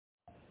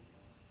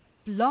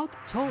Blog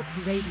Talk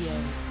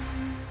Radio.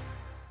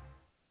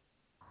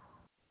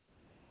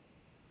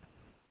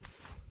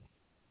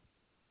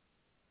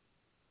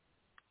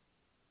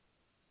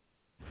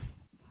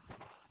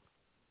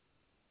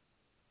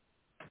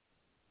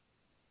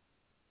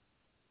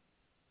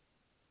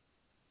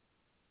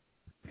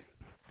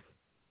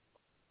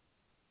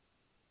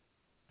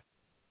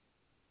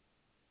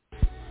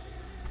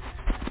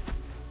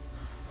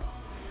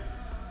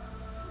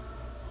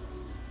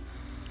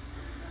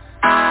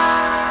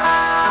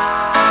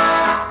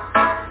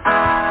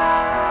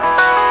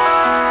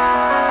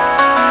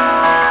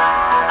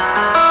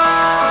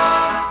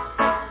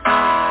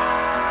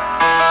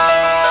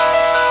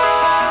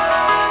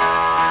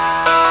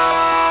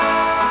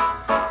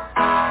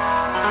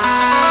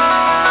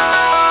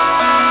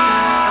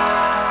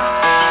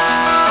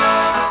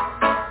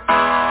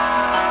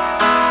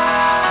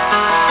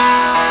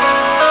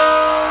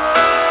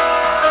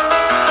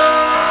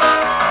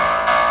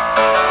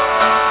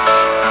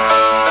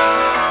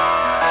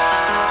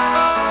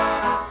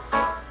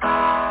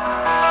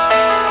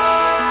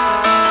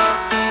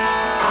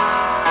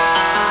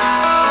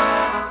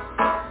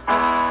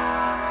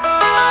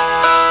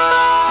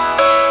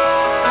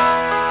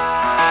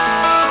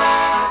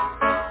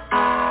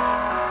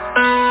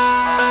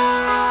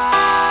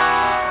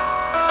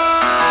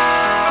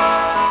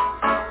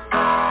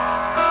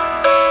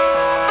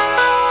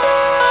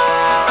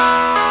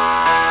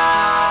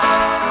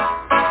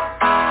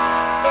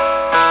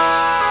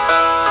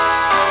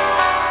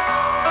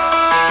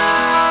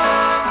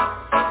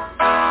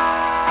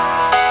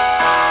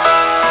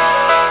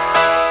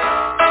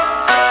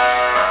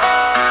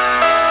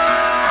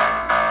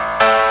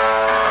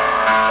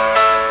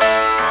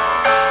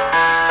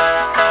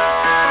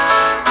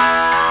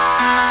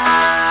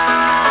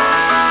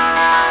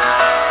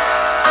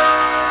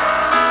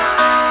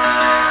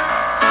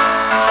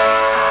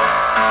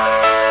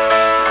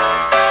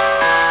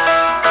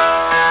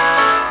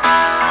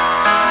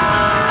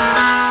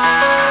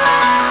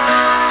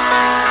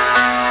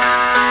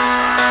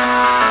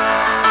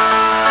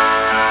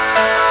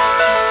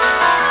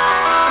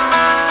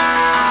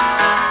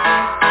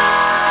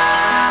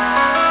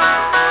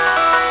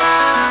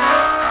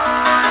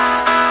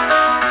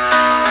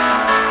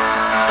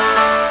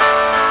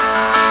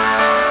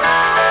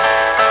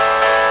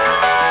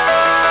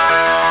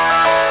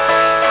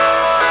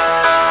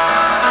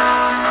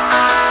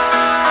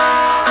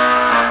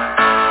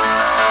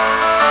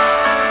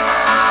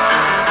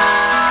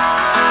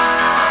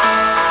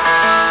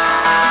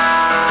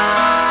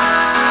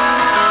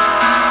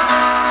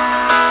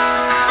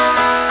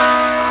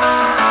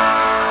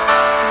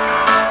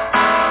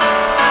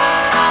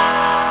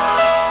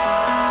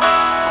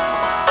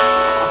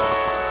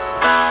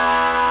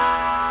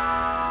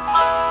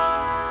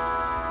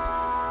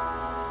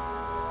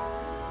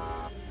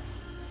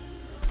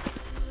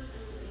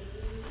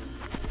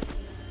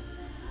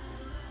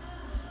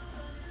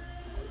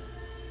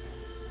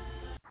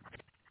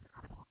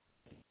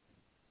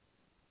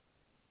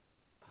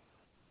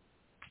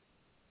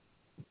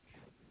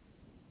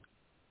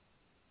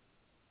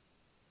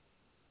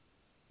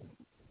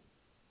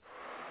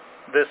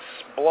 This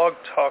Blog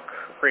Talk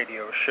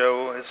Radio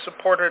show is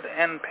supported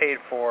and paid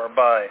for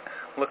by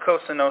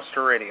Cosa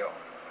Nostra Radio.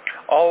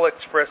 All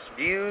expressed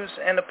views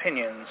and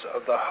opinions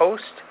of the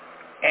host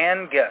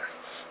and guests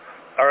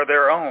are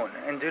their own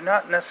and do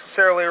not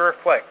necessarily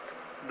reflect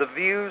the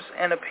views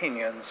and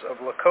opinions of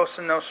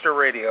Cosa Nostra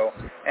Radio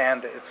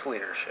and its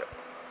leadership.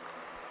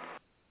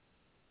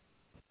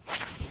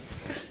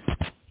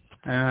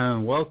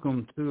 And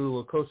welcome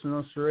to Cosa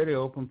Nostra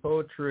Radio Open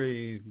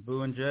Poetry,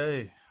 Boo and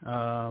Jay.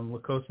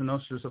 Cosa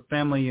Nostra is a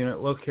family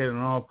unit located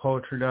on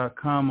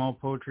allpoetry.com,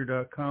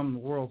 allpoetry.com, the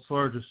world's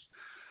largest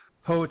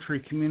poetry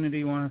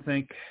community. I want to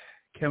thank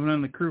Kevin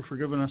and the crew for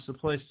giving us a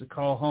place to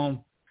call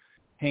home,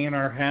 hanging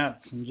our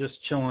hats, and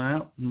just chilling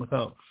out. And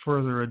without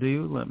further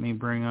ado, let me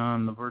bring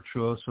on the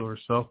virtuoso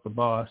herself, the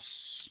boss,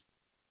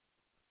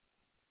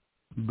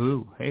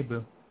 Boo. Hey,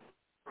 Boo.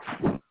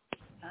 Hi,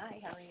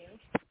 how are you?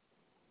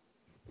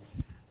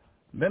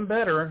 Been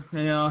better,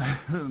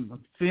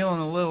 feeling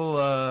a little,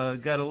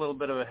 got a little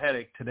bit of a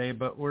headache today,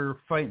 but we're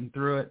fighting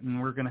through it,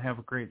 and we're going to have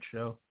a great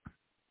show.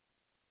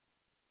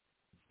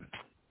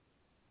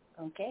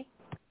 Okay.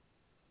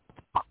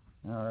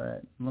 All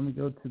right, let me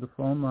go to the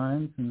phone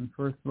lines, and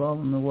first of all,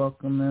 I'm going to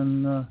welcome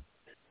in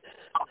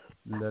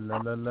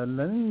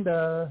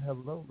Linda.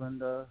 Hello,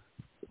 Linda.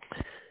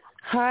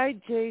 Hi,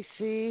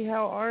 JC.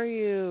 How are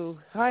you?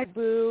 Hi,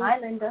 Boo. Hi,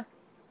 Linda.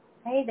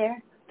 Hey there.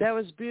 That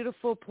was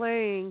beautiful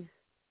playing.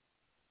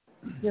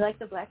 You like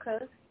the Black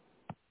Crows?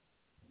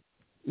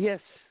 Yes.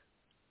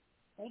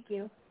 Thank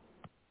you.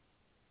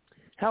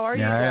 How are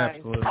you guys?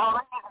 Absolutely.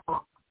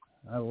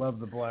 I love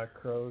the Black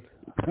Crows.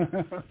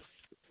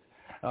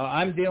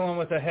 I'm dealing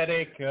with a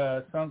headache.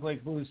 Sounds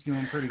like Boo's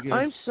doing pretty good.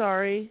 I'm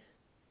sorry.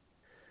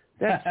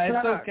 That's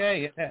it's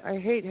okay. I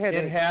hate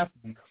headaches. It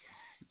happens.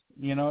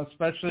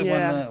 Especially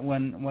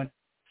when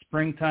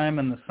springtime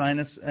and the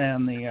sinus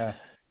and the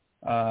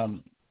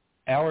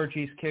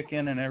allergies kick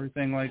in and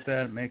everything like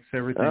that, it makes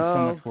everything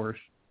so much worse.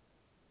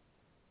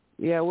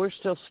 Yeah, we're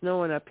still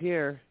snowing up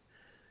here.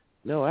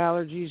 No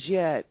allergies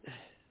yet.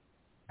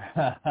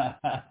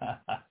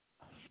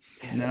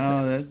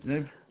 No,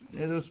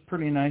 it was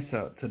pretty nice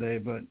out today,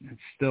 but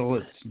it's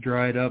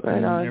dried up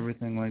and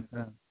everything like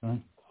that. So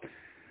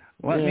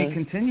let me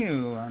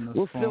continue on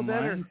the phone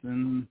lines,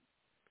 and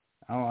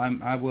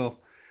I will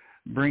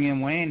bring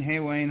in Wayne. Hey,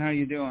 Wayne, how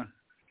you doing?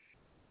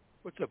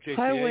 What's up, JCA?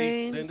 Hi,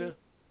 Wayne. Linda,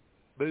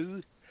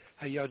 Boo.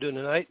 How y'all doing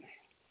tonight?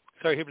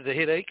 Sorry here for the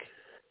headache.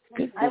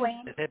 Hi,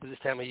 Wayne. It happens this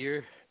time of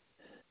year.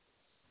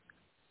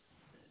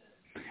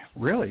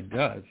 Really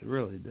does. It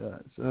really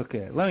does.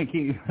 Okay, let me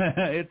keep.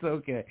 It's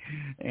okay.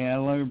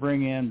 And let me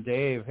bring in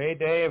Dave. Hey,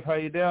 Dave, how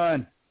you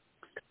doing?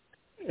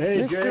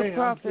 Hey, Mr. Jay.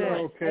 Prophet. I'm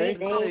doing okay. Hey,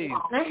 Dave.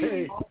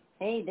 Hey.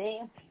 Hey,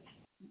 Dave.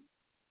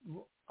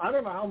 I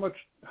don't know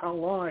how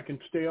long I can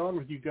stay on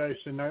with you guys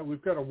tonight.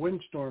 We've got a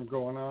windstorm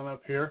going on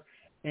up here,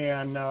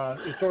 and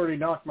it's already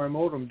knocked my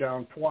modem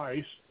down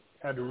twice.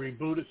 Had to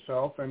reboot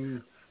itself,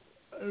 and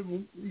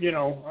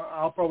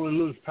I'll probably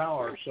lose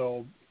power.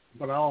 So,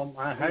 but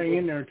I hang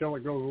in there until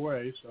it goes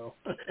away. So.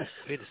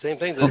 Hey, the same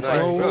thing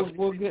tonight.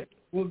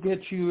 We'll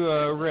get you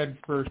read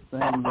first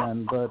thing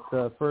then. But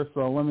first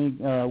of all, let me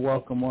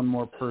welcome one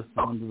more person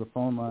onto the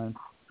phone line,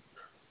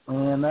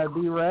 and that'd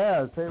be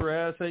Raz. Hey,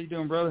 Raz, how you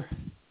doing, brother?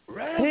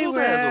 Hey,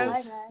 Raz. Hi,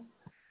 Raz.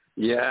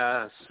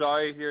 Yeah,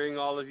 sorry hearing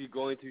all of you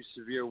going through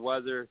severe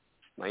weather.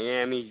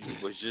 Miami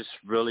was just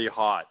really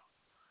hot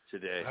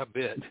today. I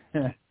bet.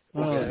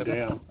 Oh,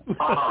 damn.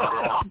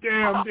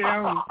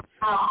 Damn.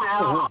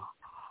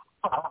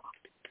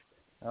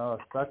 Oh,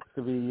 it sucks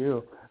to be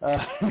you.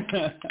 That's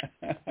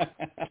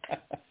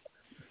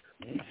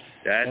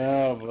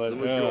the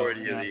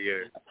majority of the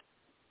year.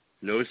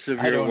 No severe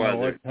weather. I don't know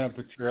what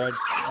temperature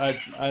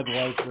I'd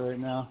like right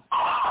now.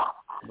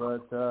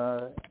 But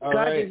all Glad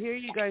right. to hear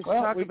you guys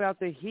talk about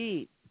the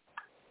heat.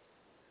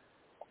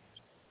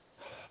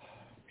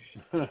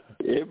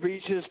 It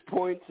reaches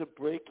points of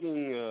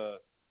breaking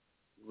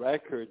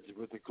records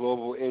with the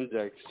global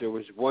index. There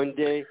was one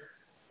day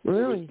it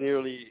was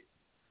nearly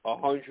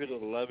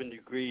 111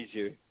 degrees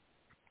here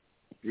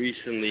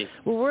recently.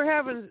 Well, we're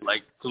having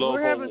global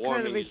kind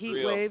warming of a is heat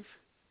real. wave.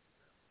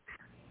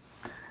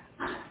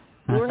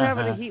 We're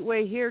having a heat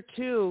wave here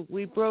too.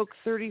 We broke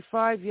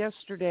 35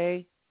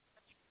 yesterday.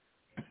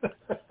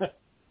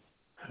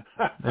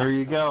 There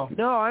you go.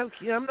 No, I'm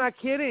not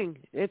kidding.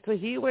 It's a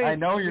heat wave. I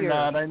know you're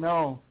not. I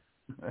know.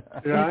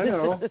 Yeah, I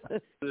know.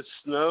 The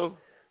snow.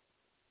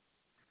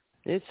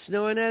 It's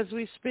snowing as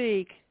we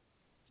speak.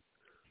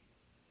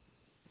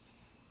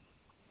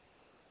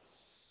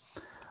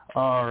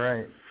 All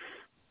right.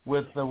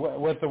 With the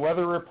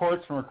weather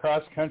reports from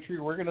across country,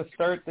 we're going to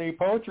start the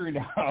poetry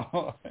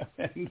now.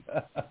 And,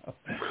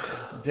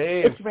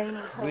 Dave, It's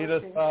raining poetry. lead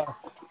us off.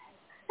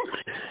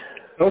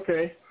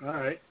 Okay. All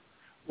right.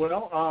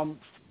 Well,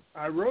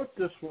 I wrote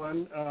this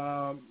one.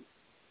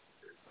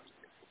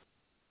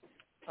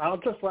 I'm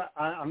not going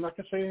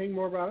to say anything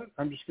more about it.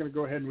 I'm just going to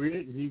go ahead and read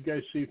it, and you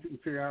guys see if you can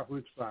figure out who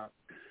it's about.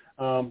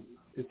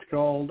 It's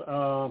called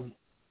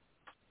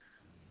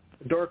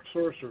Dark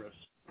Sorceress.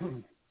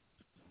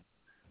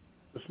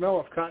 The smell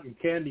of cotton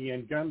candy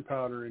and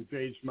gunpowder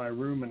invades my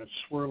room in a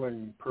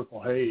swirling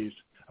purple haze.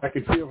 I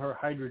can feel her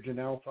hydrogen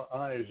alpha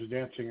eyes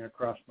dancing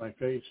across my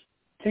face.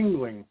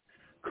 Tingling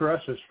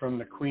caresses from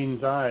the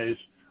queen's eyes,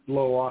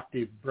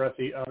 low-octave,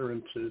 breathy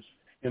utterances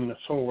in the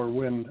solar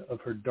wind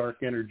of her dark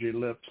energy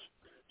lips.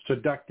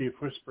 Seductive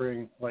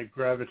whispering like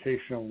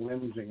gravitational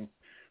lensing.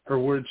 Her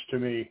words to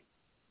me,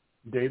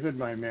 David,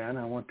 my man,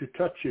 I want to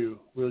touch you.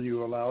 Will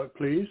you allow it,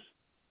 please?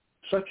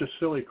 Such a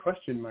silly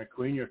question, my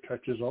queen. Your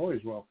touch is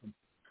always welcome.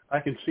 I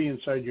can see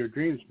inside your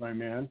dreams, my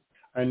man.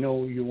 I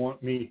know you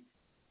want me,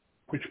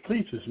 which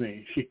pleases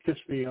me. She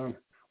kissed me on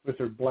with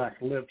her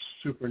black lips,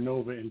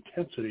 supernova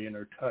intensity in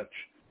her touch.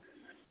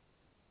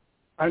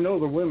 I know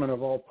the women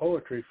of all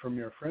poetry from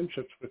your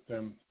friendships with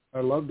them.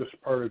 I love this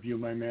part of you,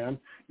 my man,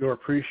 your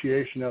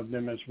appreciation of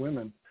them as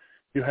women.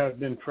 You have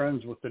been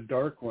friends with the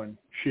Dark One.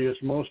 She is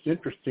most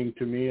interesting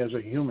to me as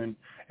a human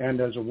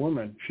and as a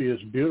woman. She is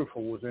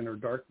beautiful within her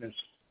darkness.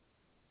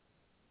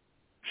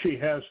 She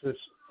has this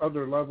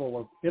other level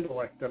of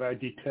intellect that I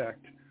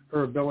detect.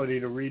 Her ability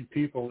to read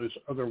people is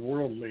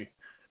otherworldly.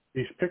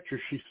 These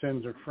pictures she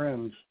sends her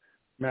friends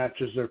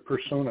matches their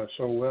persona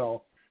so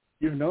well.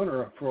 You've known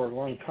her for a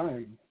long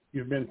time.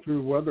 You've been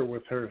through weather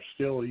with her.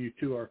 Still, you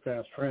two are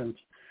fast friends.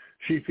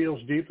 She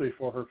feels deeply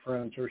for her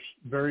friends. Her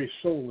very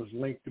soul is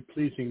linked to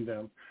pleasing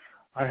them.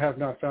 I have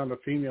not found a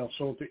female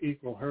soul to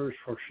equal hers,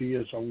 for she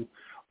is a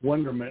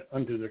wonderment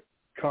unto the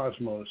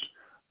cosmos.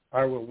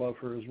 I will love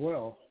her as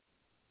well.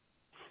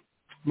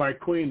 My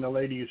queen, the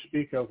lady you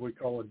speak of, we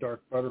call a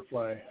dark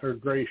butterfly. Her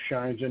grace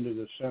shines into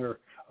the center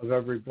of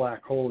every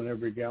black hole in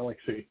every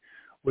galaxy.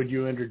 Would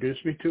you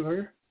introduce me to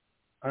her?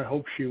 I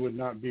hope she would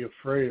not be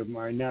afraid of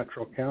my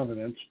natural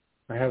countenance.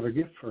 I have a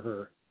gift for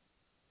her.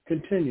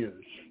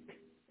 Continues.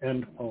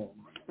 End poem.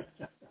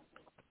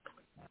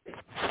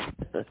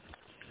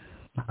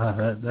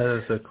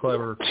 That is a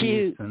clever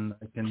Cute. piece, and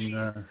I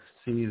can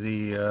see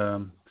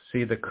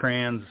the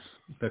crayons,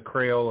 the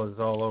Crayolas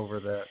all over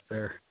that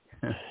there.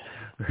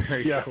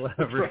 Very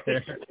clever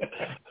there.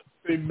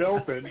 They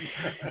melted.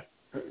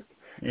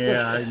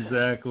 Yeah,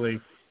 exactly.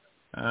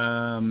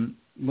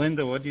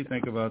 Linda, what do you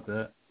think about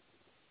that?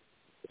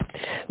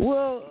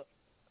 Well,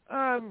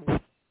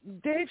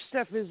 Dave's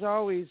stuff is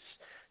always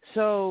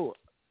so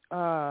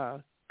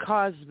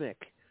cosmic,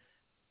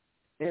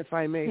 if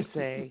I may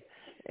say.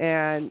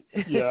 And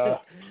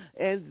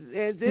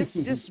and this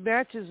just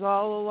matches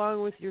all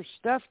along with your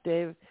stuff,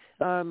 Dave.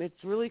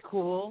 It's really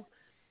cool.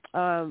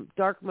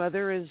 Dark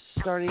Mother is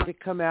starting to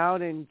come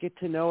out and get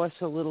to know us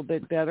a little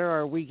bit better.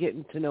 Are we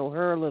getting to know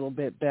her a little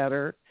bit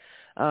better?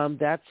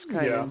 That's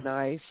kind of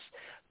nice.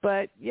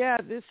 But yeah,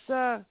 this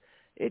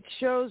it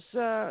shows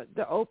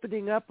the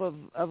opening up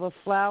of a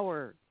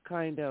flower,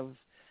 kind of,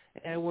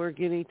 and we're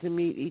getting to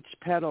meet each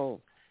petal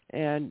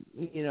and,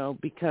 you know,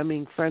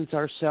 becoming friends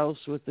ourselves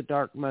with the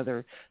Dark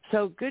Mother.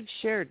 So good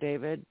share,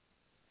 David.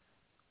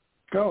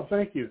 Oh,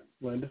 thank you,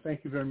 Linda.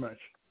 Thank you very much.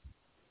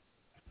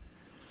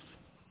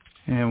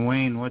 And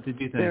Wayne, what did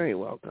you think? Very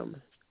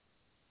welcome.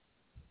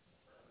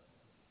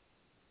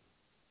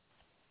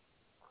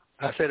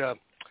 I said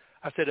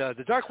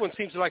the Dark One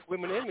seems to like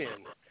women and men.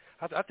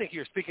 I think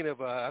you're speaking of.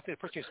 I think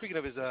the person you're speaking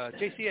of is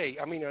JCA.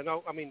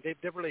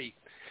 Dave Lee.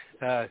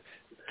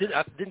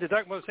 Didn't the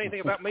Dark Mother say anything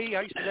about me?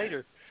 I used to date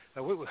her.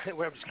 I'm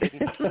just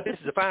kidding. This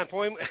is a fine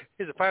poem.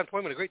 This is a fine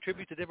poem and a great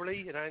tribute to Deborah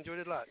Lee, and I enjoyed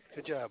it a lot.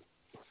 Good job.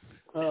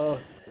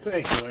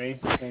 Thank you, Wayne.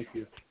 Thank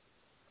you.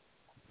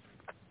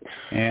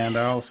 And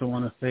I also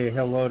want to say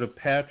hello to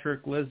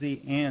Patrick,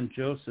 Lizzie, and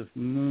Joseph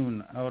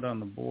Moon out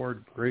on the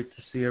board. Great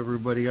to see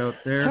everybody out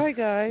there. Hi,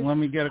 guys. Let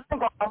me get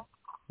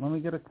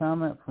a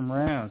comment from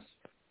Raz.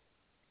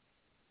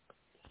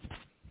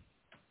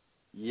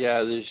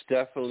 Yeah, there's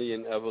definitely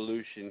an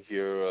evolution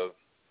here of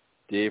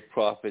Dave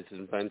Prophet's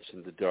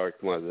invention, the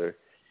Dark Mother,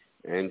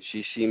 and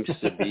she seems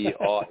to be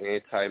all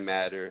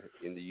antimatter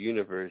in the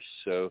universe.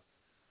 So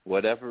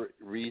whatever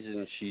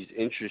reason she's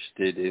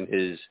interested in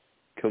his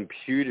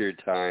computer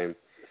time,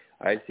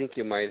 I think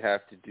it might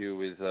have to do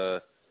with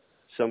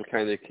some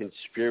kind of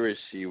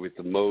conspiracy with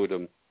the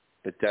modem,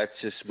 but that's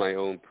just my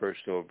own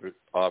personal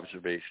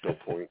observational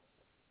point.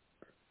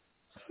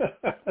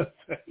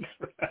 Thanks,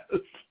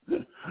 Raz.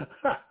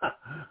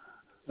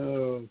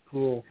 Oh,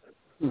 cool.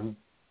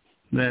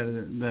 That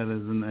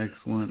is an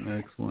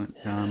excellent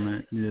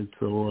comment. You did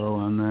so well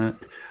on that.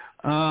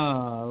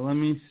 Let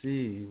me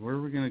see. Where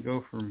are we going to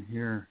go from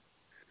here?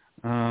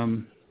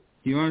 Do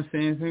you want to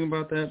say anything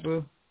about that,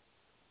 Boo?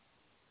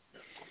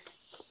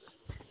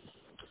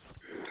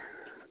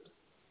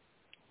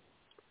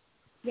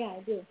 Yeah,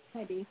 I do.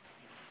 I do.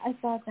 I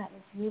thought that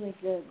was really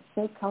good.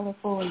 So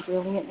colorful and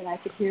brilliant, and I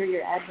could hear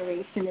your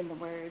admiration in the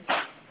words.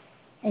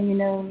 And, you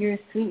know, you're a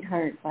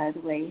sweetheart, by the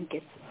way, who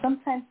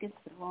sometimes gets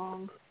the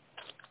wrong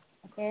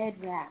bad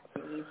rap,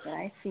 Dave, but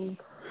I see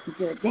you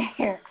good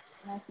there.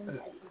 And I think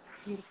that was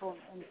beautiful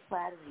and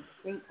flattering.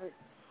 Great work.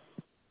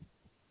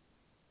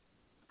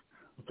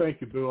 Well,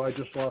 thank you, Boo. I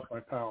just lost my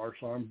power,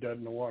 so I'm dead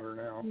in the water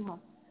now.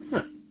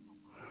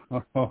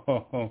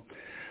 Oh,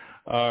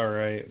 all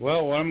right.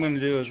 Well, what I'm going to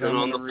do is turn I'm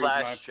on going to the read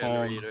flash my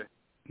poem. generator.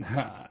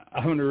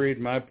 I'm going to read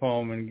my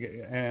poem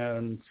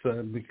and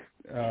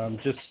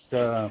just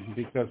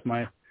because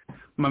my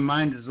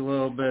mind is a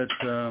little bit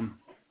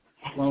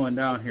slowing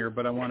down here,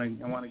 but I want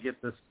to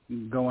get this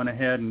going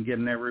ahead and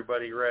getting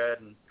everybody read.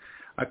 And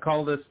I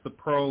call this the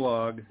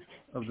prologue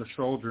of The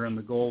Soldier and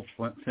the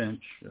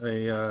Goldfinch,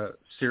 a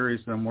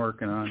series that I'm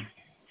working on.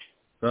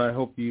 So I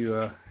hope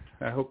you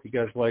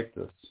guys like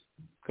this.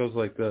 It goes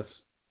like this.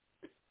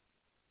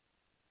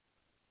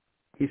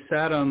 He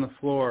sat on the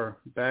floor,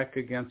 back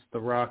against the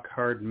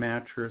rock-hard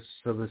mattress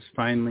of his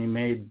finely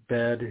made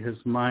bed, his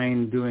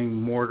mind doing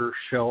mortar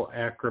shell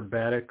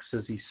acrobatics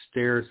as he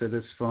stares at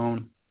his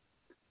phone.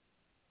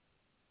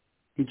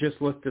 He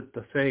just looked at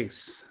the face,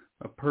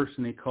 a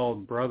person he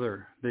called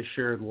brother. They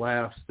shared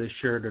laughs, they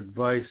shared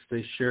advice,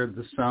 they shared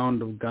the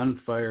sound of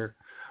gunfire,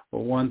 but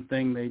one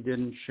thing they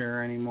didn't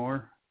share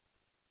anymore,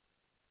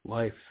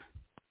 life.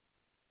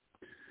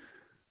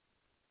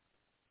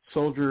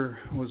 Soldier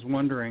was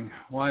wondering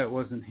why it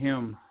wasn't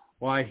him,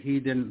 why he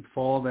didn't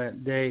fall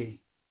that day.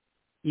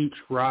 Each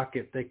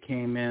rocket that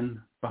came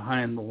in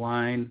behind the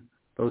line,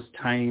 those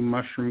tiny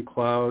mushroom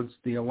clouds,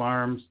 the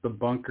alarms, the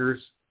bunkers.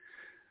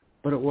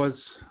 But it was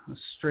a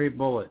stray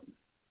bullet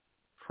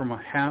from a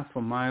half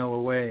a mile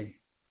away,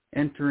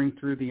 entering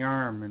through the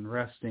arm and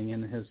resting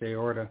in his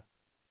aorta.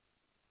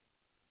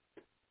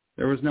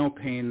 There was no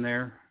pain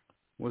there,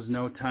 was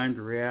no time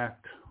to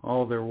react.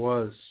 All there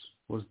was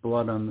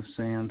blood on the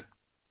sand.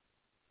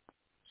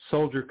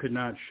 Soldier could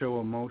not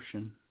show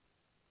emotion.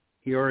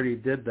 He already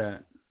did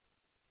that.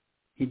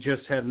 He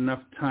just had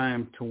enough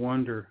time to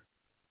wonder,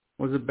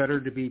 was it better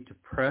to be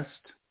depressed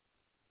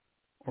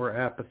or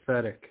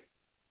apathetic?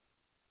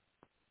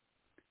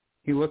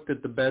 He looked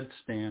at the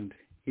bedstand.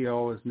 He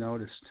always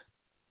noticed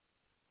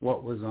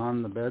what was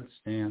on the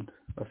bedstand: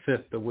 a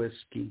fifth of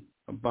whiskey,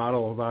 a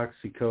bottle of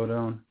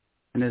oxycodone,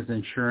 and his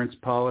insurance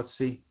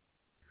policy.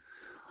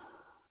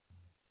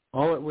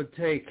 All it would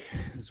take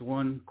is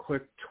one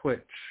quick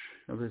twitch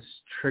of his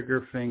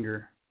trigger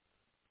finger.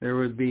 There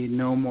would be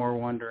no more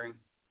wondering,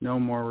 no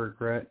more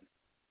regret.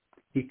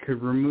 He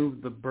could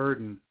remove the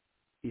burden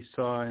he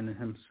saw in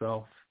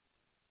himself.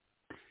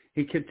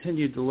 He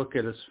continued to look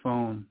at his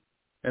phone,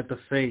 at the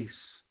face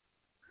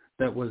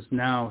that was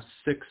now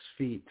 6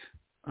 feet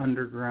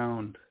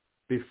underground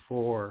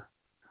before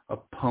a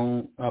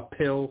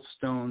pale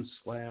stone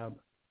slab.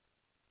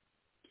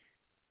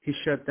 He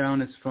shut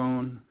down his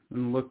phone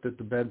and looked at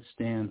the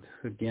bedstand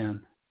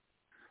again.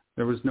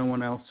 There was no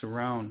one else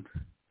around.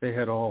 They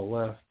had all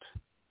left.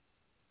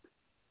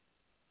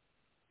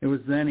 It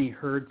was then he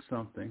heard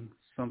something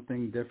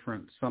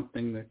different,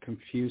 something that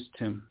confused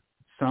him.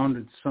 It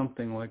sounded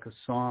something like a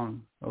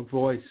song, a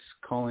voice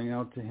calling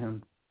out to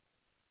him.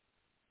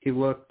 He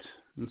looked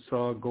and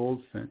saw a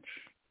goldfinch,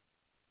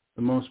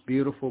 the most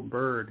beautiful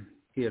bird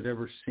he had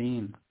ever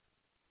seen,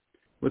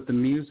 with the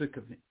music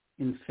of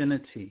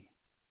infinity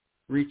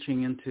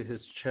reaching into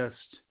his chest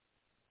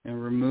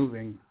and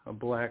removing a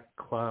black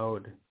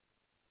cloud.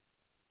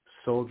 The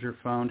soldier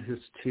found his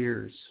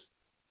tears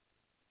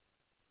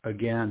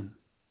again.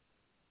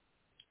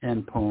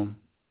 End poem.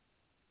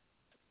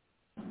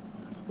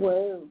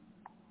 Whoa.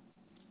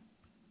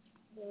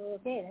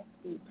 Okay, that's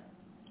deep.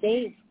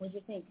 Dave, what do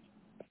you think?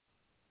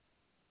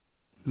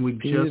 We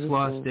just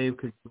lost Dave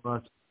because we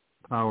lost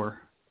power.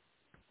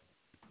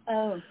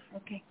 Oh,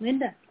 okay.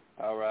 Linda?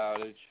 Power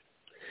outage.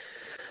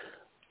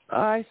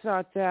 I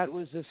thought that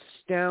was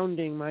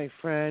astounding, my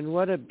friend.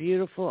 What a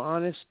beautiful,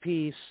 honest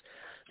piece.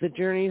 The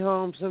journey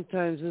home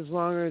sometimes is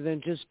longer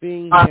than just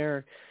being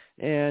here,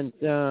 and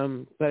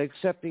but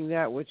accepting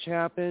that which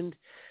happened,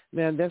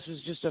 man, this was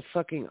just a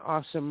fucking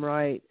awesome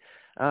write.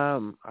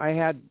 I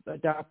had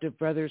adoptive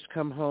brothers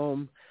come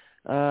home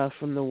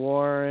from the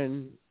war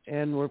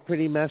and were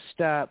pretty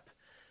messed up,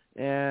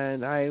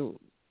 and I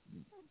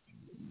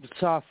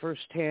saw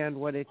firsthand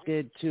what it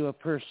did to a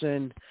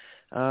person.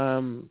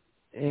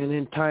 And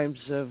in times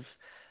of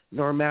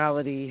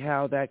normality,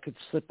 how that could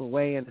slip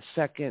away in a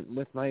second.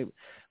 With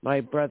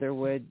my brother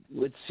would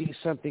see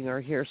something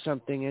or hear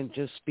something and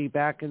just be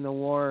back in the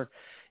war,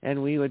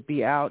 and we would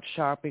be out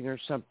shopping or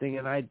something,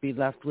 and I'd be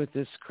left with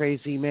this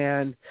crazy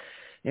man,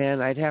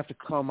 and I'd have to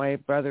call my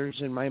brothers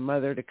and my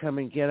mother to come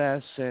and get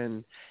us,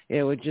 and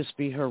it would just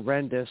be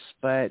horrendous.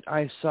 But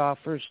I saw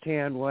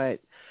firsthand what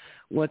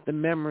the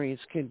memories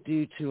can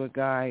do to a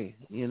guy,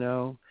 you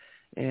know,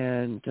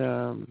 and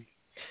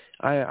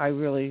I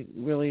really,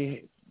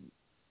 really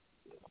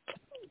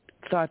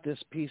thought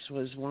this piece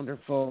was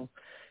wonderful,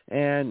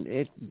 and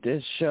it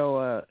does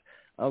show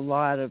a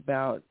lot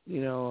about,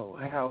 you know,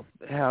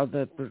 how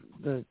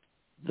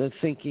the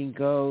thinking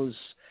goes.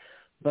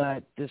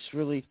 But this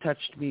really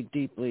touched me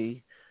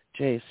deeply,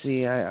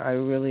 JC. I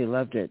really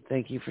loved it.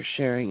 Thank you for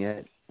sharing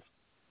it.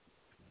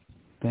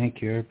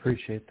 Thank you. I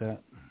appreciate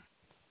that.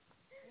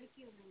 Thank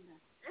you, Linda.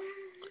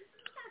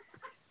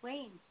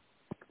 Wayne.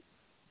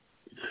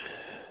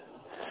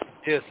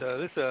 Yes,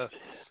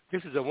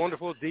 this is a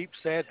wonderful, deep,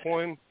 sad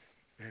poem,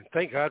 and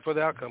thank God for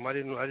the outcome. I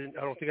don't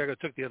think I could have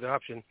took the other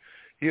option.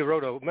 You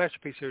wrote a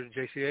masterpiece here at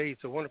JCA.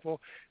 It's a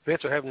wonderful.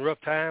 Vets are having a rough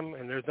time,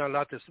 and there's not a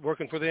lot that's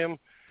working for them.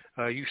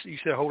 You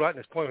said a whole lot in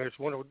this poem here. It's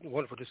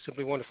wonderful, just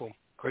simply wonderful.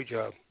 Great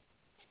job.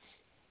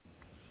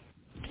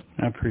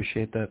 I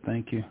appreciate that.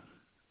 Thank you.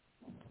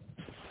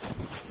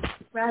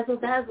 Razzle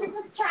dazzle.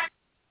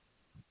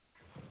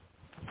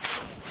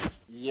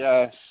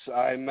 Yes,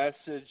 I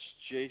messaged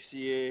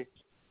JCA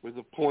with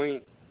a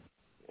point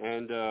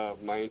and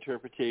my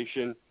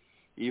interpretation.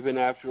 Even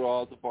after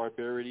all the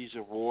barbarities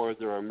of war,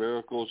 there are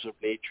miracles of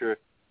nature,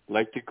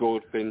 like the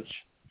goldfinch,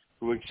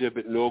 who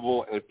exhibit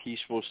noble and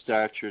peaceful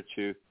stature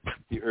to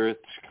the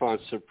earth's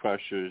constant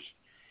pressures.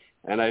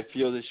 And I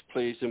feel this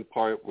plays in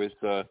part with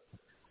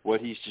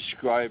what he's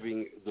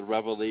describing, the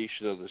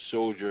revelation of the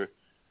soldier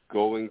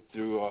going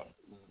through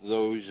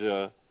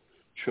those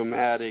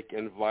traumatic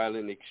and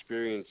violent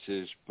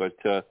experiences, but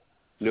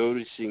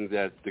noticing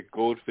that the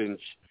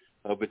goldfinch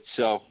of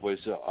itself was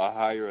a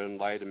higher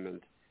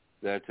enlightenment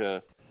that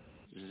does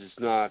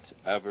not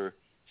ever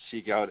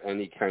seek out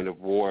any kind of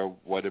war,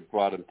 what it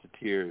brought him to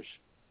tears.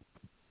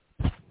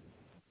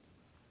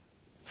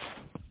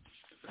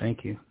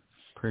 Thank you.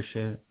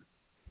 Appreciate it.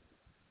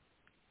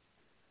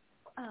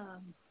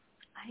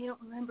 I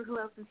don't remember who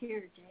else is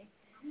here, Jay.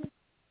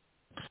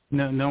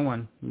 No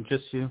one.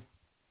 Just you.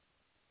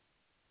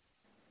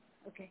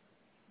 Okay.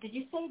 Did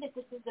you say that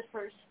this is the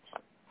first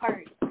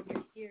part of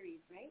your series,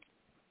 right?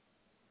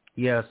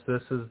 Yes,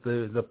 this is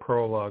the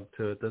prologue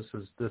to it. This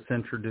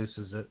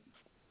introduces it.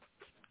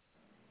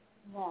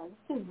 Yeah,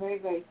 this is very,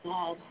 very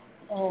sad.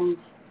 And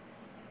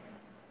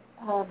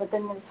but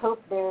then there's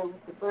hope there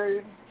with the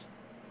bird.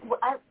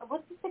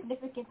 What's the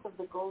significance of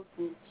the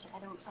goldfinch?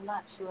 I'm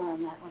not sure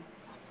on that one.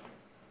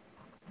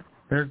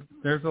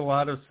 There's a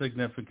lot of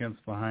significance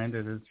behind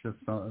it. It's just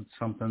it's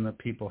something that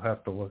people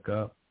have to look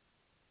up.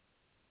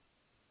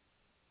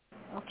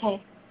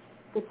 Okay.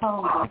 Good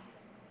poem.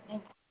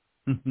 Thanks.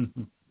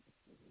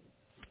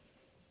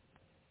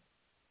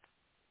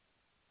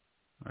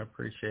 I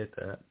appreciate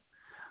that.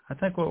 I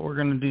think what we're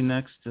going to do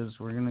next is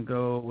we're going to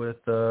go with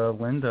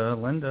Linda.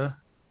 Linda,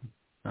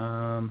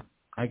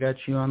 I got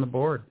you on the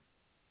board.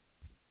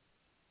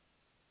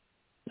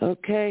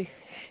 Okay.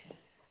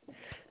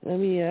 Let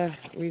me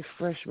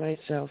refresh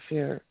myself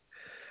here.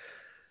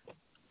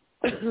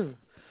 Oh,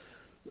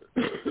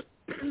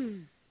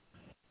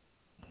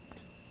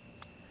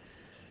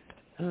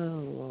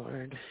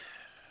 Lord.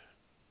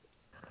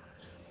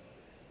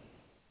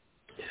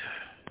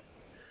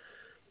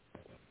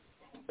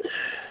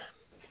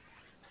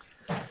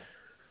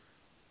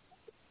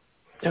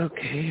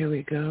 Okay, here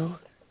we go.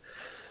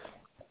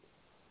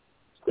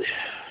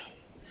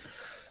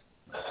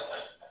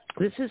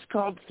 This is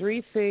called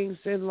 3 Things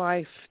in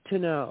Life to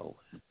Know.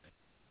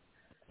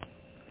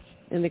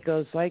 And it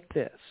goes like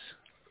this.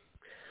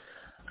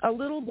 A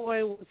little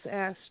boy once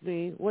asked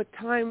me, "What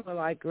time will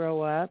I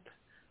grow up?"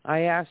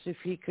 I asked if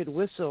he could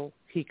whistle.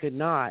 He could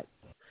not.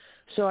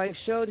 So I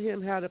showed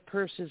him how to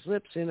purse his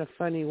lips in a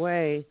funny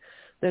way,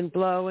 then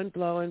blow and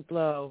blow and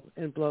blow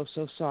and blow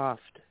so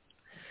soft.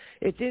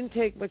 It didn't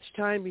take much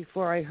time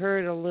before I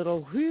heard a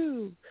little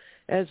whew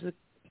as the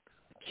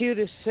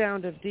cutest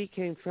sound of D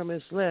came from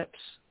his lips.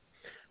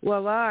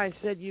 Voila, I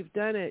said, "You've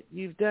done it.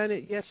 You've done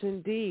it, yes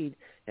indeed.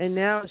 And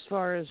now as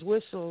far as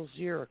whistles,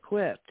 you're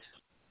equipped."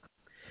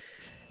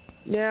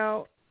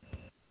 Now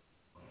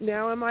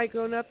am I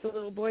grown up, the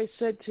little boy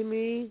said to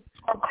me.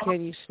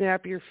 Can you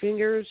snap your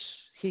fingers?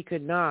 He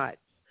could not.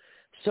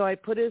 So I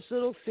put his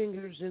little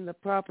fingers in the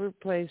proper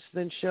place,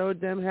 then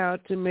showed them how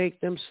to make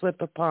them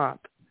slip a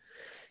pop.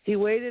 He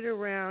waited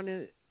around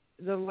in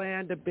the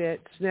land a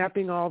bit,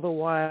 snapping all the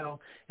while,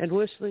 and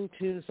whistling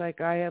tunes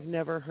like I have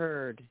never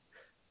heard.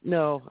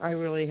 No, I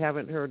really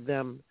haven't heard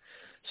them.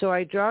 So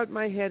I dropped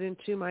my head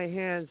into my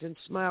hands and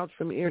smiled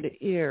from ear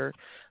to ear,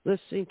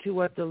 listening to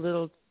what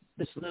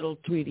this little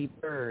Tweety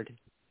bird.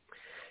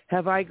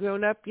 Have I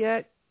grown up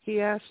yet? He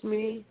asked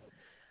me.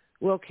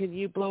 Well, can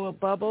you blow a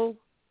bubble?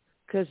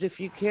 'Cause if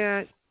you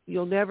can't,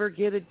 you'll never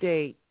get a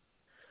date.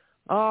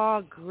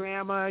 Oh,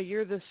 Grandma,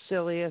 you're the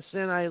silliest,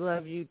 and I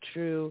love you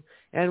true.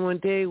 And one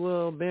day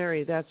we'll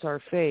marry, that's our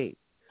fate.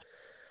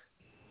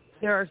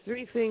 There are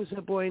 3 things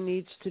a boy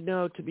needs to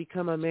know to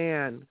become a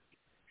man.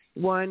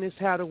 1 is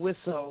how to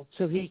whistle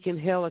so he can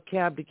hail a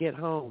cab to get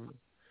home.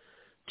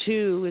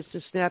 2 is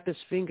to snap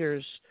his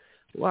fingers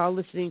while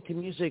listening to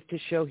music to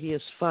show he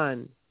is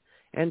fun.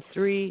 And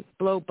 3,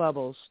 blow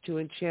bubbles to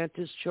enchant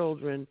his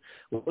children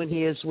when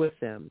he is with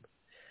them.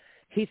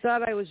 He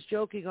thought I was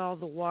joking all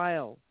the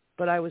while,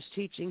 but I was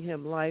teaching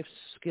him life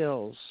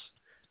skills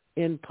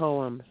in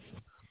poem.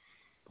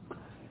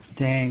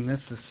 Dang,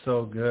 this is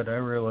so good. I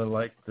really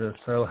like this.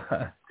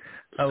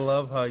 I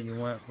love how you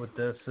went with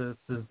this. This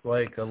is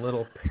like a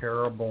little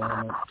parable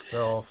in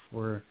itself.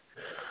 We're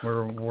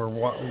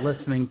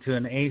listening to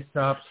an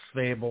Aesop's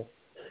fable.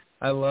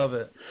 I love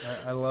it.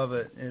 I love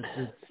it.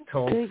 It's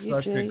told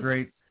such a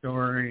great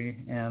story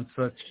and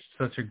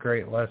such a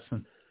great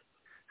lesson.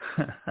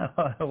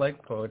 I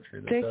like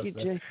poetry. Thank you,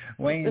 Jay.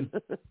 Wayne,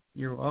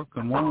 you're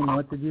welcome. Wayne,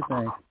 what did you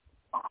think?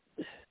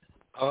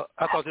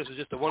 I thought this was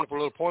just a wonderful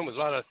little poem with a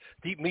lot of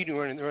deep meaning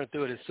running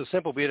through it. It's so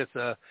simple, but it's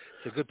a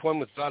good poem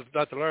with a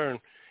lot to learn.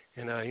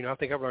 And I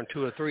think I've learned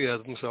 2 or 3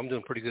 of them, so I'm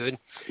doing pretty good.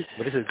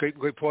 But it's a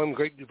great poem,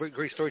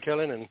 great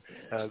storytelling,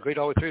 and great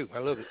all the way through. I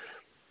love it.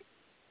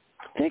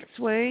 Thanks,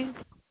 Wayne.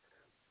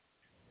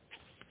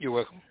 You're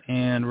welcome.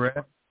 And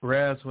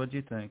Raz, what do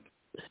you think?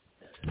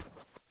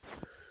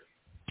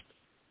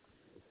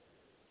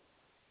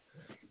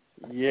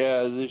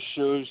 Yeah, this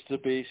shows the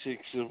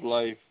basics of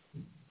life.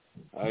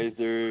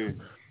 Either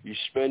you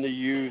spend a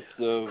youth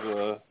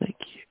of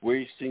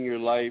wasting your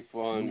life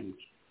on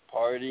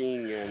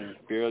partying and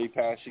barely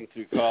passing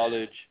through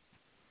college,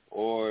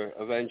 or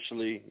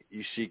eventually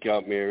you seek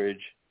out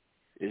marriage.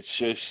 It's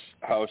just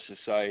how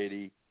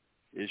society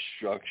is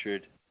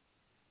structured.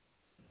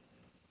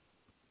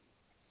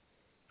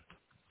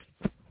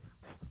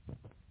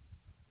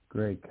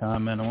 Great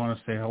comment. I want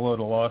to say hello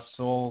to Lost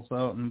Souls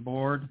out on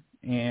board.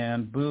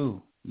 And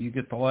Boo, you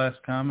get the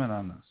last comment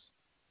on this.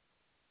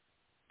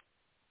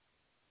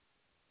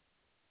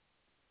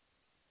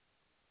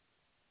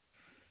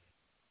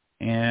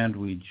 And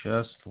we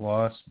just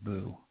lost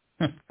Boo.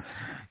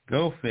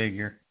 Go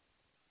figure.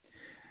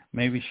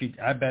 Maybe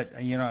I bet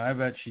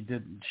she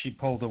did. She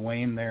pulled a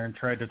Wayne there and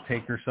tried to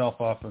take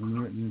herself off of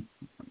mute and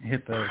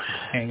hit the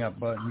hang up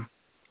button.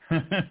 I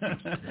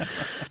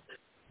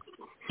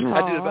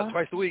do it about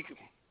twice a week.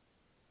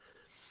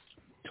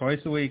 Twice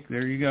a week.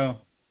 There you go.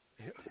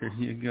 There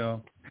you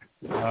go.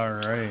 All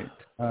right.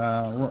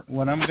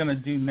 What I'm going to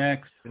do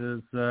next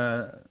is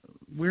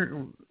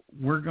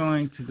we're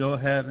going to go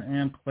ahead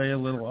and play a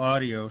little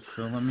audio.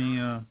 So let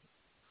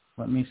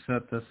me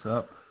set this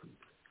up.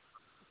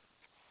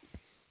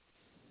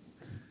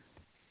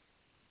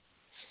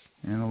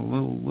 And a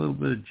little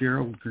bit of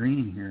Gerald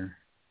Green here.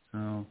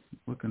 So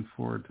looking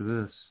forward to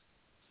this.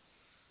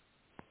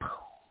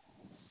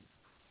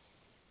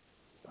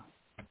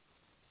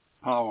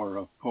 Power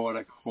of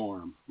Poetic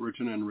Form,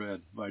 written and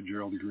read by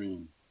Gerald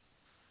Green.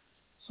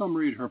 Some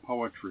read her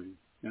poetry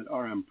and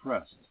are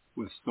impressed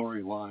with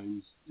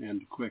storylines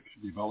and quick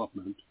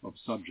development of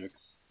subjects,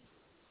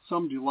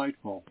 some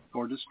delightful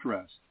or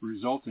distressed,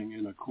 resulting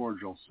in a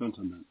cordial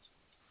sentiment.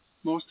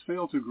 Most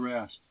fail to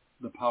grasp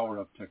the power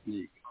of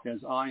technique,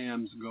 as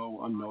iambs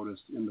go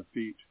unnoticed in the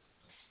feet.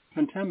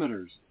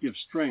 Pentameters give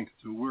strength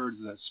to words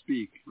that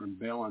speak and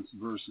balance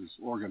verses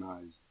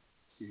organized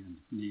and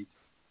neat.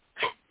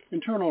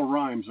 Internal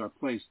rhymes are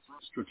placed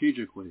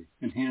strategically,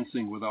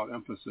 enhancing without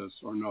emphasis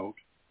or note.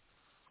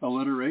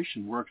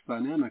 Alliteration works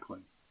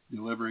dynamically,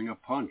 delivering a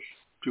punch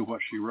to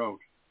what she wrote.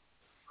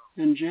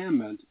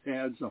 Enjambment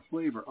adds a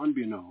flavor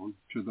unbeknown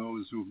to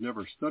those who've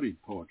never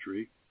studied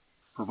poetry,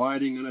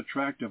 providing an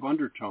attractive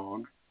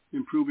undertone,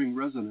 improving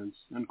resonance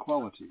and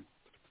quality.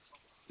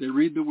 They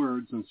read the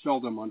words and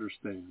seldom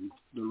understand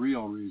the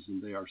real reason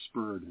they are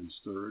spurred and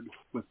stirred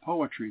with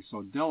poetry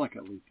so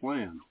delicately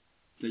planned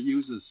that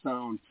uses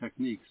sound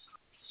techniques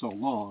so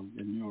long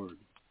inured.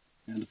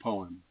 End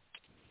poem.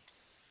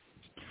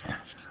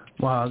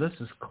 Wow, this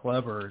is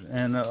clever,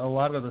 and a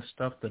lot of the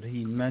stuff that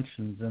he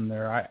mentions in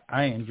there,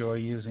 I enjoy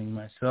using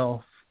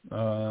myself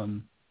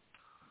with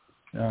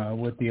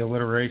the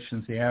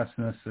alliterations, the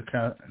assonance,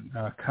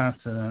 the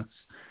consonants,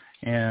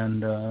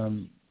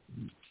 and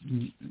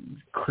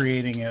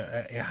creating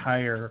a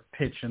higher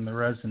pitch in the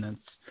resonance.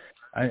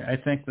 I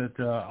think that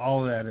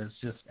all of that is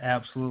just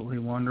absolutely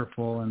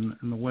wonderful, and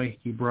the way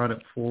he brought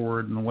it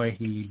forward and the way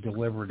he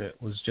delivered it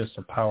was just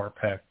a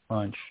power-packed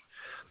punch.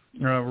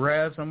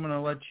 Raz, I'm going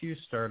to let you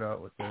start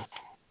out with this.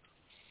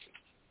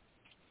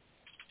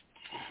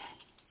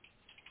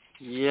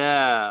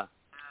 Yeah,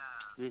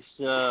 this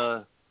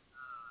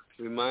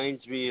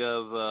reminds me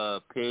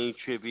of paying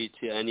tribute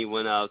to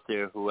anyone out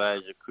there who has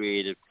a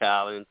creative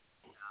talent.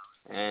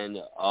 And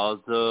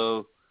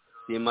although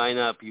they might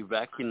not be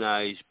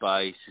recognized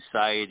by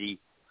society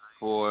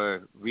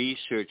for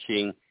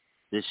researching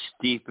this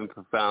deep and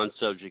profound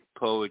subject,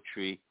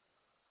 poetry,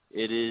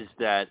 it is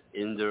that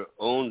in their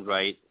own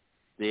right,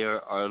 they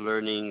are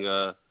learning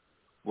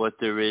what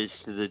there is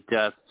to the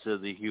depths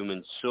of the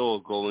human soul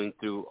going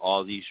through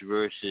all these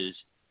verses.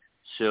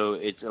 So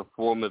it's a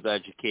form of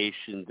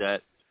education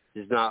that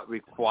does not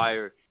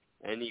require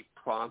any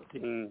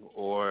prompting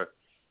or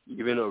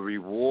even a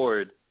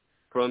reward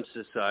from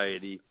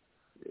society,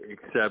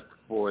 except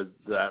for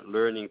that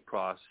learning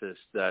process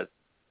that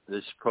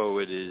this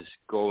poet is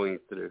going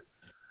through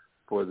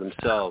for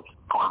themselves.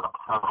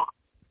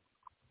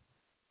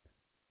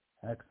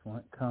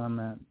 Excellent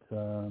comment.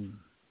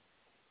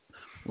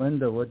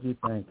 Linda, what do you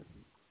think?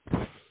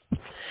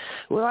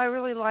 Well, I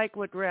really like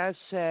what Raz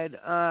said.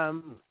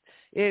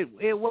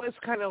 It was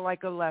kind of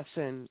like a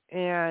lesson,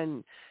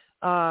 and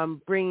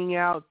bringing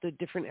out the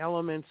different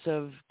elements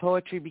of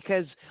poetry,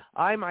 because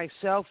I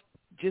myself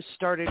just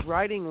started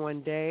writing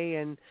one day,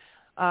 and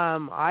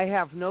I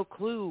have no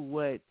clue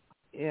what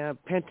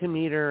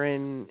pentameter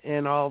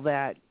and all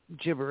that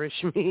gibberish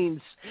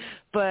means,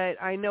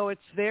 but I know it's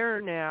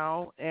there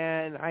now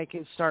and I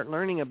can start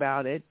learning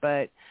about it.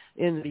 But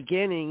in the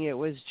beginning it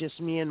was just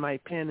me and my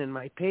pen and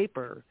my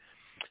paper,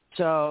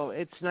 so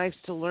it's nice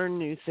to learn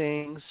new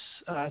things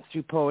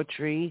through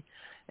poetry,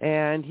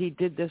 and he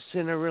did this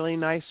in a really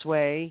nice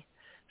way,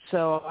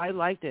 so I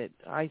liked it.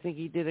 I think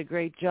he did a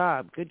great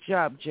job. Good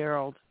job,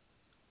 Gerald.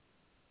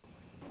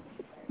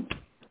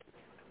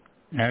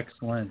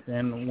 Excellent.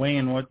 And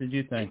Wayne, what did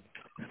you think?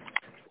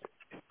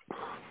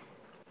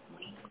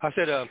 I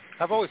said,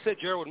 I've always said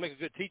Gerald would make a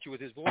good teacher with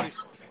his voice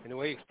and the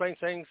way he explains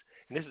things,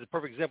 and this is a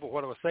perfect example of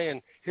what I was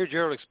saying. Here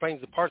Gerald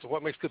explains the parts of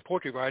what makes good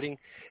poetry writing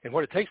and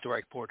what it takes to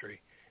write poetry.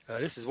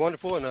 This is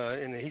wonderful, and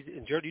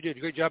Gerald, you did a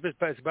great job. This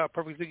is about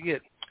perfect to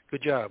get.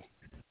 Good job.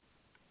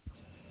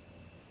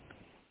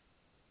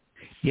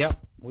 Yep,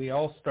 we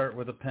all start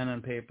with a pen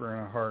and paper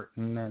and a heart,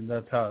 and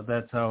that's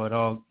how it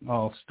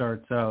all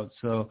starts out.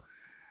 So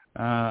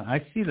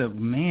I see that,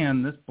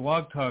 man, this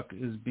blog talk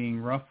is being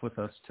rough with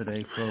us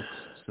today, folks.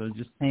 So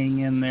just hang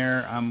in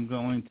there. I'm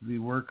going to be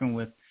working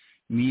with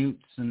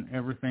mutes and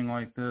everything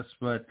like this.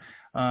 But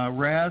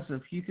Raz,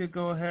 if you could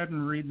go ahead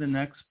and read the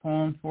next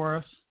poem for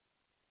us.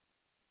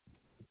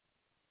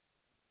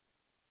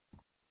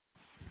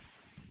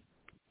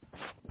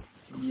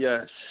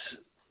 Yes,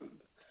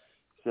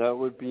 that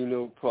would be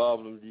no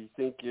problem. Do you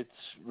think it's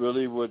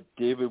really what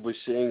David was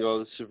saying, all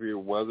the severe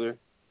weather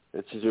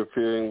that's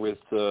interfering with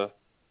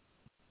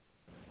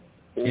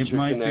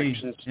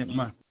interconnections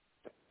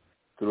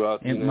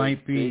throughout the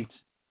United States?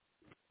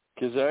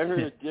 Because I heard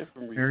a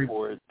different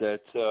report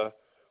that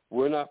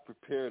we're not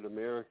prepared,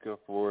 America,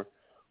 for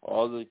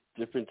all the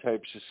different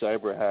types of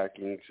cyber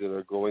hackings that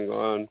are going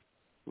on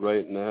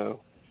right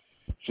now,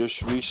 just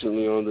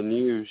recently on the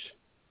news.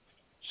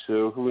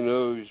 So who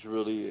knows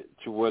really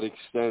to what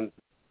extent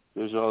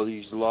there's all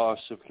these loss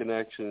of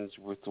connections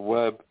with the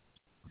web.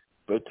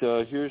 But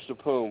here's the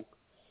poem.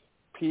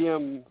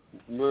 P.M.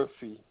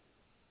 Murphy,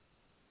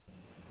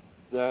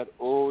 that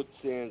old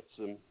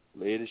Sansom,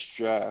 latest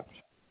draft.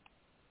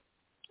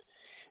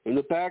 In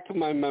the back of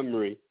my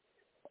memory,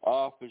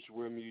 off is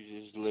where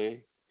muses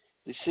lay.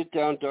 They sit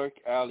down dark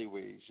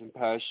alleyways and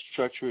past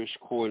treacherous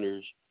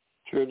corners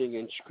turning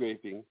and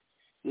scraping.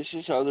 This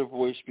is how their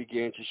voice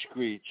began to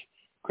screech,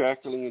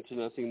 crackling into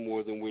nothing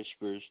more than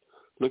whispers,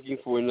 looking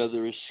for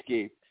another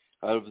escape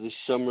out of this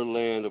summer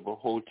land of a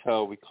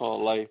hotel we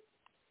call life.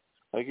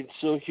 I can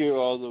still hear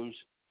all those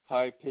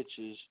high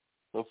pitches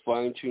of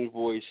fine-tuned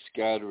voice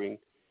scattering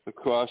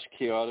across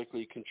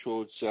chaotically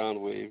controlled sound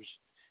waves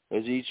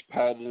as each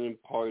pattern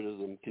and part of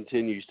them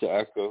continues to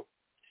echo.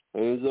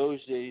 And in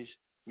those days,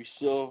 we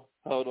still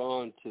held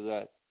on to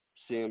that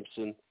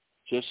Samson,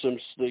 just some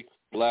slick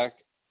black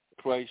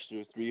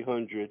Chrysler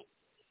 300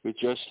 with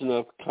just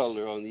enough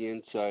color on the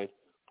inside,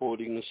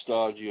 holding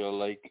nostalgia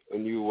like a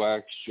new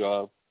wax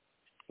job.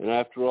 And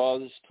after all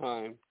this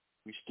time,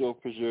 we still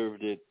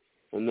preserved it,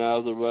 and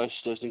now the rust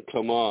doesn't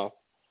come off,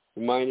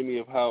 reminding me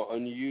of how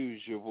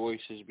unused your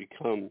voice has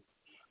become,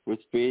 with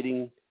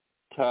fading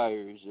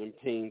tires and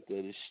paint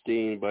that is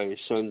stained by a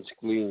sun's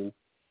gleam,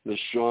 the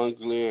strong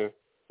glare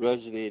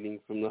resonating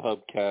from the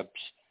hubcaps,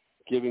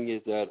 giving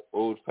it that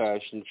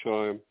old-fashioned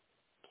charm.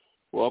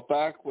 Well,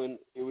 back when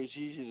it was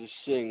easy to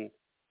sing,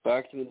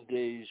 back in the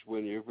days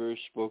when your verse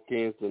spoke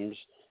anthems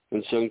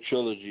and sung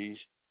trilogies,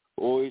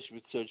 always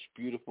with such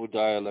beautiful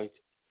dialect,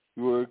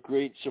 you were a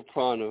great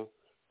soprano,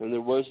 and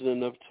there wasn't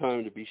enough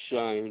time to be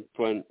shy in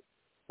front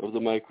of the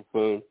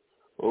microphone,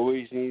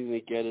 always needing to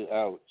get it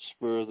out,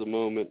 spur of the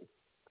moment,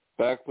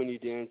 back when you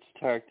danced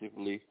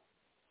tactically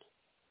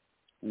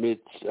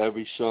midst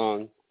every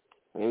song.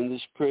 And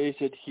this praise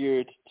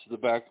adhered to the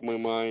back of my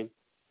mind.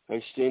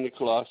 I stained a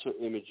colossal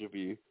image of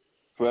you,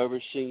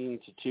 forever singing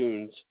to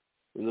tunes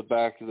in the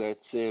back of that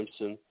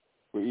Samson,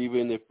 where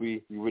even if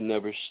we would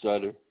never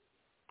stutter.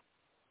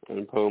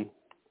 End poem.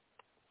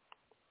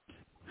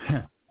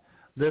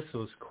 This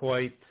was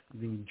quite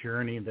the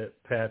journey that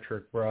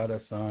Patrick brought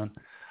us on.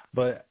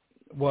 But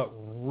what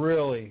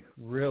really,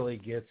 really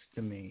gets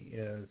to me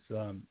is,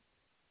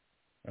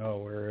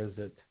 where is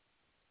it?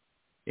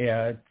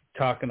 Yeah,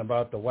 talking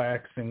about the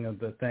waxing of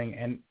the thing.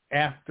 And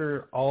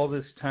after all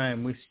this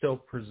time, we still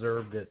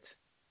preserved it.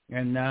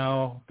 And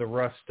now the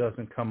rust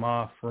doesn't come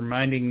off,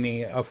 reminding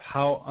me of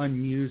how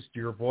unused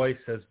your voice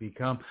has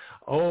become.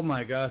 Oh,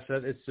 my gosh,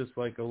 it's just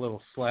like a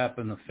little slap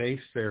in the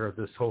face there of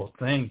this whole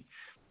thing.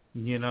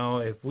 You know,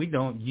 if we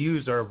don't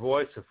use our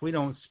voice, if we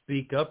don't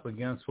speak up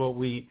against what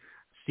we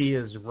see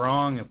as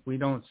wrong, if we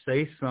don't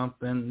say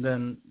something,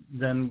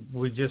 then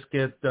we just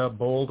get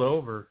bowled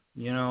over.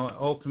 You know,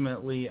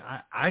 ultimately,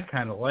 I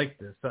kind of like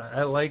this.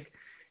 I like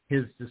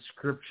his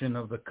description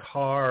of the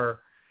car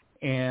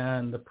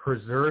and the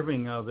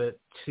preserving of it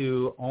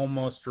to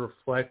almost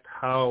reflect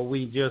how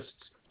we just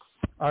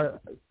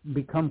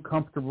become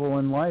comfortable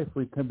in life.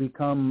 We can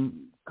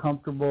become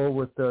comfortable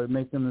with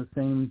making the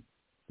same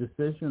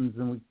decisions,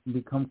 and we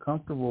become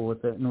comfortable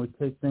with it, and we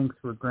take things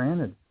for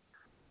granted.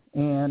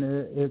 And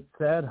it's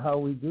sad how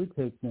we do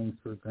take things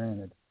for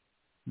granted.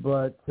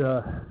 But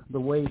the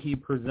way he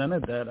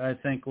presented that, I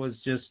think, was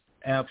just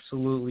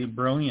absolutely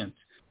brilliant.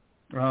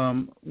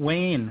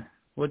 Wayne,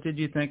 what did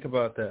you think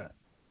about that?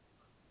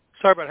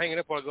 Sorry about hanging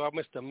up while ago. I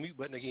missed the mute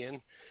button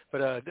again.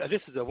 But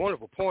this is a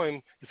wonderful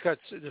poem.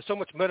 There's so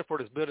much metaphor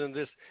that's built into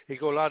this. It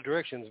go a lot of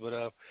directions. But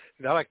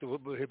I like to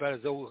hear about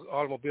his old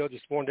automobile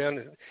just worn down.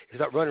 It's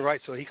not running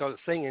right, so he calls it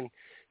singing.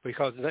 But he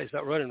calls it's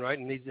not running right,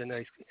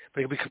 but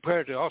he'll be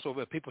compared to also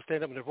people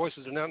stand up and their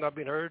voices are now not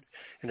being heard,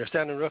 and they're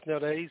sounding rough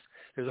nowadays.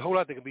 There's a whole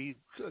lot that can be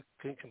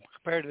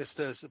compared to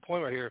this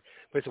poem right here.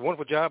 But it's a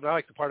wonderful job. And I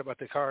like the part about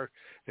the car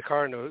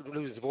and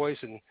losing his voice,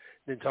 and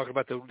then talking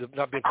about the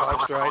not being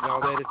polished right and all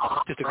that.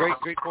 It's just a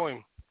great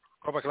poem.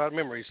 Brought back a lot of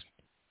memories.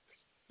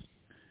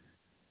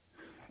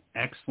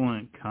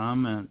 Excellent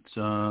comment.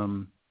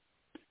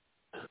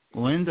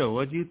 Linda,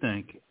 what do you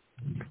think?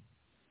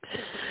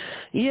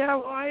 Yeah,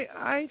 well,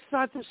 I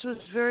thought this was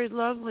very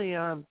lovely.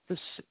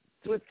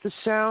 With the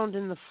sound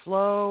and the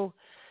flow,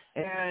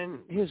 and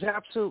his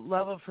absolute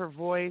love of her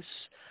voice,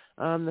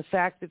 the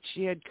fact that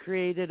she had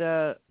created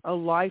a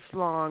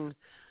lifelong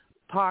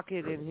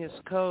pocket in his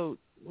coat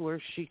where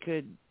she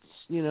could,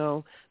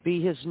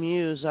 be his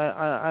muse.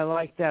 I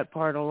like that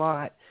part a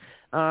lot.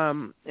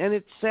 And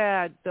it's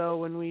sad though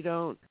when we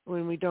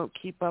don't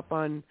keep up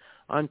on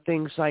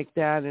things like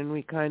that, and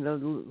we kind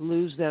of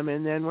lose them.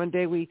 And then one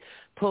day we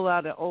pull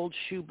out an old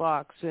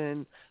shoebox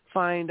and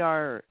find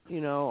our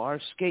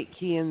skate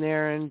key in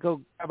there and go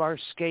grab our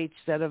skates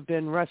that have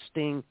been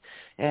rusting,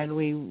 and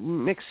we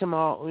mix them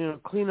all,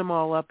 clean them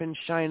all up and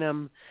shine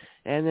them,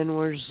 and then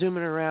we're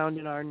zooming around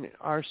in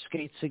our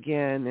skates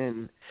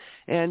again.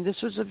 And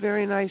this was a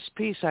very nice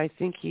piece. I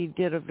think he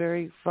did a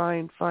very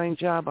fine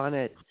job on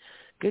it.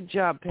 Good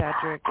job,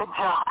 Patrick. Good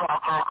job,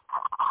 Patrick.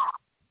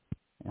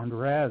 And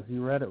Raz,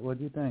 you read it. What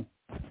do you think?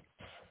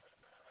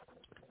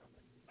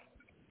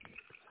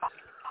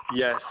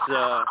 Yes,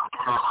 a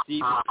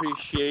deep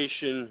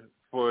appreciation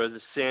for the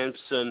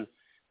Samson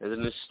and the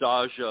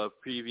nostalgia of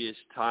previous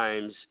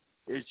times.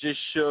 It just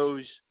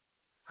shows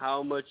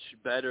how much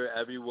better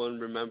everyone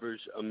remembers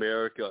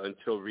America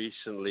until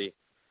recently.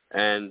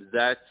 And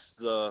that's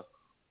the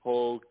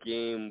whole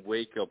game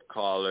wake-up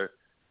caller,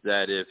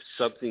 that if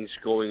something's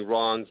going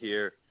wrong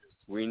here,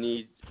 we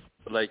need,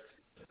 like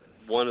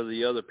one of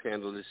the other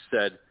panelists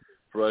said,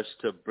 for us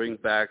to bring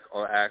back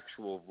our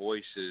actual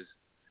voices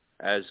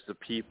as the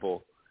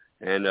people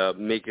and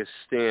make a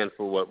stand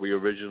for what we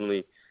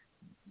originally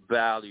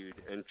valued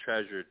and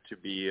treasured to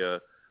be a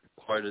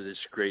part of this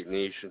great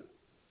nation.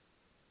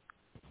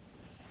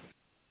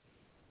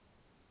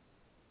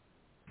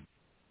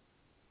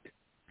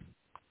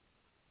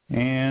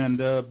 And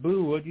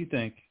Boo, what do you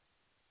think?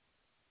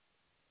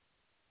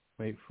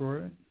 Wait for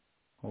it.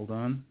 Hold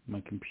on.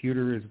 My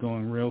computer is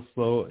going real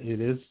slow. It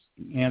is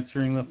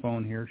answering the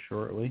phone here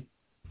shortly.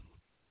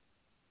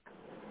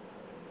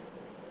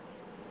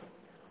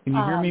 Can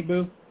you hear me,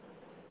 Boo?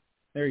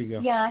 There you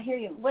go. Yeah, I hear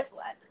you. What?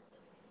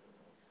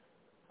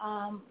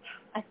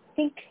 I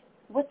think,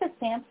 what's a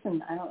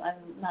Samson?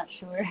 I'm not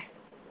sure.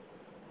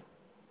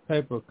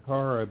 Type of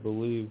car, I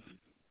believe.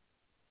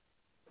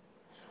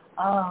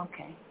 Oh,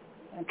 okay.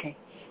 Okay.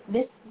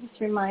 This just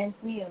reminds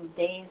me of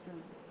days of,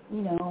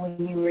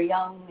 when you were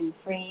young and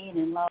free and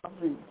in love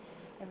and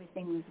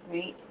everything was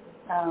great,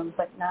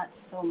 but not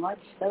so much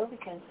so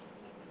because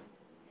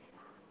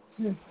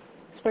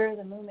spur of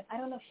the moment. I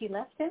don't know if she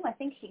left him. I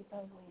think she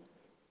probably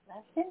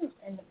left him,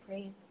 and the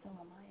praise still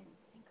on mine.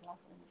 I think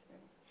lost in the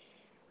spirit.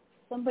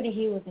 Somebody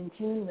he was in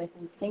tune with,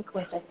 in sync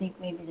with, I think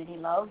maybe that he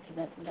loved,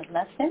 that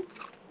left him.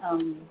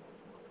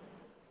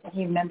 That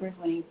he remembers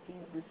when he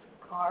sees this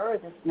car or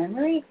this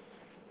memory.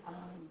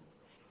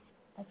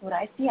 That's what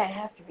I see. I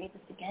have to read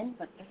this again,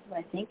 but this is what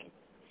I think. It's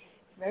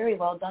very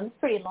well done. It's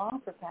pretty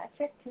long for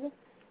Patrick, too.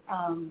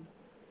 I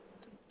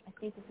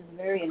think this is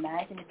very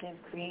imaginative,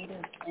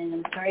 creative, and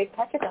I'm sorry,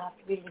 Patrick, I'll have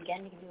to read it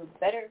again to give you a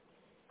better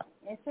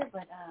answer,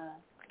 but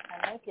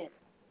I like it.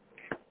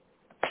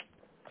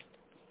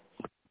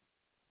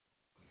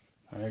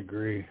 I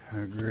agree.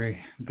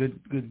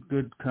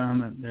 Good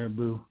comment there,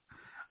 Boo.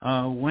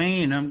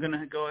 Wayne, I'm going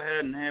to go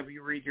ahead and have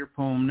you read your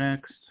poem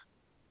next.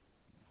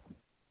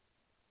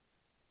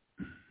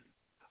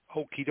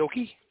 Okie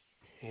dokie.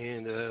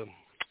 And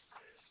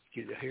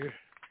get it here.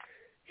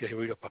 Get to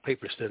read up my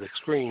paper instead of the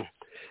screen.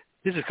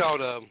 This is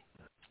called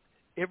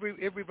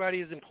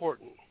Everybody is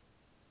Important.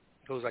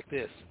 It goes like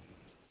this.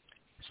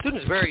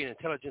 Students vary in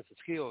intelligence and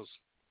skills.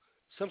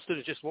 Some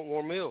students just want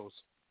more meals.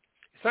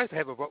 It's nice to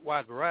have a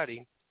wide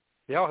variety.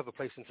 They all have a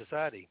place in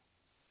society.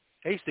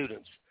 A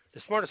students,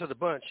 the smartest of the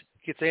bunch,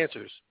 gets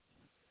answers.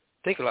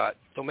 Think a lot.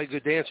 Don't make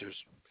good dancers.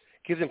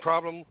 Give them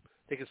problems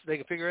they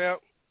can figure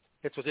out.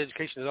 That's what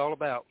education is all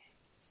about.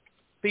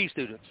 B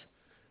students,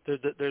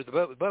 they're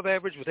above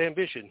average with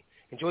ambition.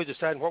 Enjoys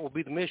deciding what will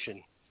be the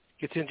mission.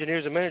 Gets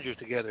engineers and managers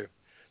together.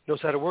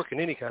 Knows how to work in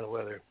any kind of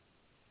weather.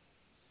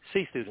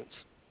 C students,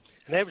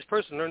 an average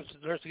person learns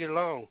to get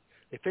along.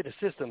 They fit the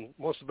system,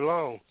 wants to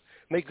belong.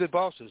 Make good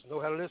bosses, know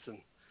how to listen.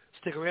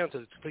 Stick around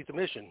to complete the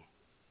mission.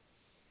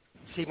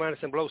 C minus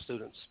and below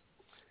students.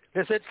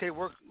 Less educated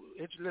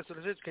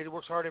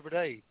works hard every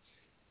day.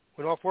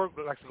 When off work,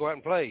 likes to go out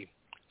and play.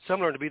 Some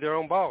learn to be their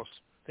own boss.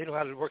 They know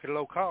how to work at a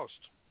low cost.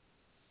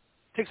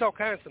 Takes all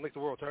kinds to make the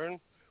world turn.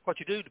 What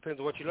you do depends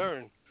on what you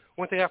learn.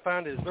 One thing I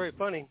find is very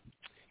funny.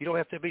 You don't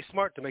have to be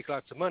smart to make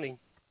lots of money.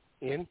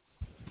 In.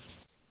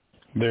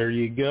 There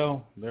you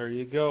go.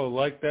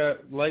 Like that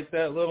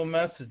little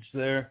message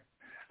there.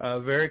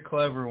 Very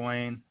clever,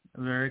 Wayne.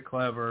 Very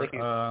clever. Thank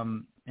you.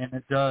 And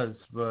it does.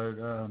 But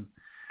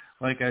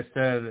like I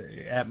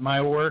said, at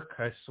my work,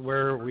 I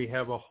swear we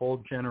have a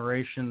whole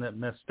generation that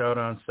missed out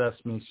on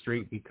Sesame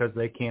Street because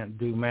they can't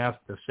do math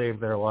to save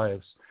their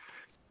lives.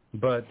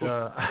 But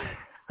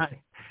I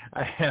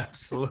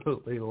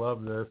absolutely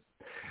love this.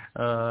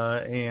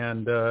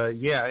 And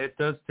it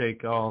does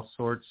take all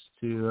sorts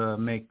to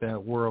make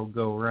that world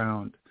go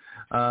round.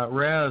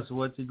 Raz,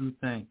 what did you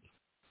think?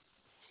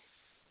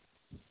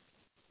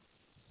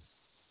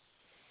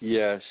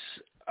 Yes,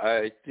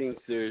 I think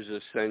there's a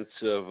sense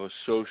of a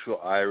social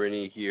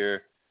irony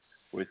here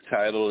with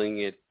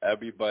titling it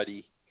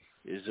Everybody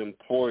is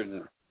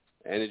Important,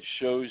 and it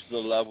shows the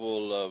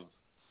level of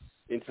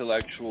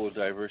intellectual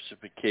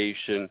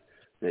diversification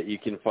that you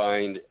can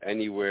find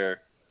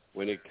anywhere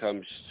when it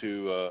comes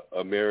to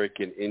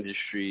American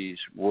industries,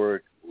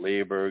 work,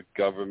 labor,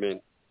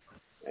 government,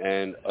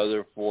 and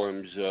other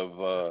forms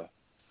of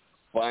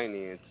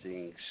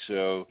financing.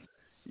 So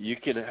you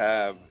could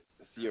have,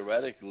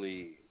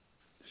 theoretically,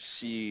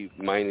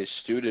 C-minus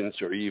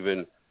students or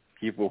even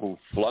people who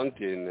flunked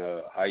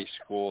in high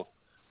school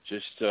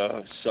just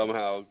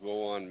somehow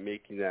go on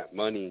making that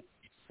money.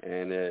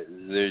 And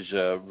there's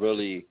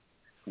really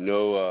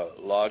no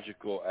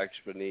logical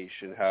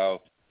explanation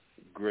how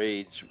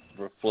grades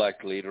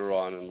reflect later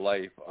on in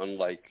life,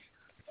 unlike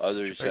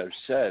others have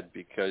said,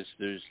 because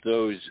there's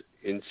those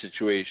in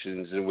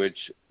situations in which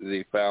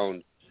they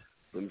found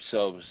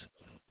themselves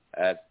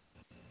at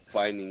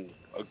finding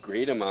a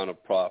great amount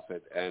of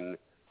profit and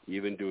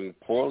even doing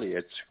poorly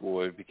at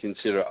school. If you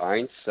consider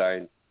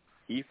Einstein,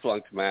 he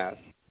flunked math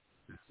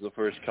the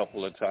first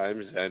couple of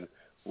times, and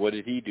what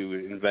did he do?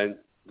 Invent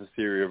the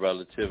theory of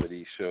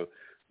relativity. So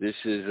this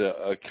is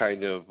a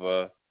kind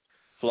of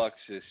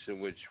fluxus in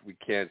which we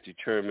can't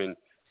determine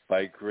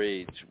by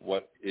grades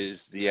what is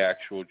the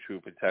actual true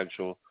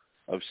potential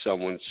of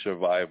someone's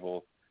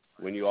survival,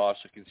 when you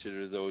also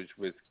consider those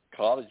with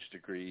college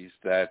degrees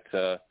that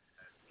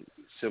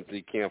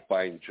simply can't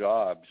find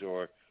jobs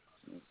or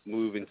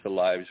move into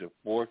lives of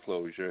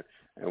foreclosure,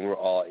 and we're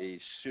all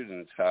age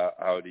students.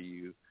 How do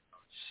you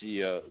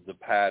see the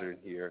pattern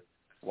here?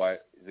 Why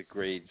the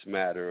grades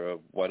matter,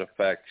 of what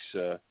effects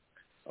a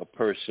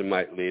person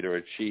might later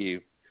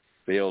achieve,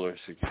 fail, or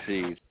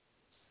succeed.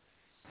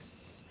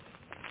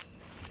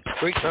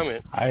 Great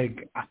comment.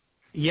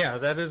 Yeah,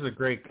 that is a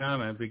great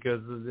comment,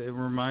 because it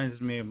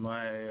reminds me of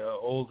my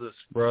oldest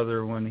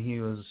brother when he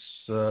was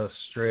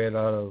straight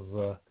out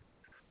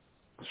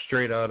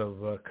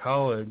of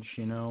college.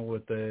 You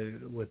know,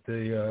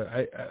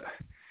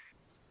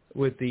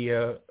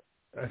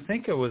 I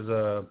think it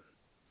was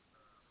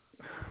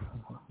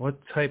what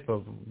type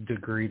of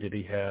degree did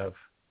he have?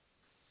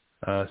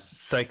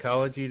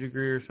 Psychology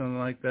degree or something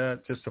like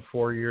that, just a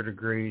 4-year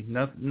degree,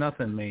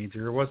 nothing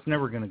major. It was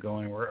never going to go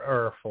anywhere,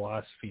 or a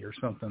philosophy or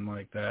something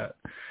like that.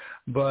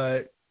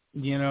 But,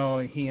 you know,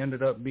 he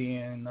ended up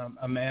being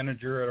a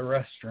manager at a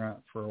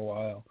restaurant for a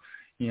while,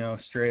 you know,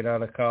 straight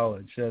out of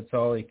college. That's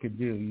all he could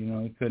do. You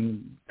know, he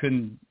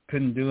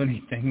couldn't do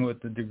anything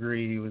with the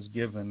degree he was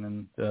given.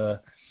 And,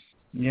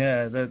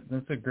 yeah,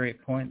 that's a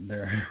great point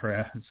there,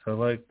 Raz. I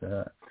like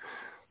that.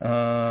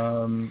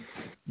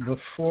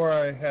 Before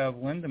I have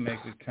Linda make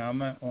a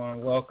comment, I want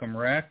to welcome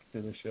Rack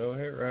to the show.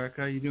 Hey, Rack,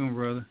 how you doing,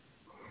 brother?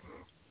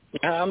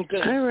 I'm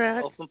good. Hi,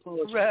 Rack.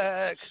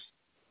 Rack.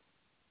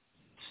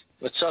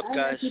 What's up,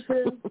 guys?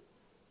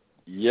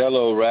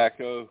 Yellow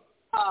Racco.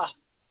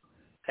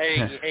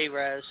 Hey,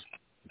 Raz.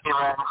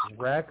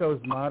 Racco's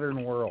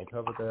Modern World. How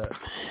about that?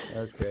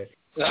 Okay.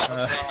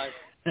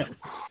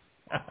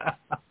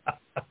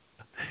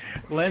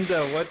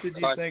 Linda, what did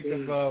you think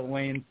of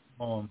Wayne's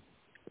poem?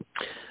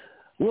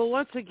 Well,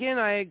 once again,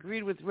 I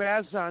agreed with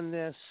Raz on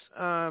this.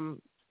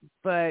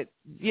 But,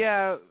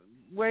 yeah,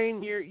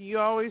 Wayne, you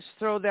always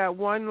throw that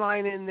one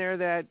line in there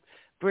that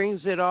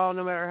brings it all,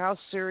 no matter how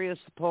serious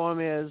the poem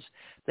is,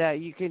 that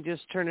you can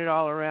just turn it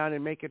all around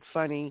and make it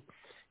funny.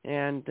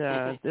 And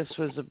this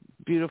was a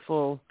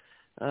beautiful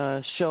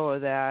show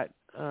of that.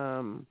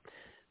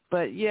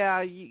 But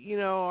yeah, you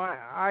know,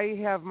 I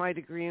have my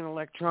degree in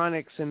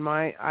electronics, and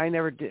I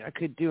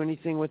could do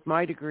anything with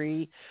my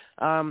degree.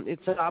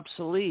 It's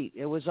obsolete.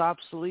 It was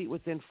obsolete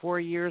within 4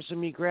 years of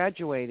me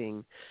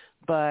graduating.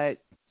 But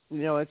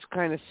you know, it's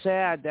kind of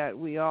sad that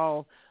we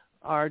all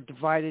are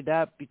divided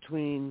up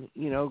between,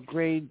 you know,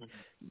 grades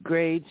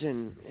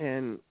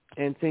and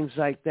things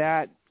like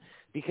that,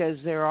 because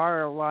there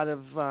are a lot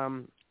of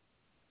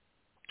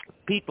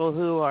people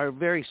who are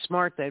very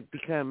smart that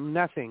become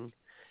nothing.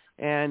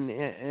 And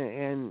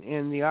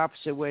in the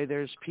opposite way,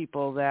 there's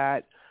people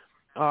that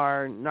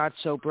are not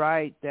so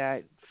bright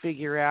that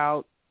figure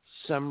out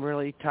some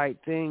really tight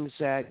things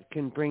that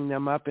can bring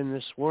them up in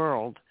this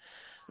world.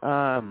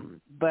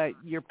 But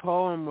your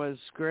poem was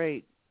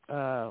great,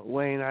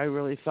 Wayne. I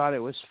really thought it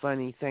was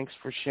funny. Thanks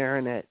for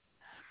sharing it.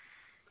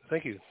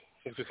 Thank you.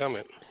 Thanks for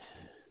comment.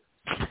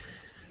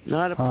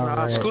 Not a problem.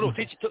 Right.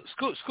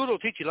 School will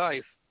teach you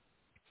life.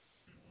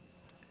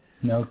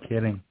 No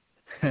kidding.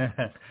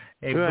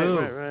 Hey, right, Boo,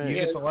 right. you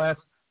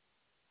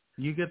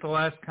get the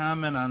last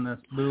comment on this,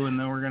 Boo, and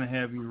then we're going to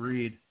have you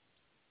read.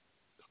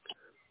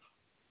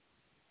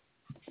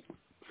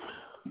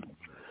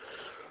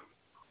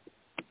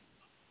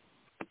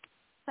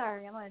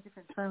 Sorry, I'm on a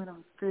different phone.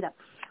 I'm screwed up.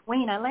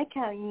 Wayne, I like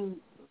how you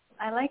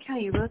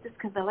wrote this,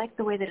 because I like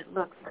the way that it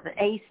looks. The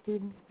A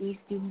students, B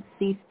students,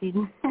 C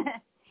students.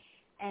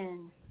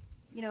 And,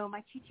 you know,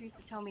 my teacher used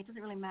to tell me it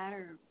doesn't really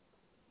matter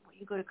what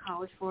you go to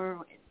college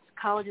for.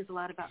 College is a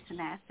lot about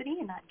tenacity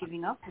and not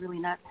giving up, really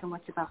not so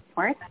much about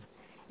smarts.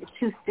 It's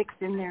who sticks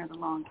in there the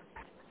longest.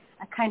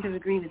 I kind of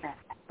agree with that.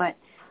 But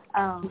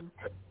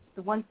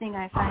the one thing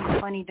I find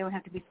funny, don't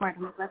have to be smart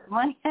to make less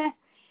money,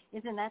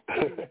 isn't that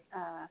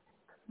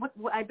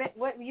I bet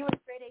you were a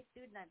straight A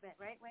student, I bet,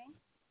 right, Wayne?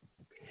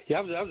 Yeah,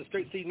 I was a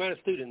straight C-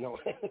 student, no.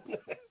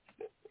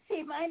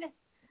 C-?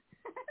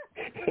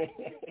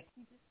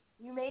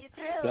 You made it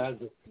through. There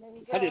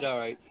you go. I did all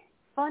right.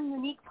 Fun,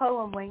 unique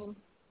poem, Wayne.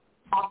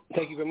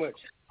 Thank you very much.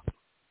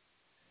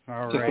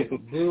 All right.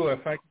 Boo,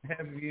 if I can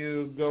have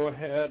you go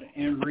ahead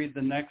and read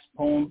the next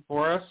poem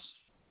for us.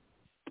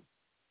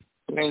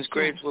 Wayne's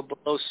grades were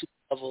below sea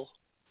level.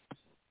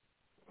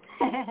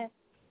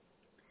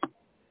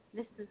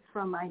 This is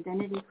from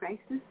Identity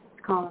Crisis.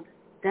 It's called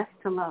Death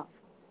to Love.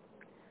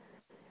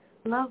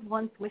 Love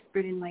once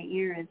whispered in my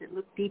ear as it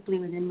looked deeply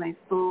within my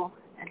soul.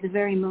 At the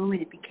very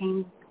moment it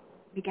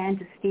began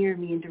to steer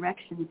me in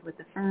directions with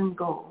a firm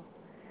goal.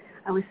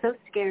 I was so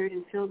scared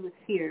and filled with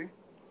fear,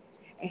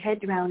 a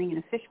head drowning in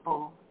a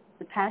fishbowl.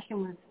 The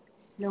passion was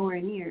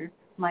nowhere near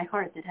my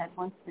heart that had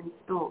once been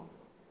stole.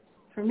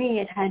 For me,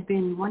 it had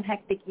been one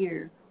hectic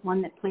year,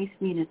 one that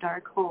placed me in a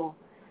dark hole.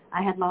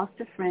 I had lost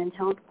a friend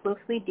held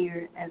closely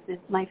dear as if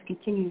life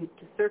continued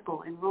to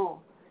circle and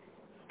roll.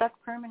 Stuck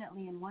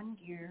permanently in one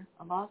gear,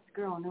 a lost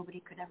girl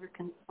nobody could ever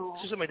console.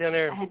 There's somebody down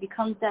there. I had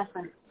become deaf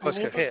and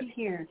unable to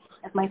hear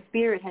as my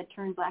spirit had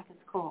turned black as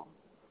coal.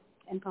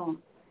 End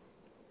poem.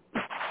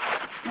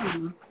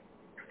 Mm-hmm.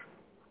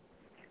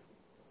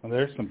 Well,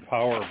 there's some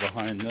power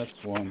behind this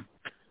one,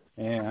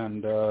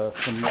 and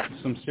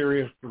some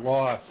serious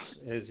loss,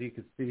 as you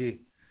can see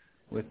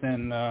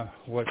within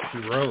what she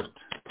wrote.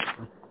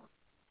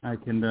 I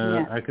could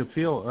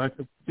feel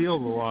the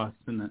loss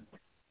in it,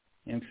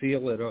 and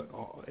feel it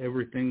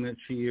everything that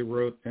she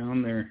wrote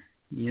down there.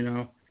 You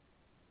know,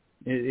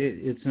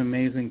 it's an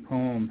amazing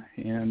poem,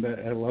 and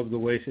I love the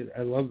way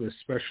I love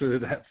especially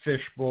that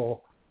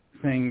fishbowl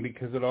thing,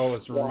 because it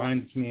always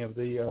reminds me of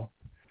the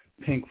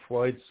Pink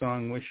Floyd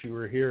song "Wish You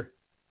Were Here."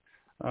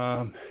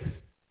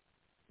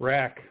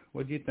 Rack,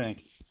 what do you think?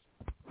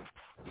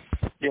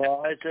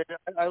 Yeah,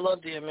 I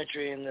love the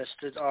imagery in this.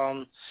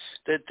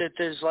 That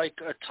there's like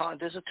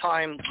there's a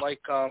time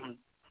like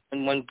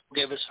when you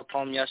gave us a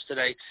poem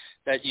yesterday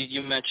that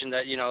you mentioned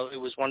that it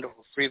was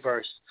wonderful free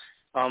verse.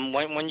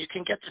 When you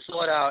can get the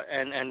thought out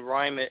and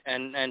rhyme it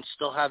and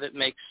still have it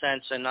make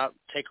sense and not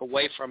take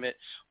away from it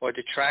or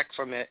detract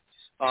from it.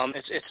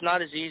 It's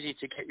not as easy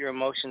to get your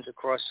emotions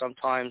across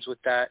sometimes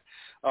with that.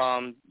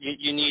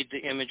 You need the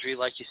imagery,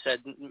 like you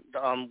said,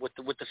 with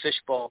the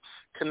fishbowl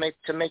to make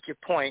your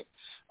point.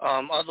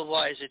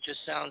 Otherwise, it just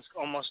sounds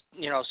almost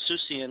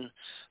Seussian,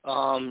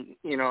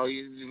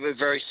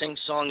 very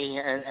sing-songy,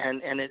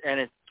 and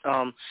it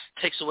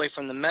takes away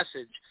from the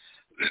message.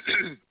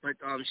 But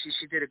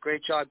she did a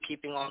great job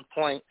keeping on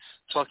point,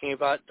 talking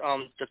about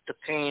the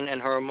pain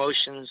and her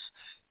emotions,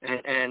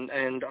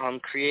 and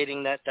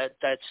creating that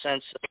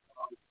sense of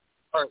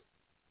art.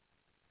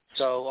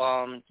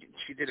 So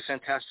she did a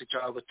fantastic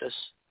job with this.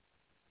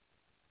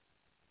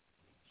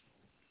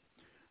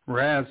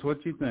 Raz,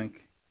 what do you think?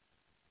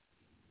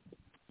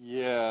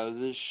 Yeah,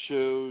 this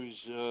shows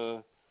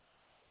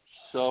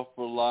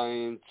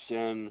self-reliance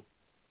and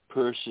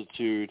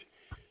persetude.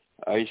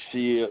 I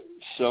see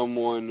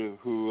someone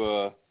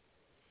who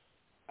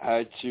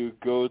had to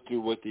go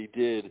through what they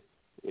did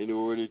in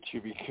order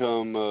to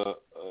become a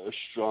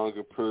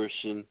stronger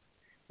person.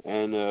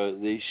 And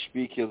they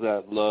speak of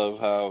that love,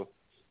 how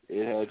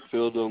it had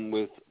filled them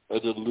with a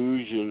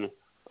delusion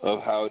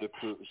of how to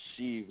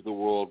perceive the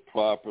world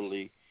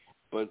properly,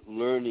 but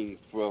learning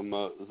from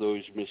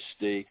those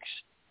mistakes.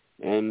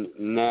 And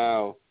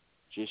now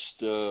just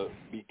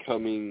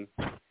becoming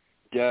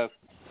deaf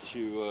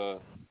to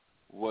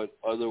what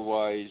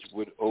otherwise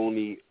would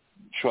only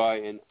try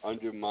and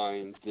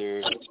undermine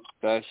their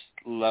best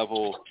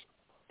level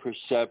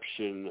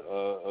perception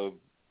of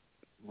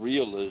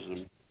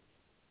realism,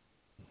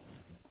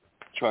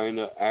 trying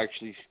to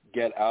actually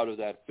get out of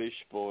that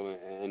fishbowl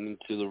and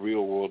into the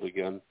real world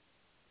again.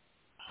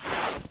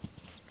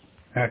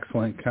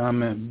 Excellent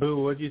comment.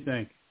 Boo, what do you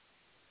think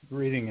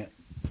reading it?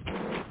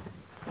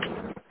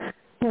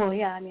 Well,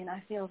 yeah, I mean,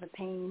 I feel the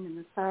pain and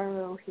the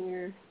sorrow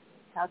here.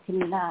 How can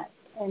you not?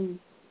 And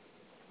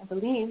I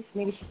believe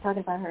maybe she's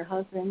talking about her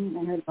husband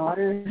and her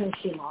daughter who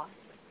she lost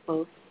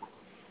both.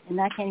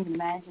 And I can't even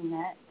imagine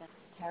that. That's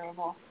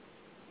terrible.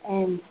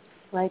 And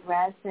like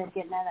Raz said,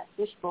 getting out of that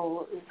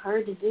fishbowl is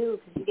hard to do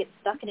because you get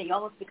stuck in it. You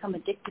almost become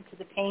addicted to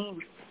the pain.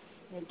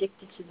 You're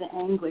addicted to the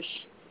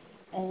anguish.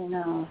 And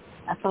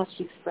I thought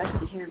she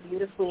expressed it here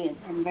beautifully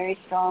and very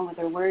strong with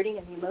her wording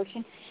and the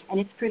emotion. And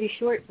it's pretty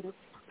short, but it's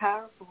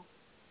powerful.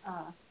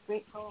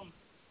 Great poem.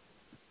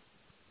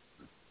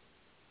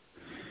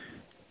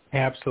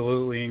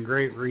 Absolutely, and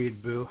great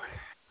read, Boo.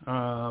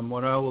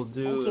 What I will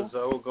do is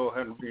I will go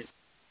ahead and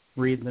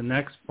read the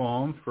next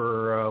poem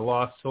for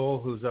Lost Soul,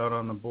 who's out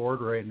on the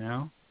board right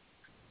now.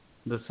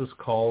 This is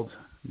called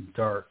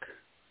Dark.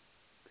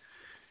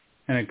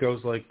 And it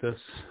goes like this.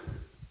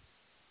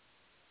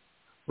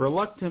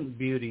 Reluctant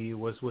beauty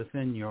was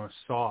within your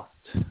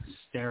soft,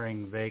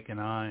 staring vacant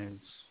eyes.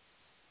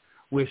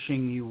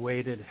 Wishing you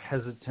waited,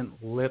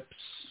 hesitant lips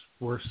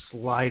were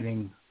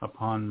sliding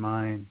upon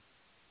mine.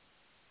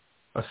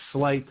 A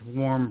slight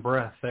warm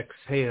breath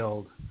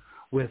exhaled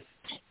with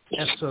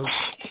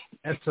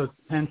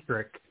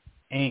esocentric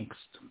angst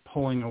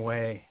pulling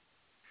away.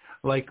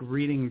 Like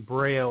reading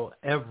Braille,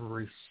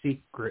 every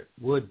secret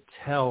would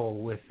tell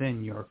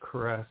within your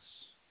caress.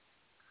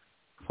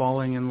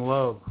 Falling in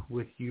love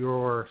with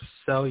your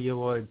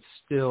celluloid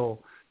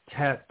still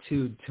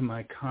tattooed to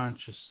my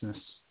consciousness.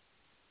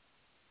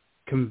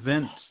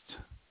 Convinced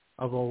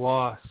of a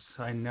loss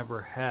I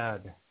never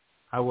had,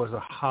 I was a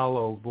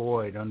hollow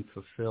void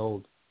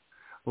unfulfilled.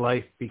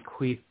 Life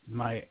bequeathed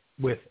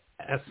with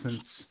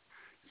essence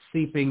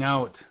seeping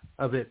out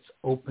of its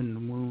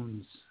open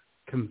wounds.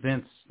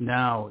 Convinced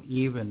now,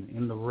 even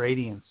in the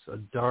radiance, a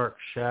dark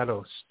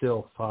shadow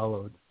still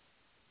followed.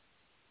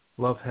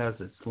 Love has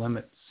its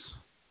limits.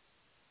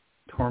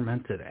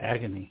 Tormented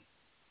agony.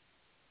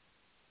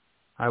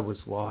 I was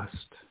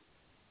lost.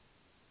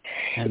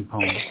 End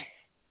poem.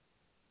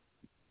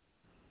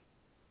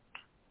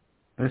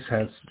 This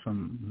has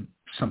some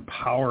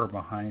power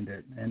behind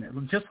it,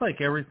 and just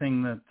like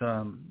everything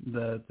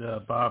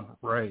that Bob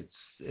writes,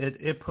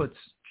 it puts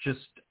just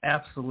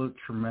absolute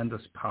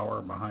tremendous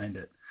power behind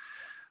it.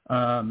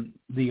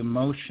 The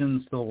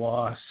emotions, the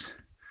loss,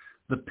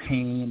 the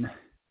pain,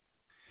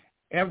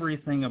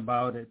 everything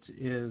about it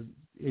is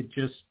it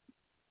just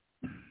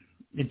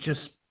it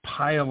just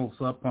piles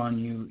up on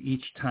you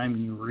each time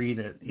you read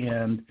it,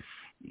 and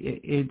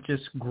it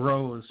just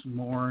grows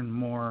more and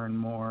more and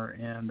more.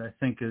 And I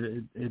think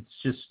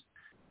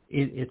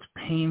it's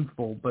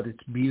painful, but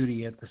it's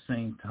beauty at the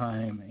same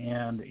time,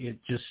 and it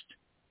just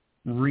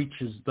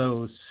reaches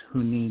those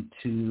who need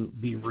to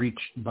be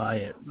reached by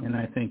it. And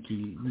I think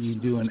you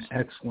do an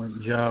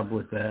excellent job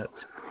with that,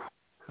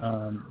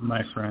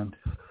 my friend.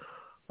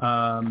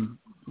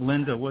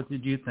 Linda, what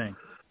did you think?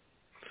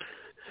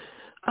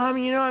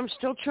 I'm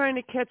still trying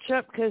to catch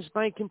up because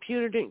my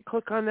computer didn't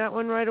click on that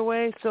one right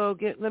away. So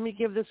let me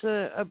give this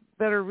a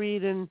better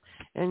read and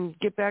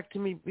get back to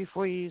me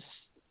before you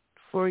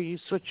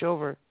switch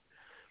over.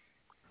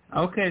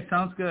 Okay,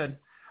 sounds good.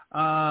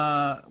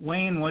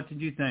 Wayne, what did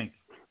you think?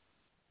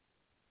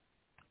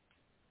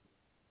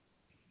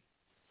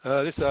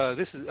 This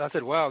is. I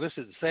said, wow, this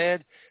is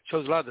sad.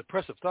 Shows a lot of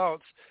depressive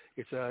thoughts.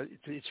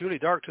 It's really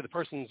dark to that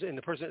person's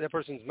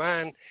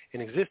mind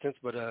and existence,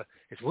 but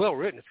it's well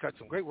written. It's got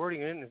some great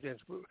wording in it.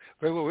 It's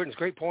very well written. It's a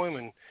great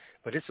poem,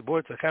 but it's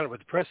a kind of a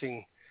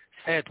depressing,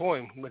 sad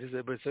poem. But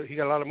he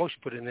got a lot of emotion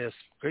put in this.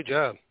 Great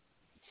job.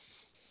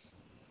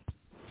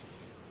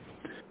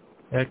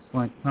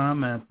 Excellent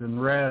comment.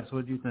 And Raz,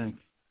 what do you think?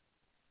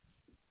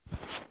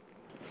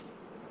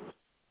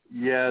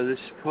 Yeah, this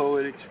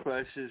poet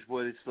expresses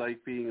what it's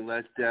like being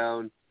let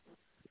down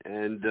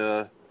and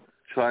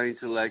trying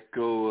to let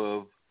go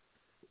of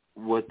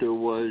what there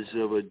was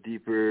of a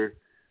deeper,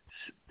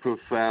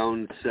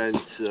 profound sense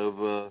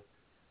of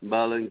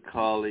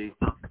melancholy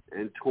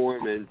and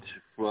torment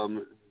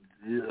from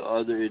the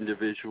other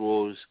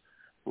individuals'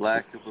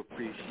 lack of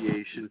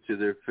appreciation to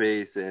their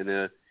faith.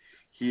 And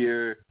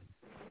here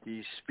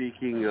he's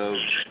speaking of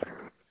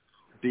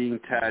being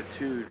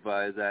tattooed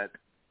by that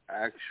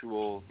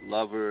actual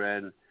lover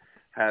and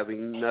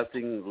having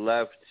nothing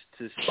left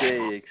to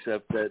say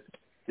except that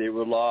they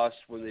were lost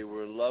when they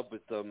were in love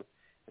with them,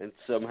 and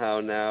somehow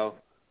now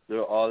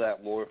they're all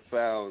that more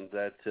found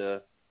that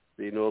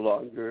they no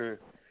longer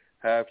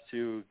have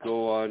to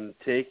go on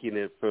taking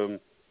it from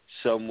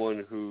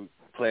someone who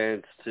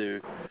plans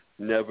to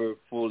never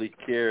fully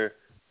care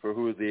for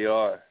who they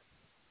are.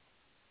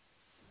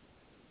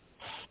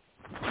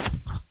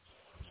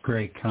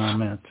 Great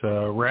comment.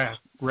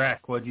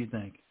 Rack, what do you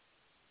think?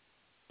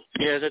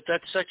 Yeah,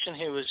 that section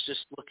he was just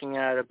looking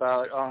at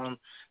about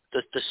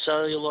the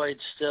celluloid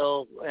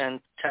still and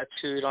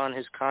tattooed on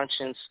his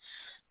conscience.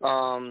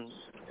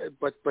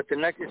 But the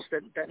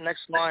that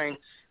next line,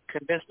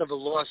 convinced of a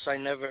loss I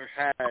never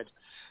had.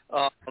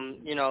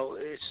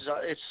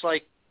 It's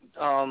like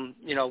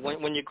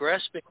when you're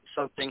grasping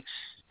something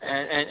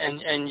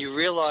and you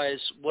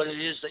realize what it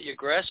is that you're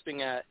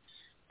grasping at,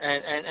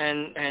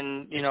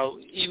 and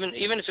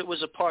even if it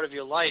was a part of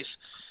your life,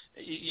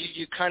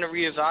 you kind of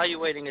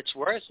reevaluating its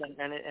worth,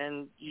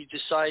 and you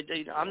decide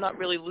I'm not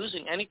really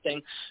losing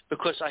anything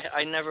because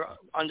I never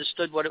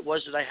understood what it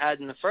was that I had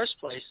in the first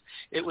place.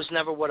 It was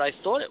never what I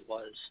thought it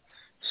was.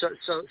 So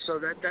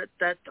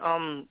that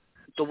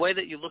the way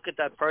that you look at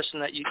that person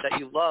that you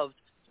loved,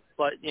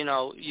 but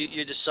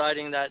you're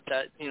deciding that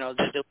there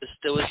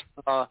was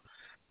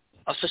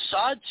a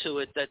facade to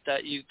it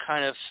that you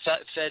kind of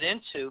fed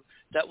into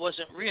that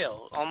wasn't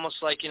real. Almost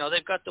like,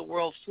 they've got the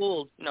world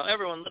fooled.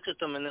 Everyone looks at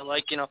them and they're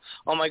like,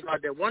 oh my God,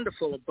 they're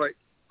wonderful. But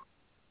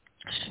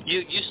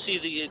you see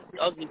the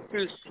ugly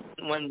truth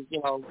when,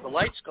 the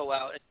lights go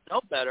out and you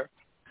know better.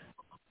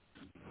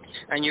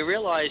 And you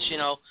realize,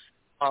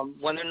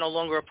 when they're no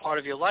longer a part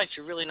of your life,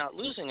 you're really not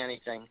losing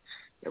anything.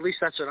 At least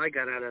that's what I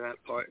got out of that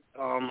part.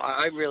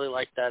 I really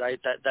like that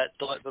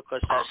thought,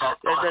 because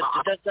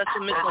that's a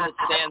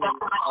misunderstanding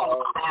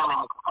of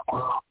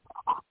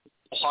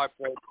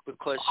heartbreak.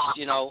 Because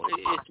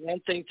it's one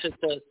thing to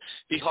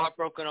be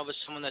heartbroken over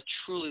someone that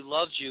truly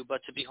loves you,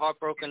 but to be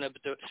heartbroken at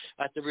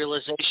the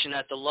realization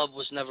that the love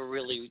was never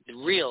really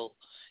real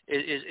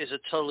is a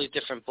totally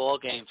different ball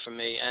game for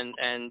me. And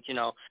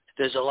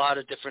there's a lot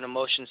of different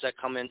emotions that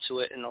come into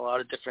it, and a lot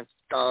of different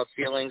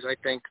feelings, I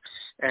think.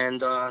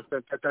 And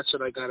that's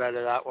what I got out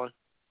of that one.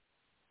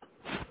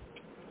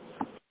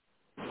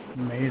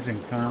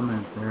 Amazing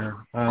comment there.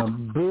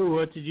 Boo,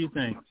 what did you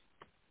think?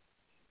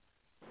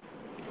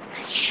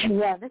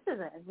 Yeah, this is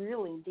a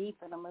really deep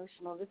and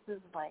emotional. This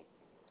is like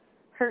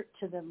hurt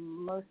to the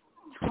most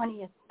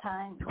 20th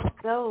time.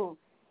 So,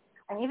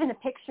 and even the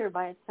picture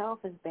by itself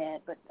is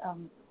bad, but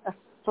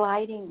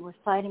we're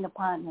sliding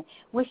upon,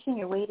 wishing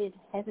your weighted,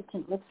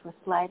 hesitant lips were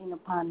sliding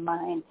upon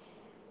mine.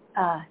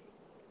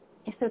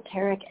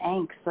 Esoteric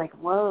angst, like,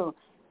 whoa,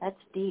 that's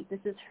deep. This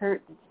is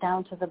hurt. It's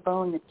down to the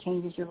bone that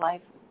changes your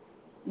life.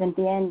 And in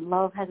the end,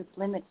 love has its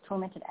limits,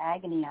 tormented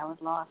agony. I was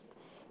lost.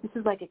 This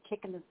is like a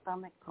kick in the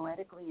stomach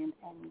poetically and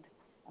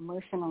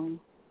emotionally.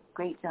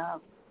 Great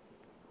job.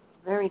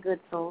 Very good,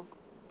 soul.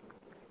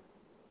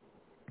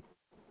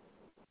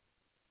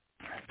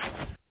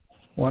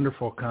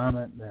 Wonderful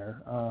comment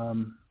there.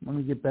 Let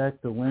me get back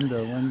to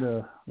Linda.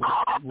 Linda,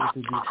 what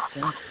did you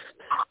think?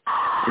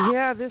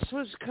 Yeah, this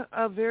was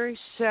a very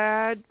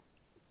sad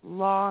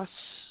loss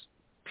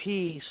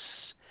piece.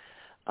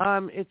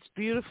 It's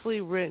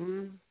beautifully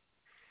written.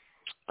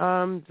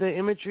 The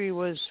imagery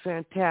was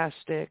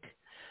fantastic,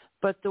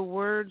 but the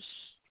words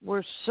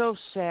were so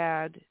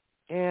sad,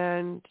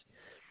 and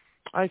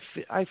I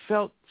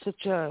felt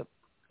such a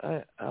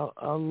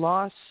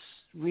loss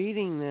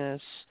reading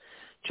this,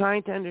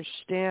 trying to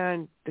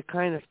understand the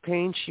kind of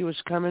pain she was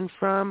coming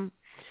from,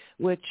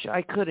 which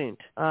I couldn't.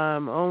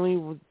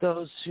 Only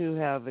those who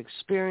have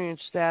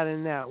experienced that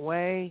in that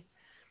way,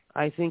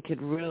 I think,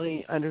 could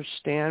really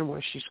understand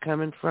where she's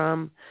coming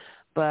from.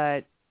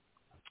 But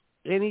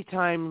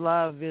anytime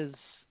love is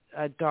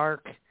a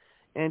dark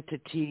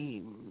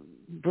entity,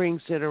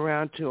 brings it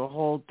around to a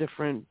whole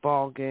different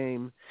ball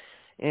game.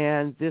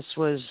 And this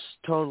was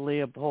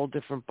totally a whole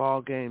different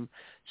ball game.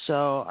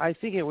 So I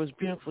think it was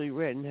beautifully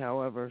written,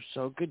 however.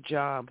 So good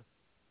job.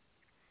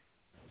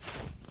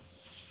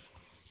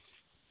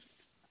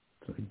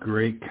 That's a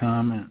great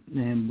comment.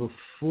 And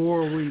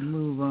before we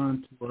move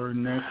on to our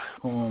next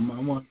poem, I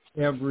want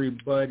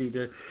everybody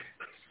to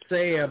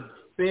say a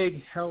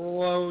big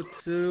hello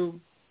to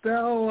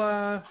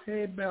Bella.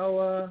 Hey,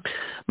 Bella.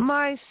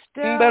 My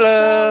Stella.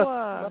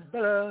 Bella.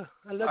 Bella.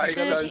 I love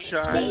you,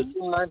 sunshine.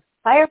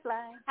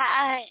 Firefly.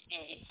 Hi.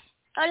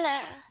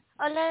 Hola.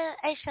 Hola,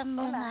 Aisha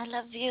Moon. I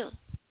love you.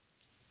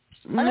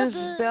 Miss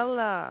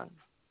Bella.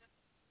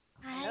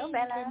 Hi, Hello,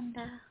 Bella.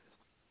 Linda.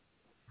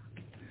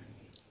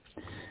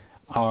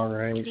 All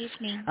right. Good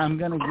evening. I'm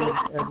going to give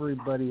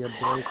everybody a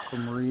break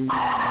from reading.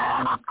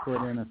 I'm going to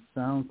put in a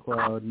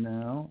SoundCloud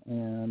now,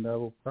 and I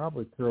will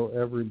probably throw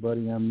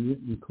everybody on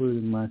mute,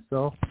 including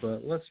myself.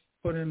 But let's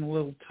put in a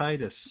little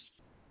Titus,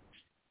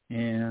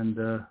 and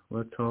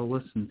let's all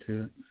listen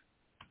to it.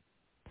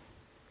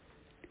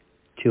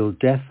 Till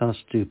death us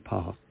do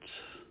part,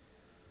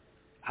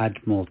 ad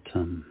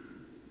mortem,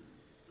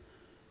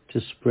 to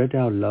spread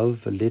our love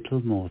a little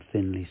more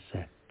thinly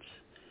set,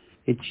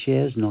 it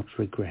shares not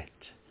regret,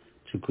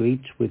 to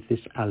greet with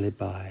this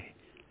alibi,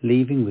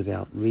 leaving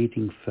without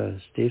reading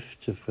first, if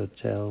to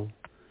foretell,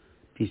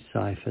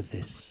 decipher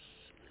this.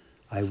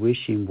 I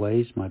wish in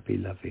ways, my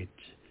beloved,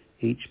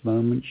 each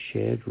moment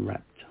shared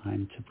wrap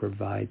time to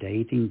provide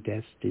aiding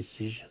death's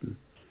decision,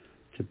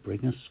 to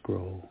bring a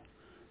scroll,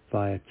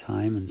 via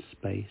time and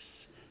space,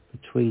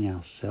 between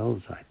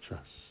ourselves I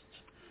trust.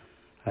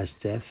 Has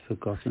death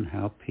forgotten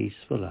how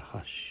peaceful a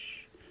hush?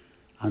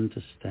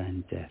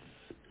 Understand death,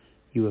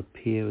 you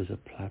appear as a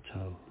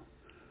plateau,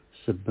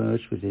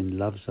 submerged within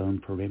love's own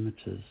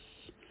perimeters.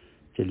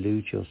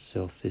 Delude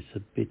yourself this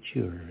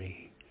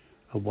obituary,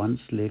 a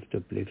once-lived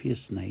oblivious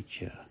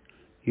nature.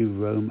 You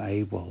roam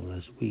AWOL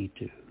as we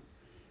do,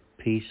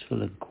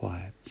 peaceful and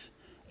quiet,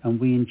 and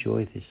we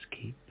enjoy this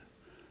keep,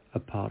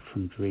 apart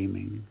from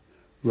dreaming,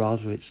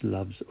 rather it's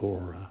love's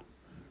aura,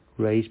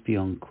 raised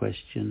beyond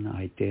question,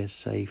 I dare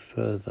say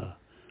further,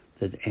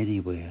 than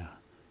anywhere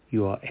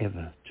you are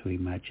ever to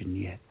imagine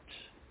yet.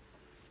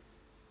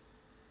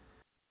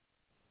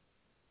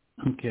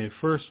 Okay,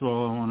 first of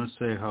all, I want to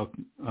say how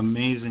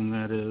amazing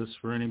that is.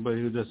 For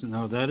anybody who doesn't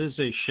know, that is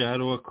a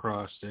shadow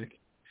acrostic.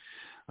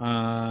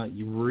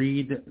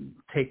 You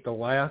take the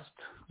last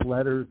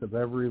letters of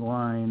every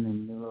line,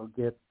 and you'll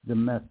get the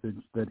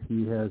message that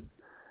he has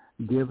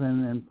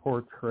given and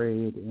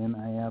portrayed, and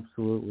I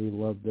absolutely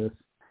love this.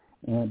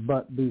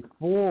 But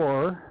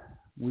before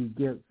we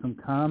get some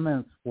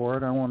comments for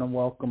it, I want to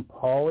welcome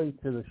Polly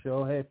to the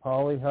show. Hey,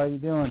 Polly, how you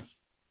doing?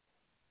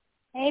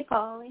 Hey,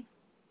 Polly.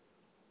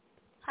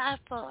 Hi,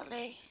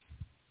 Polly.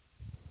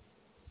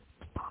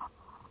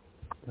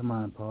 Come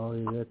on,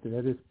 Polly.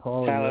 That is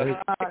Polly, Hello.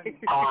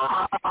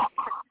 right?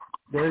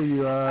 There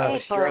you are. I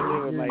was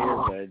struggling with my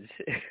earbuds.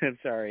 I'm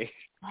sorry.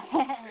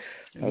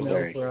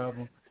 No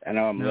problem. I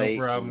know I'm late.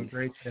 No problem.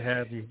 Great to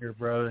have you here,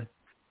 brother.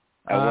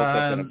 I woke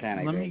up in a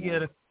panic. Let me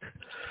get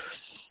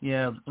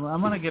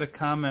I'm going to get a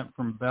comment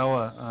from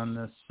Bella on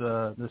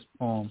this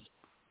poem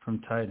from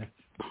Titus.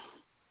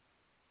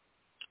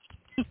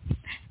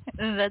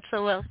 That's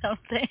a welcome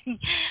thing.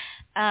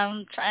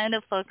 I'm trying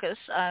to focus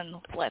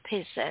on what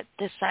he said.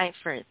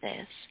 Decipher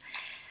this.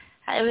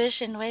 I wish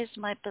in ways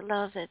my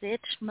beloved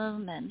each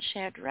moment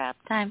shared wrap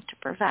time to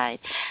provide.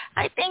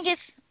 I think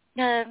it's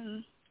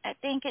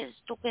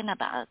talking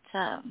about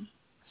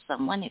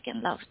someone you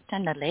can love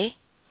tenderly.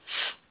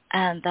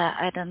 And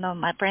I don't know,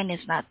 my brain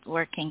is not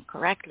working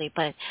correctly,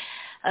 but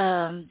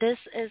this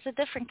is a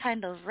different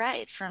kind of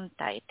write from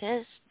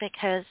Titus,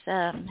 because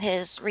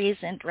his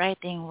recent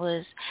writing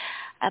was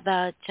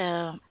about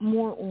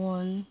more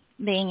on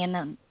being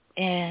an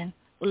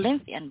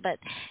Olympian. But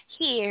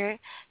here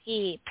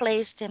he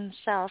placed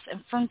himself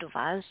in front of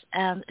us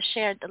and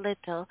shared a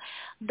little,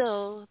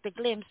 though the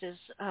glimpse is,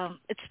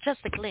 it's just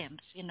a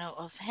glimpse,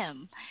 of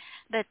him.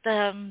 But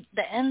the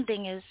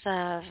ending is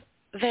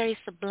very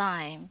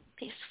sublime,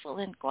 peaceful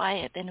and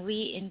quiet, and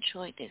we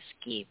enjoy this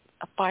keep,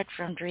 apart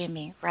from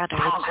dreaming, rather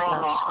it's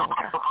love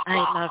sober. I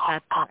love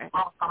that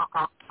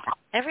part.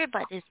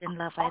 Everybody's in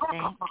love, I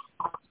think.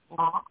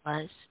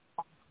 Was.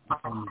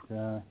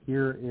 And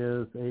here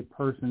is a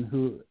person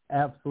who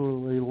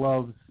absolutely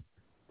loves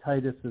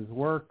Titus's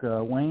work.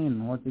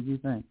 Wayne, what did you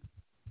think?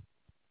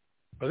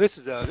 Well, this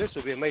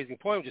would be an amazing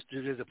poem, just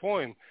as a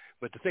poem,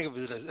 but to think of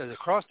it as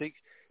acrostic,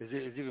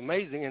 is even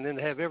amazing. And then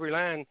to have every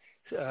line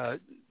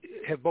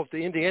have both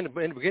the ending and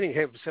the beginning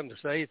have something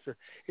to say.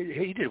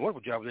 He did a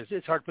wonderful job with this.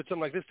 It's hard to put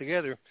something like this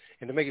together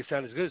and to make it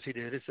sound as good as he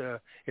did.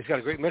 It's got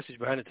a great message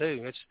behind it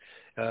too. It's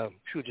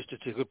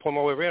just a good poem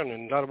all the way around,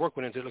 and a lot of work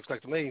went into it. Looks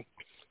like to me.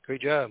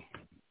 Great job.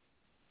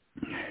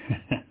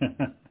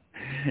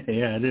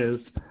 Yeah, it is.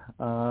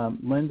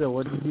 Linda,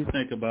 what did you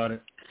think about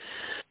it?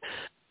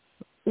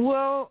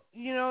 Well,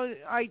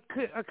 I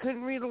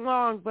couldn't read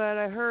along, but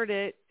I heard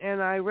it,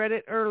 and I read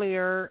it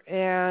earlier,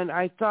 and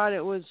I thought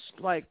it was,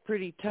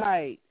 pretty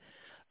tight.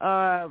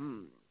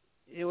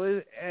 It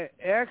was an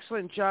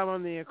excellent job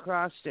on the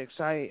acrostics.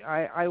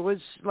 I was,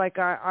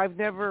 I've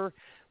never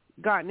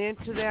gotten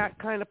into that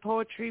kind of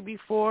poetry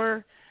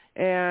before,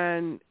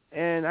 and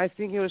I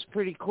think it was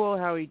pretty cool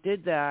how he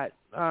did that.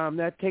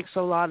 That takes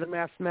a lot of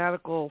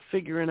mathematical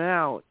figuring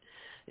out,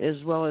 as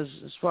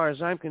far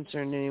as I'm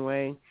concerned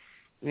anyway.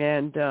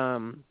 And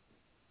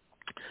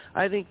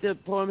I think the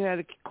poem had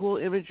a cool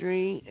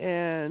imagery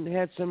and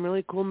had some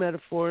really cool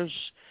metaphors,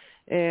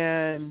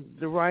 and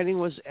the writing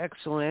was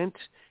excellent.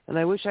 And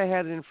I wish I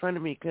had it in front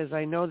of me because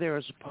I know there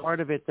was a part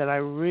of it that I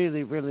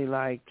really, really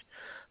liked.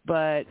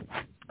 But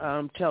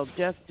Till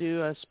Death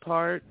Do Us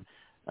Part,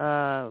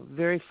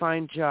 very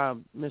fine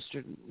job,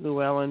 Mr.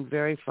 Llewellyn,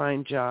 very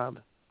fine job.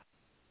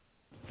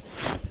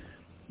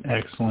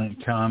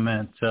 Excellent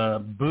comment.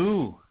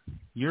 Boo,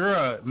 you're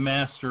a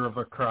master of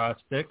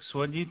acrostics.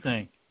 What do you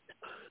think?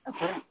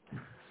 Okay.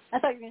 I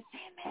thought you were going to say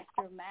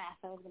master of math.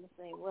 I was going to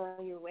say, well,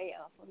 you're way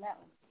off on that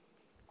one.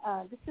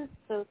 This is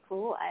so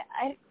cool.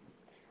 I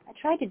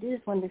tried to do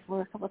this one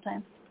before a couple of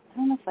times. I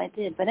don't know if I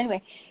did. But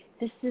anyway,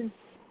 this is,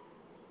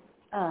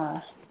 oh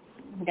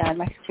my God,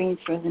 my screen's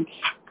frozen.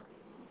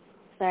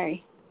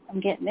 Sorry. I'm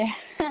getting there.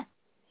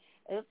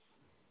 Oops.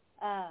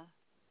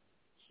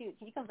 Shoot.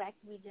 Can you come back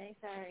to me, Jay?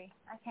 Sorry.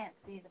 I can't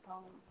see the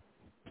poem.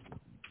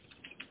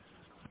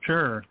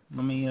 Sure.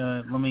 Let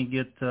me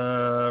get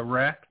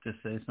Rack to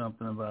say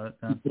something about it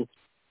then.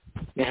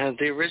 Yeah,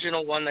 the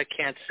original one that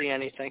can't see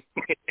anything.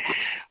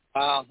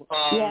 Wow.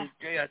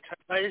 Yeah,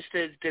 Titus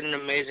did an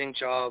amazing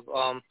job.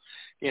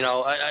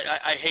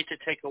 I hate to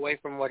take away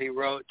from what he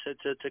wrote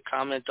to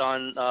comment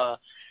on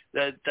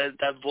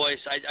that voice.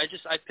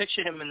 I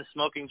picture him in the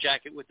smoking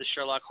jacket with the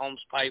Sherlock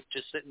Holmes pipe,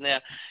 just sitting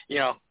there,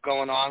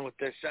 going on with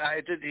this.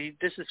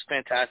 This is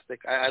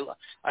fantastic.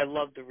 I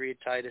love the read,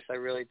 Titus. I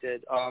really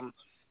did.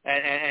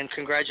 And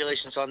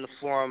congratulations on the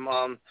forum.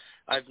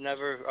 I've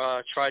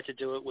never tried to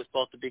do it with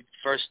both the big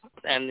first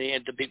and the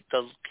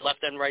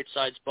left and right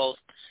sides both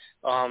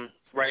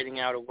writing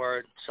out a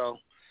word. So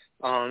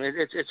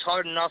it's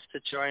hard enough to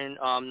try and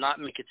not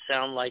make it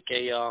sound like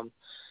a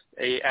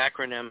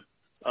acronym,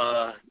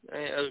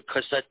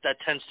 because that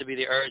tends to be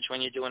the urge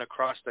when you're doing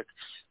acrostic.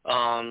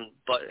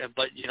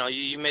 But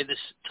you made this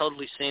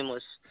totally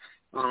seamless.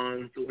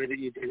 The way that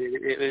you did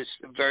it, it was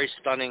very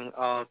stunning.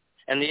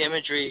 And the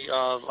imagery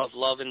of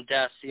love and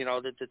death,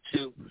 the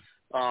two,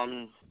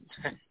 I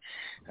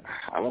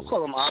won't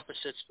call them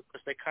opposites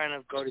because they kind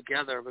of go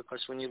together,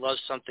 because when you love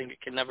something,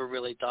 it can never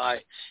really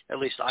die. At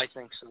least I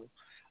think so.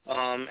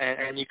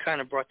 And you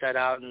kind of brought that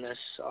out in this.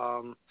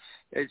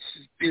 It's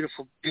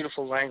beautiful,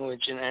 beautiful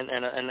language and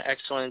an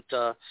excellent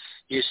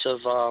use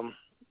of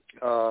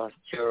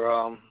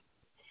your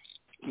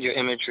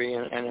imagery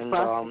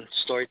and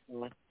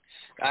storytelling.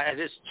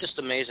 It's just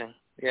amazing.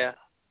 Yeah.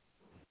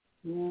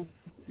 Yeah,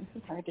 this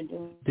is hard to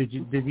do. Did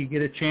you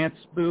get a chance,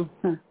 Boo?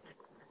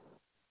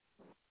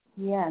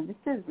 Yeah, this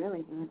is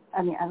really good.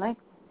 I mean, I like,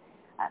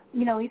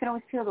 you can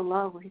always feel the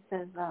love where he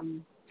says,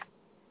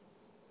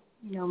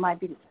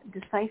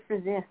 decipher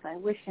this. I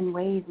wish in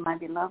ways, my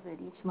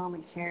beloved, each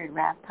moment shared,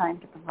 wrapped time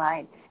to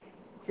provide.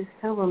 Just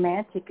so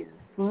romantic and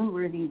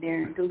swoon-worthy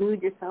there.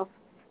 Delude yourself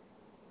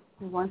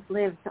who once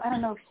lived. So I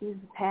don't know if she's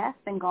past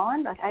and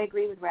gone, but I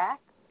agree with Rack.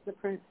 The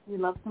person you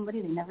love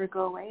somebody, they never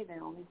go away.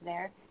 They're always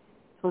there.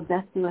 So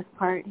death do us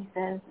part, he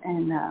says,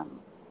 and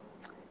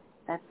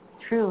that's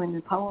true in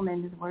the poem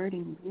and his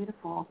wording.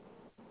 Beautiful.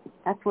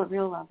 That's what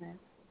real love is.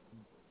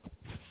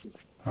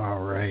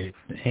 All right.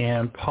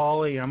 And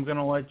Polly, I'm going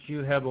to let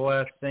you have the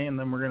last say, and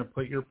then we're going to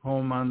put your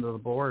poem onto the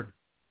board.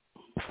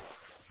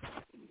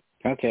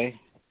 Okay.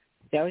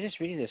 Yeah, I was just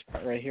reading this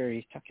part right here.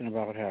 He's talking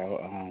about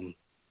how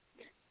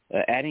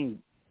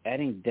adding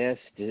death's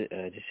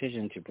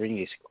decision to bring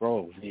a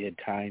scroll via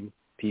time,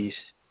 peace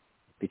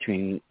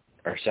between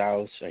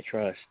ourselves, I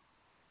trust.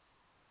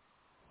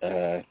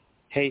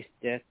 Haste,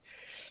 death,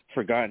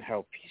 forgotten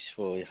how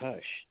peaceful a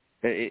hush.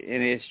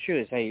 And it's true.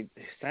 It's like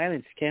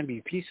silence can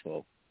be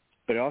peaceful,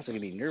 but it also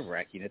can be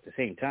nerve-wracking at the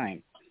same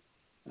time.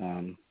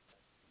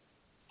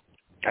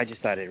 I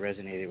just thought it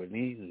resonated with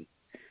me,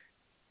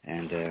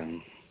 and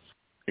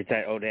it's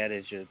that old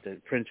adage that the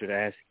prince would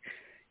ask,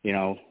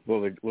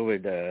 what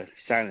would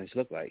silence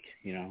look like,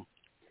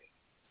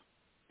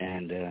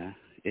 and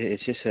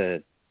it's just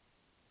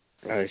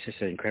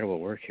an incredible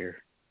work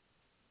here.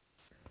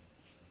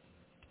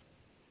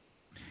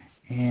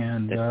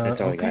 And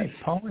that's all okay,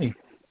 Polly,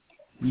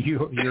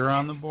 you're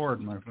on the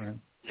board, my friend.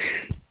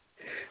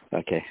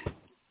 Okay.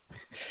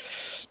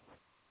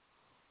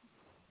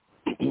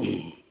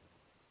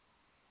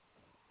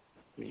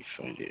 me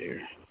find it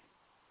here.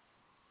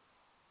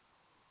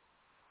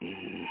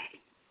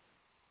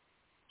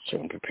 So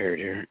I'm prepared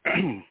here.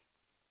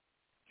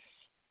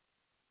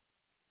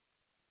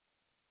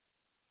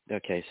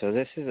 Okay, so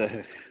this is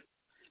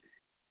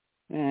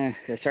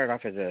it started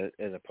off as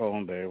a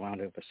poem, but it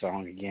wound up a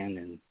song again,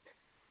 and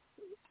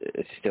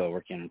it's still a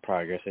work in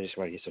progress. I just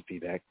want to get some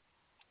feedback.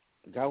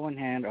 Got one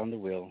hand on the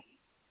wheel,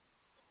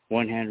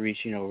 one hand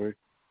reaching over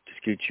to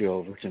scoot you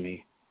over to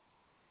me.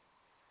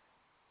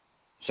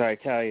 So I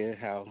tell you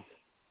how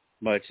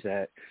much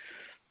that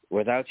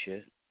without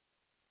you,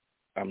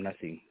 I'm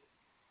nothing.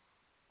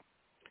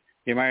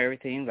 You're my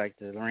everything, like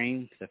the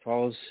rain that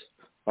falls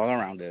all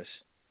around us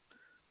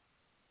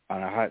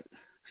on a hot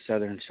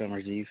southern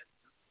summer's eve.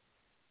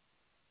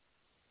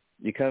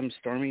 You come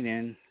storming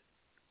in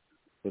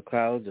with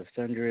clouds of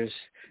thunderous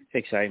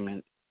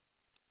excitement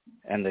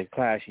and the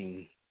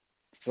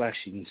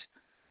flashings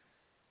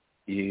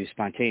you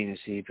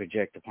spontaneously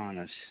project upon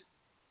us.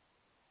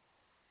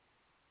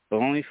 But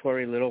only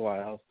for a little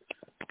while,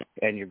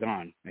 and you're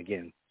gone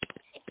again.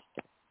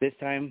 This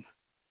time,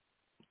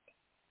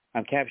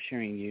 I'm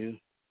capturing you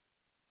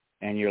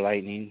and your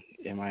lightning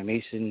in my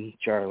mason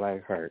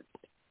jar-like heart.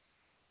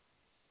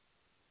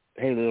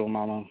 Hey, little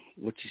mama,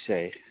 what you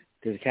say?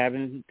 There's a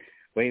cabin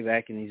way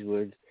back in these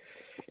woods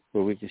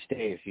where we can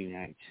stay a few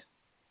nights.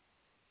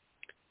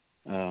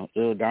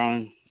 Little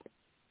darling,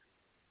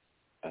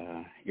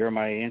 you're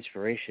my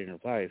inspiration of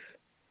life.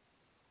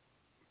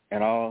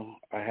 And all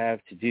I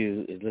have to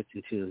do is look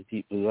into those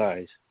deep blue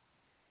eyes.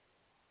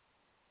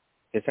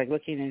 It's like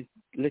looking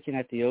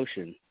at the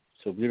ocean,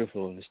 so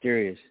beautiful and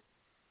mysterious.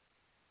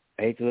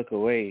 I hate to look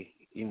away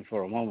even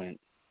for a moment,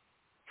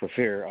 for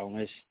fear I'll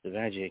miss the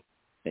magic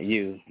that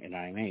you and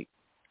I make.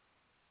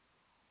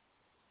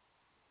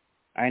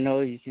 I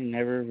know you can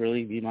never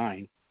really be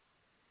mine.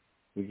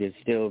 We could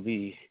still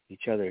be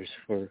each other's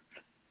for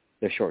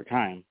the short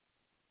time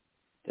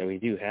that we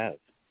do have.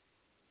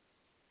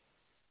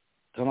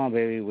 Come on,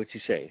 baby, what you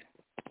say?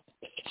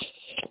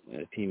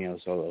 Female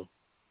solo.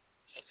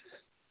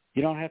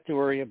 You don't have to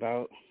worry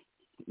about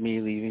me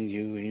leaving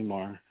you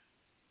anymore.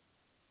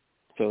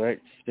 So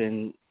let's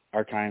spend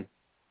our time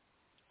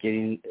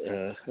getting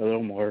a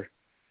little more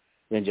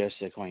than just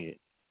acquainted.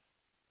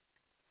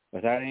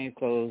 Without any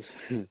clothes,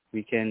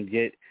 we can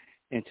get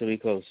intimately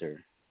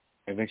closer,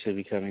 eventually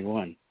becoming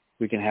one.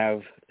 We can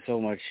have so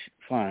much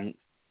fun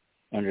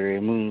under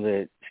a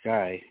moonlit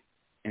sky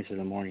into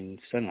the morning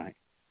sunlight.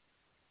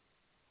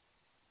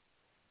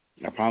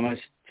 I promise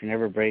to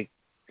never break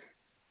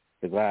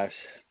the glass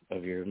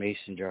of your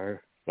mason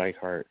jar-like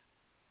heart,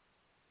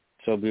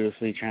 so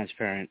beautifully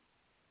transparent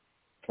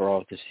for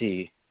all to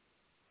see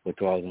what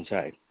dwells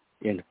inside.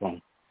 End of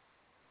poem.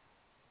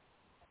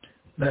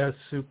 That's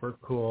super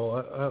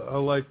cool. I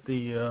like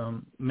the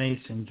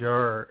mason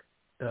jar,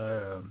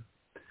 the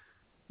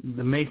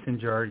mason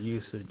jar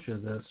usage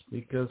of this,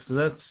 because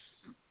that's,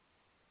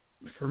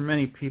 for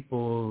many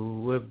people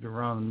who lived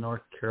around the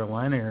North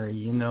Carolina area,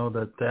 you know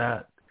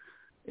that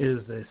is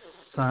a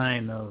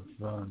sign of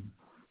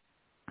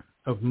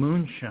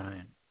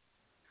moonshine,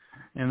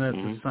 and that's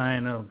a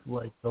sign of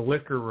like the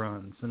liquor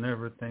runs and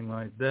everything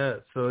like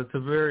that. So it's a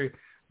very,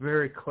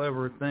 very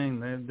clever thing.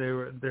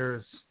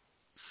 There's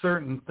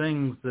certain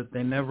things that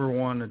they never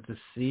wanted to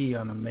see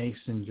on a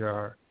mason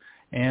jar,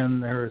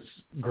 and there's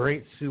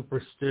great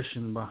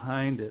superstition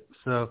behind it.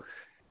 So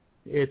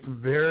it's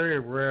very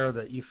rare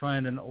that you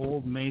find an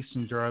old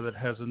mason jar that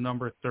has a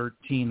number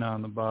 13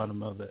 on the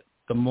bottom of it,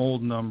 the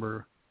mold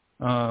number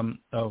of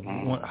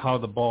how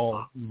the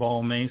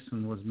ball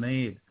mason was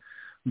made.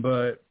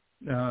 But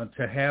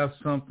to have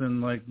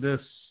something like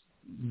this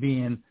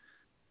being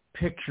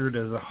pictured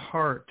as a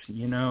heart,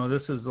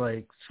 this is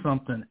like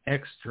something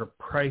extra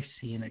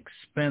pricey and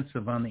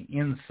expensive on the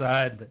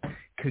inside that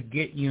could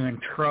get you in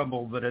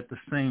trouble, but at the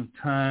same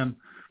time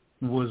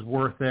was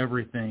worth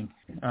everything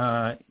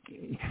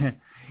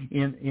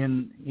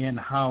in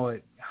how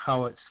it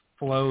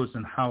flows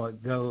and how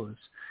it goes.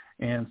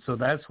 And so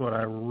that's what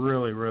I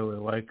really, really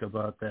like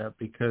about that,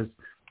 because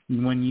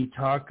when you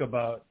talk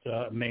about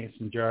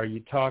mason jar, you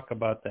talk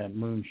about that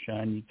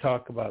moonshine, you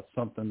talk about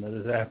something that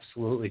is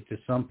absolutely, to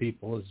some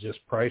people, is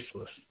just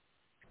priceless.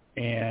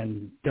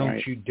 And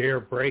don't you dare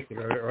break it,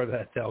 or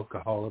that's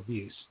alcohol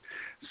abuse.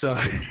 So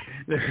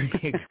there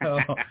you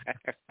go.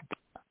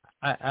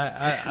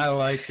 I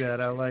like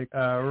that. I like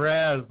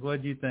Raz,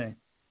 what do you think?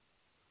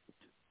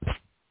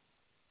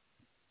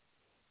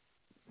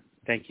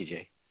 Thank you,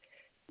 Jay.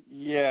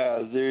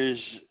 Yeah,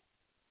 there's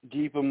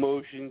deep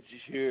emotions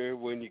here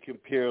when you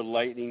compare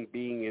lightning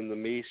being in the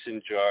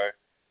mason jar,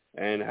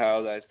 and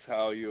how that's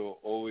how you'll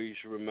always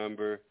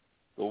remember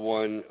the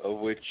one of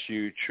which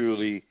you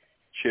truly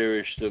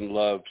cherished and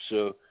loved.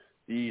 So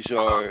these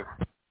are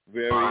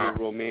very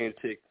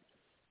romantic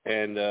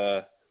and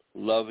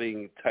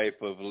loving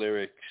type of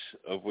lyrics,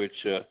 of which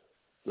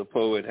the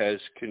poet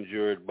has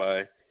conjured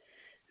by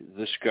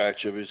the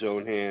scratch of his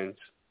own hands.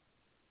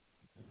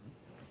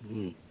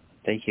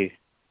 Thank you.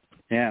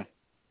 Yeah.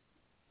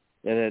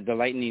 The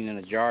lightning in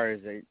the jar is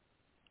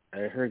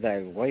heard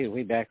that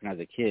way back when I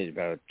was a kid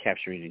about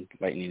capturing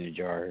lightning in a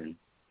jar and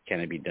can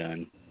it be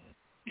done?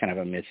 Kind of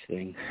a myth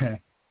thing.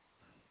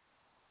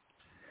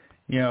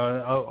 You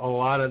know, a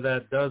lot of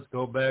that does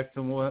go back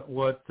to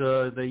what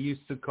they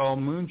used to call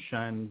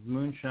moonshine.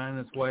 Moonshine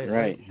is white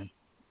lightning.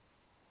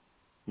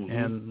 Mm-hmm.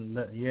 And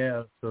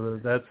so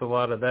that's a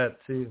lot of that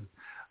too.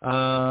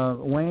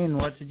 Wayne,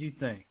 what did you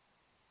think?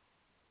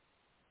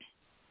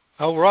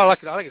 Overall, I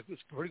like it.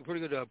 It's pretty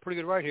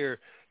good right here.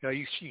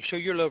 You show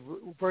your love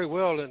very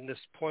well in this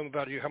poem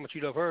about how much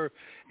you love her,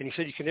 and you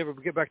said you can never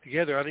get back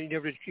together. I didn't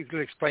ever could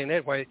explain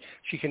that why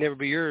she can never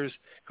be yours,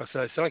 because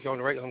it sounds like you're on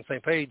the same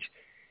page.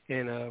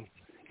 And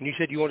you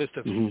said you want us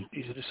to.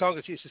 It's a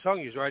song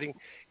you was writing.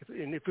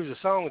 If it was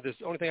a song, the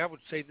only thing I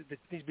would say that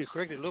needs to be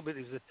corrected a little bit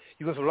is that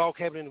you went from a log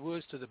cabin in the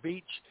woods to the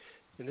beach,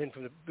 and then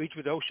from the beach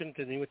with the ocean,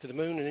 and then you went to the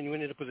moon, and then you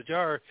ended up with a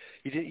jar.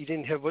 You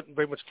didn't have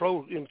very much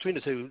flow in between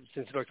the two,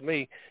 since like to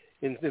me.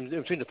 In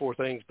between the four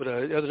things, but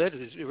other than that,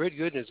 it's really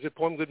good, and it's a good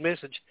poem, good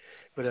message.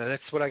 But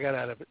that's what I got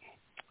out of it.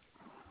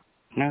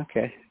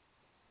 Okay,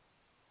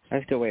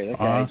 that's a good way to look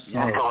at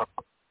it.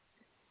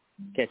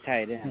 Get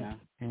tied in.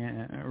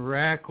 Yeah.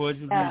 Rack, what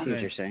did you think?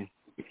 What you're saying?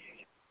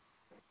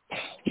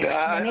 Yeah,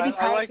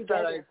 I like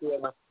that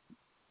idea.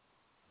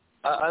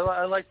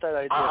 I like that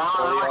idea.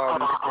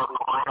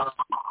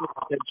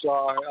 The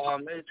jar.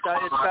 It's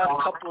got a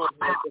couple of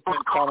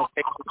different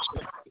connotations.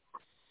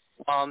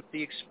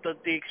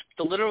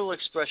 The literal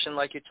expression,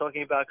 like you're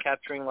talking about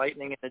capturing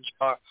lightning in a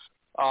jar,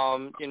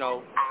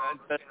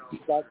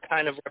 that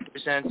kind of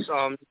represents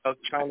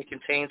trying to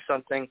contain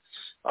something,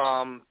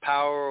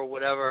 power or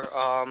whatever,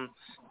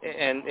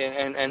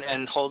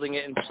 and holding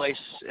it in place,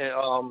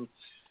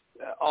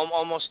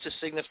 almost to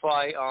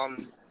signify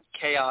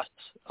chaos,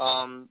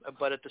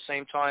 but at the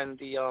same time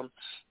the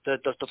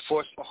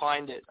force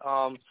behind it.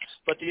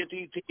 But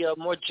the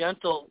more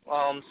gentle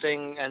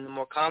thing and the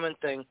more common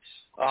thing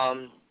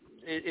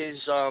is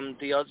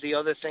the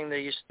other thing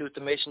they used to do with the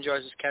mason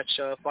jars is catch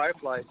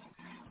fireflies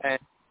and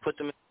put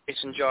them in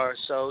mason jars.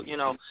 So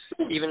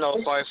even though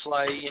a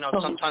firefly,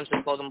 sometimes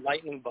they call them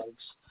lightning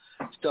bugs.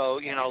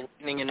 So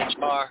lightning in a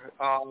jar.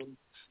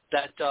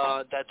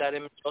 That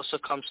image also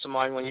comes to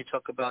mind when you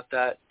talk about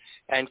that,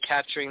 and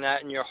capturing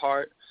that in your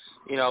heart,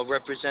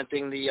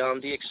 representing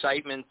the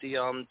excitement,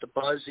 the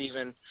buzz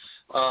even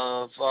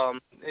of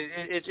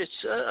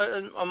it's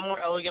a more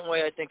elegant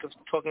way, I think, of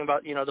talking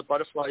about the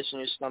butterflies in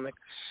your stomach.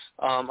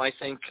 I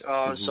think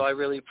so. I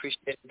really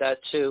appreciate that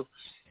too.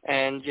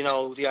 And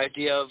the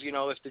idea of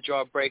if the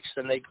jar breaks,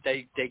 then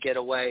they get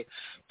away.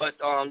 But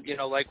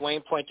like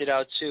Wayne pointed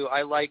out too,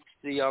 I like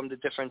the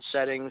different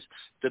settings,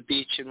 the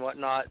beach and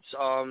whatnot,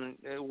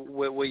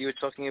 where you were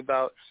talking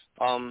about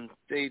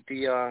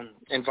the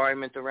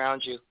environment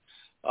around you.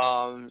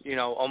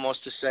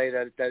 Almost to say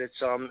that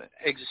it's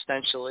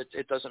existential.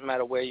 It doesn't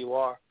matter where you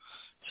are.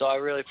 So I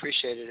really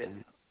appreciated it.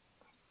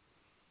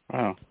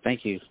 Wow,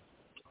 thank you.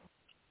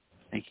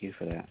 Thank you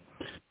for that.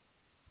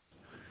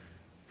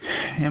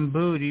 And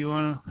Boo, do you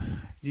want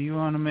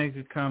to make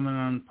a comment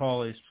on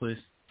Paulie's, please?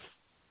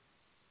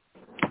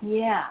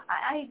 Yeah,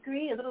 I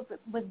agree a little bit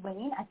with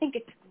Wayne. I think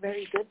it's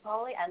very good,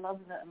 Paulie. I love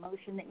the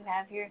emotion that you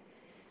have here.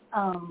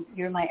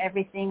 You're my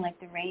everything, like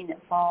the rain that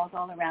falls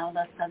all around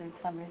us, Southern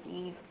Summer's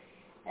Eve.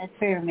 That's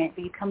very romantic,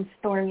 but you come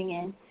storming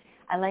in.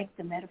 I like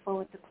the metaphor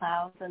with the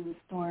clouds and the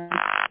storm.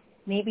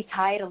 Maybe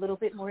tie it a little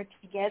bit more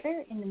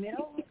together in the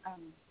middle.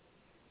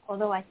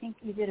 Although I think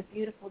you did a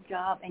beautiful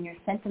job, and your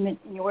sentiment,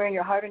 and you're wearing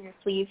your heart on your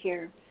sleeve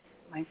here,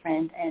 my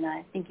friend, and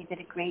I think you did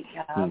a great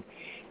job.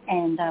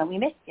 And we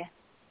missed you.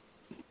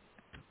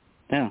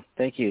 Yeah,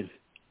 thank you.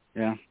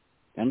 Yeah,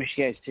 I miss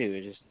you guys too.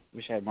 I just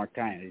wish I had more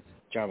time. It's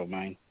a job of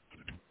mine.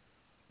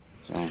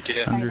 So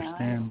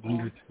understand.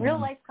 Real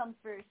life comes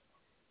first.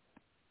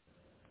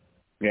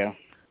 Yeah.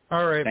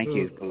 All right. Thank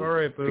you. All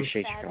right, Boo.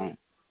 Appreciate your comment.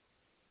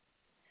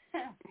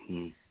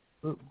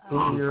 Boo,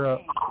 you're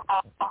up.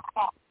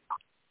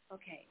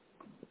 Okay.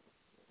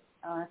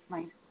 Oh, that's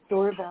my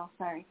doorbell.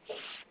 Sorry.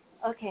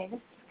 Okay, this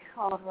is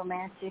called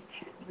Romantic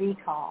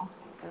Recall.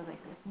 It goes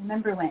like this.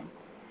 Remember when?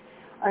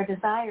 Our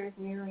desires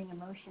mirroring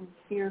emotions,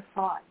 fear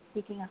fought,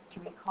 seeking us to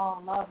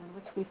recall love in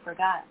which we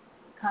forgot.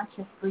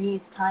 Conscious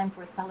breathes time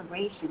for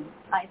celebration.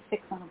 Eyes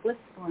fix on a bliss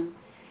storm.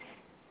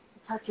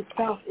 The touch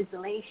itself is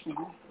elation.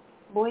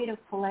 Void of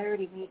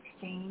polarity we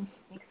exchange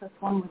makes us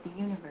one with the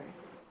universe.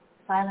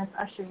 Silence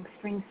ushering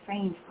spring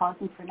strange,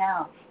 pausing for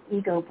now.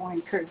 Ego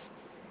born cursed.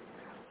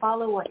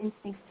 Follow what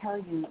instincts tell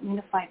you.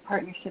 Unified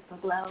partnership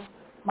aglow.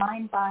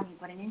 Mind, body,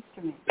 but an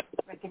instrument.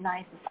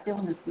 Recognize the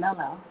stillness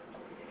mellow.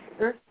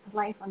 Earth's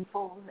life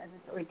unfolds as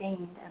it's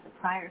ordained as a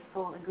prior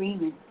soul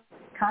agreement.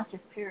 Conscious,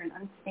 pure, and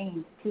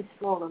unstained. To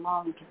stroll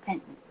along in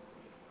contentment.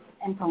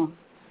 End poem.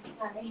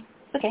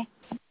 Okay.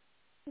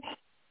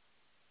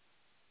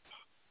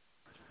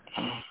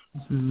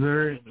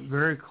 Very,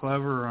 very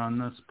clever on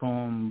this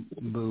poem,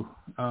 Boo.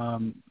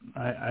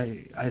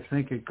 I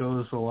think it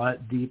goes a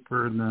lot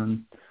deeper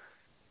than,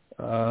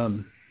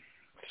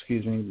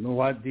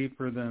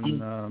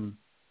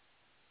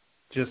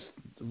 just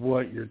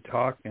what you're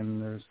talking.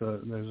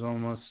 There's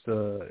almost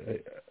a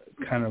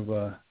kind of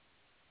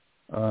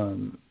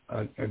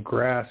a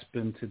grasp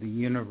into the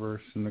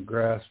universe and a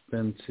grasp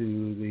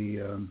into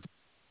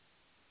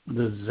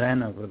the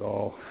zen of it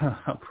all.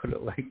 I'll put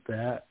it like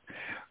that,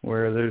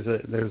 where there's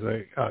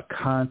a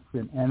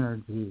constant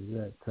energy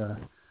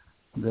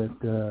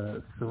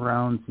that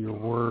surrounds your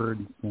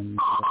words and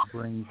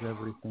brings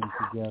everything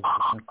together.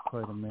 That's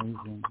quite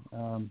amazing.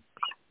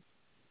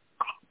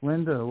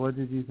 Linda, what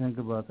did you think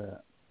about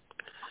that?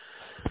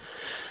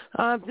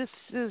 This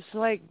is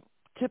like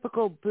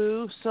typical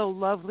Boo, so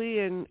lovely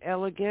and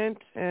elegant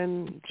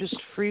and just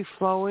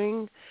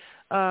free-flowing.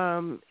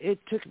 It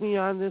took me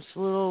on this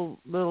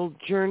little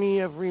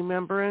journey of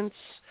remembrance.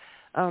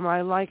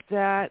 I liked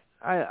that.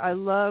 I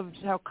loved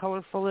how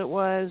colorful it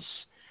was.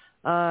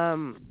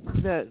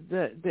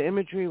 The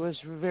imagery was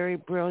very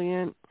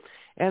brilliant,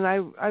 and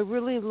I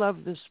really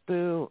love this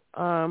Boo.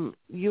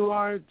 You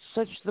are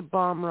such the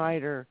bomb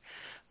writer.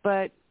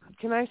 But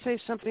can I say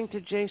something to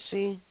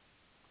JC?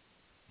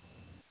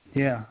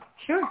 Yeah.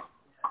 Sure.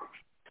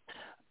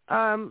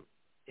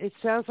 It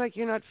sounds like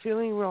you're not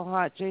feeling real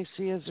hot,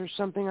 JC. Is there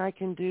something I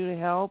can do to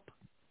help?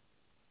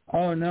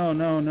 Oh no!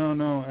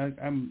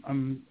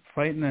 I'm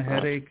fighting a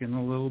headache and a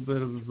little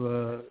bit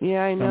of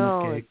yeah, I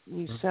know. Ache.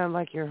 You sound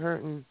like you're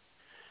hurting.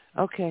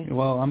 Okay.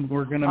 Well,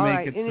 we're gonna All make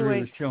right. it Anyway,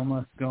 through. The show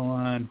must go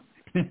on.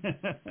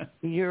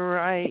 You're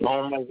right.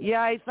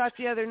 Yeah, I thought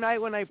the other night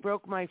when I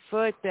broke my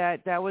foot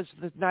that was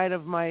the night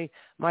of my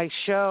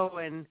show,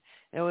 and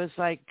it was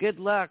like, good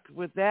luck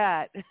with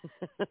that.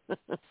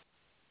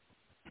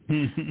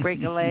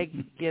 Break a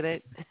leg, get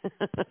it.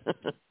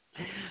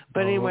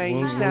 But anyway,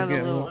 you sound a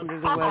little under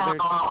the weather.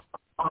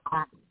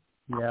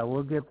 Yeah,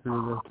 we'll get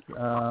through this.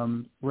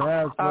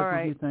 Raz, what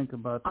did you think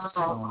about this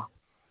film?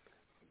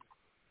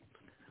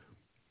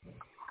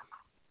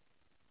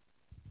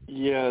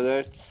 Yeah,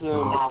 that's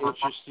some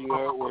interesting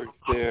artwork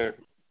there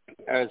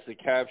as the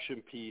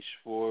caption piece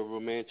for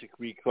Romantic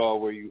Recall,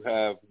 where you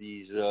have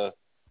these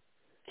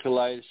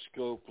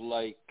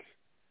kaleidoscope-like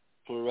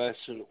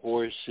fluorescent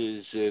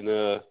horses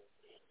in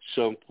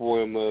some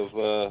form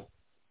of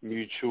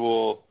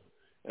mutual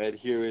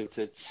adherence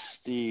at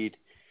steed.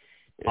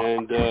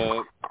 And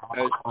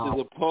as to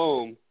the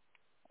poem,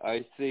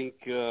 I think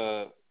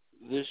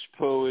this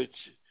poet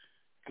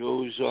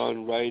goes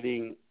on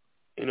writing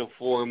in a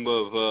form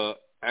of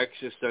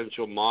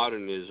existential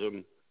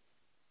modernism,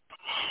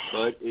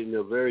 but in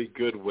a very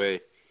good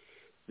way.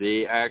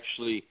 They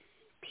actually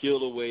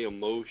peel away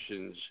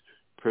emotions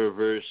per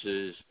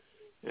verses,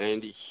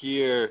 and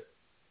here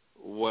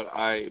what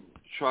I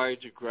try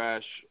to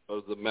grasp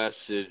of the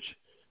message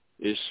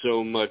is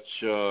so much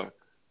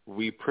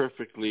we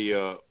perfectly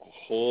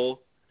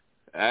whole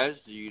as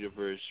the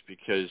universe,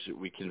 because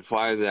we can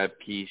find that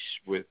peace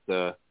with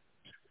the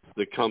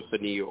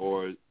company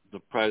or the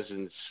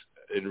presence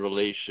in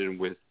relation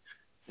with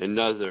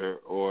another,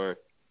 or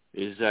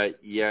is that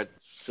yet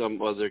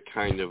some other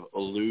kind of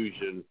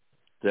illusion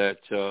that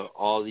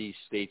all these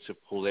states of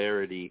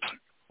polarity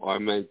are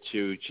meant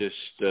to just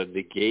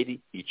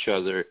negate each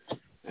other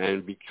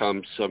and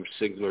become some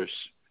singular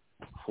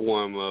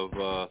form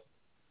of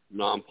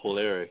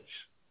non-polarics?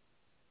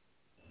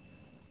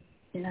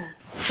 Yeah.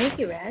 Thank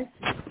you, Raz.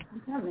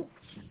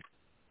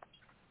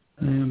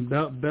 And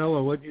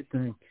Bella, what do you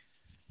think?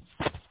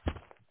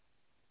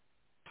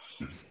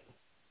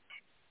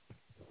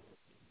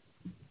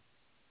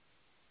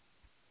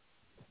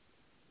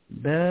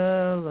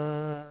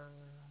 Bella.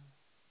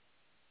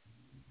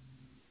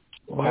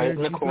 Quiet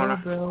in the corner.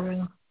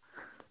 Bella?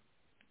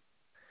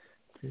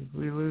 Did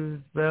we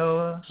lose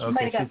Bella?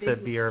 Okay, she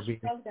said BRB.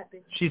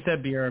 She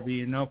said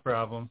BRB, no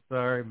problem.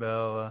 Sorry,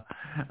 Bella.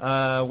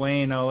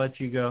 Wayne, I'll let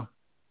you go.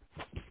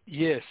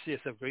 Yes,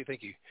 that's great.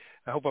 Thank you.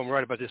 I hope I'm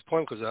right about this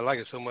poem because I like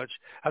it so much.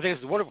 I think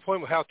it's a wonderful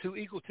poem of how two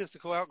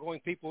egotistical, outgoing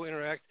people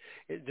interact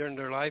during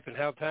their life, and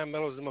how time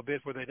mellows them a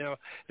bit, where they now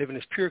live in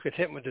this pure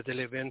contentment that they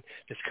live in.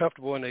 It's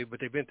comfortable, but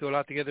they've been through a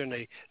lot together, and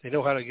they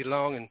know how to get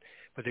along,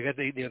 but they got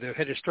they've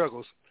had their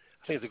struggles.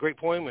 I think it's a great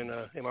poem, and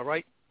am I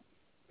right?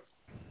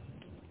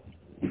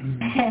 Good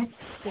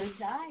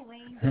eye,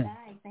 Wayne. Good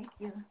eye. Thank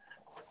you.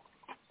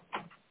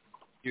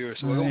 You're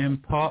so welcome.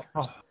 And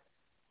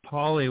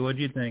Polly, what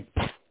do you think?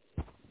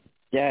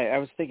 Yeah, I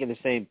was thinking the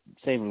same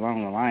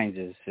along the lines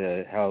as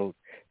how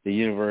the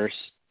universe,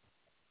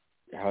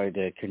 how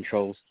it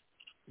controls,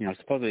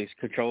 supposedly it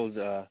controls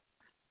the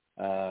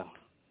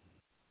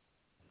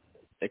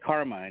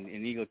karma and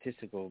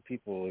egotistical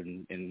people,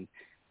 and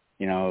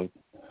a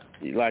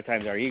lot of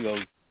times our ego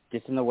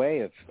gets in the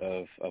way of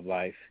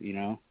life,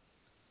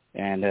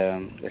 and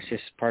that's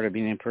just part of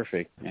being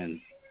imperfect, and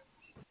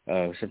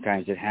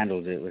sometimes it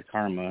handles it with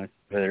karma,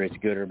 whether it's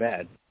good or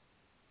bad.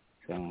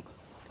 So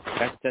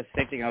that's the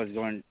same thing I was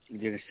going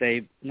to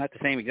say. Not the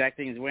same exact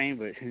thing as Wayne,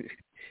 but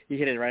you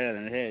hit it right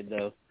on the head,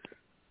 though.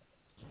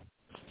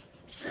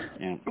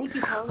 Yeah. Thank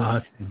you, Paul.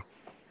 Awesome.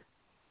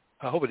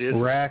 I hope it is.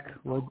 Rack,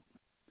 what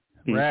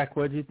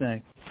do you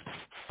think?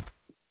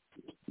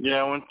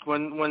 Yeah,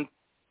 when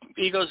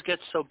egos get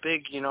so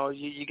big,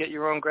 you get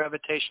your own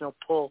gravitational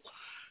pull.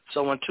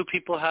 So when two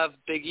people have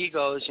big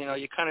egos,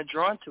 you're kind of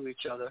drawn to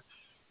each other.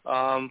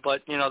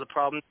 But the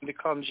problem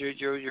becomes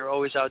you're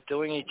always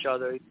outdoing each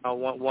other.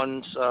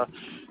 One's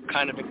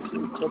kind of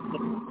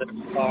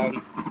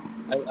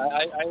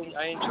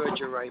I enjoyed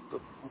your right,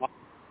 but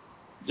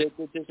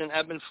there's an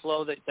ebb and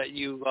flow that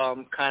you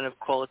kind of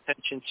call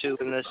attention to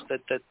in this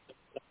that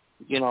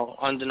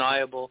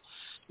undeniable.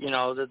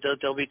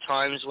 There'll be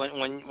times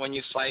when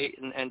you fight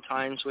and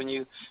times when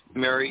you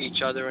mirror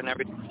each other and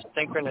everything's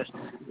synchronous,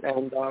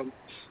 and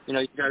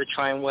you got to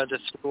try and weather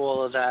through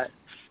all of that.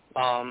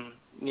 And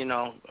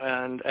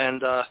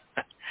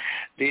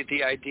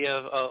the idea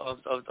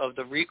of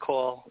the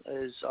recall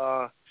is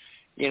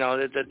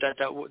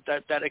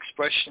that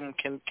expression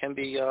can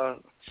be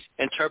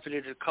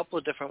interpreted a couple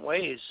of different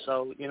ways.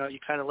 So you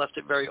kind of left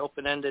it very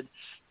open-ended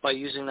by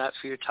using that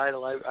for your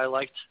title. I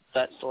liked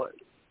that thought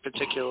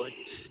particularly.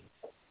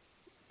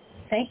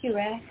 Thank you,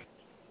 Raz.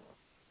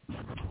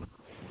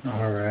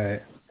 All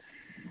right.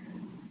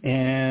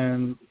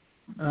 And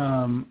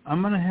I'm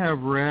going to have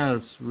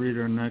Raz read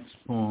our next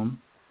poem.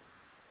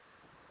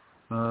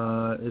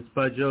 It's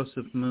by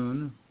Joseph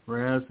Moon.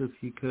 Raz, if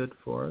you could,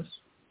 for us.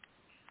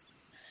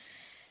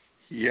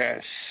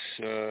 Yes.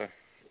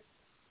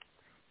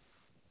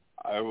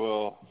 I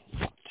will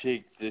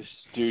take this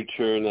due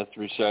turn at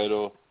the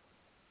recital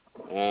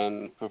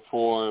and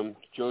perform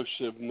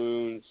Joseph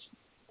Moon's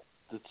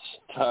The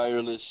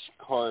Tireless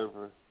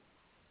Carver.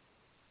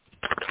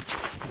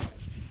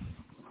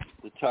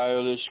 The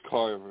Tireless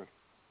Carver.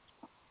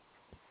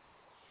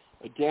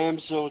 A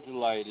damsel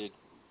delighted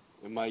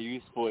in my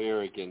youthful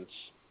arrogance,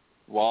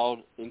 wild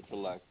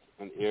intellect,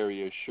 and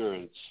airy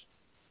assurance.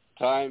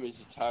 Time is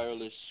a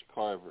tireless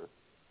carver,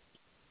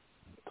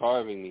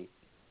 carving me,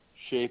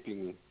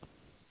 shaping me,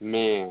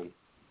 man,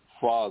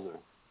 father,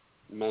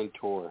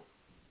 mentor,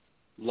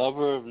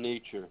 lover of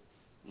nature,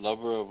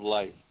 lover of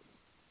life.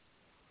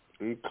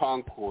 In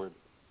concord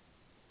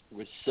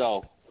with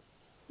self,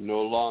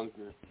 no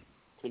longer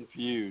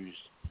confused,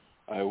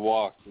 I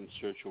walked in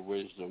search of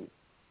wisdom.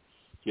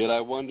 Yet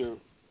I wonder,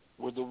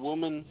 would the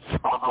woman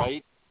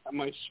bite at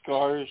my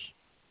scars,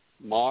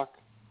 mock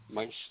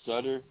my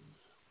stutter?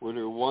 Would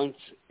her once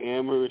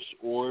amorous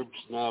orbs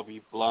now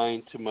be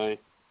blind to my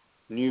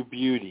new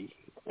beauty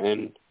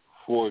and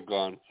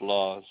foregone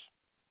flaws?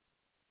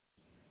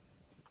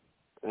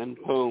 End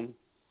poem.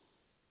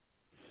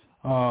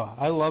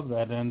 I love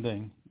that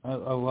ending. I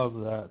love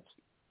that.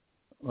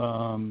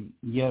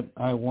 Yet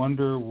I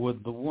wonder,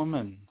 would the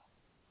woman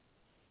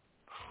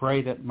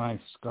fright at my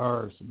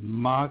scars,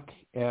 mock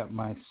at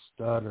my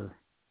stutter?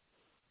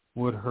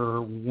 Would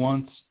her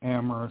once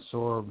amorous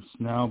orbs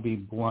now be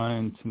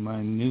blind to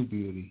my new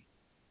beauty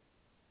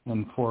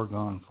and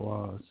foregone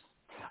flaws?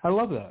 I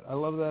love that. I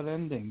love that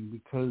ending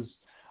because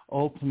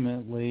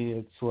ultimately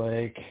it's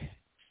like,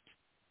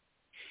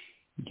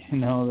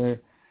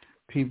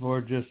 people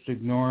are just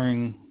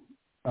ignoring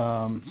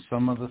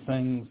some of the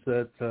things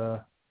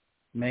that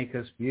make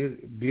us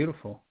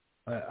beautiful.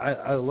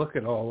 I look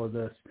at all of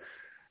this.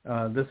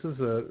 This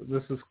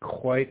is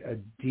quite a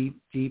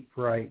deep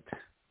right,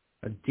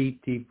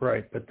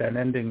 but that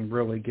ending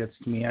really gets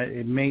to me.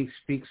 It may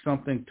speak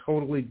something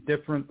totally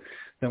different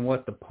than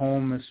what the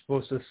poem is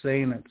supposed to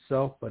say in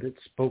itself, but it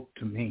spoke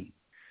to me,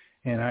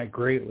 and I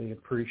greatly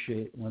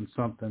appreciate when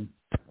something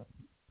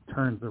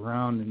turns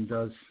around and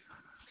does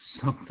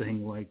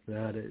something like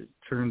that. It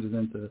turns it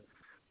into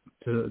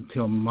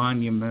a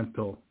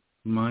monumental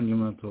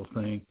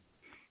thing,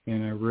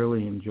 and I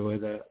really enjoy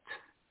that.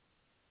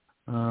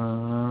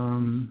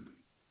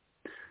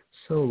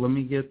 So let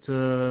me get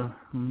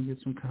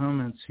some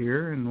comments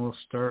here, and we'll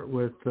start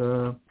with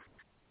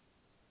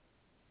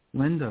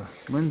Linda.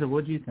 Linda,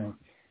 what do you think?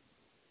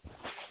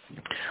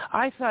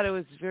 I thought it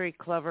was very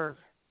clever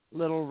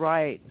little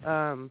right.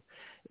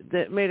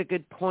 That made a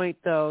good point,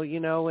 though.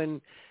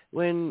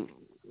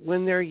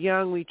 When they're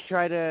young, we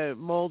try to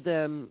mold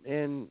them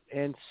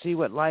and see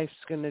what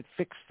life's going to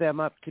fix them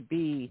up to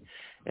be.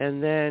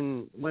 And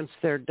then once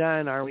they're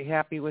done, are we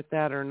happy with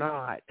that or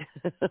not?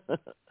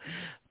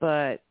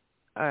 But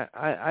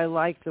I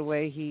like the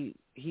way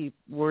he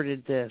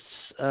worded this.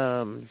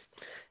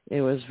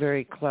 It was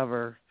very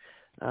clever.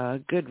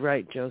 Good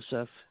right,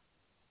 Joseph.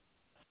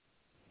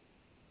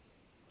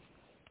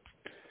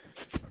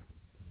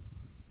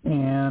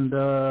 And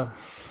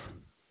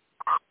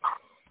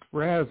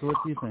Raz, what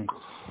do you think?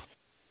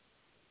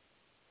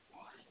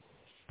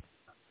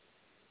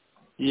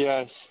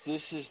 Yes,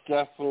 this is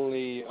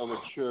definitely a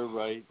mature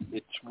right.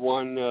 It's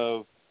one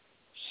of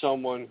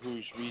someone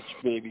who's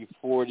reached maybe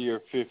 40 or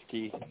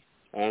 50,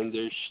 and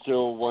they're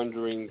still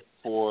wondering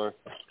for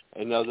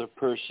another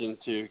person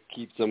to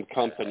keep them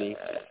company,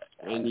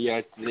 and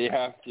yet they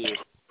have to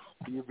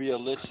be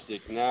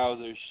realistic. Now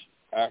there's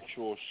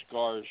actual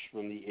scars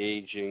from the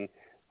aging.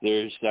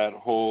 There's that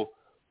whole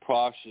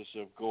process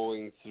of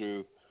going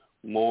through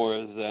more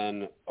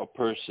than a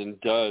person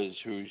does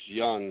who's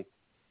young,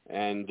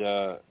 and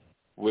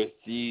with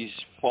these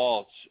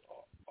faults,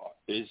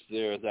 is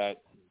there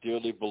that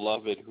dearly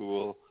beloved who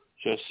will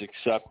just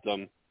accept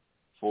them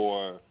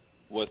for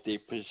what they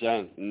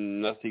present,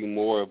 nothing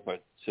more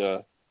but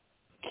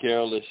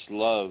careless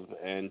love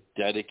and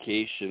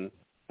dedication.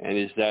 And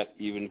is that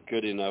even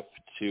good enough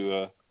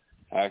to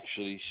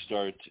actually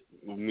start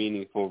a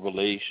meaningful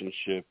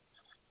relationship?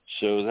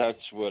 So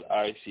that's what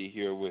I see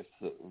here with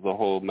the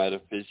whole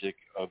metaphysic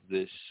of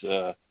this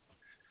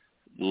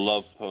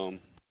love poem.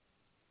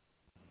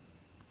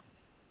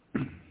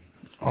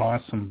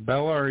 Awesome.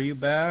 Bella, are you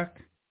back?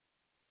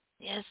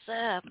 Yes,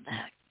 sir, I'm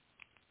back.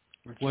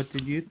 What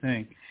did you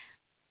think?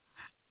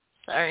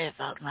 Sorry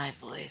about my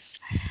voice.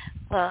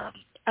 Well,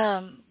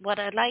 what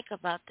I like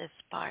about this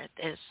part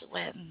is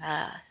when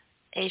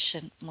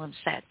Ancient Moon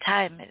said,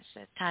 time is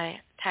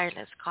a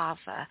tireless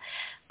carver,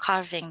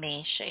 carving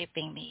me,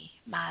 shaping me,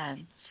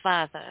 man,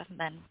 father,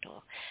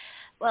 mentor.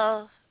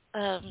 Well,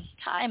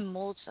 time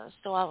molds us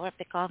to our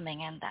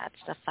becoming, and that's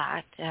the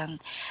fact. And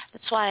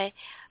that's why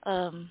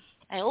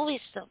I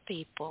always tell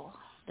people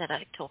that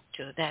I talk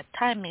to that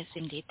time is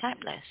indeed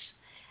timeless.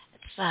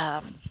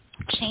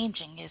 It's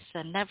changing. It's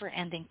a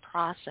never-ending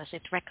process.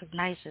 It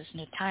recognizes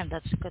new time.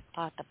 That's a good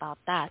part about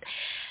that.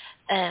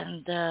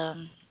 And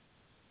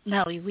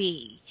now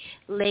we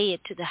lay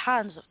it to the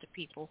hands of the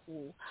people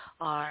who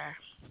are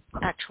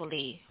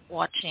actually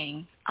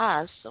watching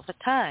us over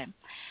time.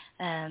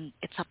 And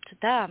it's up to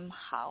them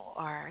how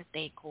are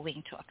they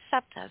going to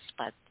accept us.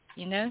 But,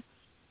 you know,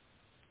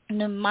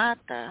 no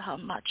matter how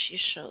much you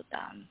show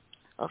them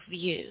of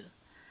you,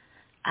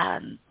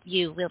 and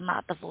you will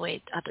not avoid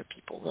other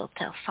people will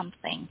tell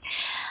something.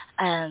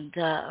 And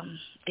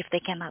if they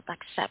cannot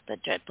accept the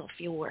dirt of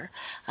your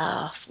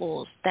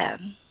flaws,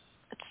 then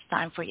it's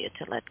time for you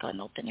to let go and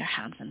open your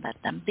hands and let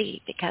them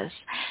be, because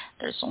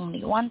there's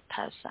only one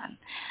person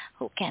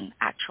who can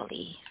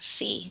actually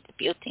see the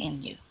beauty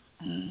in you.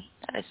 And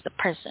that is the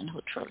person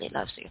who truly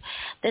loves you.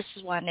 This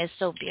one is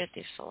so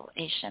beautiful,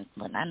 Ancient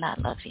Moon, and I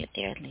love you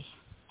dearly.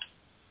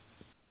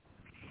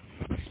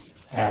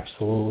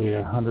 Absolutely,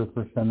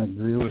 100%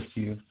 agree with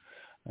you.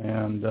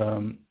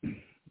 And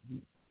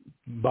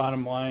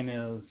bottom line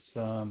is,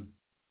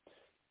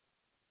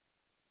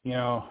 you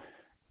know,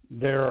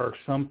 there are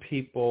some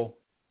people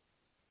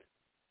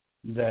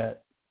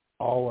that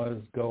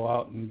always go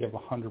out and give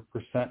 100%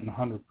 and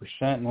 100%,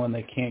 and when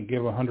they can't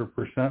give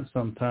 100%,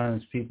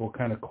 sometimes people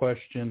kind of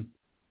question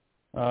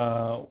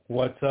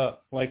what's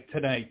up. Like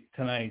tonight,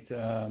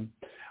 I'm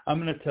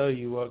going to tell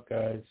you what,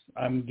 guys,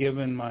 I'm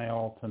giving my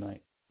all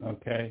tonight.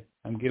 Okay,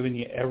 I'm giving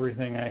you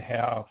everything I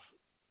have,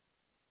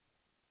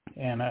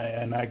 and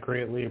I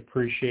greatly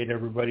appreciate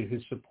everybody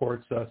who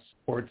supports us,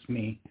 supports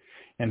me,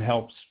 and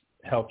helps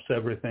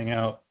everything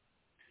out.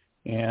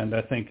 And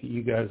I think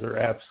you guys are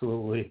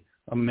absolutely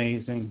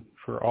amazing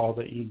for all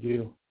that you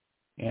do.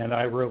 And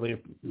I really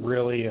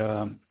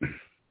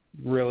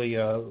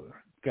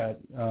got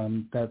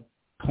that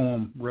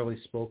poem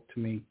really spoke to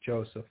me,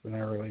 Joseph, and I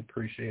really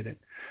appreciate it.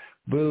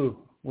 Boo,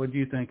 what do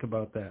you think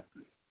about that?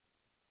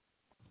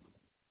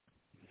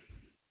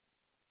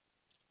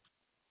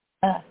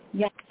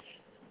 Yes.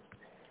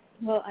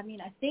 Well, I mean,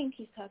 I think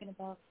he's talking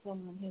about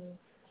someone who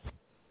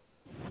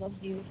loves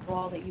you for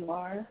all that you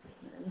are,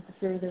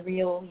 for the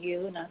real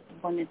you, not the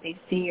one that they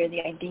see or the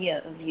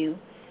idea of you.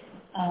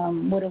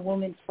 What a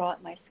woman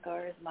fraught my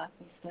scars, mock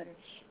me, stutter.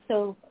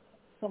 So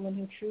someone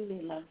who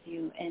truly loves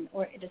you, and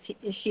or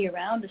is she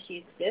around? Does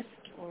she exist,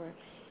 or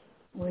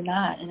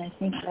not? And I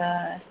think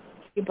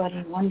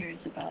everybody wonders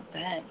about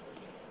that.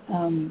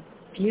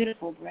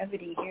 Beautiful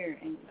brevity here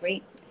and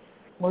great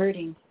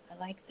wording. I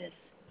like this.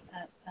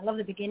 I love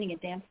the beginning. A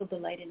damsel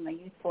delighted in my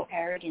youthful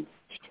arrogance.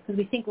 Because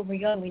we think when we're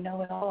young we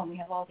know it all and we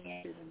have all the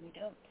answers, and we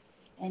don't.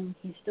 And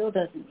he still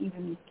doesn't,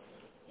 even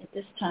at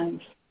this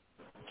time.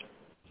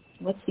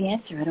 What's the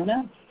answer? I don't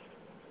know.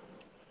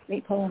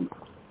 Great poem.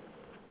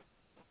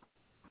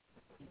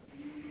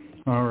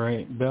 All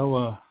right,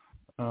 Bella,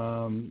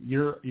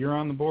 you're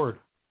on the board.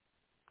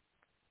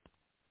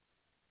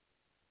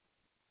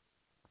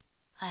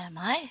 Am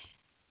I?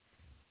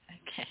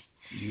 Okay.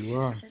 You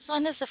are. This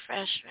one is a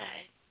fresh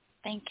ride.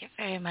 Thank you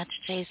very much,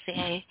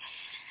 JCA.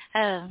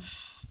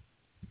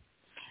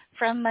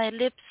 From my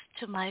lips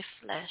to my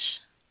flesh,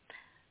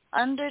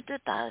 under the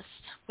dust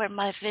where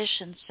my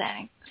vision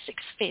sank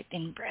 6 feet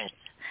in breadth,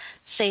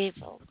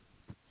 sable,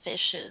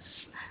 fishes,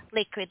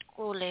 liquid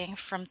cooling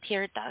from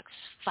tear ducts,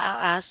 foul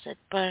acid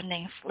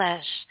burning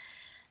flesh,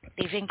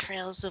 leaving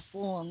trails of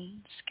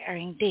wounds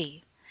scarring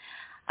deep.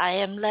 I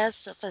am less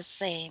of a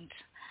saint,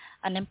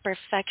 an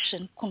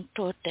imperfection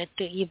contorted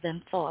to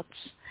even thoughts,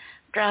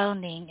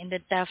 drowning in the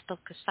depth of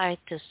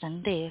catharsis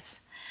and death.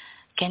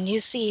 Can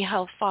you see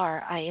how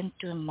far I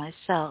entomb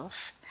myself?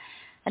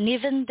 And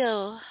even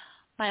though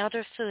my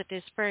other foot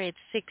is buried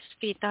 6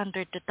 feet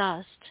under the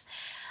dust,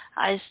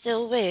 I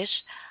still wish,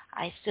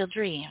 I still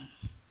dream.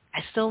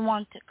 I still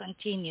want to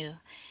continue,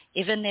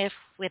 even if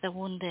with a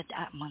wounded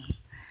Atman.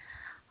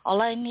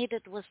 All I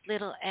needed was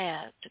little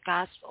air to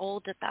gasp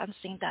all the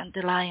dancing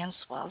dandelion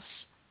swells,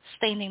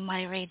 staining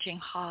my raging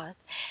heart.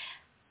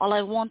 All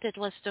I wanted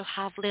was to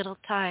have little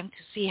time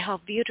to see how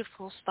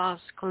beautiful stars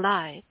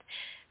collide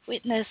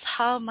witness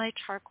how my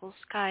charcoal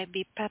sky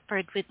be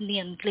peppered with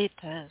neon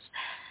glitters.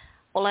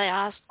 All I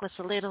asked was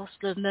a little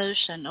slow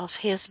motion of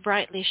his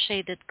brightly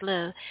shaded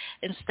glow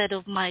instead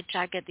of my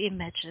jagged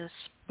images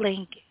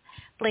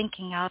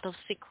blinking out of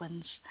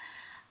sequence.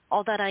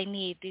 All that I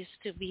need is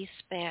to be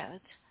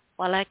spared,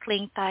 while I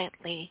cling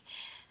tightly,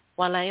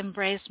 while I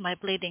embrace my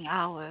bleeding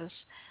hours,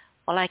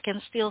 while I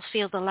can still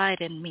feel the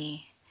light in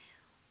me,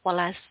 while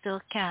I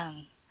still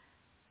can.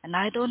 And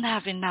I don't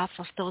have enough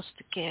of those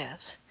to give,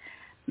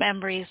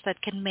 memories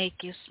that can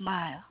make you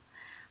smile.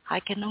 I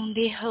can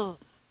only hope,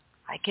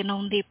 I can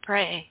only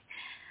pray,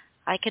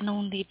 I can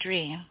only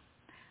dream,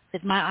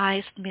 with my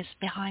eyes missed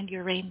behind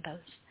your rainbows.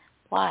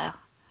 Wow.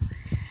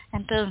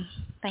 And boom,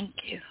 thank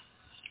you.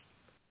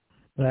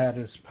 That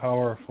is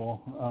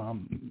powerful.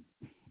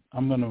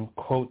 I'm going to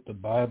quote the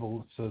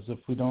Bible. It says, if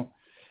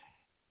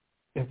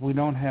we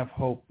don't have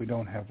hope, we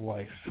don't have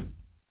life.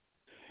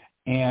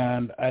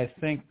 And I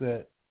think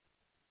that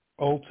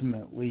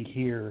ultimately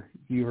here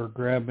you are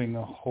grabbing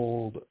a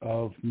hold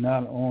of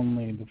not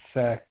only the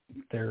fact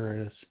that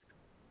there is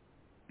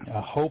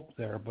a hope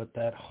there, but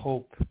that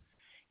hope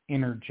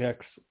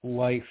interjects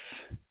life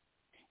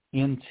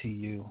into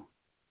you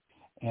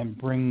and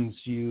brings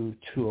you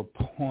to a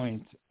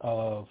point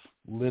of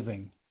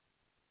living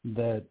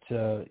that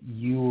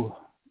you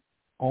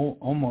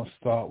almost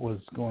thought was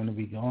going to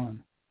be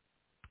gone.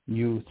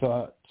 You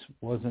thought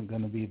wasn't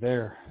going to be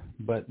there,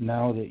 but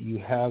now that you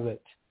have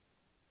it,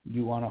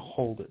 you want to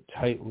hold it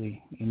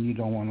tightly and you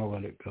don't want to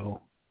let it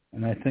go.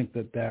 And I think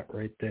that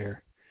right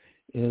there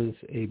is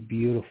a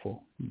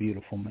beautiful,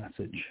 beautiful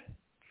message.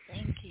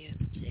 Thank you,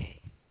 Jay.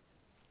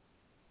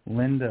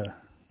 Linda,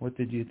 what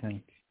did you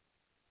think?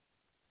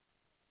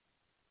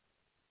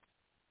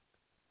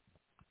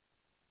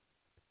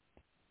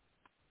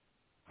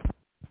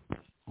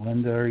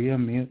 Linda, are you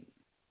on mute?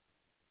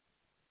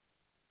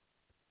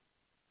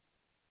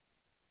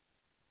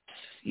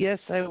 Yes,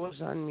 I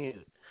was on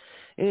mute.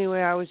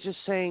 Anyway, I was just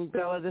saying,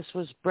 Bella, this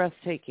was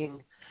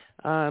breathtaking.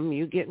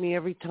 You get me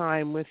every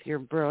time with your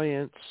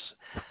brilliance.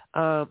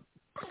 And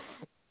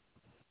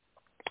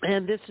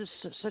this is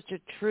such a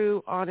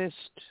true, honest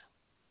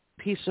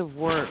piece of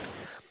work.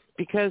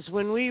 Because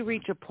when we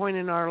reach a point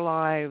in our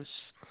lives,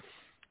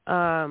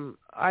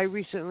 I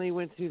recently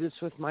went through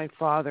this with my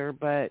father,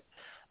 but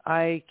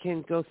I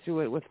can go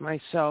through it with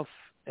myself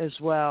as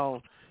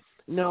well,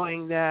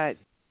 knowing that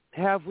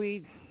have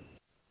we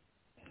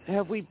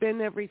been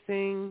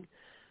everything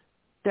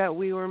that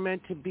we were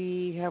meant to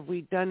be? Have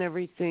we done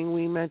everything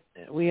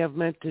we have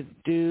meant to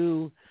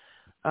do?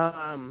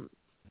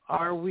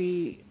 Are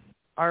we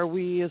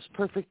as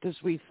perfect as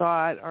we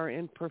thought, or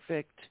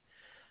imperfect?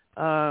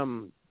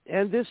 And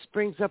this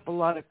brings up a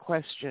lot of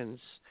questions,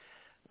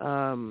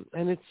 and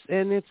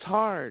it's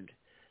hard.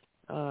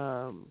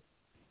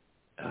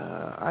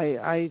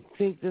 I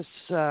think this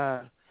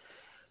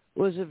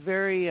was a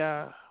very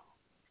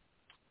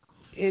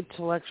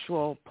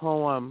intellectual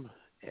poem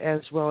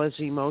as well as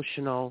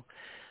emotional.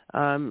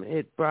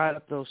 It brought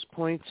up those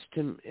points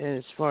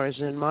as far as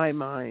in my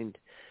mind,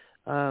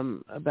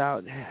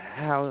 about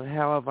how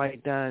have I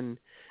done,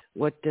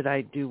 what did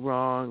I do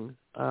wrong.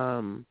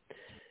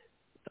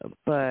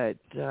 But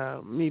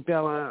me,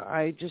 Bella,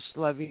 I just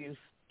love you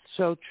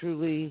so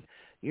truly.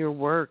 Your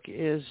work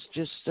is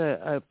just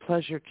a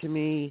pleasure to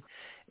me,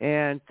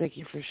 and thank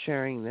you for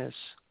sharing this.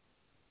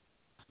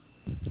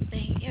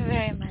 Thank you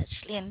very much,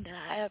 Linda.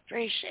 I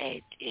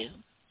appreciate you.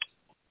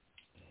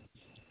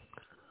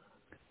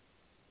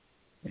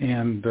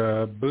 And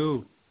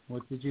Boo,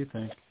 what did you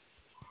think?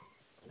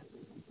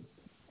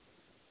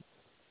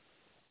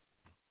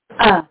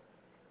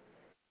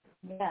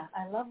 Yeah,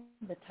 I love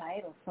the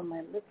title, From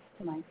My Lips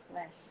to My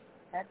Flesh.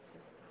 That's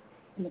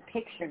in the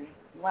picture.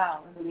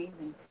 Wow, it's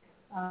amazing.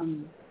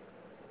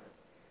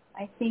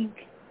 I think,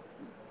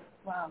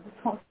 wow,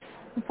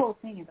 this whole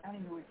thing is, I don't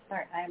even know where to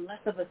start. I am less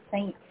of a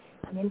saint,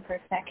 an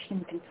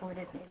imperfection,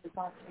 contorted in the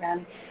thoughts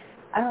around.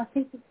 I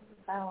think this is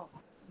about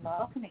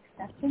love and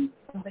acceptance.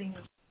 Somebody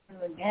who's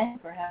true again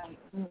for how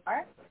you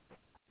are,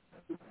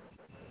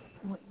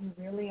 what you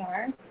really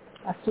are.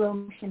 A slow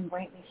motion,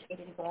 brightly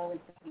shaded glow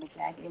instead of a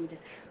jagged image.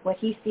 What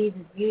he sees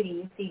is beauty.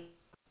 You see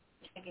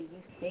jagged,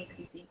 you see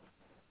you see.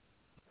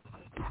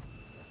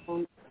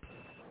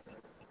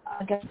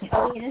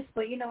 Ugliness,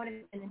 but you know what it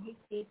is. And then he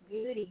sees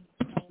beauty.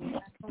 And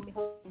that's only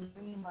hope and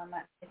dream on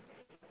that.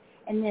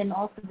 And then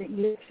also that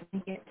you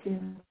actually get to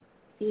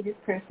see this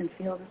person,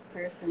 feel this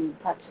person,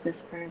 touch this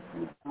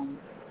person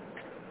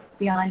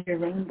beyond your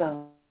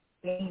rainbow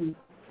game.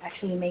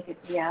 Actually make it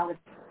reality.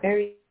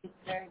 Very,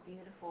 very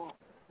beautiful.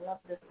 I love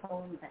this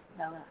poem,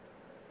 Bella.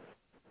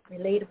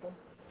 Relatable.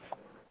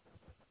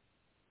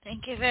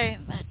 Thank you very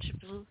much,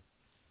 Boo.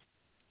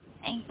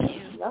 Thank you.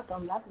 You're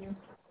welcome. Love you.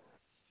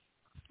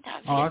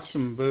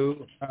 Awesome,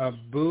 Boo.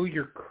 Boo,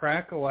 you're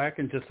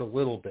crack-a-lacking just a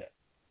little bit.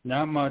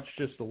 Not much,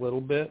 just a little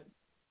bit.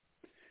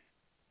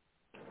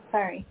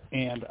 Sorry.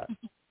 And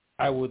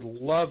I would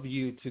love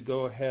you to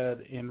go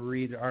ahead and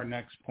read our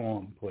next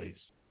poem, please.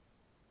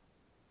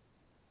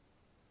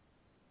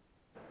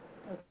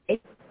 Okay.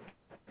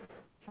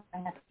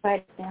 Try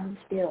to stand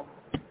still.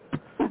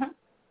 All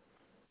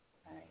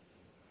right.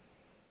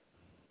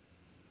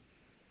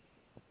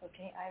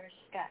 Okay, Irish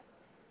Scott.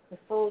 The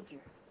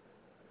soldier.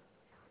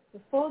 The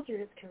soldier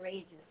is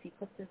courageous. He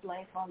puts his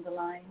life on the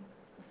line.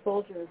 The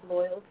soldier is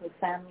loyal to his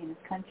family and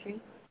his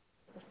country.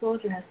 The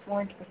soldier has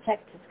sworn to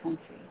protect his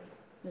country.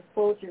 The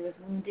soldier is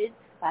wounded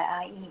by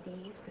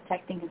IEDs,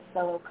 protecting his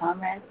fellow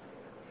comrades.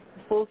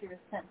 The soldier is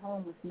sent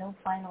home with no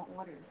final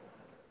orders.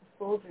 The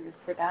soldier is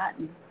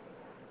forgotten.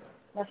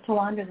 Left to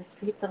wander the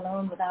streets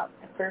alone without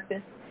a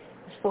purpose,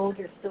 the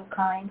soldier is still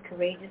kind,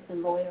 courageous,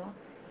 and loyal,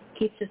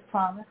 keeps his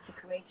promise to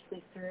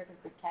courageously serve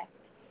and protect,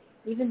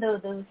 even though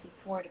those he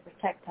swore to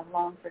protect have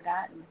long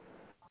forgotten.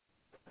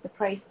 The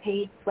price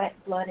paid, sweat,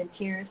 blood, and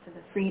tears for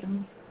the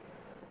freedoms,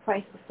 the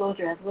price the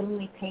soldier has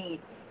willingly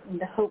paid in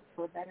the hope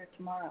for a better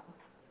tomorrow.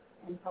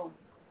 End poem.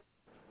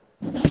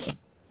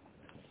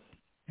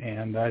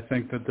 And I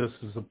think that this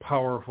is a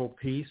powerful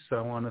piece.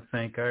 I want to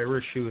thank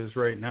Irish, who is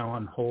right now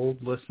on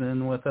hold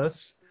listening with us.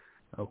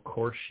 Of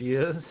course she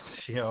is.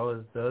 She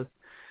always does.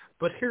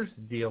 But here's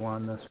the deal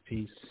on this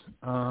piece.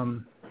 I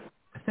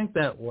think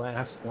that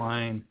last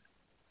line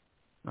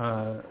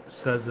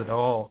says it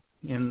all.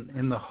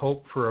 In the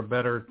hope for a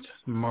better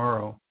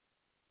tomorrow,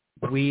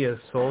 we as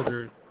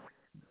soldiers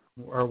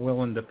are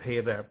willing to pay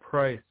that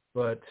price,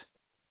 but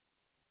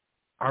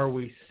are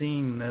we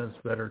seeing those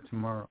better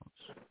tomorrows?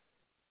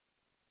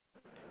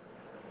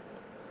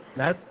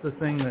 That's the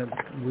thing that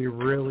we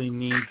really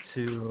need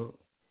to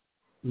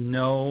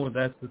know.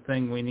 That's the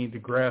thing we need to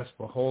grasp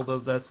a hold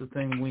of. That's the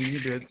thing we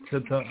need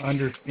to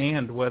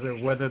understand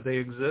whether they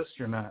exist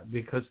or not.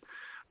 Because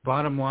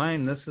bottom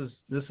line, this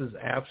is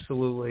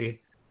absolutely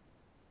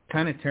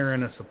kind of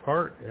tearing us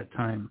apart at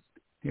times.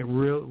 It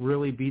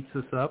really beats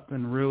us up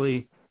and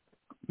really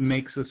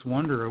makes us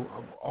wonder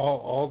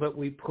all that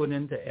we put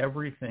into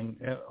everything,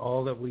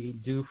 all that we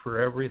do for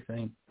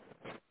everything.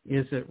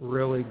 Is it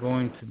really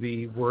going to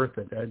be worth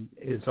it?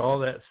 Is all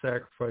that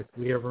sacrifice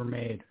we ever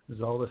made,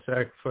 is all the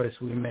sacrifice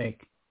we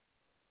make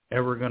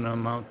ever going to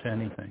amount to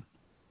anything?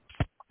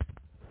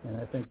 And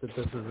I think that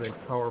this is a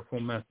powerful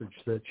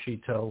message that she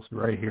tells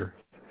right here.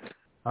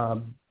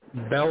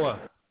 Bella,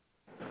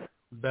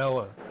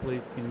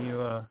 please, can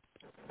you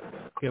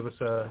give us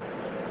a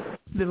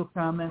little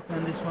comment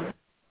on this one?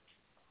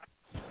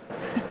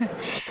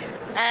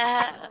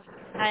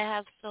 I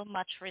have so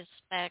much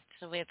respect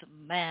with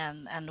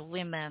men and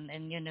women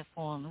in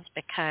uniforms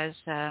because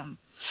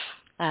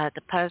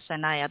the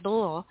person I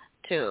adore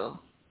too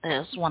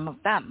is one of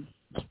them.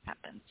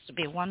 Happens to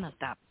be one of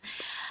them.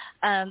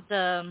 And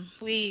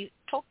we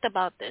talked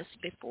about this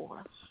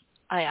before.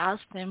 I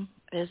asked him,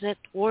 is it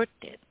worth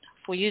it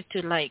for you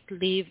to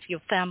leave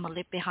your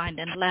family behind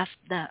and left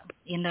them,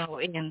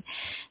 in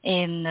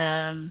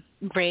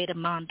great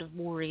amount of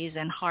worries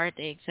and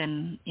heartaches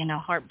and,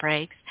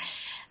 heartbreaks?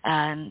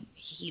 And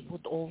he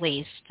would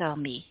always tell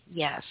me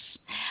yes.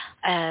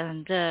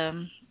 And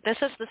this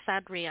is the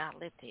sad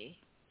reality.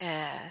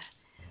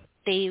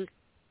 They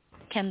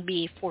can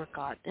be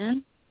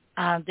forgotten.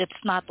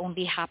 It's not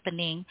only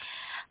happening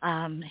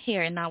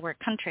here in our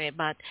country,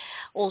 but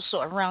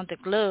also around the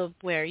globe,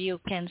 where you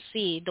can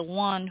see the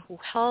one who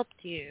helped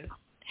you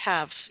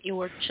have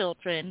your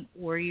children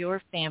or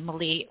your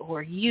family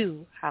or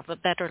you have a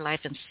better life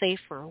and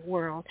safer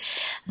world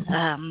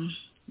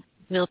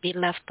will be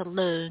left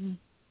alone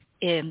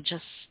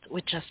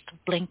with just a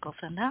blink of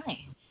an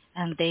eye.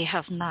 And they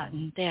have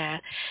nothing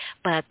there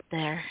but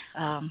their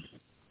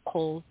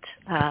cold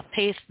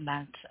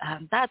pavement.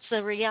 That's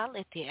a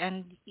reality,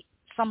 and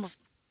some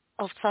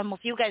of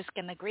you guys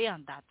can agree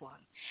on that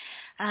one.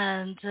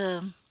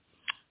 And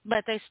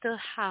but I still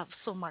have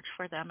so much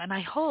for them, and I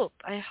hope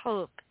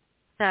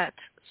that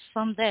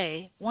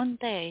one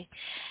day,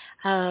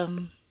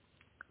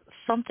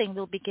 something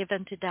will be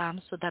given to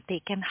them so that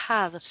they can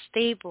have a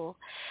stable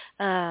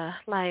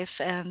life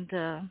and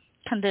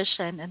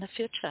condition in the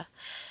future.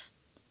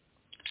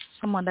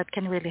 Someone that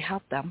can really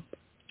help them,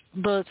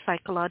 both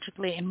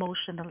psychologically,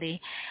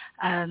 emotionally,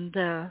 and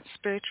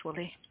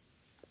spiritually.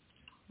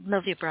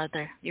 Love you,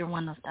 brother. You're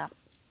one of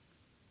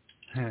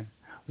them.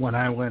 When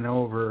I went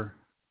over,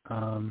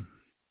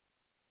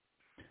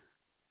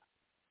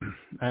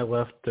 I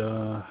left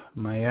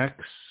my ex,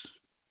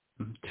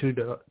 two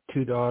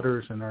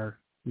daughters, and our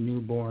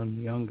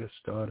newborn youngest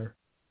daughter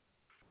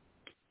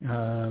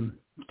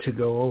to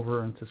go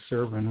over and to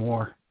serve in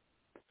war.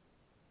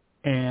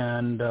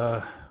 And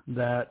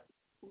that,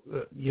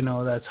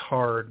 that's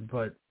hard,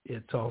 but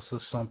it's also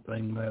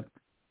something that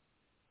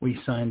we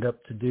signed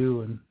up to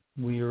do, and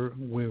we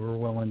were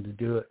willing to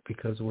do it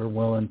because we're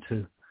willing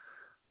to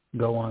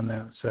go on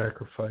that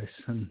sacrifice.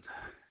 And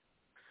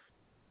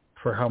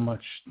for how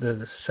much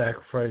the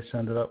sacrifice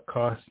ended up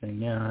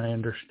costing, I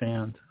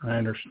understand,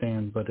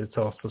 but it's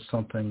also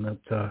something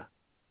that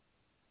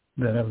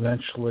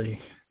eventually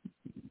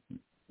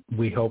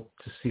we hope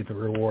to see the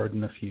reward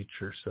in the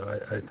future. So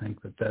I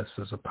think that this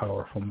is a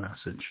powerful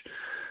message.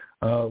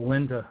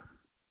 Linda,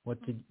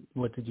 what did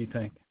you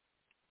think?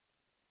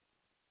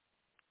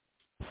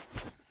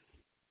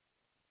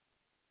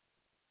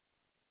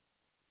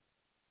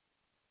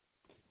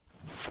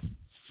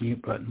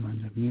 Mute button,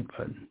 Linda. Mute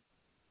button.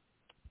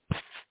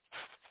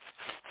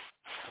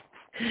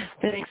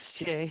 Thanks,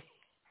 Jay.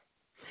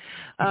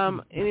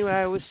 Anyway,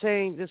 I was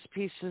saying this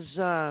piece is,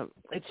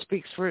 it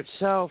speaks for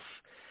itself.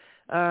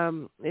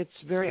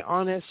 It's very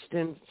honest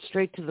and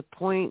straight to the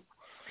point.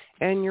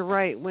 And you're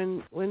right,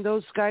 when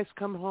those guys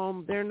come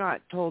home, they're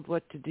not told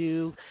what to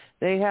do.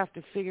 They have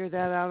to figure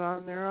that out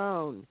on their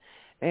own.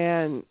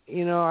 And,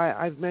 you know,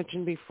 I've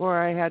mentioned before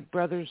I had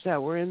brothers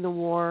that were in the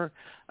war,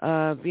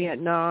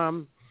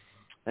 Vietnam,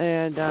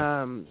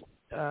 and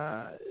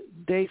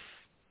they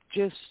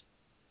just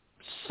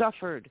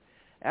suffered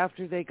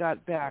after they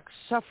got back,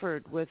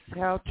 suffered with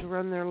how to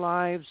run their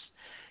lives,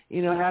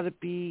 you know, how to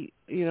be,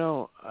 you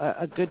know,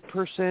 a good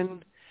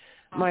person.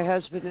 My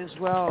husband as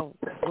well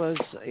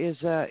is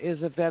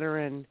a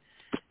veteran,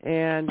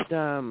 and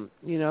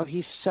you know,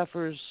 he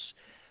suffers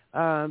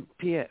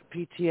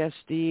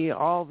PTSD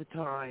all the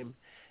time,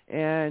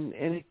 and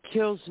it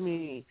kills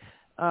me.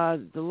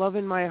 The love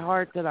in my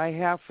heart that I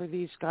have for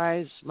these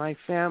guys, my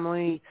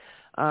family,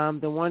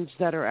 the ones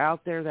that are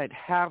out there that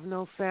have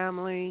no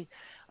family.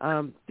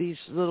 These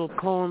little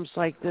poems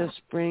like this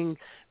bring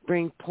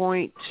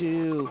point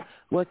to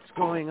what's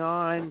going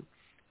on,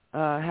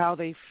 how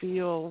they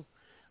feel.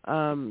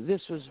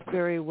 This was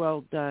very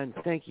well done.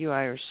 Thank you,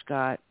 Irish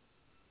Scott.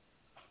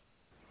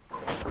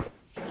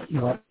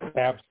 Well,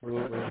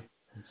 absolutely.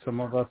 Some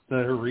of us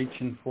that are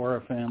reaching for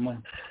a family.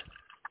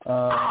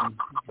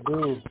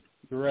 Boo,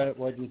 Dorette,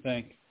 what do you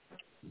think?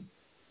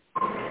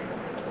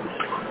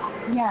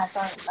 Yeah, so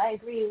I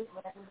agree with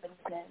what everybody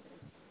said.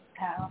 It's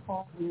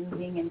powerful,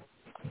 moving, and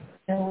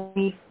you know,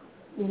 we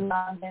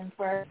long them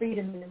for our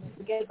freedom and we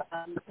forget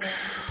about them.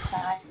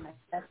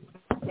 That's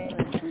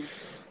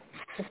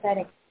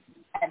pathetic.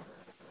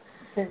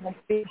 There's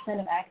like 3%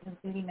 of active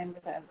duty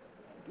members have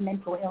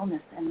mental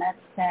illness, and that's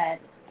sad.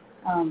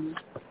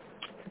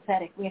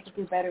 Pathetic. We have to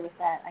do better with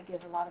that. I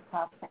give a lot of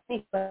props, I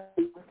think, for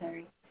the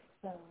military.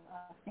 So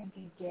thank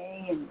you,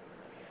 Jay, and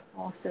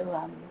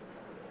also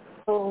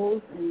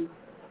Bowles and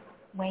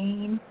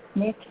Wayne,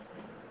 Nick,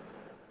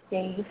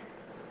 Dave. I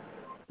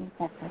think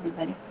that's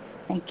everybody.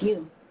 Thank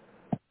you.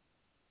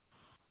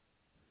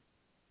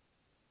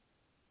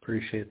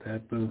 Appreciate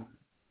that, Boo.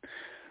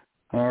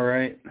 All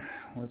right,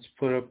 let's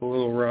put up a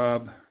little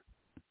Rob.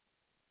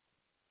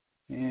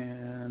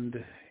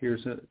 And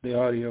here's the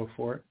audio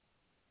for it.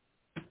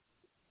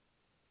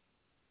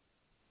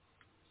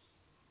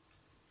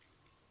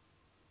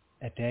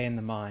 A Day in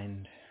the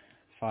Mind,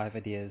 5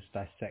 ideas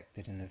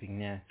dissected in a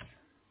vignette.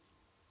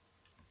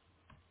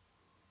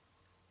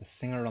 The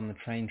singer on the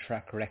train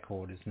track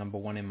record is number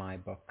 1 in my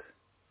book,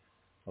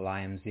 while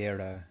I am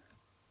 0.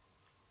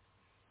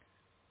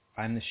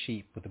 I am the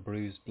sheep with the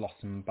bruised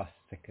blossom bus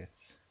ticket,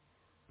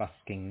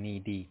 busking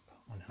knee-deep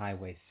on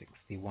Highway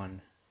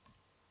 61.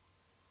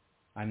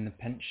 I'm the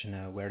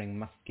pensioner wearing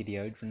musky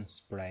deodorant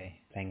spray,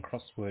 playing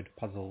crossword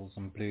puzzles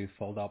on blue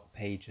fold-up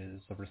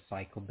pages of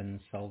recycle bin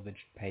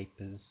salvaged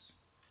papers.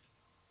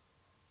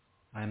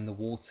 I am the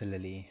water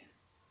lily,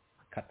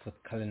 cut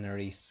with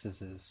culinary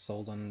scissors,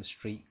 sold on the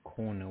street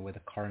corner where the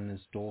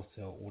coroner's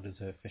daughter orders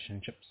her fish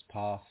and chips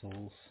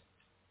parcels.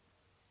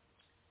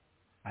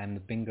 I am the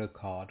bingo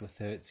card with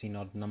 13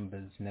 odd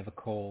numbers never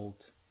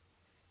called,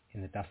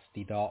 in the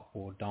dusty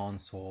dartboard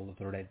dance hall of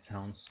the Red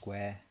Town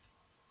Square.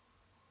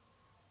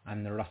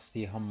 I'm the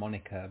rusty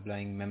harmonica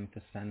blowing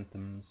Memphis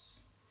anthems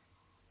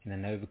in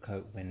an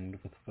overcoat wind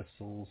with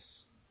whistles,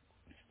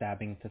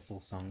 stabbing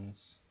thistle songs.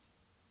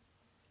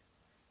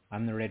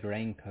 I'm the red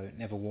raincoat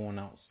never worn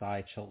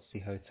outside Chelsea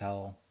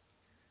Hotel,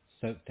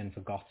 soaked and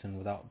forgotten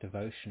without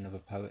devotion of a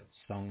poet's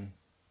song.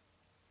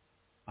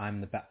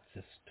 I'm the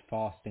Baptist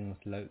fasting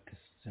with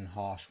locusts in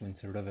harsh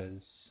winter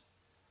rivers,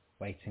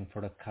 waiting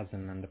for a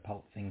cousin under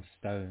pelting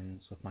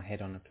stones with my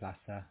head on a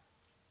platter.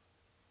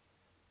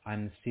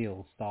 I'm the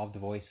seal starved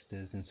of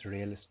oysters in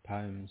surrealist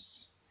poems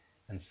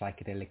and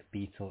psychedelic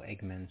beetle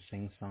eggman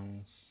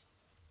sing-songs.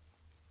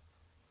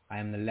 I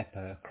am the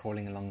leper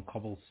crawling along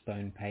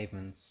cobblestone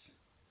pavements,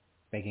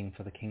 begging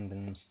for the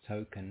kingdom's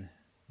token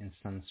in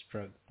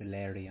sunstroke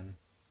delirium.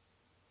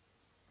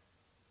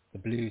 The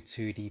blue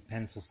 2D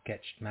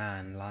pencil-sketched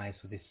man lies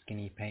with his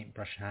skinny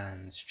paintbrush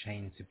hands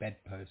chained to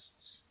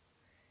bedposts,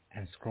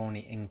 and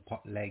scrawny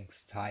inkpot legs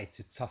tied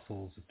to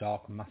tussles of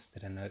dark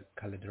mustard and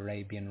oak-coloured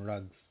Arabian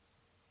rugs.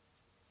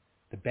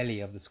 The belly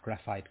of this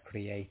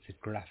graphite-created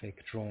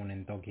graphic drawn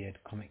in dog-eared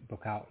comic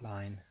book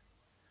outline,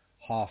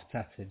 half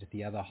tattered,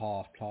 the other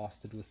half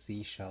plastered with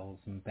seashells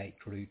and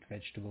baked root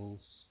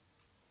vegetables.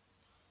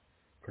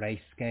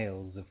 Grey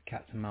scales of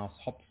cat-and-mouse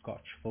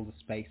hopscotch fill the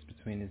space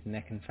between his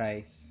neck and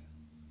face,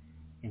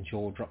 in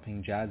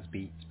jaw-dropping jazz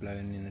beats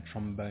blown in a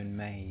trombone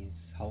maze,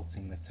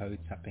 halting the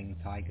toe-tapping,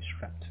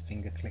 tiger-strapped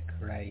finger-click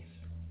race.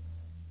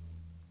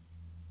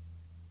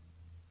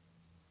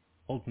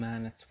 Old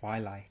man at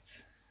twilight,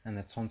 and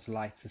the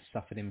tonsillitis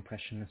suffered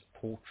impressionist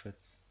portraits,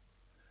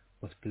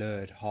 with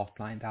blurred,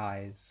 half-blind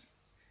eyes,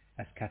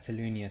 as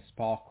Catalonia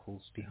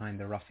sparkles behind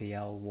the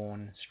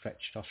Raphael-worn,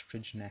 stretched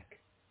ostrich neck.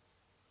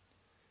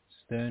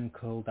 Stern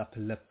curled upper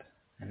lip,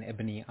 an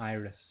ebony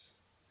iris,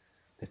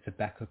 the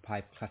tobacco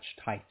pipe clutched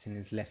tight in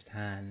his left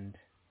hand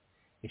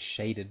is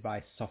shaded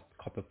by soft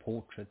copper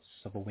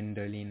portraits of a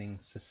window-leaning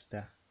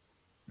sister.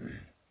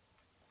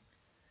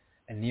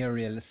 A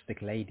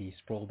near-realistic lady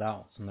sprawled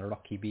out on the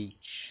rocky beach,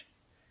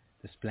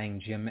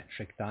 displaying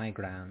geometric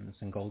diagrams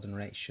and golden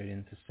ratioed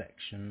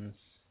intersections.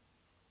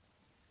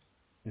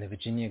 In a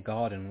Virginia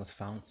garden with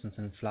fountains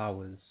and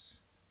flowers,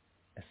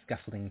 a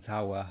scaffolding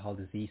tower held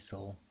his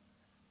easel,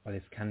 while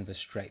his canvas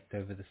draped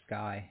over the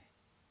sky.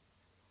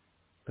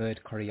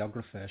 Bird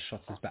choreographer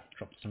shot his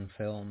backdrops on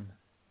film,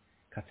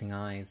 cutting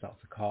eyes out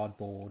of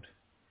cardboard,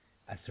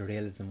 as the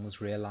realism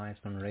was realized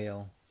on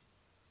reel.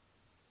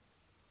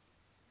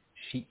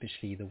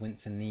 Sheepishly, the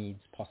winter needs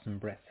possum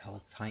breath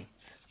held tight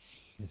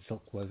in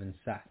silk-woven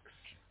sacks.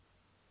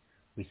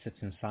 We sit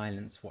in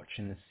silence,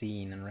 watching the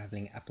scene,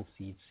 unraveling apple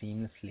seeds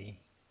seamlessly,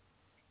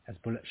 as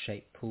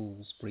bullet-shaped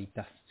pools breathe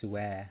dust to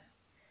air,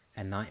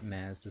 and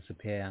nightmares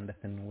disappear under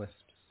thin wisps.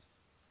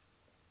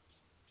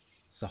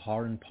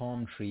 Saharan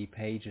palm tree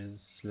pages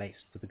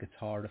laced with a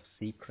guitar of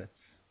secrets,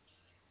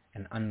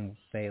 an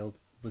unveiled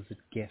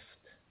wizard gift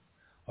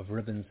of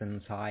ribbons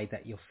untied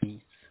at your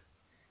feet,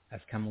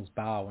 as camels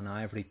bow on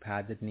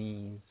ivory-padded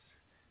knees,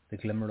 the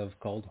glimmer of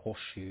gold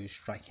horseshoes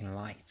striking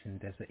light in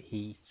desert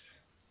heat.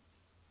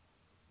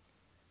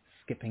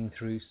 Skipping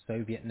through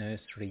Soviet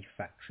nursery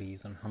factories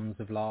on hums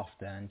of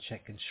laughter and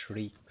checkered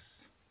shrieks.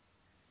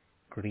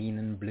 Green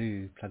and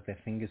blue plug their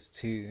fingers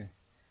too.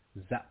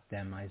 Zap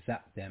them, I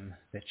zap them,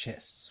 their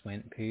chests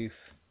went poof.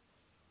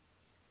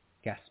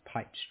 Gas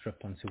pipes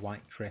drip onto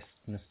white dressed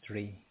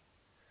mystery,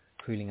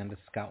 cooling under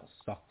scout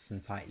socks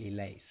and tightly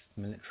laced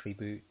military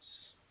boots,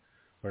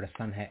 where a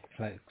sun hat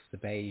cloaks the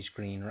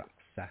beige-green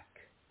rucksack,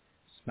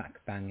 smack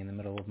bang in the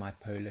middle of my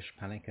Polish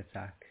panic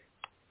attack.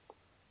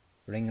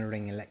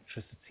 Ring-a-ring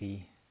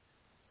electricity,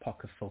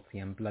 pocket filthy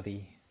and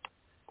bloody.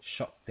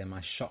 Shot them,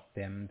 I shot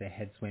them, their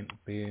heads went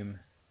boom.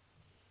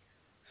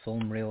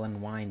 Film reel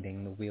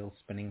unwinding, the wheel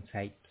spinning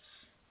tapes.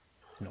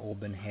 An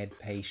auburn head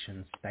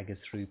patient staggers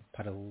through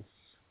puddles,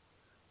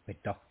 where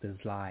doctors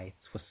lie,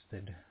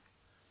 twisted,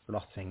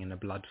 rotting in a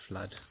blood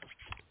flood.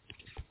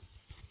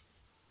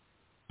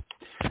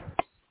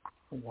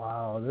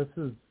 Wow, this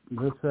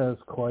has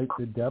quite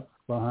the depth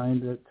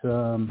behind it,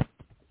 and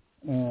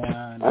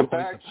quite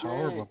the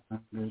power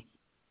behind it.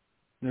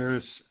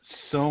 There's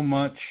so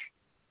much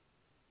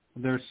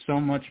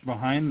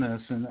behind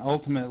this, and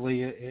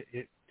ultimately,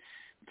 it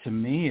to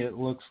me, it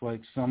looks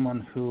like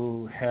someone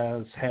who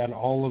has had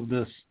all of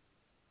this.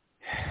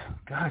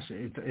 Gosh,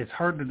 it's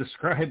hard to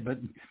describe, but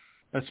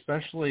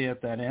especially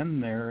at that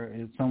end there,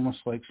 it's almost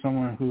like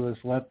someone who has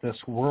let this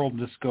world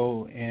just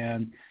go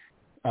and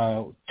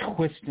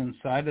twist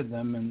inside of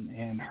them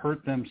and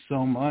hurt them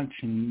so much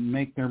and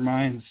make their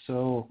minds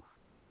so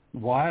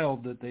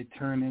wild that they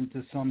turn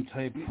into some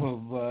type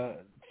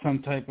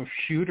of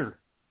shooter.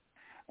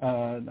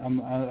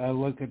 I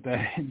look at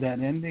that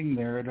ending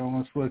there. It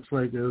almost looks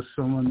like there's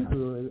someone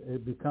who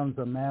it becomes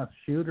a mass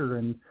shooter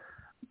and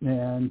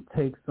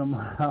takes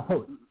someone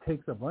out,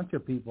 takes a bunch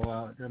of people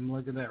out. I'm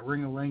looking at that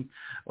ring-a-ling,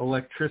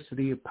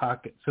 electricity,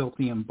 pocket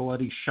filthy and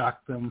bloody,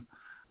 shocked them.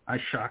 I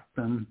shocked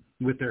them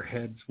with their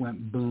heads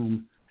went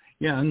boom.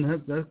 Yeah,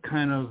 and that's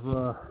kind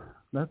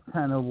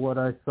of what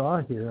I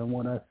saw here and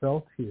what I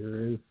felt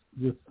here is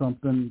just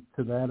something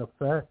to that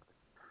effect.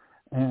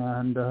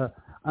 And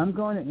I'm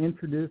going to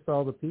introduce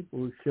all the people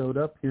who showed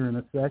up here in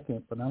a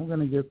second, but I'm going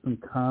to get some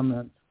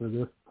comments for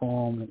this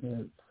poem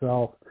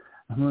itself.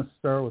 I'm going to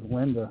start with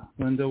Linda.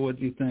 Linda, what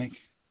do you think?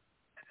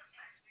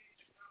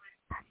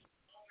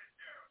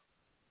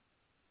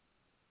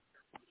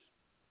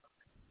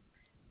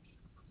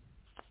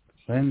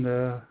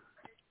 Linda,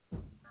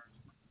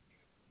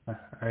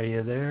 are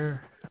you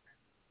there?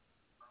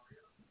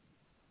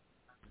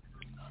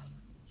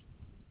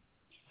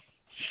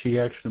 She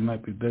actually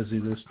might be busy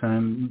this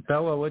time.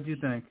 Bella, what do you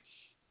think?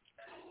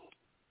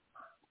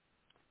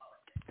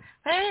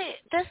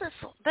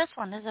 This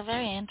one is a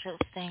very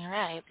interesting,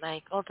 right?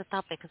 Like all the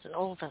topics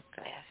all over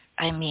there.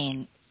 I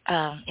mean,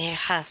 it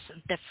has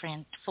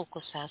different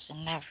focuses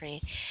in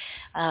every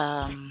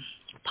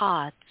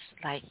part,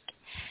 like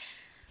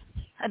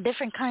a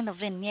different kind of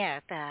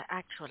vignette,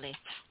 actually.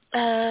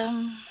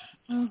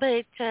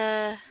 But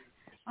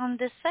on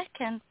the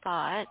second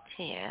part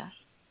here,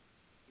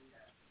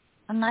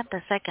 not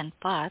the second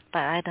part,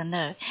 but I don't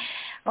know.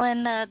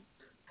 When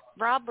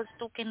Rob was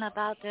talking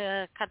about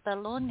the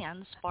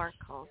Catalonian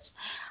sparkles,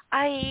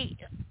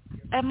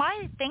 am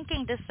I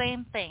thinking the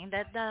same thing,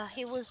 that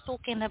he was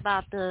talking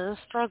about the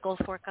struggle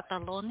for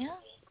Catalonia,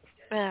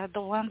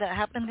 the one that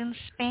happened in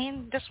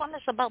Spain? This one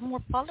is about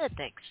more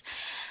politics.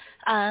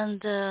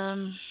 And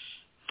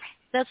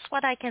that's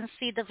what I can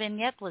see the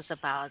vignette was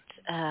about,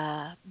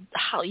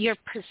 how your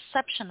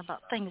perception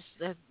about things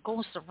that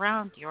goes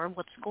around you or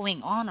what's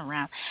going on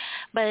around.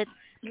 But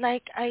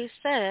like I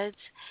said,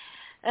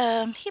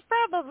 he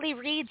probably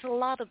reads a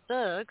lot of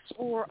books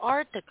or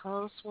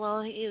articles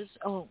while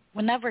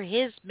whenever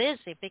he's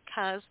busy,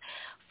 because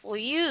for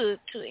you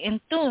to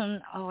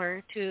intune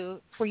or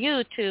for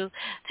you to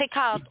take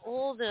out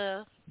all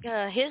the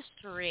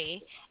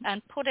history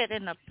and put it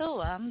in a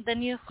poem,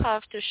 then you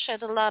have to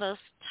shed a lot of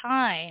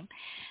time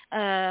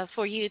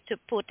for you to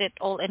put it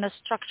all in a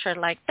structure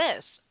like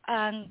this.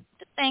 And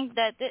to think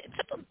that it's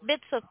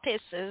bits of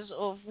pieces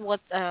of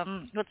what's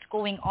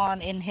going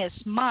on in his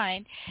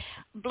mind,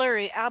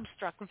 blurry,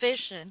 abstract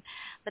vision.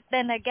 But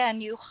then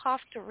again, you have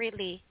to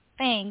really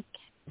think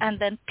and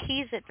then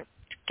piece it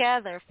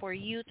together for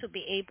you to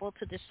be able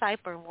to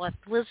decipher what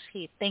was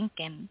he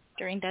thinking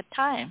during that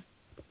time.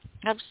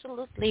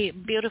 Absolutely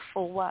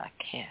beautiful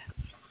work here.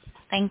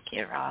 Thank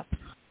you, Rob.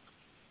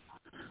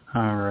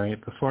 All right.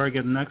 Before I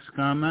get the next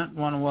comment, I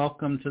want to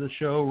welcome to the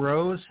show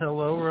Rose.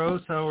 Hello,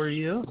 Rose. How are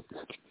you?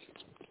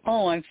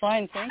 Oh, I'm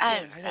fine. Thank you. I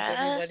hope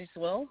everybody's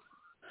well.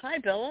 Hi,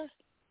 Bella.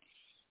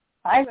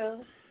 Hi,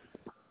 Rose.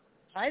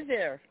 Hi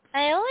there.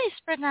 I always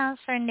pronounce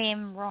her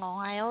name wrong.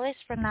 I always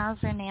pronounce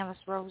her name as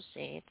Rosie.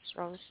 It's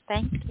Rose.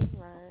 Thank you,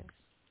 Rose.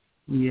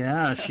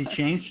 Yeah, she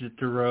changed it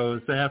to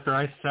Rose after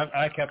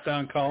I kept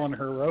on calling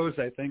her Rose.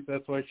 I think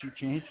that's why she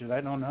changed it.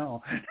 I don't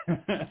know.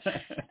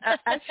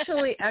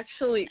 Actually,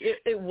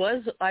 it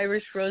was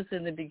Irish Rose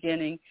in the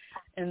beginning,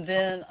 and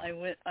then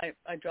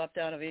I dropped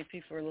out of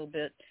AP for a little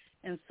bit,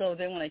 and so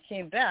then when I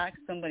came back,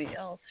 somebody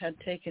else had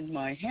taken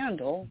my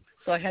handle,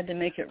 so I had to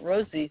make it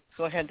Rosie,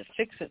 so I had to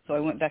fix it, so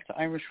I went back to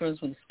Irish Rose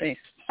with a space.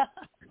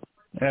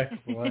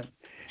 Excellent.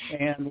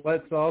 And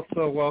let's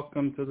also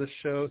welcome to the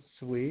show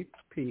Sweet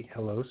P.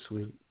 Hello,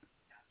 Sweet.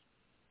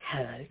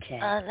 Hello,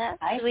 Jen. Oh, that's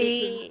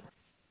sweet.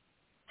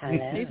 Hello.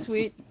 Hey,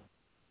 Sweet.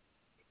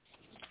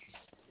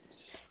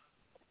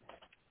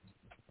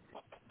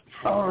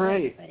 All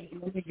right.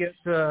 Let me get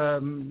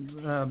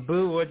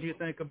Boo. What do you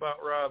think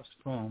about Rob's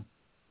poem?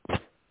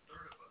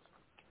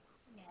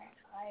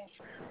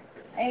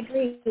 I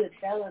agree with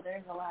Bella.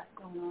 There's a lot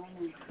going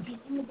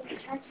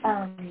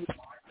on.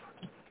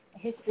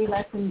 History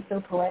lesson so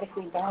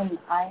poetically done.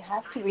 I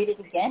have to read it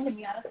again. To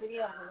be honest with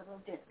you, I was a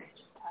little bit.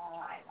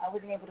 I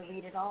wasn't able to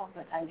read it all,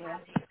 but I will.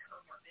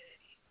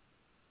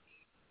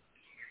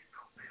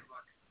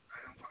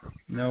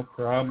 No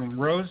problem.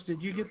 Rose,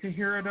 did you get to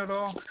hear it at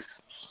all?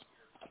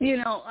 You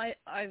know, I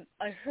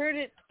heard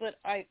it, but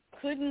I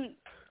couldn't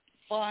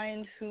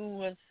find who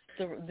was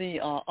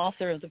the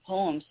author of the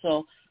poem,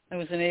 so I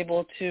wasn't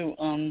able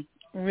to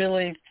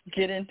really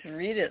get in to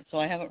read it. So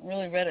I haven't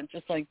really read it,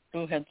 just like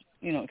Boo had,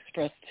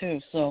 expressed too.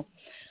 So,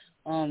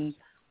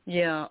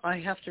 yeah, I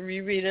have to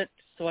reread it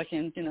so I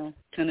can,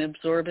 kind of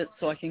absorb it,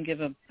 so I can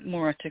give a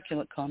more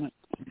articulate comment.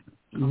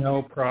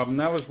 No problem.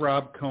 That was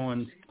Rob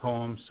Cohen's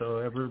poem, so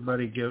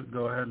everybody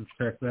go ahead and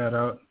check that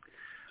out.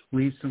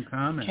 Leave some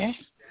comments. Okay.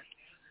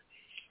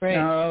 Great.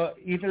 Now,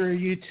 either of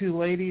you two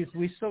ladies,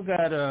 we still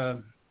got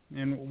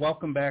and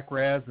welcome back,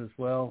 Raz, as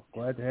well.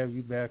 Glad to have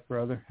you back,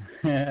 brother.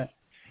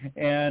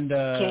 And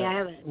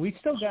we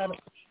still got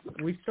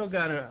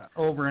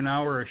over an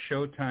hour of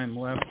showtime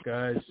left,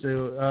 guys.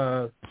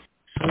 So,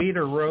 Sweet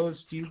or Rose,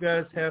 do you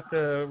guys have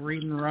to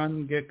read and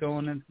run, get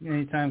going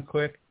anytime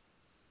quick?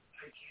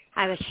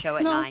 I have a show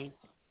at 9.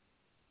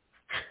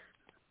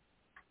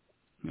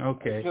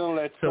 Okay. So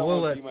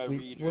we'll let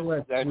Sweet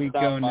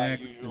go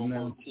next. And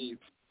then...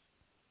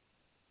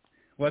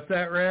 What's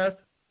that, Raz?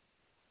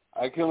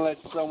 I couldn't let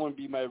someone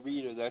be my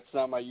reader. That's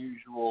not my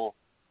usual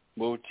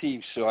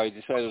motif, so I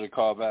decided to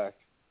call back.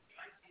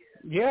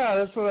 Yeah,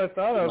 that's what I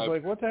thought. I was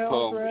like, what the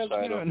hell is Raz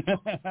doing?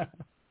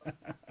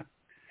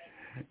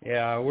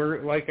 Yeah,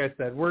 like I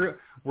said, we're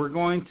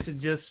going to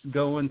just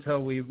go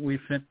until we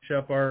finish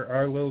up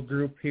our little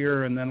group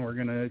here, and then we're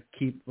going to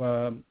keep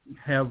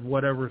have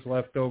whatever's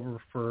left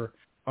over for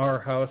our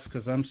house,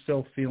 because I'm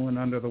still feeling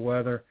under the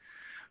weather.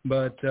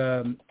 But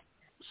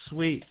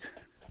Sweet,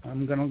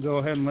 I'm going to go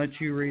ahead and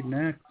let you read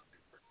next.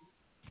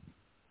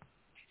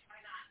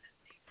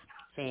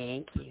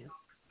 Thank you.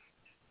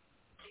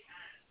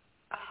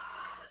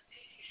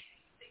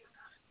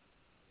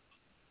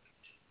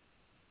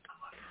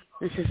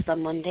 This is the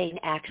mundane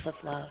acts of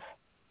love.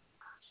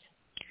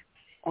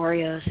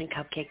 Oreos and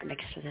cupcake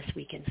mix for this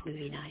weekend's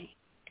movie night.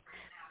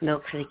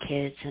 Milk for the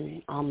kids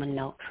and almond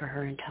milk for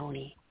her and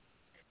Tony.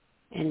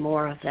 And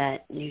more of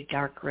that new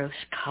dark roast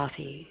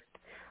coffee.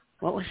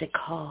 What was it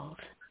called?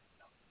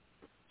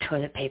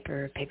 Toilet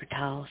paper, paper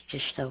towels,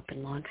 dish soap,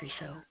 and laundry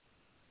soap.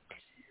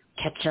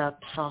 Ketchup,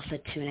 salsa,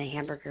 tuna,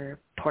 hamburger,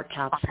 pork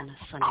chops, and a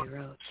Sunday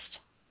roast.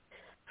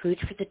 Food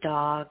for the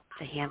dog,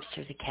 the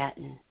hamster, the cat,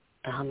 and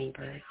the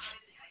hummingbirds.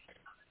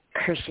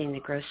 Cursing the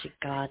grocery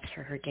gods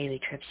for her daily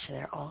trips to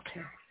their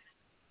altar.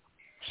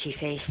 She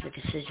faced the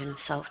decision of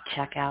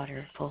self-checkout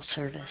or full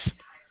service.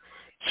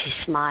 She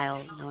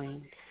smiled,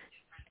 knowing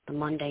the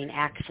mundane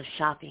acts of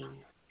shopping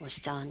was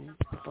done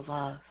with the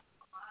love.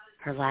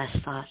 Her last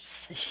thoughts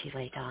as she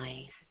lay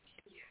dying.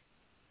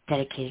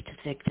 Dedicated to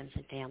victims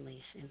and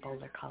families in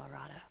Boulder,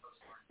 Colorado,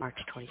 March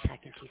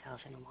 22nd,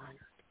 2001.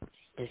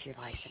 Live your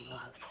life in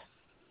love.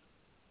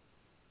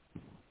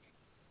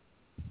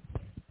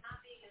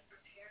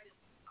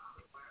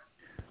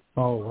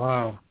 Oh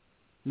wow,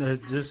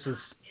 this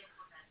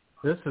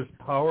is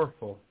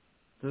powerful.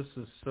 This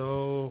is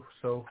so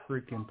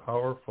freaking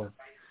powerful.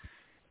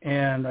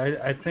 And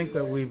I think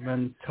that we've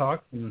been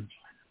talking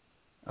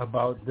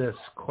about this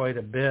quite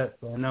a bit.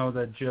 I know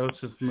that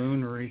Joseph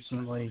Moon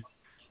recently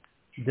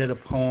did a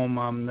poem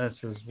on this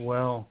as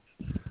well.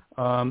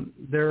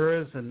 There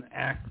is an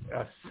act,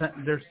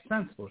 there's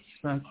senseless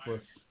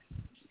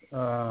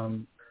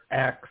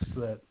acts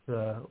that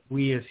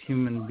we as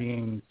human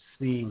beings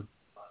see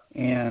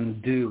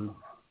and do.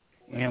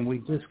 And we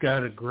just got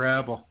to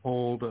grab a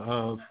hold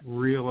of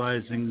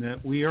realizing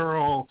that we are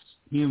all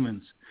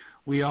humans.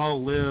 We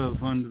all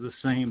live under the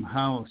same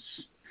house.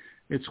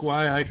 It's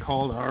why I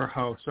called our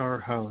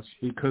house,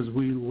 because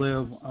we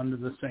live under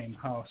the same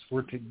house.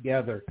 We're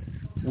together.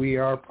 We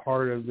are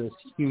part of this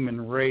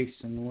human race,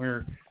 and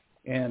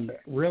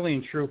really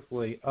and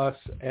truthfully, us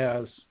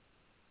as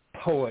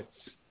poets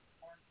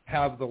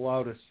have the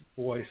loudest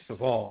voice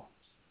of all.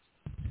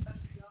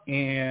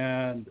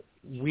 And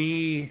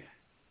we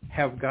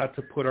have got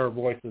to put our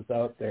voices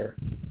out there,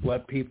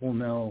 let people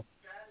know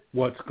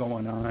what's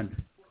going on.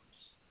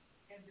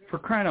 For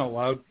crying out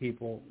loud,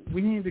 people,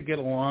 we need to get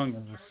along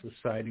as a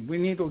society. We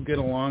need to get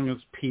along as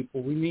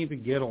people. We need to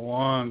get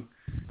along,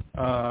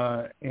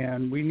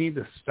 and we need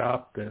to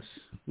stop this.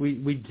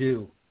 We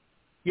do.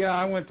 Yeah,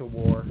 I went to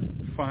war.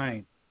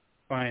 Fine.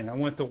 I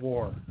went to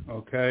war,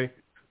 okay?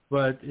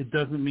 But it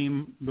doesn't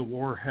mean the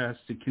war has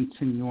to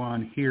continue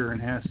on here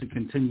and has to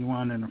continue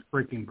on in a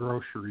freaking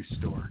grocery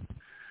store.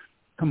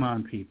 Come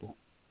on, people.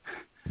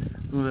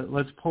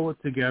 Let's pull it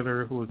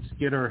together. Let's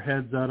get our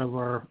heads out of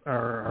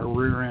our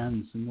rear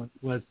ends, and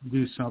let's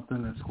do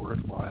something that's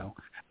worthwhile.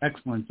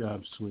 Excellent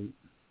job, Sweet.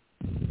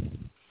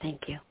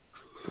 Thank you.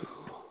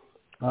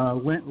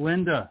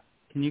 Linda,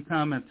 can you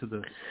comment to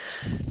this?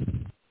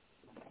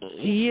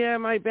 Yeah,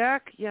 am I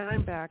back? Yeah,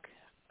 I'm back.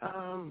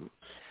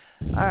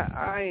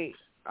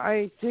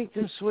 I think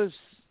this was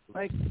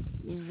like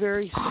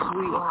very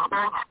sweet.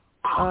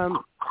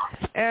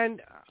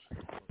 And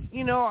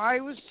you know, I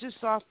was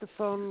just off the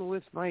phone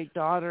with my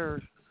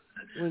daughter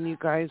when you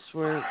guys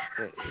were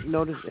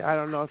noticed. I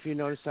don't know if you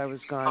noticed I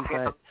was gone,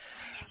 but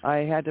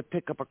I had to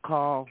pick up a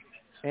call,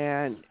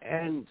 and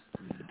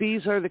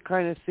these are the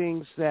kind of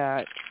things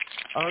that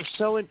are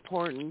so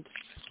important.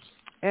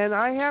 And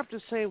I have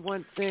to say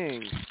one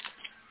thing,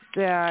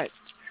 that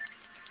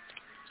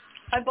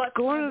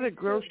going to the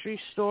grocery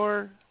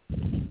store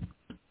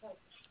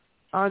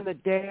on the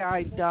day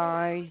I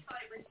die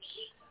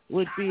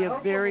would be a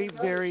very,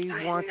 very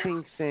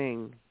wanting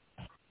thing,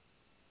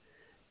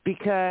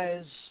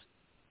 because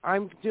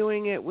I'm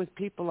doing it with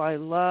people I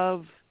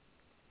love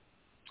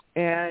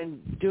and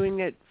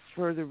doing it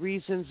for the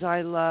reasons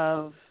I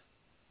love,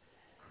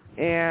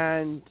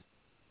 and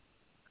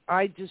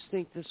I just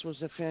think this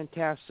was a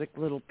fantastic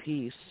little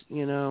piece,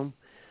 you know.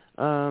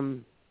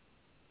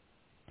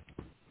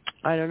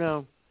 I don't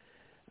know.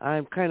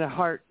 I'm kind of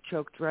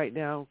heart-choked right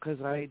now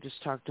because I just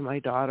talked to my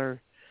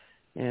daughter.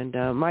 And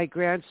my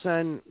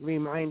grandson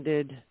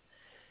reminded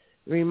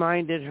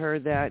her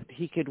that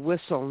he could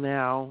whistle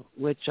now,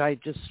 which I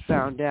just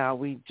found out.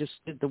 We just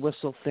did the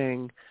whistle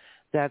thing.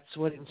 That's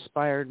what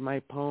inspired my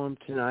poem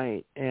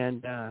tonight.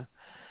 And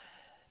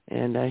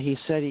he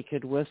said he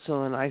could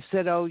whistle, and I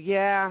said, "Oh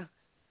yeah,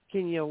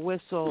 can you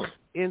whistle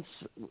in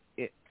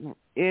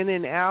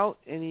and out?"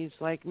 And he's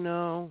like,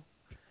 "No,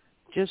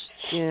 just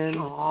in."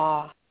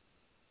 Aww.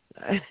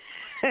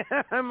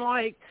 I'm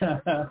like,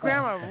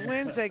 Grandma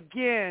wins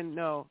again.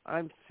 No,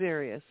 I'm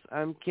serious.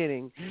 I'm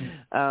kidding.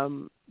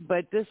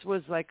 But this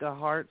was like a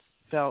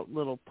heartfelt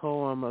little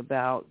poem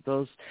about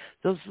those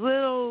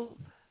little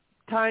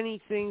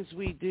tiny things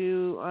we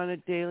do on a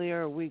daily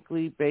or a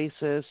weekly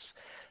basis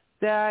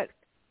that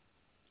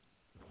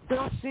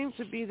don't seem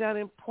to be that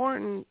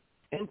important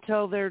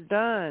until they're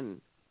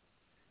done.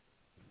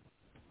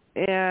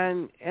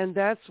 And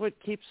that's what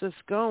keeps us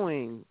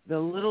going. The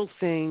little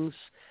things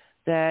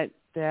that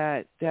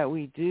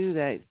we do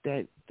that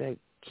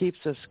keeps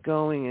us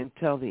going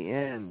until the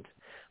end.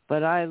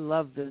 But I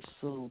love this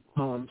little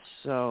poem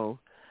so.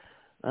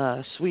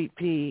 Sweet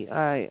Pea,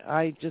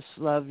 I just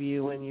love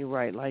you when you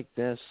write like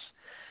this.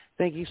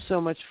 Thank you so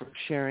much for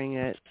sharing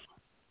it.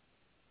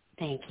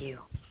 Thank you.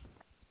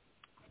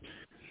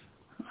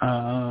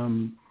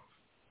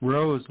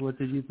 Rose, what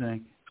did you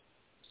think?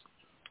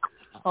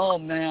 Oh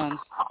man,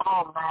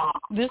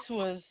 this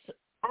was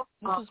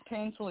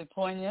painfully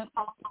poignant.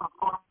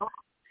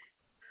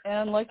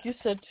 And like you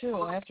said,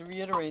 too, I have to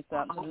reiterate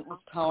that it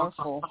was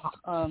powerful.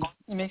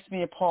 It makes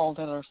me appalled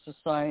at our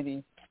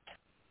society,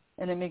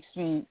 and it makes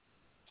me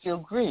feel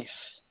grief.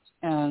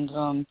 And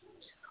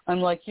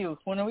I'm like you.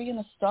 When are we going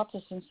to stop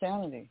this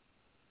insanity?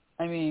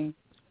 I mean,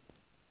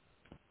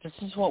 this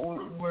is what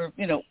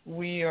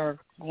we are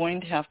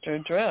going to have to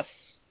address.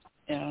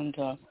 And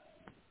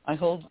I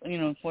hold,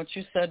 what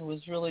you said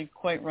was really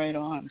quite right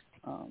on.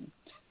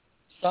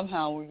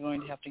 Somehow we're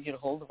going to have to get a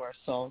hold of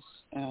ourselves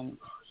and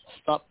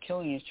stop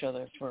killing each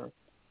other for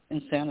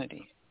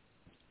insanity.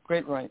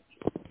 Great right.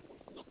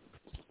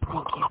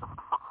 Thank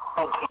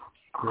you.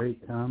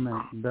 Great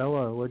comment.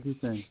 Bella, what do you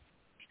think?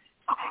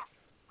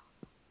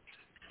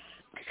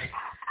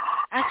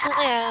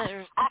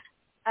 Actually,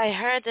 I I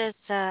heard this.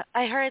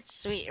 I heard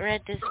Sweet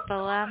read this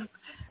poem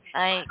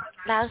like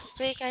last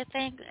week, I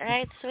think,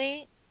 right,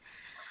 Sweet?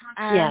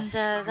 And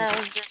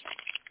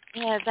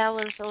Yes. that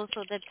was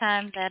also the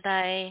time that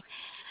I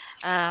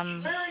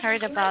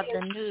heard about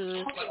the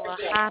news,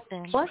 what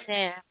happened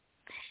there.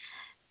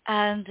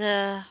 And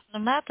no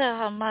matter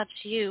how much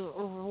you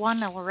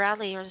want to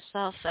rally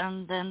yourself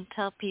and then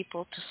tell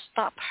people to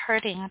stop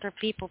hurting other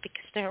people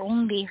because they're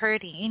only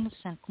hurting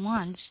innocent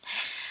ones,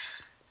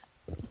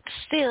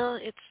 still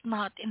it's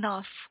not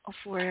enough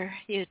for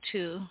you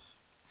to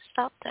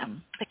stop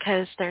them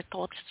because their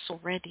thoughts is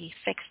already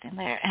fixed in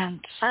there. And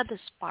the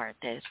saddest part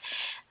is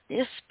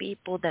these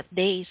people that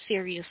they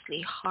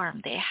seriously harm,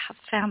 they have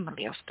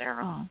family of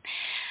their own.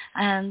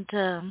 And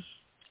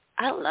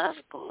I love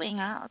going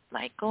out,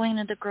 like going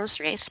to the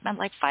grocery. I spend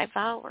like 5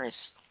 hours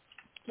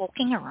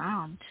walking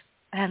around,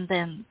 and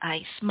then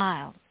I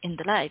smile in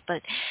the light.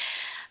 But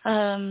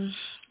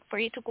for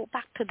you to go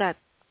back to that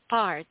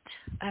part,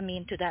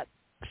 to that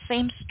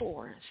same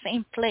store,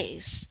 same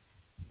place,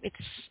 it's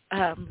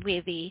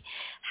with the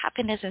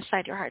happiness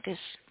inside your heart is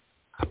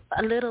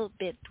a little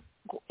bit,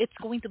 it's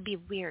going to be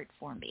weird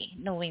for me,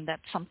 knowing that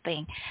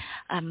something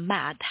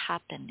mad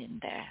happened in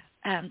there.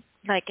 And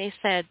like I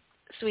said,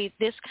 Sweet,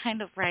 this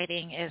kind of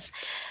writing is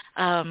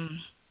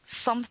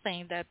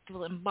something that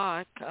will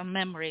embark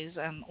memories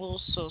and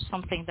also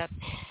something that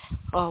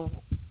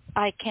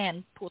I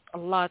can put a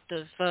lot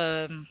of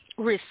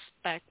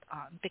respect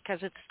on because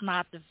it's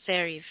not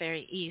very,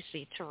 very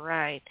easy to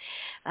write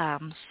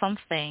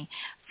something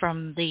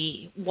from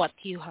what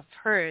you have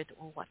heard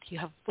or what you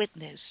have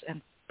witnessed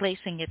and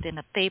placing it in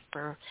a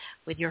paper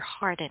with your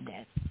heart in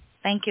it.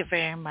 Thank you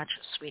very much,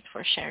 Sweet,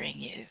 for sharing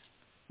you.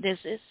 This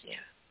is you.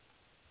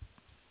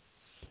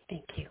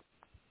 Thank you.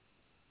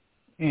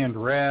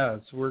 And Raz,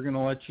 we're going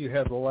to let you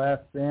have the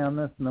last say on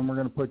this, and then we're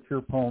going to put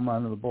your poem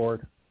onto the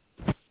board.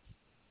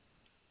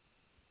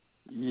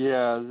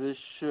 Yeah, this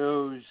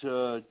shows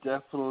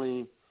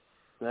definitely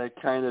that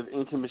kind of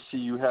intimacy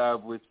you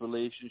have with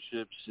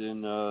relationships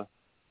in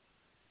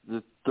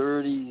the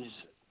 30s,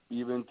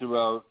 even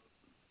throughout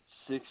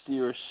 60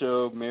 or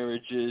so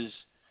marriages.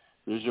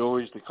 There's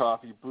always the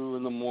coffee brew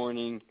in the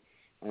morning,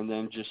 and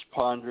then just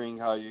pondering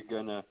how you're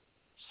going to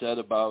set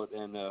about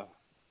and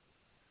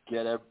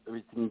get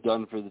everything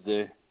done for the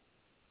day.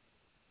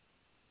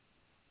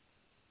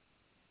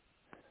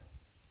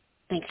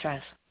 Thanks,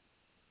 Raz.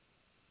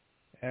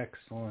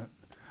 Excellent.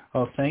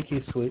 Oh, thank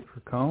you, Sweet,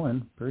 for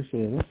calling.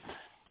 Appreciate it.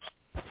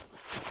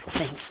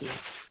 Thank you.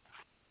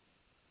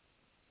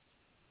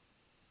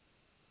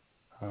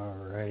 All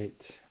right.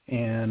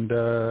 And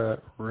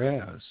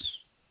Raz,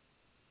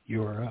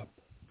 you're up.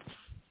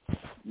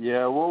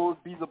 Yeah, what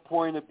would be the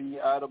point of being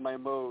out of my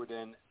mode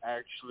and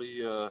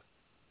actually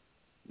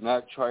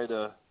not try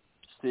to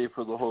stay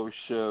for the whole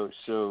show?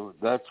 So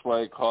that's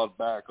why I called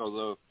back,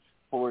 although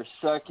for a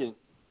second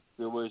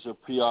there was a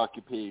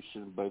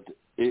preoccupation, but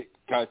it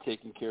got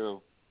taken care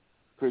of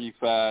pretty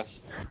fast.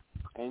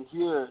 And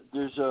here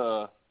there's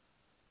a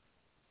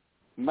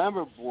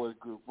member board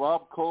group.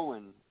 Rob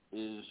Cohen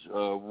is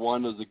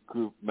one of the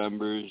group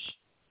members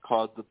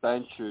called The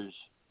Benchers,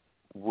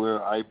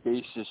 where I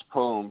based this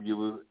poem. You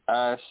were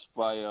asked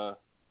by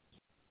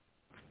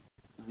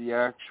the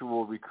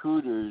actual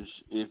recruiters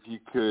if you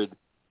could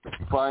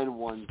find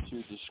one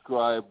to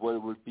describe what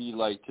it would be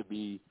like to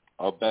be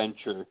a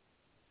bencher.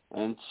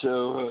 And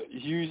so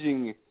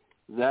using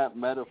that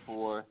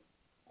metaphor,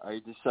 I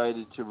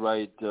decided to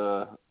write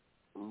the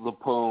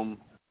poem,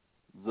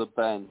 The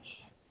Bench.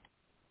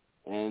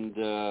 And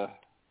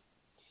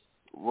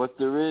what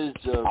there is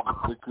of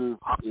the group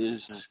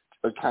is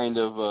a kind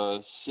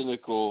of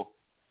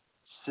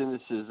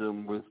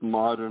cynicism with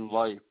modern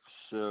life.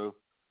 So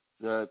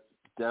that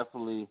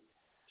definitely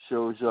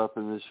shows up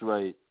in this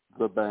right,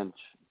 The Bench.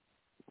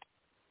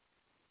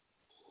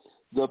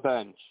 The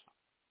bench.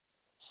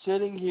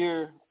 Sitting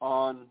here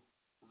on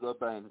the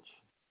bench.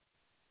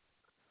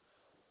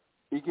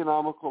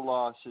 Economical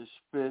losses,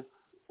 5th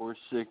or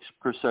 6th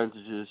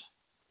percentages.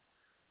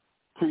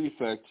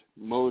 Prefect,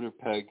 motor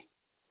peg.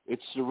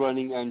 It's the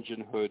running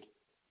engine hood,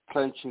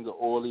 clenching the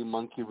oily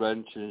monkey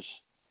wrenches.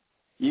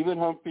 Even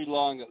Humphrey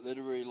Long at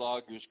Literary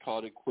Loggers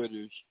called it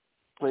quitters,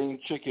 playing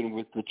chicken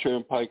with the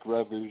turnpike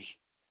revers.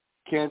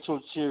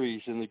 Canceled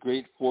series in the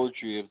great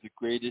forgery of the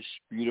greatest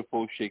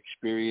beautiful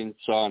Shakespearean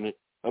sonnet.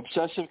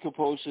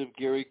 Obsessive-compulsive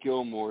Gary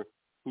Gilmore,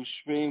 whose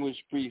fame was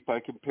brief by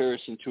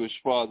comparison to his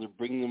father,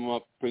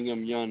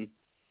 Brigham Young,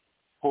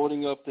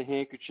 holding up the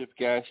handkerchief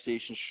gas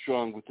station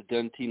strung with the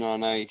dentine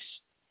on ice.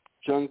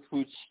 Junk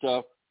food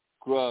stuff,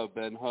 grub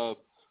and hub,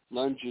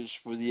 lunges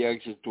for the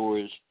exit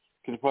doors,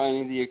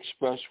 confining the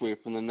expressway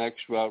from the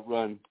next route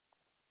run.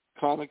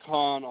 Con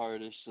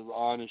artist of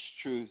honest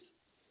truth,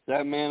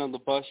 that man on the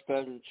bus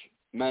bench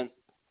meant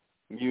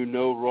you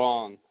no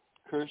wrong,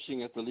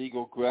 cursing at the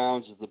legal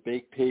grounds of the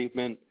baked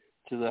pavement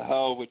to the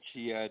hell which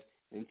he had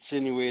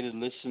insinuated,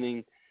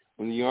 listening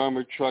when the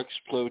armored trucks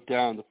plowed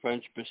down the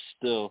French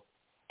Bastille,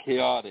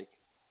 chaotic,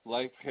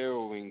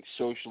 life-harrowing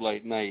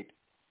socialite night,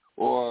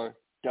 or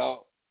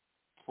doubtful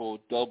powerful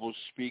double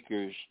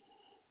speakers,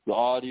 the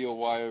audio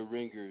wire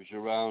ringers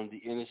around the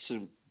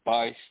innocent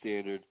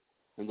bystander,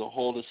 and the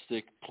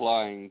holistic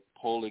polling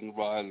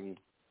riling.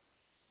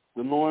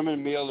 The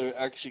Norman Mailer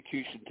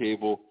execution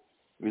table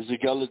is the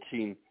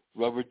guillotine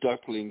rubber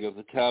duckling of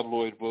the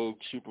tabloid Vogue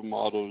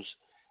supermodels'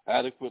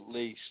 adequate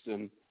laced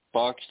and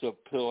boxed up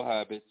pill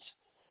habits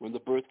when the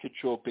birth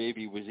control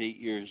baby was 8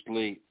 years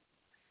late.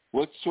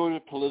 What sort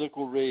of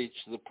political rage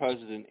to the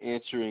president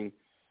answering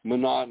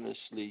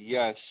monotonously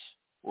yes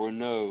or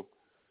no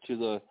to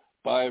the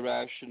buy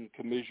ration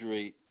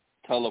commiserate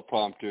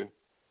teleprompter?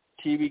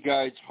 TV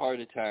Guide's heart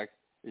attack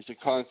is a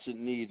constant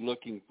need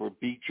looking for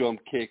beat drum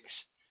kicks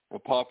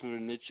and popular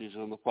niches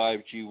on the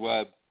 5G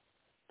web.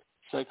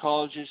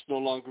 Psychologists no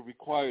longer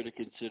require to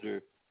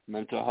consider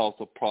mental health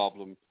a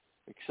problem,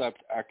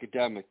 except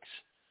academics.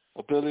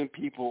 1 billion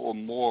people or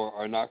more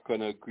are not going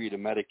to agree to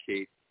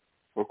medicate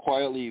or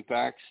quietly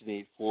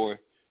vaccinate for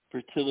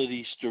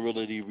fertility,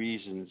 sterility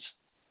reasons.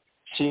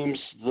 Seems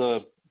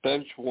the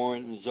bench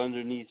warrant is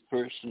underneath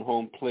first and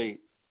home plate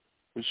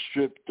with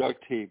stripped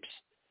duct tapes,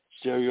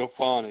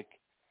 stereophonic,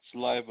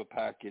 saliva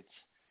packets,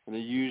 and a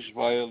used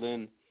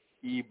violin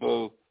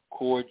Ebo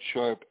cord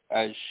sharp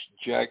as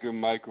Jagger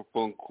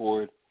microphone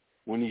cord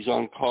when he's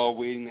on call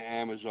waiting to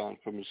Amazon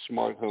from his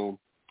smart home.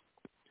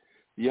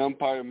 The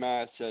umpire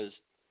mask has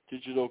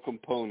digital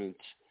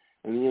components,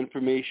 and the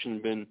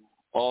information been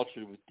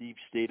altered with deep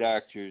state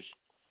actors.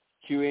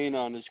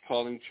 QAnon is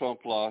calling Trump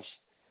lost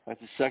at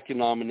the second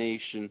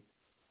nomination,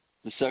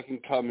 the second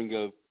coming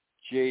of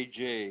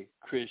JJ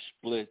Chris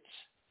Blitz,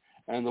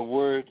 and the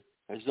word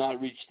has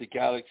not reached the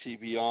galaxy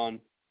beyond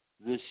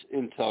this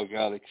intel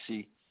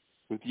galaxy,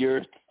 with the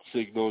Earth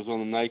signals on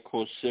the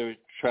Nyquil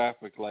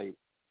traffic light,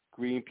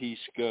 Greenpeace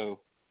go,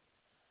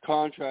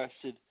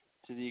 contrasted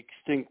to the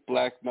extinct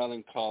black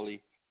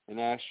melancholy in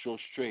astral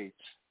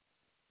straits.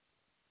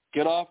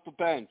 Get off the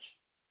bench.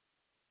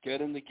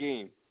 Get in the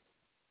game.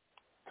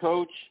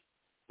 Coach,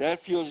 that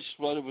field is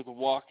flooded with the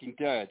walking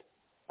dead.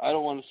 I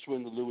don't want to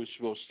swing the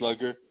Louisville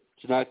Slugger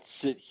to not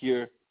sit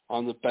here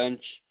on the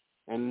bench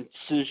and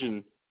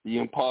incision the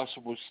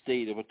impossible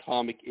state of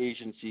atomic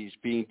agencies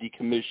being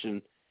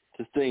decommissioned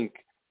to think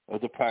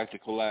of the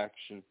practical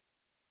action.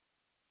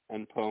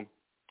 End poem.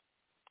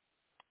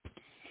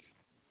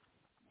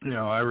 You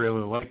know, I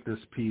really like this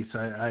piece.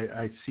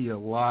 I see a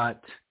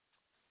lot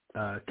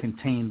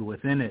contained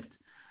within it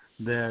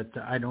that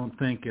I don't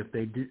think if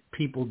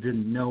people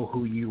didn't know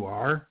who you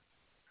are,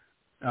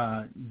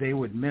 they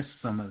would miss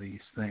some of these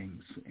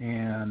things.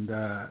 And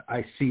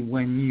I see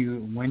when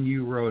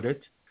you wrote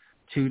it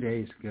 2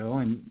 days ago,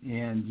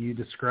 and you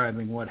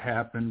describing what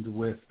happened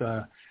with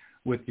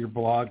your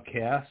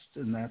blogcast,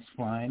 and that's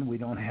fine. We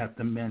don't have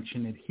to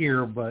mention it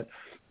here, but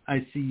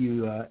I see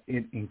you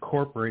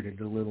incorporated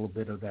a little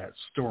bit of that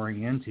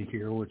story into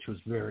here, which was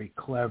very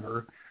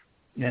clever.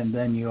 And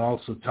then you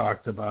also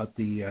talked about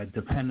the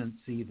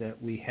dependency that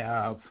we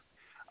have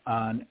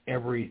on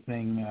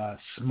everything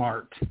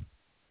smart,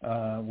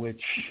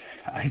 which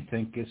I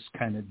think is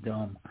kind of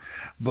dumb.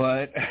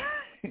 But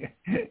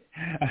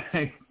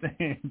I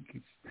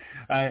think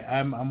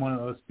I'm one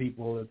of those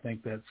people that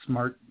think that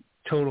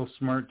total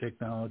smart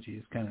technology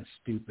is kind of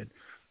stupid.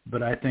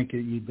 But I think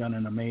that you've done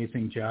an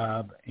amazing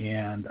job,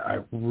 and I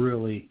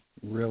really,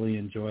 really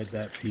enjoyed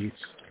that piece.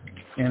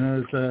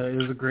 And it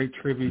was a great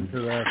tribute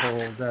to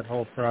that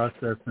whole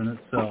process in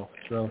itself.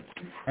 So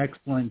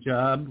excellent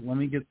job. Let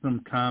me get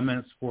some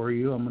comments for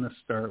you. I'm going to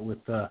start with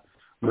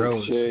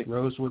Rose. Okay.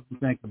 Rose, what do you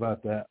think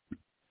about that?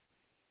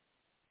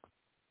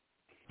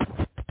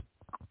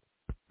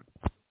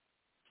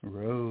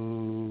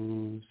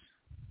 Rose,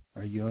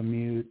 are you on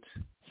mute?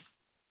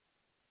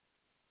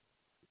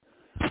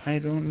 I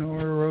don't know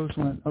where Rose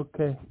went.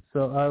 Okay,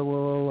 so I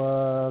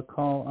will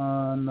call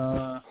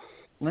on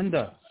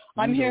Linda.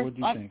 I'm here. What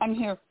do you think? I'm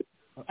here.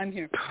 I'm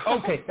here.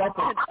 Okay, that's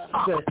it.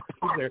 Good.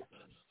 She's there.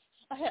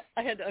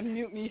 I had to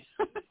unmute me.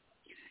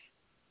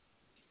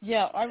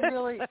 Yeah, I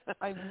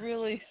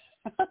really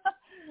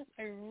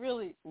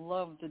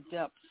love the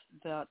depth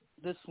that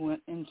this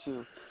went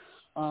into.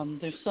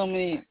 There's so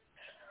many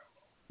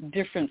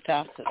different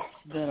facets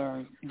that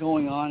are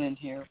going on in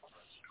here,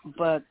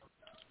 but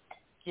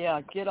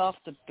yeah, get off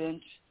the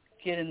bench,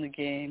 get in the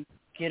game,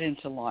 get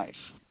into life.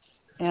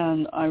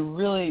 And I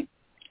really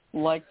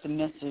like the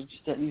message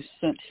that you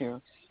sent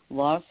here.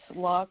 Lots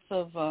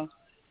of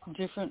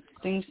different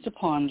things to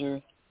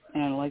ponder.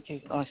 And like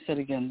I said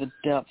again, the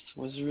depth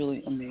was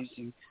really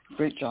amazing.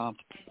 Great job.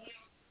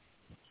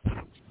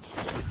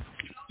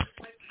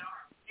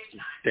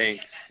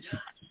 Thanks.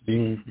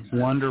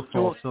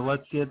 Wonderful. So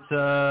let's get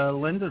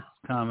Linda's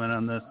comment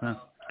on this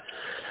now.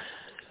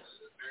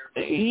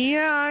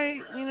 Yeah,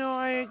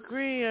 I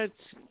agree. It's,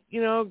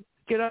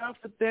 get off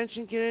the bench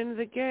and get into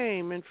the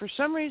game. And for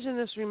some reason,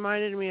 this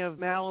reminded me of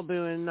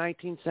Malibu in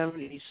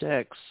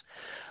 1976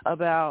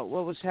 about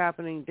what was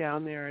happening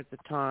down there at the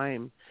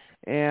time.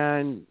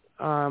 And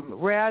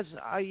Raz,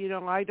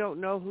 I don't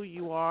know who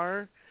you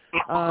are.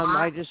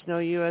 I just know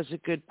you as a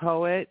good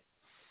poet.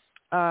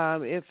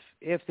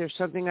 If there's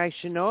something I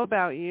should know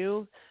about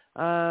you,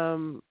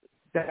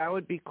 that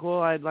would be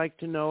cool. I'd like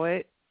to know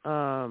it.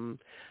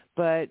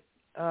 But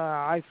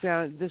I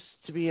found this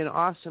to be an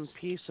awesome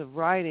piece of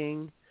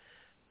writing.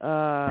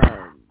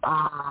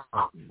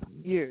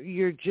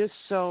 You're just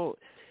so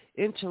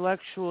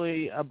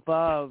intellectually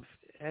above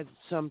at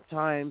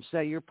sometimes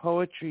that your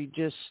poetry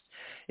just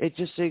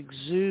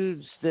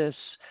exudes this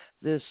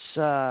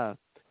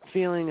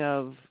feeling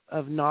of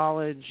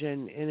knowledge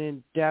and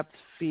in-depth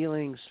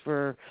feelings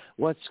for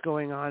what's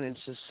going on in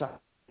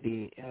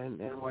society and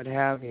what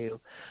have you.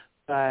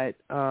 But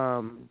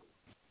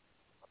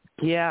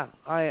yeah,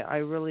 I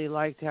really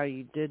liked how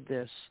you did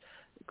this.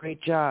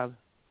 Great job.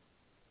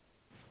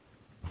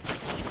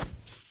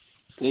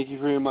 Thank you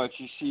very much.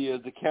 You see,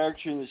 the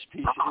character in this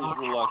piece is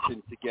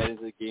reluctant to get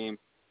into the game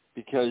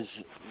because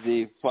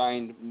they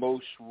find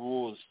most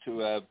rules to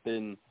have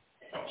been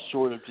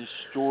sort of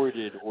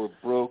distorted or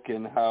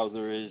broken, how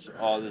there is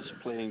all this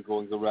playing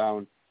going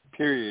around,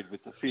 period,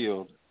 with the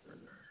field.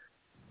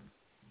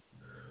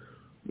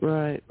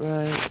 Right.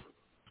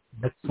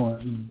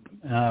 Excellent.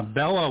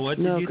 Bella, what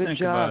did you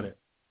think about it?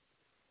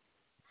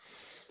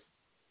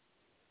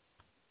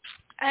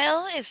 I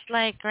always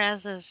like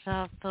Raz's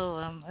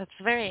poem. It's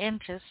very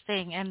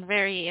interesting and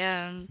very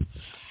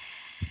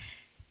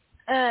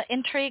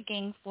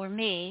intriguing for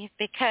me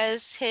because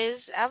his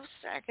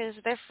abstract is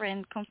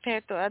different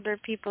compared to other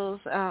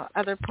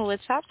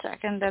poets'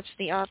 abstract, and that's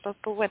the art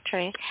of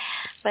poetry.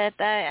 But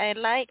I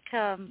like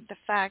the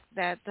fact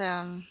that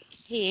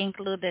he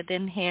included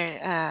in here,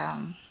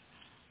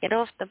 get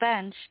off the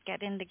bench,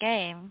 get in the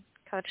game.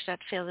 Coach, that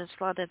field is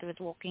flooded with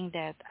Walking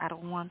Dead. I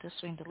don't want to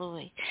swing the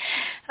Louis.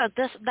 So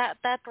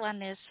that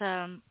one is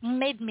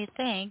made me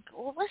think,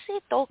 what was he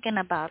talking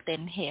about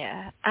in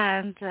here?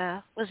 And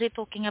was he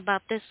talking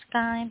about this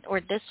kind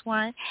or this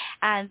one?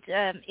 And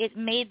it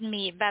made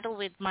me battle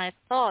with my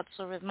thoughts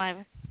or with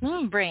my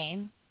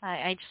brain.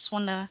 I just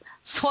want to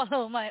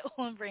swallow my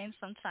own brain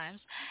sometimes.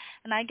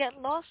 And I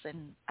get lost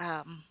in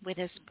with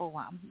his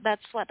poem.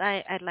 That's what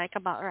I like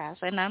about Raz.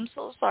 And I'm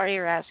so sorry,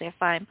 Raz, if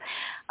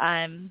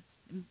I'm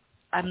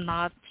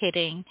not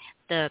hitting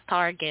the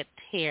target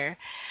here,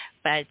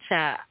 but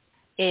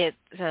it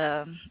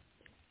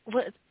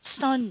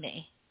stunned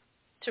me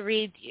to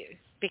read you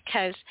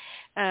because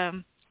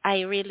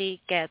I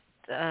really get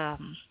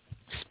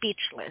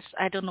speechless.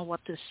 I don't know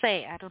what to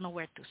say. I don't know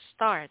where to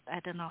start. I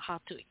don't know how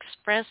to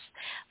express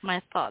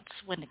my thoughts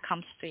when it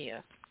comes to you.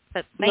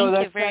 But thank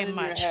you very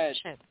much.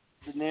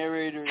 The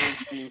narrator is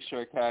being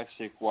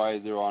sarcastic while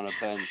they're on a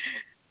bench.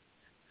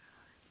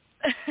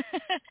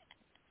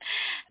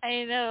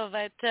 I know,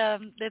 but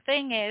the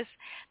thing is,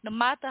 no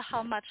matter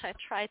how much I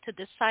try to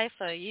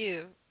decipher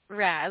you,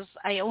 Raz,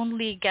 I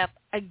only get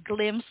a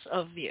glimpse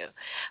of you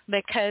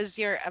because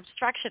your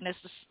abstraction is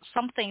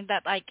something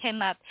that I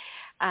cannot,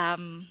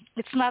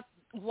 it's not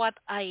what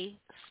I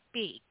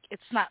speak.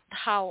 It's not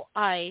how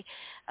I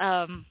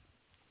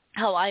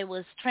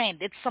was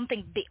trained. It's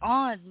something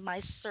beyond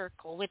my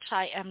circle, which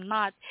I am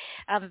not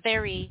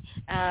very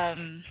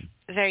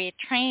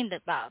trained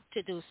about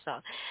to do so.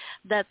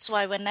 That's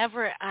why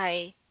whenever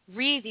I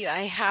read you,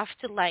 I have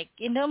to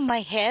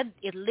my head,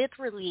 it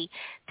literally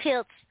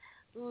tilts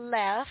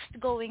left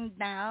going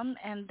down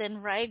and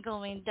then right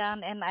going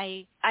down, and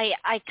I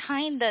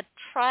kind of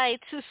try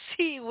to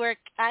see where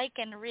I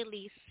can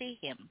really see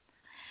him.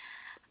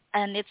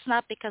 And it's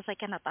not because I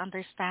cannot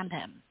understand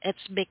him.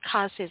 It's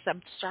because his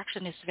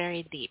abstraction is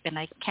very deep, and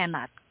I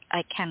cannot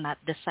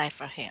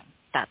decipher him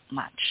that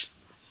much.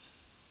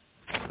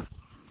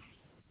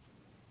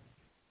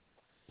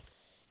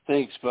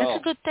 Thanks, Belle. That's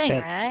a good thing,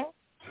 right?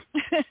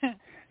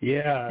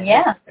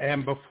 Yeah.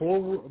 And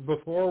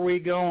before we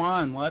go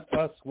on, let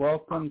us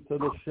welcome to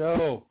the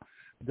show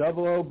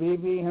Double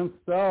OBB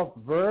himself,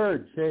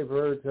 Verge. Hey,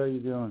 Verge, how you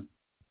doing?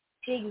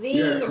 Big V.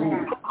 Yeah,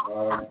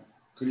 cool.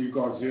 Can you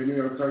guys hear me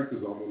okay?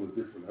 Because I'm on a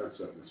different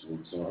headset this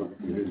week, so I hope you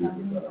can hear me a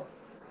bit better.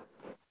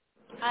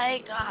 Hi,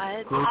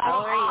 God.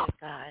 How are you,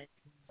 God?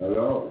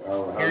 Hello.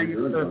 How are you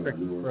doing? Perfect,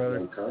 brother.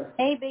 Okay?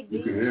 Hey, Big V.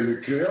 You can hear me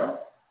clear?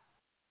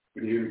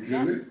 Can you hear me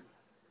clearly?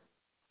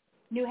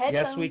 New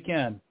headphones? Yes, we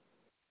can.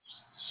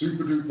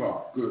 Super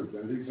duper. Good.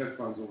 And these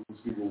headphones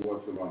obviously will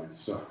worth the money.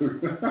 So,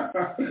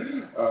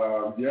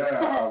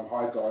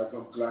 hi guys.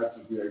 I'm glad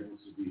to be able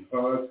to be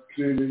heard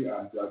clearly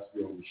and glad to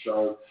be on the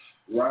show.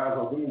 Raz, I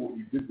don't know what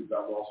you did with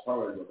that last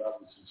poem, but that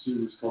was some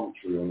serious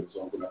commentary on it,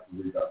 so I'm going to have to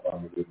read that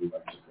poem a little later.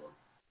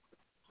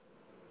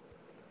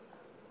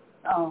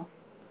 Oh.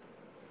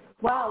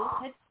 Wow,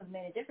 this headphones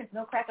made a difference.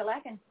 No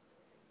crack-a-lackin'.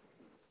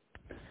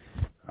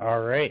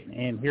 All right,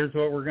 and here's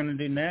what we're going to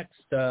do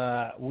next.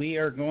 We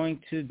are going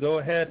to go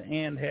ahead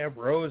and have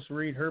Rose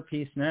read her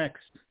piece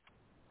next.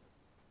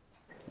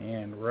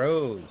 And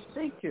Rose,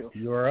 thank you.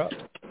 You're up.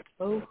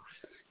 Oh,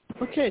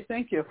 okay,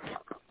 thank you.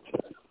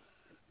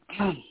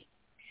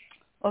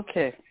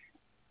 Okay.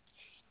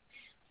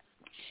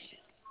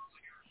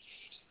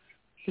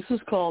 This is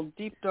called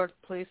Deep Dark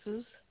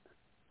Places.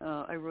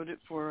 I wrote it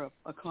for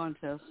a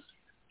contest,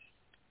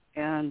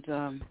 and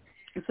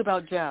it's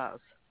about jazz.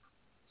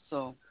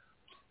 So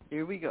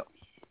here we go.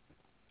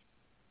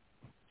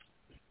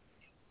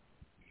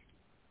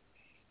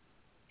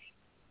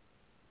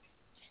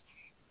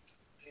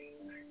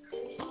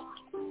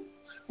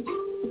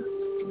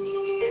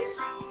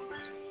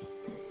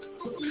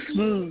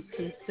 Smooth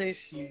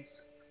sensations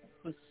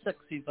with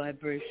sexy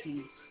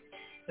vibrations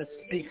that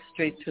speak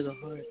straight to the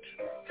heart.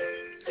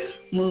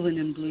 Moving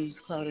in blues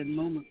clouded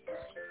moments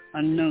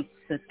on notes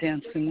that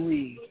dance and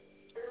weave,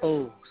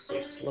 oh, so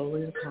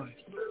slowly apart.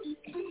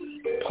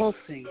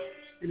 Pulsing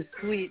in a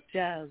sweet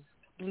jazz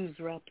blues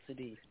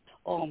rhapsody.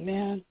 Oh,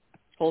 man.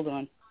 Hold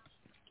on.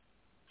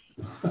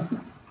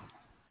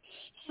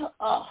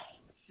 All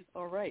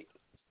right.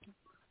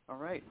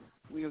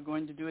 We are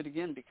going to do it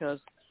again because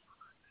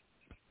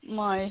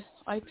my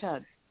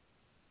iPad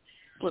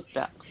flipped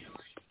back.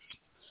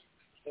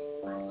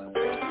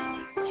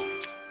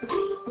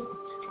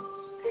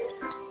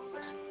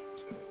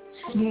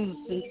 Smooth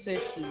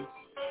sensations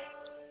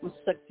with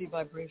sexy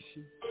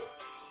vibrations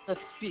that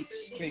speak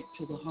straight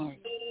to the heart.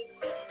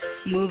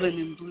 Moving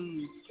in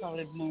blues,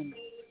 clouded moments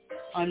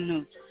on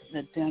notes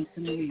that dance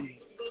and weave,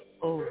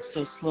 oh,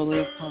 so slowly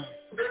apart.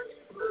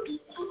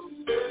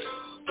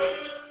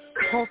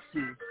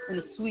 Pulsing in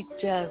a sweet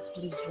jazz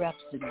blues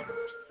rhapsody,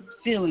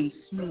 feeling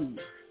smooth,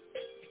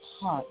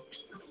 hot,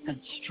 and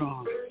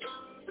strong.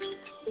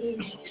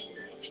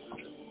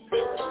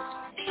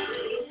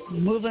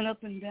 Moving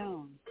up and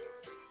down,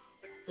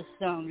 the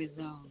sound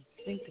resounds,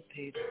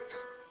 syncopated,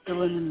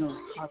 filling in those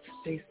hot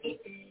spaces,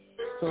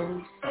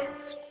 so soft.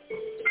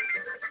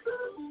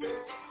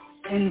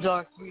 In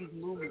dark reed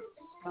moments,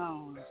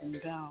 bound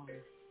and bound,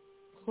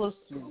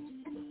 closely,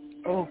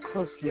 oh,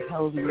 closely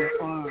held in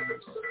your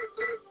arms.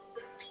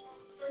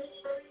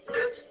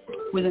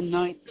 With a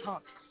night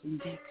talks and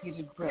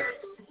deep-heated breath,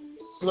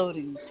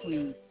 floating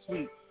between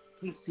sweet,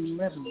 fleeting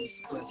leathery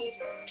sweat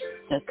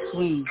that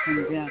swings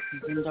and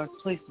dances in dark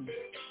places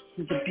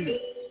with the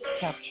beat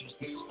captures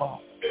the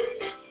spot.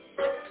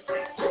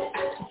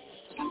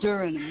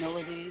 Stirring a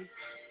melody,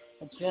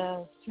 a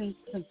jazz-tinged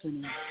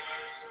symphony,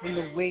 from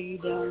the way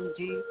down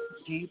deep,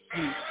 deep,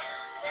 deep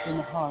in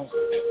the heart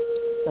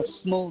that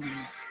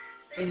smolders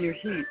in your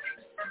heat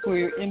where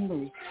your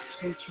embers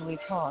sensually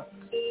talk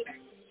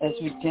as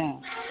we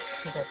dance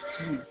to that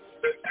sweet,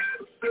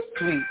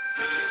 sweet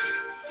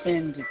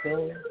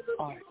indigo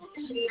art.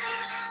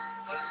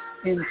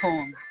 In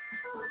poem.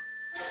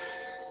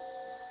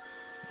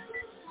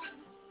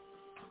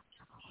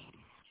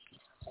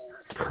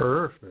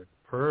 Perfect.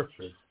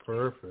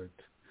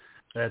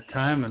 That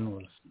timing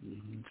was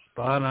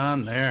spot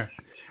on there.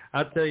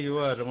 I'll tell you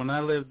what, when I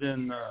lived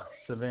in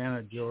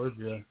Savannah,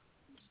 Georgia,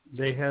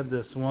 they had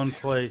this one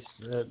place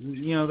that,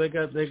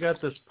 they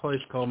got this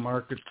place called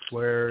Market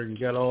Square. You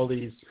got all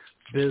these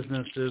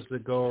businesses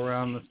that go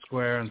around the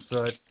square and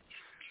such.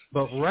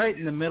 But right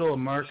in the middle of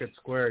Market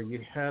Square, you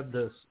had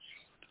this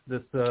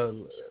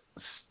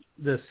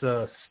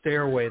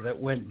stairway that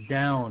went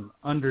down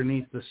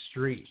underneath the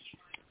street.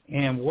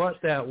 And what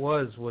that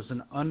was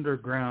an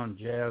underground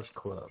jazz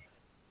club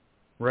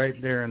right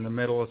there in the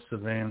middle of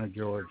Savannah,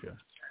 Georgia.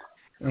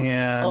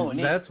 And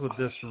that's what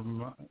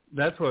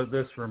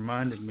this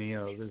reminded me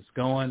of, is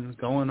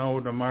going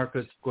over to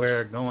Market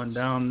Square, going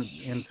down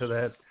into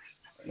that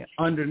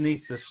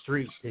underneath the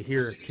street to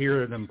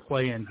hear them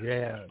playing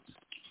jazz.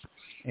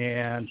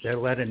 And they're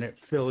letting it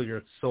fill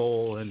your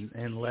soul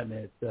and letting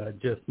it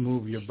just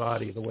move your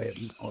body the way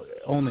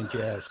only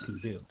jazz can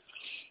do.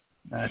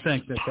 I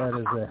think that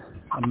is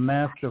a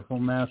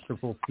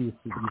masterful piece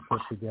that you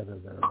put together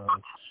there,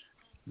 Rose.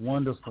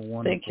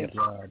 Wonderful Thank you.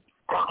 job.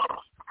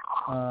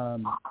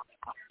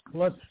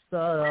 Let's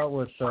start out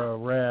with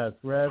Raz.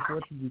 Raz,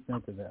 what did you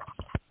think of that?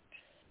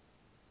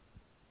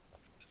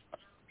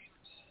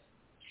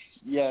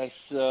 Yes,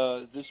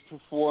 this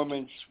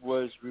performance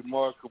was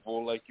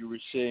remarkable, like you were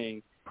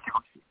saying.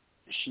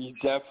 She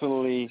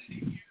definitely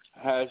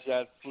has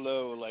that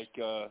flow like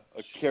a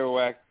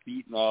Kerouac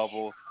beat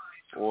novel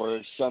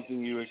or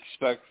something you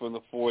expect from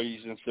the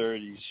 40s and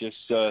 30s, just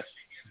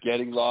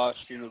getting lost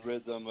in the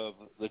rhythm of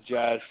the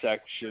jazz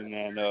section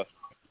and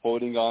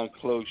holding on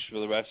close for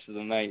the rest of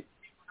the night.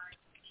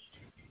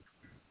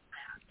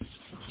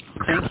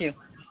 Thank you.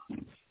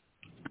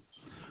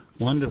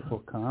 Wonderful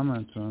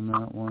comments on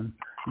that one.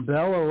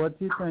 Bella, what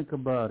do you think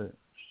about it?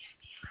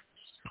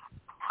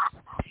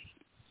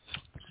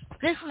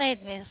 This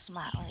made me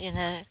smile,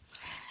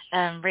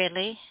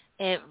 really.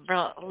 It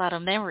brought a lot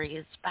of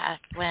memories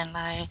back when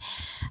I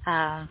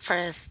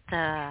first,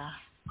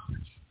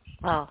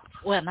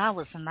 when I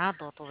was an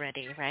adult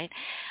already, right?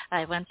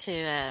 I went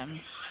to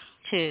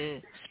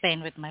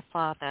Spain with my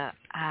father,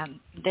 and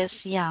this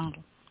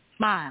young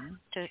man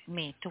took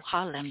me to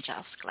Harlem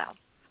Jazz Club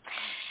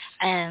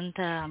and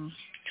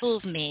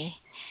told me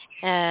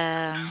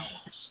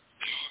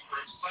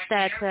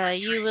that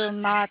you will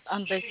not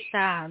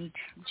understand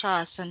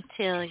jazz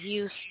until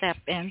you step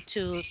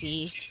into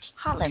the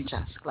Harlem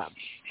Jazz Club,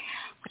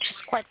 which is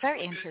quite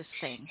very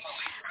interesting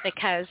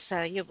because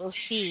you will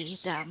see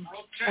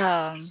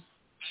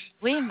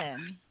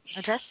women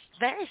dressed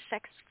very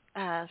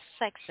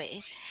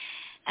sexy,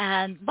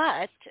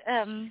 but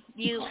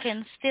you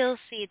can still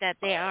see that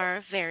they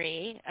are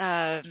very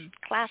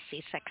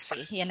classy,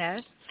 sexy,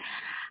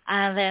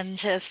 and then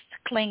just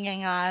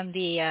clinging on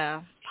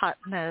the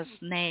partner's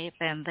name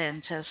and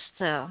then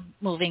just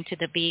moving to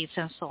the beats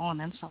and so on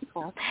and so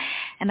forth.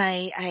 And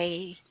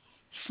I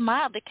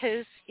smile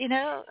because,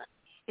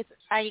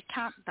 I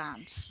can't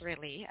dance,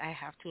 really. I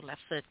have two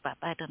left foot, but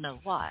I don't know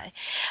why.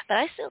 But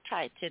I still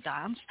try to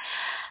dance.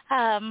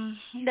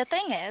 The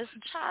thing is,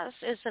 jazz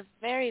is a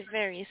very,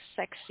 very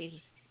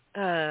sexy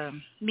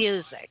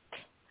music.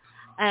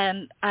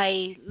 And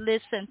I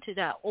listen to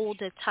that all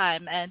the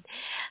time. And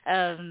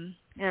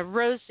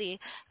Rosie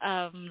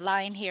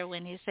line here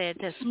when he said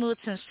the smooth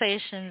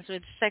sensations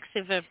with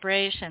sexy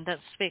vibration that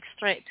speaks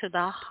straight to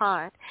the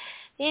heart.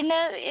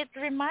 It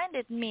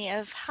reminded me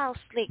of how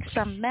slick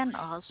some men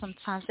are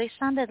sometimes. They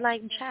sounded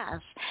like jazz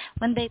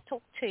when they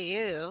talk to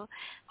you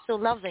so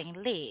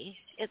lovingly.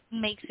 It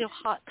makes your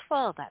heart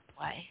swell that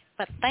way.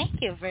 But thank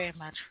you very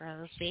much,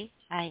 Rosie.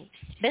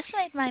 This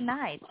made my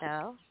night,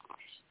 though.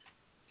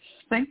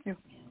 Thank you.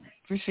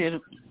 Appreciate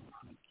it.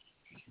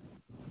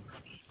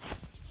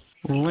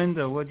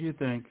 Linda, what do you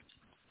think?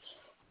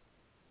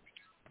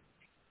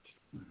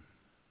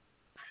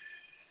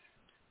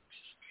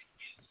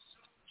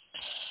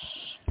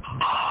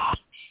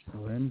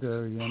 Linda,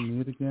 are you on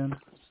mute again?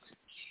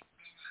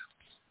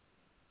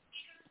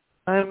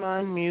 I'm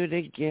on mute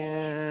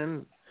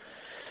again.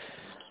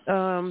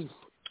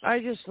 I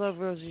just love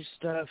Rosie's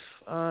stuff.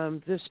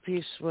 This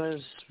piece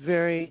was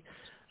very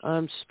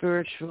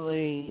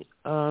spiritually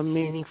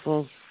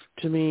meaningful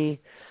to me.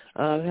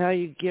 How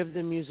you give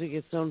the music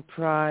its own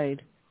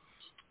pride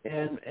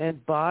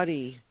and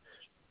body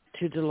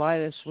to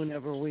delight us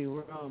whenever we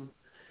roam.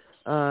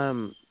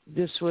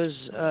 This was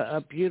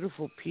a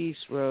beautiful piece,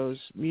 Rose,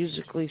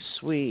 musically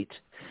sweet.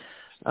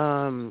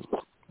 I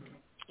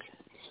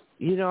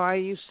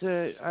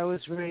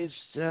was raised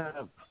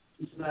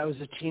when I was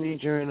a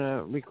teenager in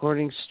a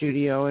recording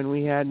studio, and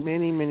we had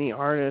many, many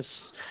artists,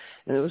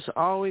 and it was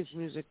always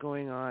music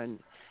going on.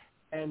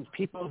 And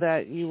people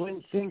that you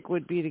wouldn't think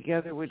would be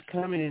together would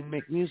come in and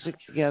make music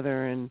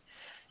together, and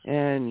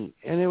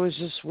it was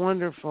just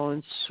wonderful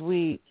and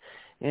sweet.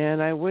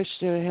 And I wish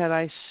that had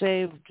I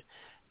saved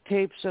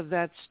tapes of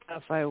that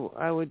stuff, I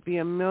would be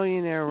a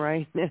millionaire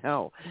right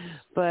now.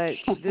 But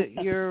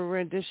your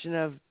rendition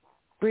of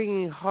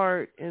bringing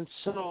heart and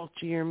soul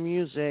to your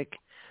music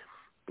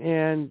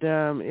and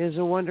is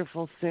a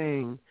wonderful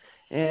thing,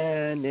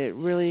 and it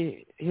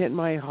really hit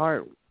my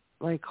heart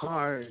like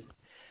hard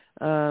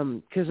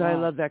because I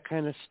love that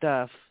kind of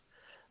stuff.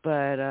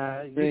 But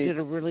you did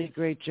a really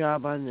great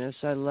job on this.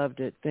 I loved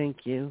it.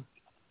 Thank you.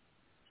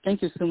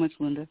 Thank you so much,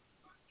 Linda.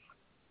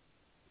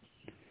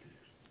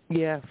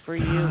 Yeah, for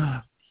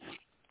you.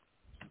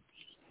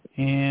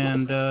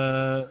 And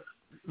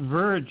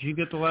Verge, you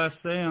get the last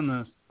say on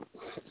this.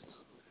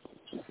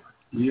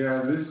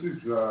 Yeah, this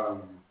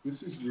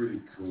is really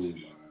cool,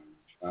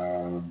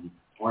 man.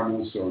 I'm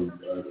also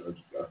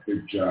a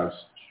big jazz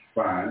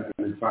fan,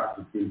 and in fact,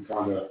 I've been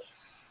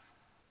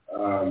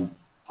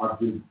I've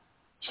been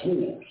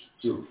taught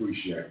to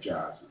appreciate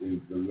jazz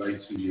in the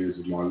later years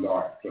of my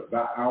life. But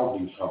that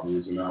album cover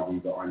is an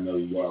album that I know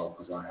well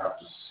because I have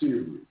the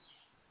series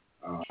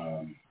of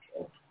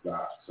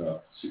that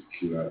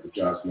particular the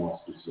Jazz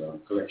Masters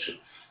collection.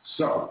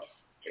 So,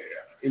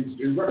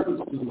 in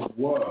reference to the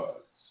words,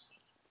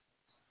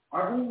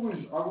 I've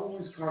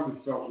always kind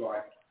of felt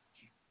like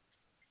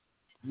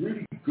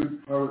really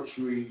good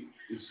poetry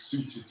is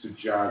suited to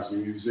jazz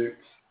music,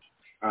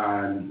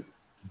 and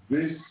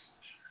this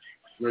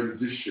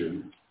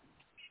rendition,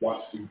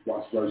 once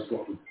Rose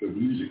got the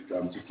music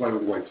done to play all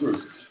the way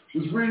through,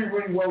 was really,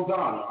 really well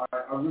done.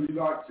 I really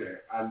liked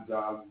it, and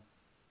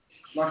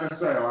like I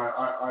say,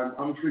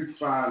 I'm a big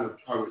fan of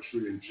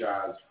poetry and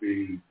jazz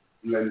being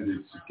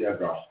blended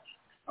together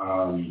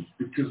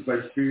because they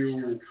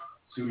feel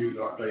to me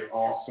like they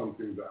are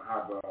something that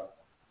have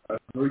a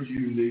very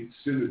unique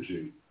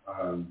synergy,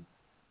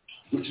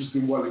 which has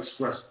been well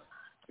expressed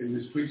in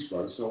this piece,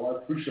 bro. So I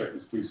appreciate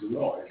this piece a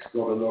lot. It's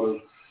got a lot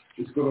of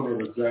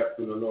depth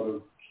and a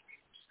lot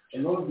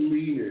of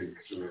meaning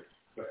to it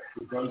for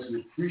those who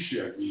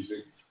appreciate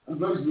music and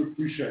those who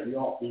appreciate the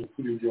art and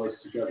putting words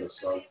together.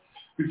 So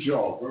good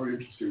job. Very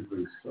interesting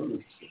piece. Very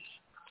interesting.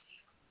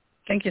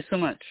 Thank you so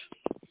much.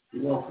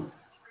 You're welcome.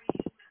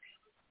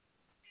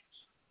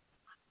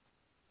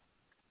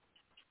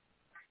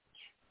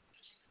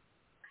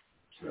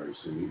 Very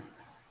silly.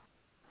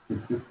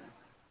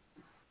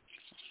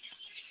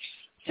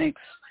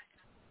 Thanks.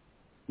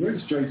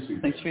 Where's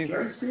JC? Thanks for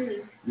your...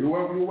 JC. You're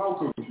welcome. You're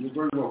welcome. You're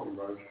very welcome,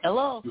 Rose.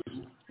 Hello.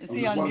 Is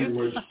he on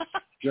mute?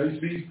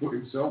 JC's put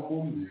himself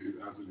on mute,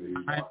 hasn't he?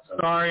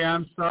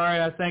 I'm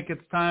sorry. I think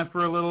it's time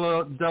for a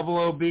little double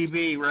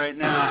OBB right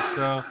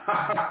now.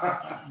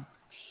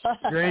 So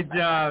great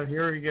job.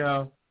 Here we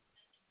go.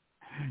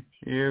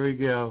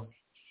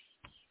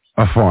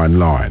 A fine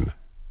line.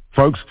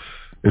 Folks,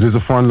 it is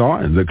a fine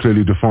line that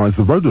clearly defines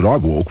the road that I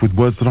walk with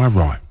words that I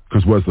write.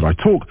 because words that I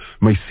talk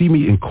may see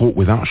me in court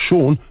without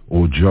shorn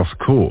or just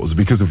cause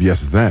because of, yes,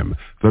 them,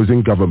 those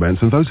in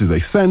governments and those who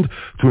they send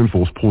to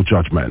enforce poor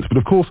judgment. But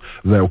of course,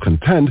 they'll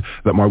contend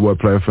that my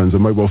wordplay offends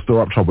and may well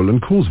stir up trouble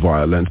and cause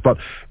violence, but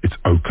it's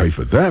okay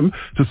for them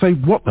to say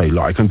what they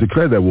like and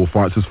declare their war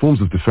fights as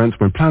forms of defense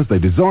when plans they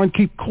design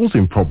keep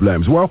causing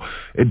problems. Well,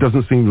 it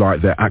doesn't seem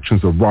like their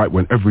actions are right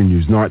when every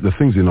news night the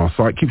things in our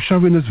sight keep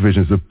showing us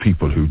visions of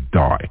people who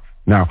die.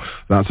 Now,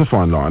 that's a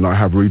fine line I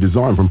have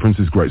redesigned from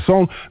Prince's great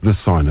song, The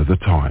Sign of the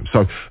Times.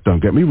 So don't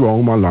get me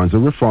wrong, my lines are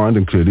refined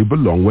and clearly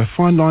belong where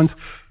fine lines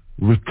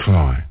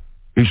recline.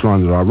 Each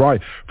line that I write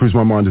proves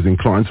my mind is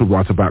inclined to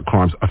write about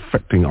crimes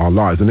affecting our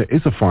lives, and it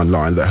is a fine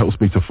line that helps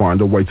me to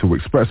find a way to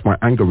express my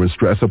anger and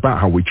stress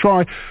about how we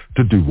try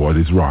to do what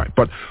is right.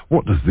 But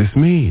what does this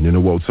mean in a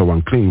world so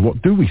unclean?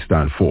 What do we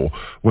stand for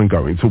when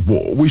going to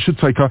war? We should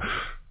take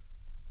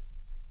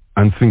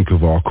and think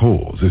of our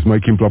cause. Is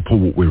making blood pool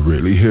what we're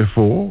really here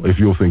for? If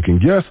you're thinking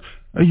yes,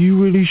 are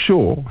you really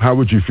sure? How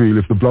would you feel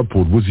if the blood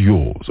pool was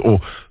yours or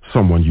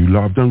someone you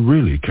loved and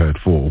really cared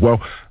for? Well,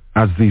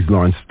 as these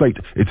lines state,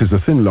 it is a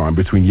thin line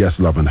between yes,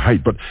 love and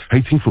hate, but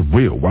hating for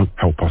real won't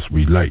help us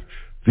relate.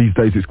 These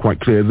days it's quite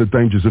clear the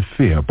dangers of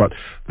fear, but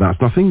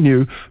that's nothing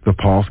new. The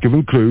past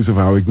given clues of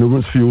how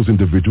ignorance fuels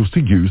individuals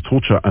to use,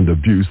 torture and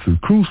abuse through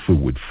cruel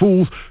with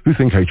fools who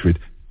think hatred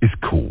is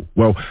cool.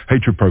 Well,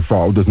 hatred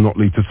profile does not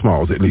lead to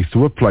smiles. It leads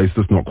to a place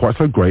that's not quite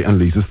so great and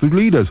leads us through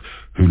leaders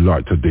who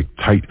like to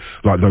dictate,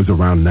 like those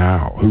around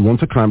now, who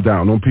want to clamp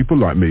down on people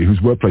like me whose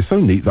wordplay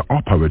so neat that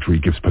our poetry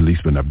gives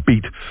policemen a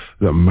beat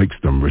that makes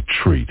them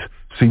retreat.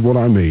 See what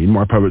I mean?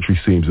 My poetry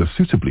seems as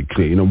suitably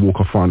clean and walk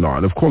a fine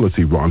line of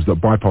quality rhymes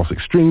that bypass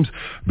extremes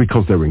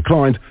because they're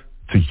inclined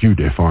to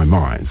unify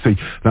minds. See,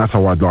 that's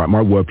how I'd like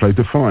my wordplay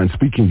defined.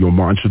 Speaking your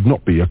mind should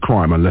not be a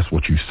crime unless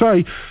what you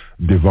say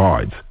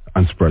divides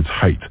and spreads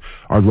hate.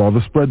 I'd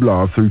rather spread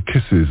love through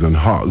kisses and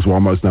hugs while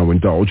most now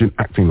indulge in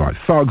acting like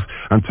thugs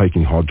and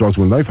taking hard drugs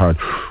when they've had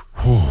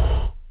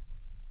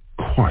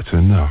quite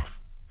enough.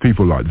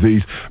 People like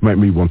these make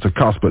me want to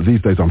cuss, but these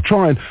days I'm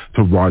trying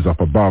to rise up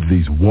above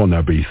these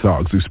wannabe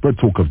thugs who spread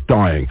talk of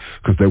dying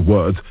because their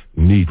words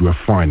need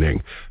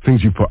refining.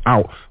 Things you put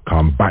out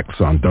come back,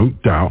 son,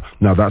 don't doubt.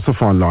 Now that's a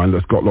fine line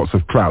that's got lots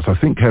of clout, so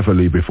think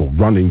carefully before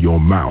running your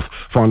mouth.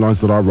 Fine lines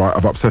that I write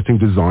of upsetting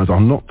designs are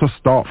not to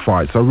start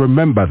fights, so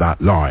remember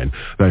that line.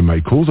 They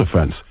may cause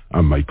offence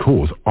and may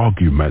cause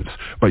arguments,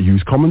 but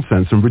use common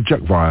sense and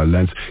reject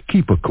violence.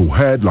 Keep a cool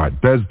head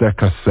like Des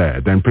Decker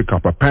said, then pick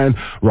up a pen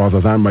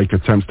rather than make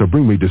attempts to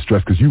bring me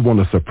distress because you want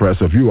to suppress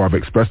a view I've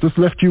expressed that's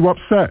left you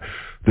upset.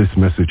 This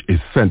message is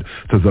sent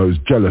to those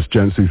jealous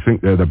gents who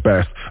think they're the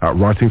best at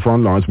writing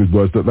fine lines with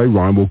words that they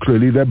rhyme. Well,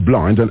 clearly they're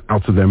blind and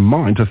out of their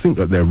mind to think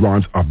that their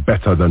rhymes are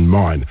better than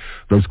mine.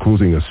 Those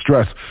causing us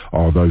stress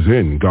are those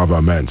in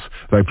governments.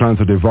 They plan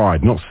to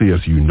divide, not see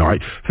us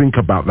unite. Think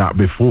about that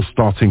before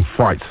starting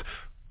fights.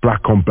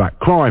 Black on black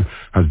crime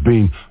has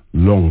been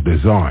long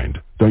designed.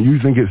 Don't you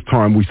think it's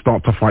time we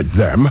start to fight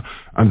them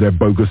and their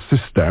bogus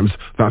systems?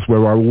 That's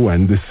where I will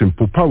end this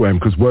simple poem,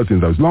 because words in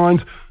those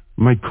lines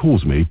may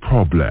cause me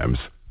problems,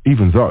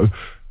 even though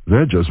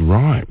they're just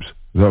rhymes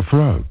that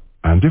flow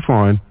and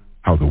define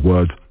how the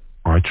words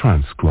I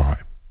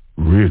transcribe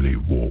really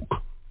walk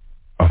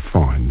a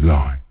fine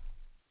line.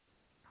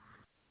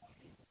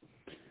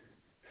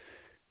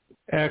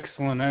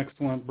 Excellent,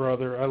 excellent,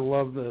 brother. I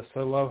love this. I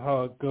love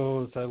how it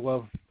goes. I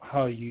love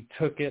how you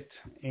took it,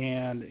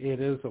 and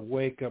it is a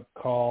wake-up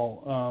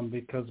call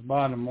because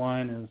bottom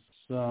line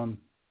is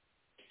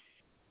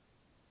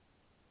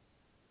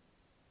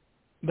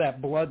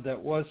that blood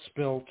that was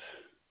spilt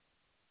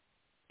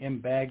in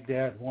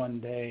Baghdad one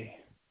day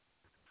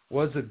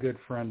was a good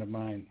friend of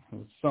mine. It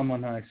was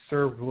someone I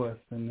served with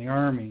in the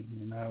Army,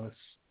 and I was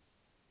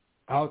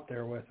out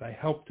there with. I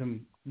helped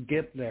him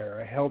get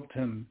there. I helped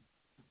him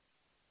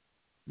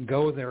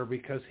go there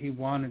because he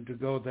wanted to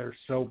go there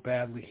so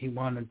badly. He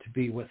wanted to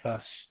be with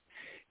us.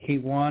 He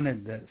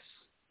wanted this.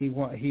 He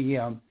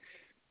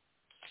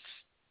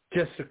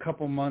just a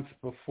couple months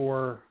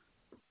before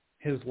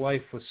his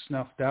life was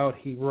snuffed out,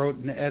 he wrote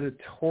an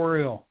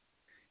editorial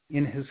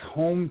in his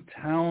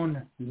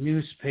hometown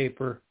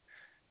newspaper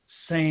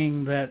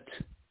saying that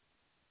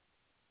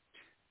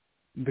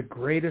the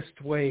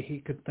greatest way he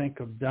could think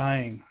of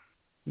dying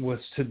was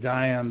to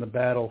die on the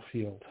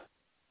battlefield.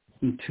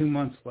 And 2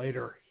 months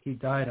later, he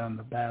died on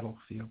the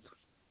battlefield.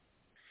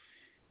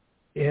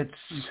 It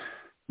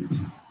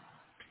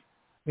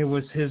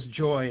was his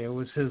joy. It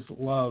was his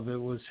love.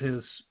 It was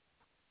his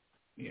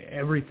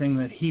everything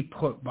that he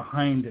put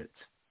behind it.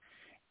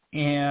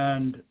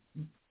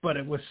 But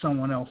it was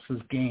someone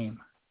else's game.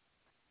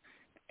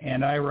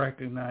 And I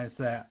recognize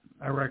that.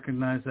 I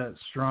recognize that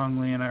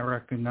strongly, and I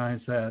recognize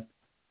that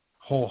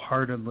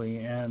wholeheartedly.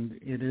 And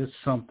it is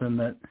something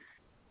that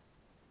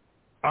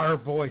our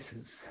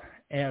voices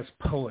as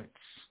poets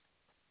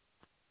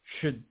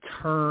should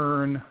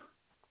turn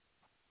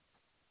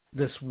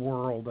this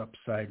world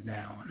upside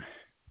down.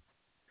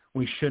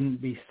 We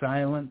shouldn't be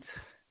silent.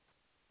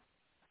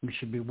 We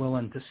should be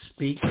willing to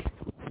speak.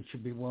 We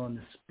should be willing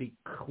to speak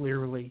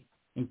clearly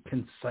and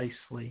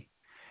concisely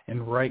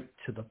and right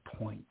to the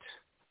point.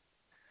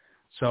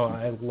 So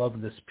I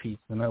love this piece,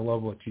 and I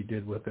love what you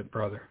did with it,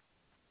 brother.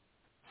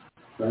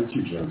 Thank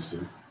you,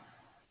 Josie.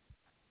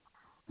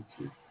 Thank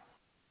you.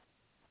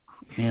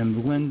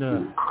 And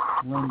Linda,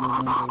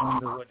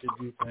 what did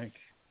you think?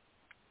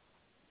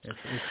 It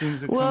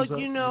seems it well,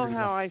 comes you up know pretty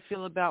how well. I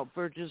feel about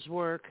Virg's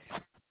work.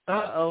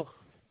 Uh-oh.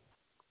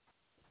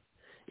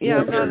 Yeah,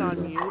 I'm not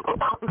on mute.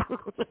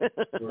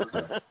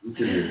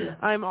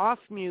 I'm off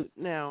mute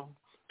now.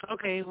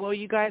 Okay, well,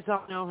 you guys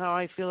all know how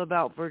I feel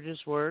about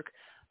Virg's work.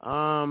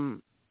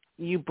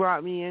 You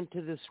brought me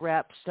into this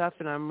rap stuff,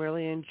 and I'm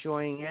really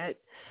enjoying it.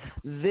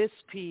 This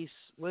piece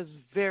was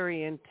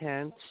very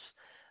intense.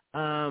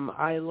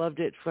 I loved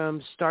it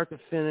from start to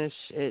finish.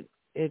 It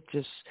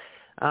just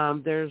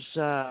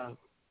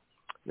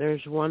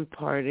there's one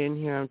part in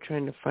here. I'm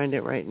trying to find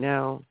it right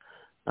now.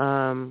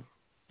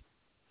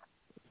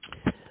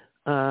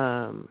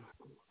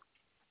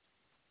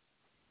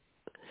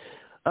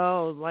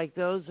 Like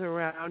those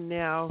around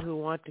now who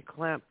want to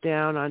clamp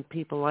down on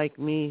people like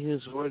me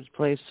whose words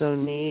play so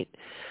neat.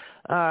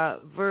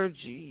 Virg,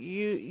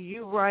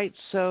 you write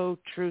so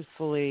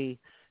truthfully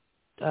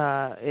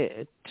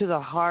to the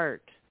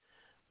heart.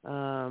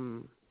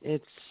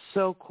 It's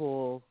so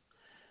cool.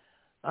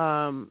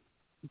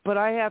 But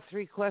I have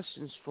 3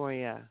 questions for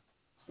you.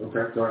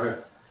 Okay, go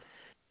ahead.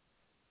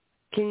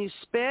 Can you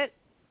spit?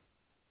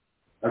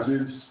 As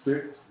in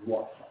spit?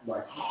 What?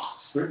 Like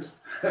spit?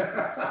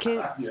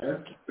 Yes.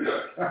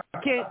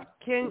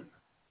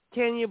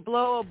 Can you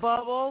blow a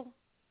bubble?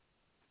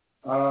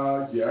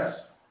 Yes.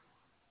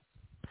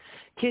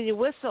 Can you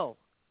whistle?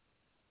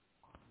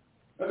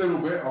 A little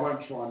bit. I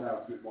won't try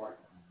now because it might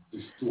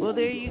distort. Well,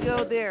 there you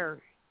go. There.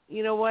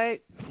 You know what?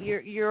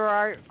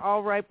 You're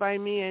all right by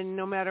me, and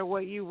no matter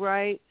what you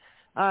write,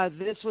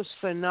 this was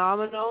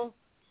phenomenal.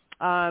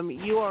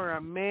 You are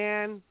a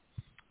man.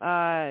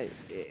 I'm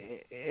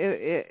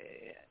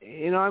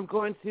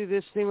going through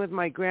this thing with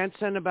my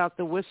grandson about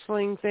the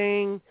whistling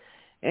thing,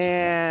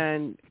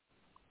 and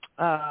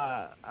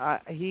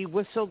he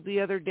whistled the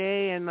other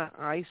day, and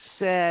I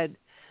said,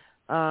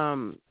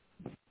 but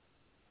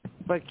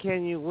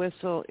can you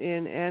whistle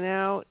in and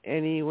out?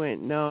 And he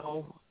went,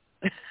 no.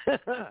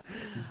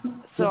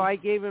 So I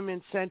gave him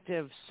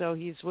incentive, so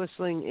he's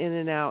whistling in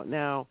and out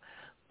now.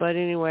 But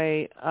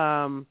anyway,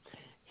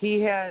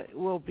 he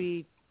will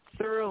be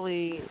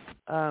thoroughly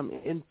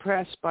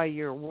impressed by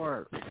your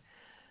work.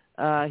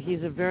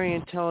 He's a very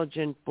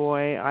intelligent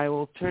boy. I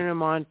will turn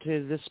him on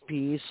to this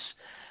piece.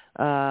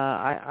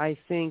 I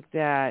think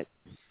that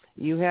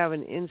you have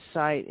an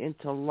insight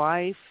into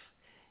life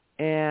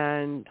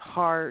and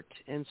heart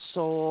and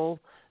soul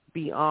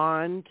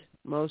beyond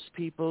most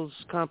people's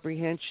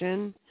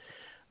comprehension.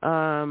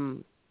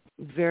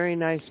 Very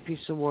nice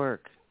piece of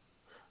work.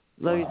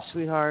 Love you,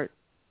 sweetheart.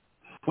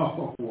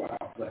 Oh, wow.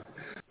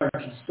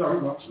 Thank you so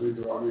much,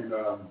 Linda. I mean,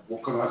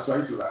 what can I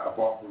say to that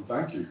apart from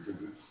thank you?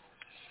 Because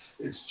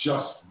it's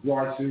just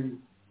writing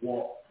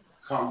what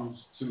comes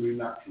to me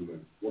naturally.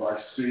 What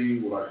I see,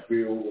 what I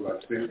feel, what I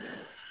think.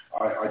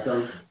 I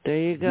don't there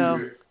you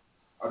go.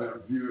 I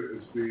don't view it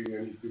as being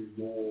anything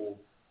more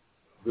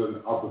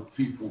than other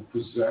people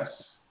possess.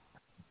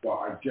 But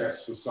I guess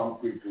for some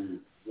people,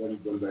 when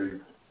they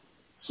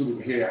sort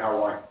of hear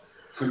how I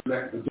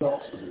connect the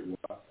dots, as it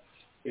were,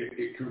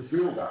 it can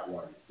feel that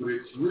way. But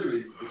it's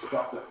really the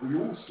stuff that we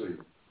all see.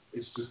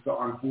 It's just that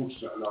I'm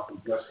fortunate enough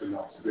and blessed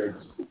enough to be able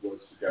to put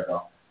words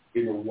together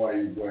in a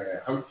way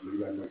where hopefully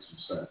they make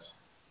some sense.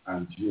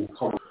 And your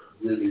comment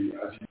really,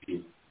 as you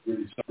do,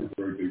 really something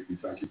very deeply.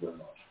 Thank you very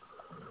much.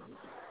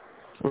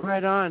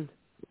 Right on.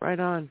 Right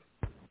on.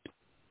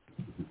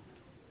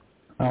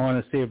 I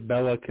want to see if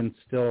Bella can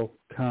still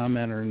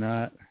comment or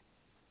not.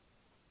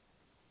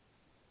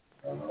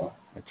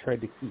 I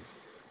tried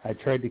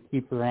to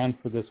keep her on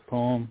for this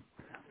poem,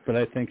 but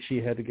I think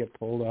she had to get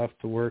pulled off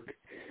to work.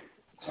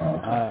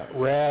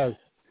 Raz,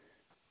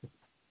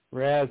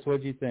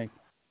 what do you think?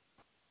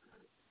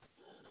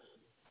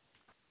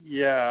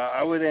 Yeah,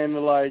 I would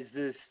analyze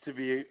this to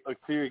be a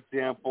clear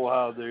example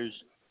how there's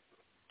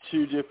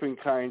 2 different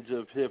kinds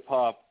of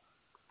hip-hop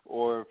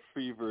or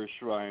free verse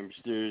rhymes.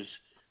 There's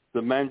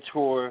the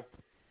mentor,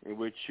 in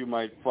which you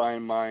might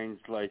find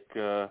minds like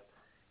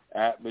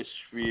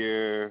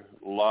Atmosphere,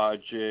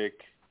 Logic,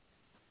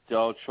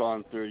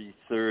 Deltron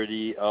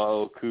 3030,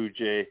 LL Cool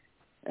J,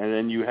 and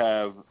then you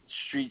have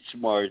street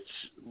smarts,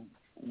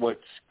 what's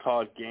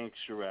called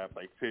gangster rap,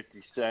 like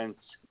 50 Cent,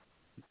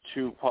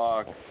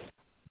 Tupac,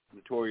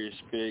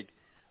 Notorious Big.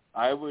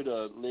 I would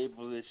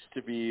label this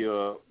to be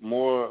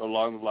more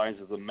along the lines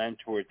of the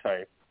mentor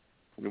type,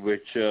 in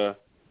which if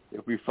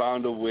we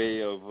found a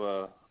way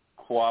of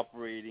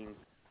cooperating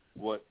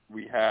what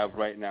we have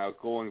right now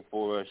going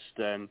for us,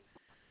 then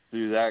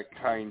through that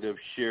kind of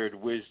shared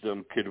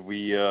wisdom could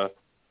we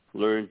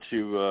learn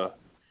to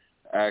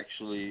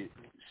actually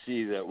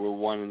see that we're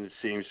one in the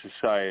same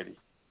society.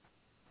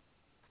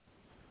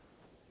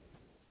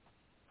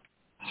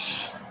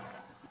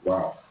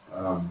 Wow.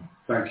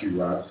 Thank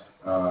you, Raz.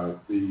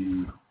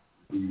 The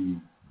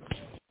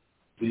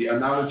the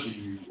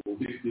analogy, or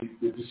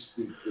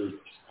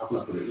how can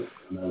I put it?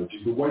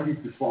 Analogy. The way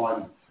you've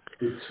defined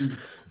the two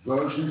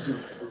versions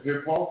of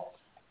hip hop,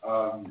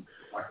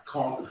 I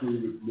can't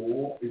agree with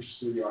more.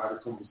 Interestingly, I had a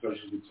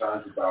conversation with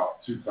Tans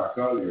about Tupac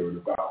earlier and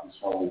about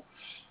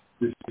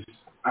this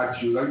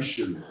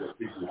adulation that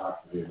people have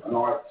for him, and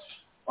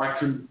I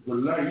can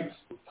relate,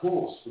 of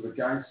course, for the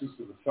gangsters,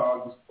 for the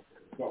thugs,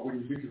 but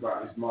when you think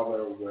about his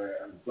mother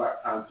and the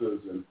Black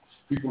Panthers and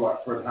people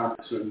like Fred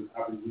Hampton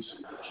having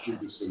recently got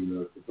Judas and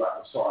the Black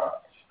Messiah,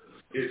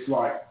 it's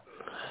like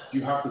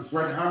you have the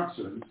Fred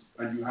Hamptons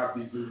and you have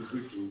these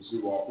individuals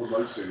who are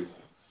promoting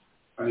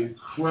an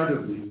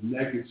incredibly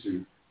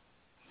negative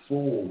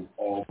form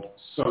of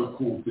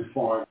so-called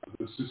defiance of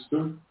the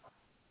system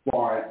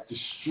by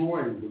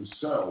destroying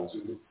themselves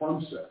in the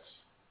process.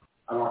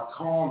 And I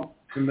can't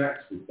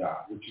connect with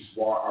that, which is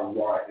why I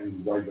write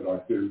in the way that I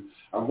do.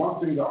 And one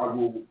thing that I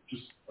will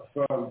just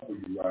affirm for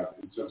you, Rad,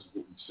 in terms of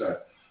what you said,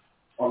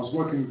 I was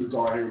working with a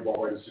guy here in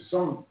Barbados.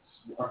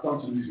 I've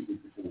done some music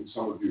with before, which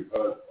some of you have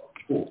heard of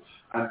before.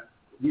 And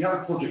we had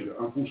a project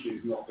that unfortunately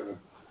is not going to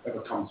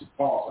ever come to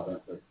pass, I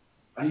don't think.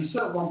 And he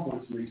said at one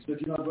point to me, he said,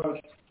 Virg,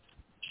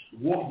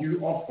 what you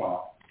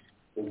offer,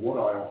 or what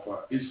I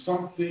offer, is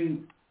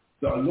something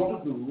that a lot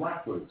of the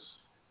rappers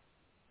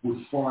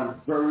would find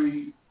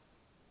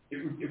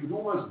it would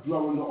almost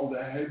blow a lot of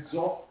their heads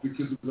off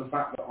because of the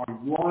fact that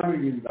I'm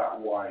rhyming in that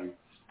way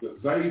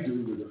that they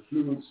do with a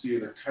fluency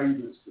and a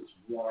cadence that's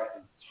right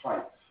and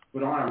tight.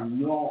 But I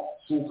am not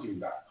talking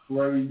that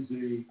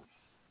crazy,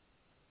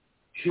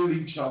 kill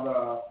each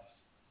other,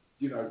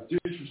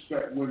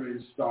 disrespect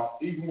women stuff.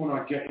 Even when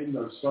I get in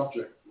those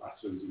subject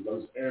matters in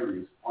those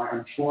areas, I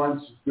am trying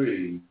to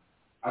be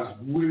as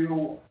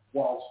real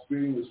whilst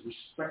being as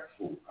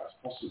respectful as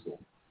possible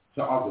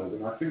to others.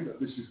 And I think that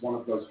this is one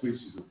of those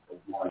pieces of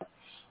my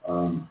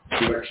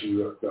collection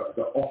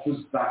that offers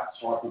that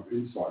type of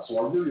insight. So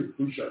I really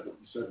appreciate what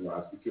you said,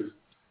 Raz, because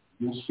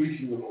you're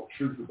speaking a lot of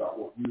truth about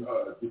what you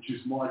heard, which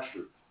is my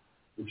truth,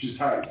 which is,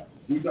 hey,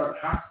 we don't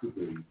have to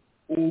be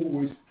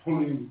always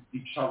pulling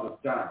each other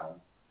down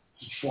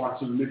to try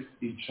to lift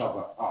each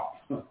other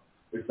up,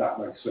 if that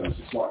makes sense.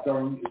 It's like the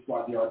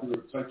idea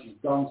of taking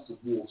guns to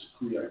war to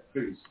create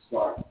peace. It's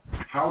like,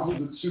 how do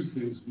the two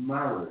things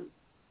marry?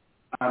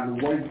 And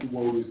the way that the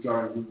world is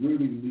going, we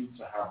really need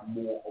to have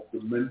more of the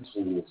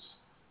mentors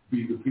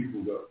be the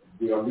people that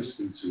we are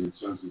listening to in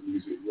terms of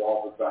music,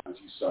 rather than, as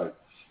you say,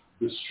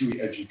 the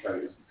street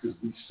educators, because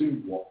we've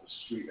seen what the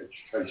street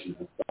education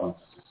has done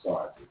to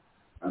society,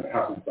 and it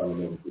hasn't done a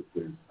lot of good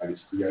things, and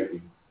it's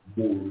creating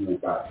more and more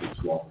bad things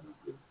rather than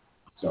good.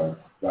 So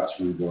that's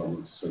really what I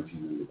want to say to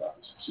you all about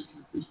this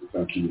particular piece, but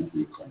thank you all for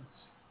your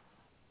comments.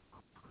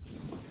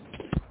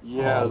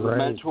 Yeah, the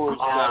mentors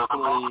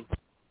definitely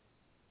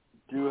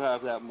do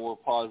have that more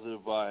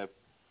positive vibe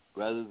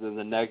rather than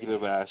the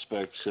negative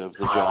aspects of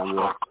the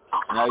genre.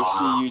 And I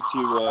see you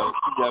two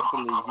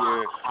definitely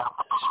here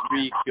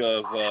speak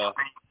of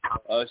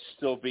us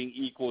still being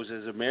equals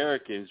as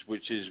Americans,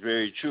 which is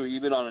very true,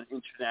 even on an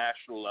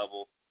international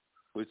level.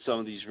 With some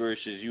of these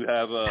verses, you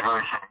have a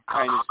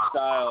kind of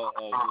style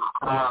of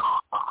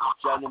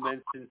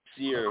gentleman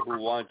sincere who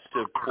wants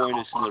to point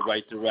us in the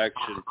right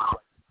direction.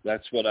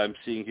 That's what I'm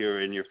seeing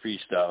here in your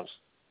freestyles.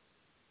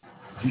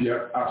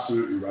 Yeah,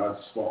 absolutely, Raz.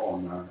 Spot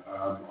on, man.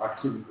 I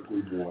couldn't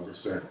agree more. As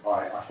I said,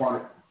 I find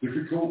it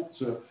difficult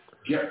to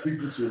get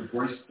people to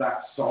embrace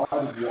that side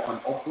of what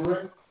I'm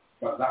offering,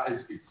 but that is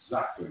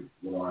exactly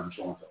what I'm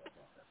trying to offer.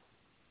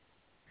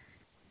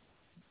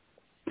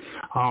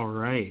 All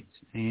right,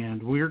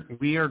 and we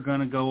are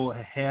going to go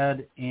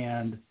ahead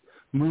and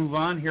move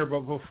on here,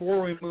 but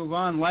before we move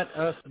on, let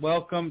us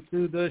welcome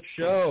to the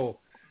show,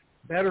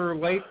 better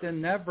late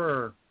than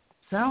never,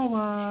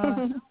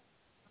 Salwa.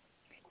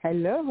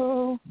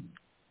 Hello.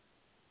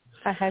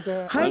 I had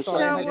a crazy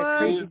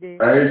day.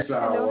 Hey,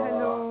 Salwa.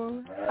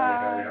 Hello.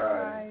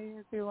 Hi,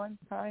 everyone.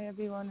 Hi,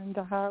 everyone in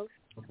the house.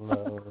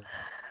 Hello.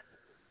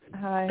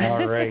 Hi.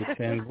 All right,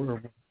 and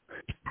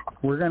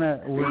we're gonna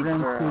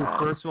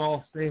first of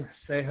all say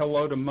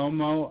hello to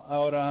Momo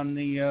out on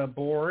the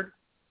board,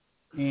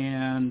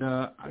 and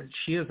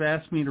she has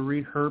asked me to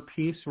read her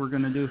piece. We're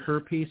gonna do her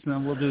piece, and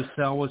then we'll do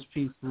Salwa's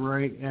piece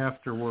right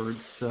afterwards.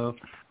 So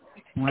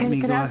let me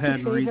go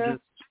ahead and read this.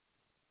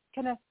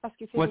 Can I ask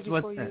you a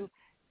favor before you?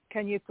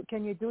 Can you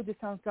do the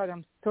SoundCloud?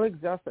 I'm so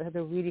exhausted. I had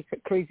a really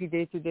crazy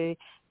day today.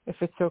 If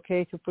it's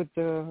okay to put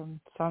the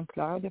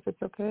SoundCloud, if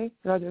it's okay,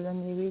 rather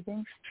than me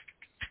reading.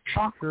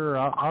 Sure,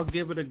 I'll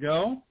give it a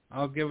go.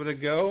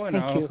 And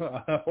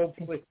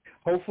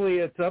hopefully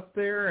it's up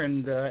there.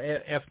 And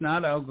if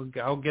not, I'll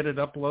get it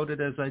uploaded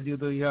as I do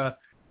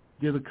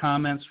the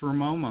comments for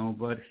Momo.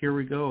 But here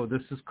we go.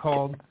 This is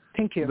called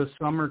 "The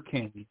Summer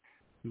King"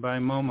 by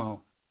Momo.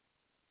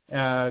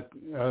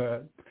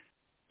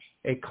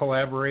 A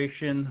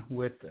collaboration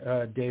with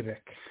Davik.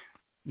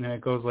 And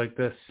it goes like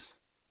this.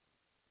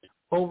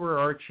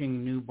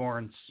 Overarching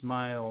newborn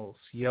smiles,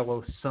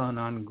 yellow sun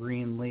on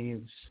green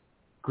leaves,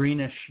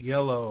 greenish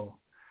yellow,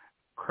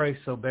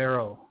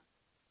 chrysobero,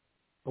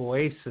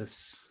 oasis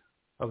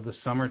of the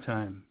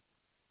summertime.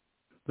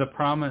 the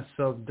promise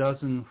of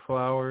dozen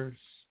flowers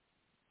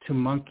to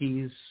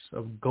monkeys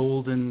of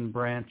golden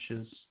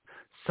branches,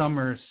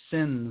 summer's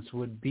sins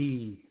would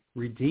be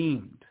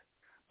redeemed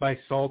by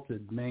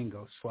salted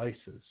mango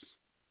slices.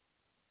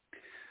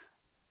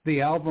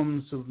 The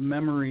albums of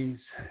memories,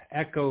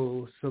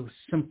 echoes of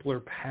simpler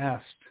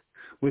past,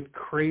 with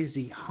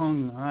crazy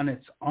hung on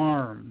its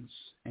arms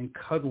and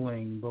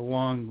cuddling the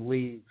long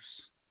leaves.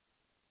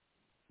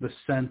 The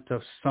scent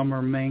of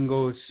summer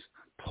mangoes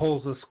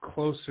pulls us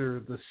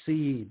closer the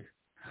seed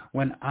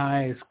when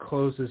eyes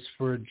closes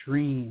for a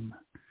dream,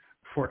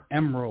 for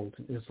emerald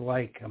is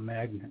like a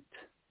magnet.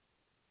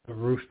 The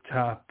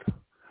rooftop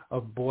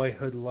of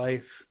boyhood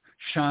life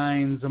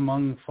shines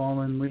among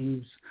fallen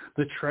leaves,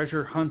 the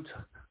treasure hunt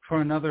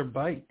for another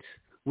bite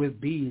with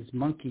bees,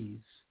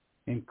 monkeys,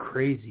 and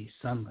crazy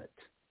sunlit.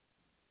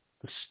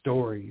 The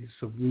stories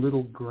of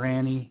little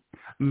granny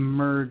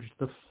merge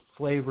the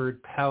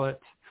flavored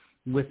palate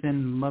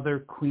within Mother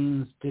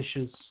Queen's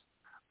dishes,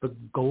 the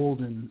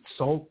golden,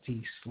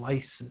 salty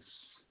slices,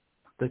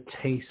 the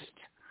taste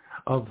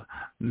of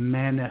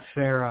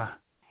Manifera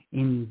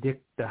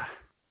Indicta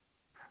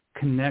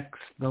connects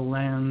the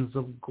lands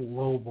of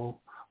global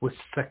with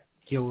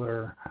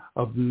secular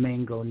of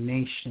mango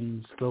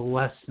nations. The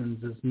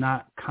lessons is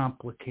not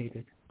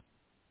complicated.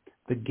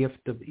 The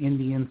gift of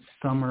Indian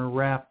summer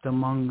wrapped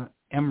among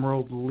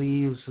emerald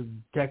leaves of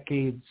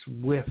decades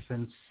whiff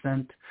and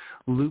scent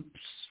loops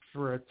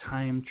for a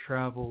time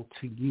travel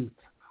to youth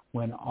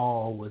when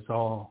all was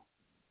all.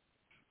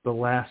 The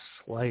last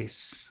slice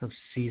of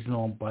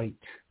seasonal bite,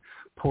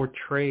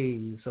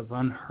 portrays of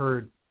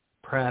unheard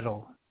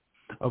prattle,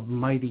 of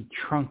mighty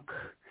trunk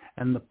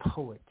and the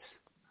poet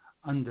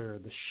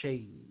under the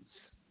shades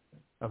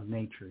of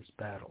nature's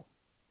battle.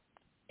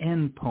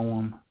 End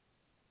poem.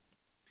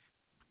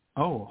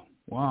 Oh,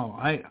 wow.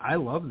 I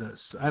love this.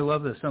 I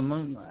love this.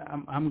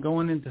 I'm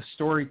going into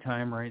story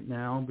time right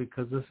now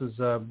because this is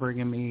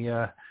bringing me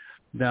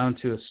down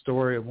to a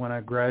story of when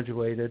I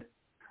graduated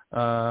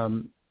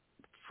from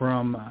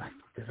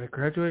did I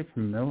graduate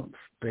from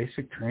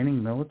basic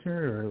training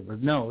military?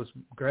 No, it was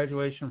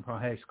graduation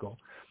from high school.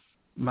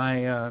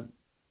 My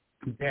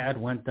dad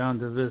went down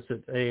to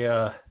visit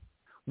a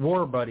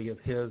war buddy of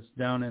his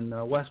down in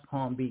West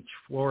Palm Beach,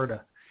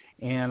 Florida,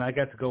 and I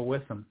got to go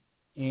with him.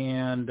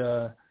 And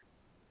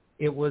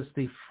it was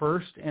the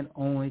first and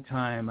only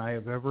time I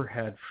have ever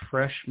had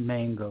fresh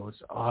mangoes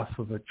off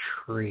of a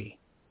tree.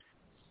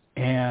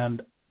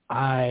 And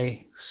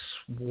I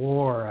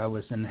swore I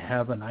was in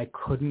heaven. I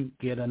couldn't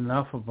get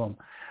enough of them.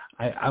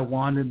 I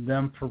wanted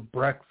them for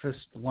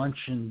breakfast, lunch,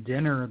 and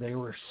dinner. They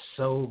were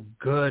so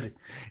good.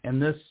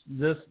 And this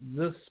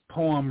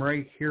poem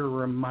right here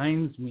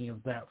reminds me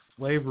of that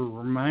flavor,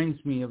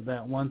 reminds me of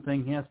that one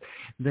thing. Yes,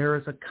 there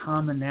is a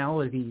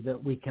commonality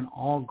that we can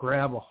all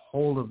grab a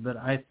hold of that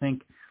I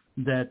think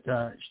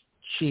that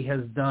she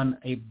has done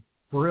a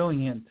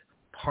brilliant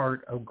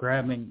part of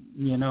grabbing,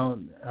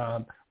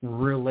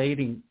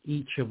 relating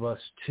each of us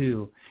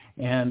to.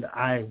 And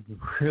I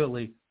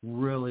really,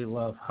 really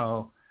love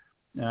how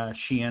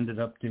she ended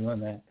up doing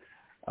that.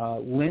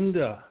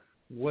 Linda,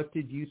 what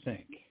did you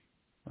think?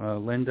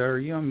 Linda, are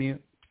you on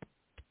mute?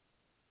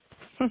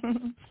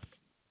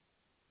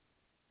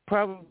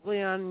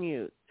 Probably on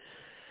mute.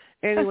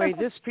 Anyway,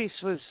 this piece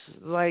was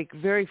like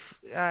it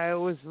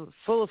was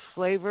full of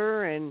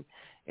flavor and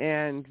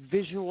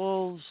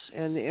visuals,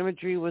 and the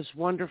imagery was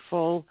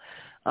wonderful.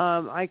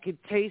 I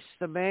could taste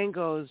the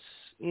mangoes.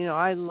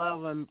 I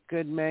love a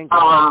good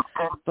mango,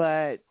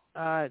 but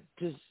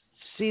to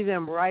see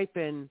them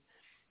ripen,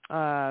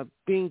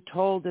 being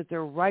told that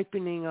they're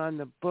ripening on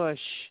the bush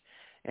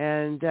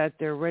and that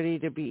they're ready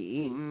to be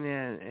eaten,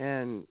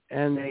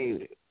 and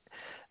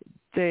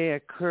they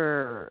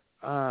occur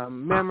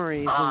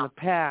memories in the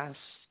past.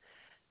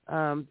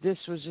 This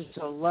was just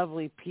a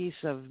lovely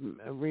piece of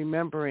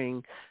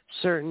remembering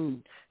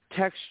certain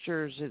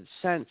textures and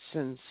scents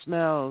and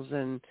smells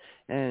and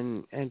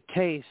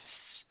tastes,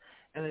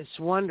 and it's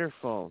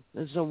wonderful.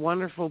 It's a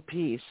wonderful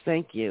piece.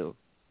 Thank you.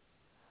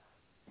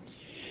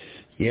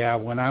 Yeah,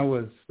 when I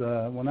was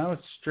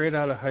straight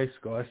out of high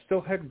school, I still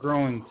had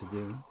growing to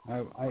do.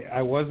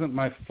 I wasn't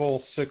my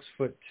full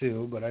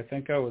 6'2", but I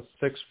think I was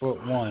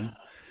 6'1",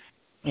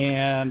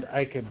 and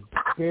I could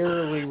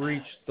barely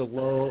reach the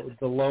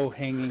low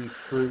hanging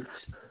fruit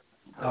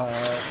of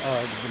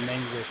the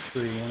mango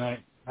tree, and I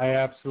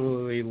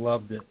absolutely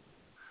loved it.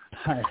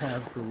 I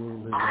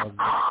absolutely loved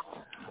it.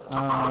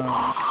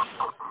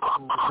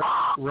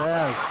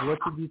 Raz, what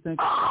did you think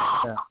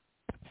about that?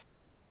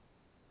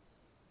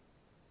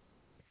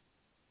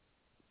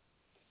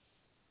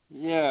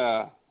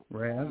 Yeah,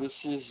 Raz? This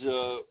is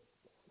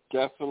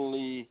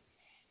definitely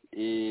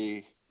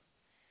a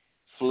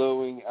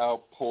flowing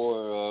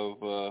outpour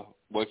of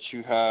what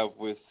you have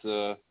with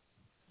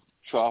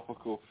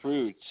tropical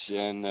fruits,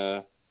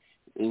 and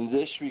in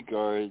this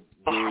regard,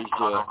 there's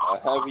a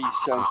heavy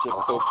sense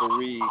of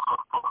potpourri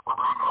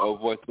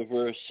of what the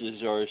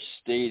verses are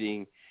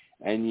stating,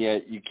 and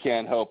yet you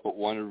can't help but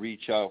want to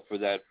reach out for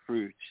that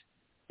fruit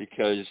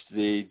because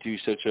they do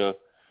such a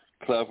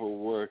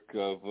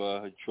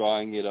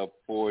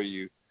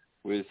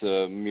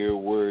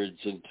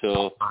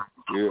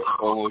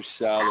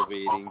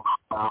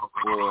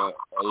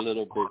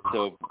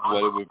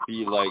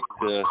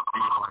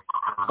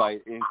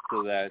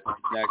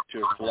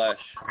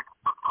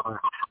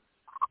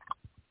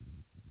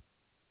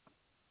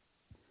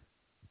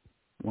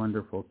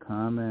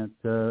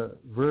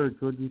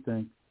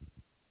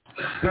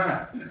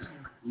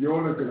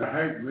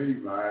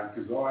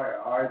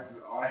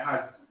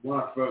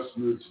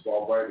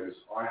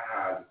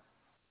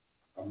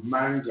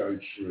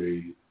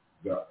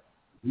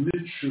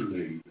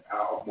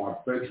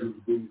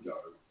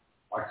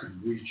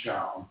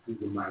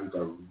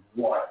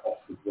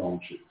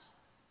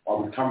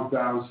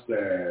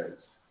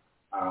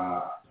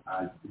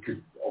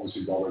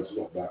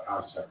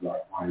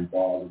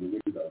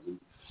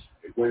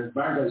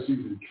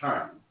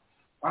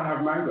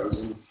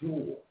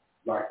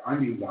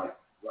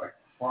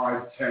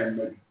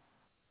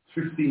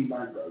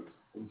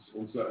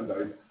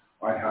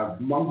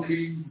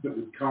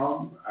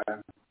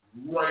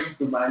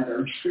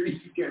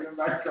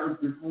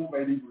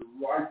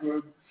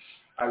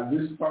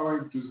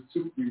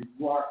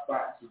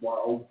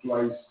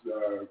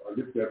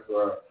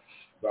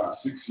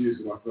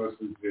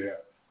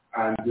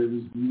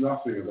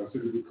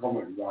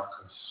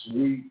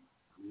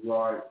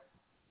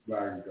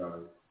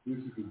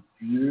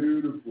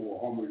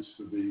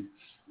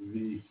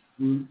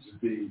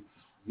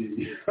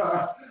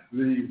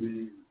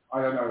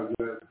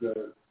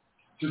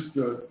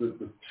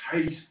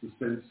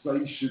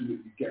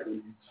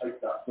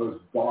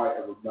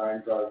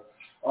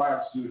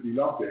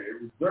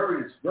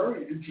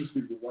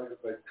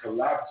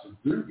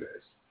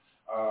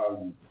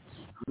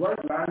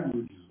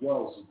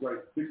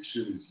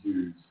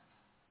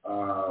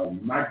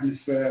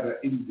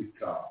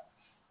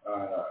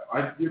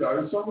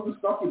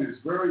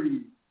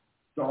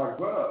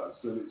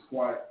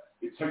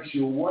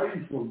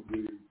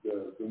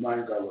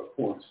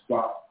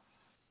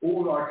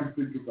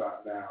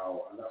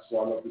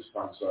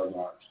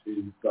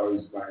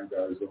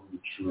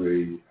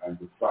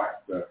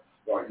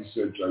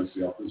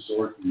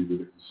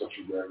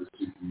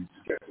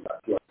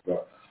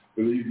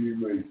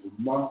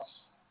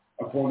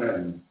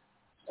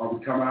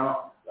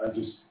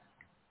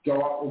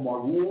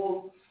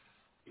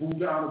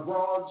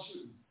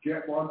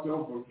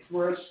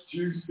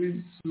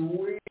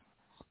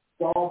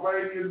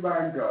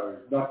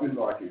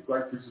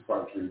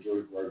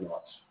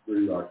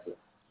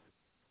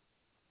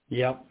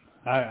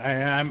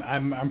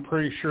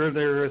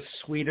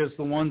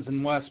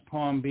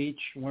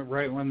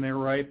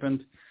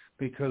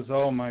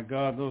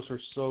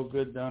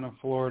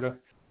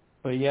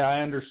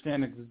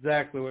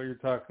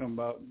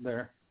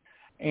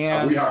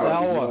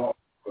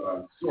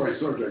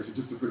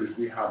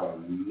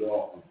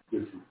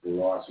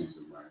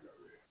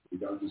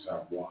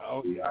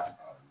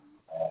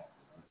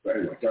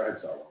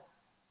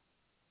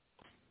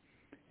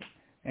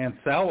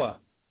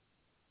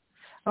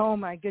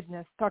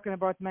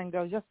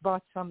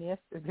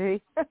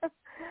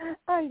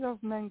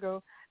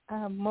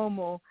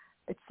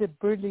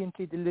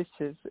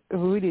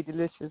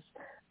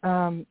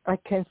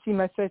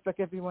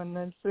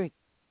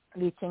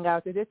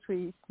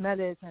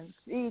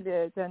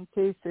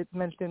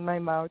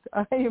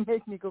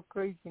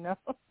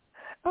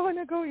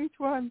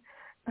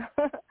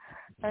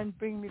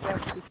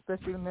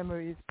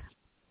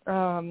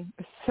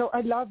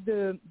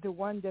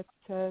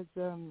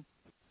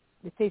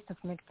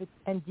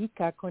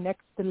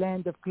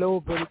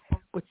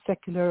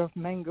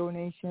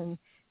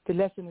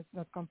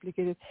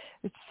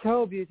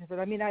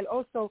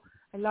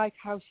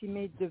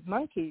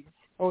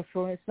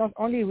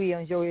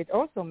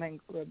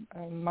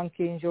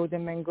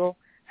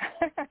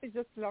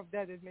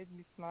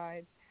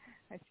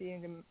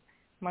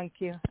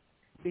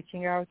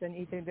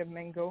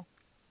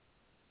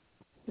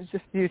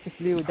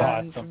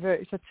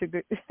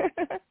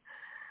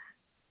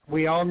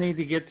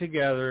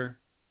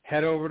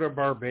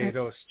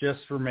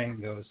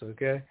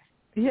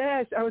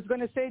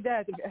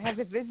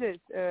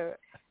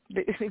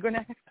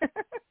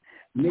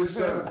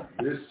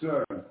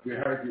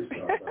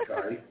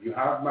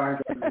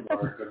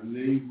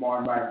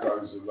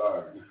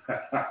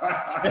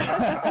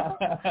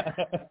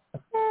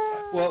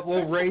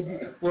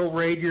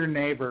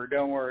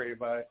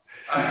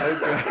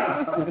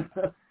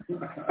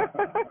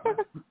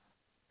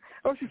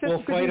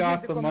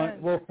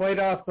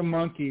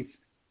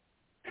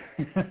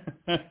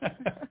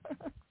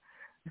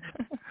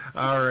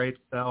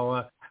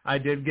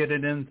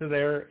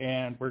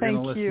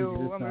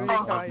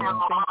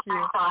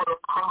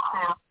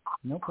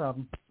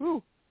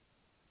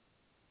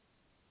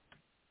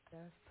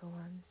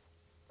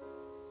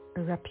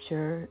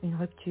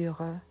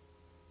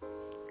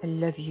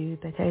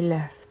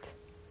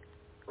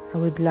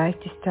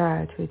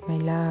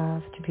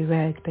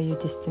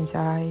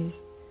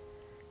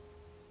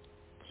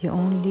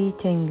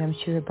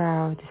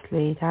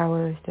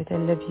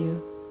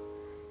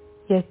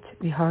yet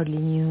we hardly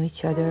knew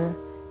each other,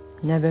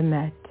 never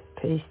met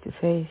face to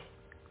face.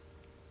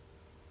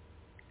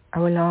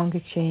 Our long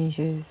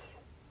exchanges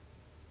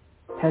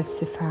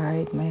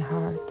falsified my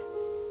heart.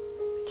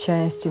 A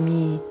chance to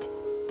meet,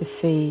 the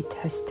fate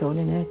has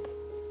stolen it.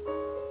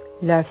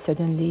 Love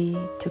suddenly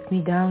took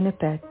me down a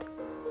path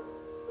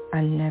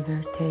I'll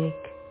never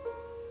take.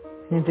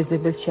 An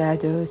invisible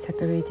shadow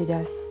separated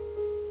us.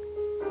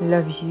 I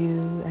love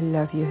you,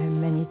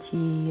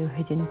 humanity, your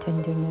hidden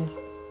tenderness.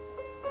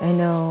 I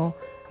know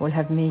I would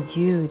have made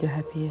you the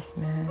happiest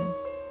man.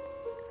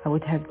 I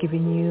would have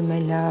given you my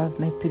love,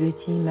 my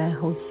purity, my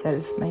whole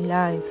self, my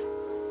life.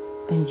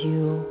 And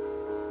you,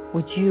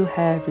 would you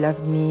have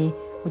loved me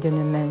with an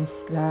immense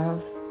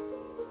love?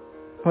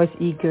 I was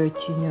eager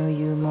to know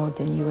you more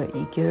than you were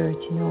eager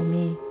to know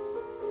me.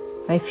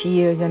 My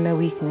fears and my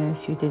weakness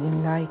you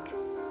didn't like.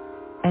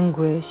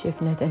 Anguish, if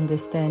not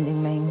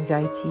understanding my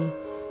anxiety,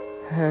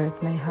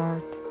 hurt my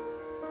heart.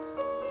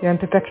 Your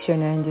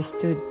imperfection, I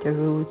understood the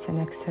roots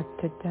and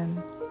accepted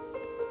them.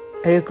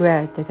 I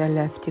regret that I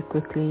left too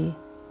quickly.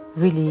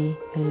 Really,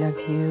 I love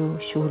you,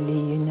 surely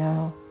you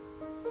know.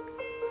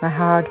 My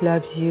heart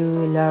loves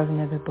you, love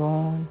never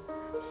born.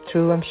 It's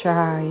true I'm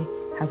shy,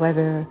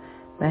 however,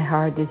 my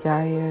heart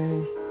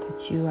desires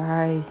that your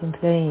eyes in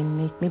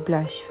flame make me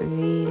blush for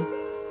real.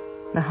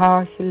 My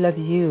heart still loves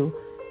you,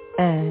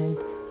 and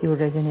you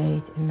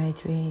resonate in my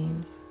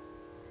dreams.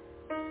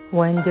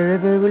 When the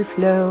river will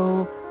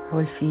flow, I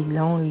will feel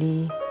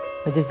lonely.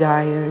 My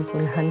desires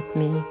will hunt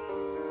me.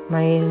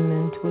 My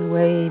ailment will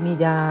weigh me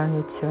down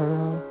with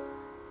sorrow.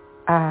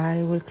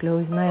 I will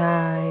close my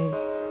eyes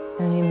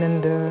and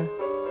remember.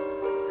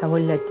 I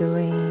will let the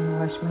rain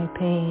wash my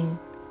pain.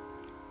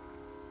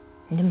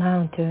 And the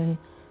mountain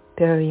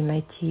bury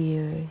my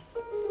tears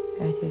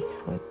at his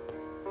foot.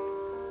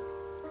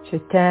 Je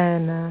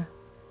t'aime,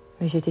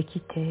 mais je t'ai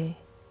quitté.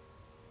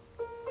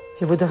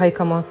 Je voudrais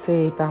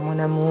commencer par mon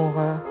amour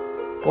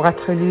pour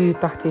être lu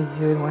par tes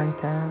yeux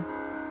lointains.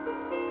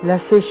 La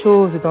seule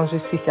chose dont je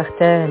suis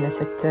certaine à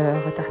cette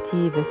heure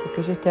tardive, c'est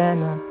que je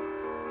t'aime.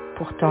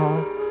 Pourtant,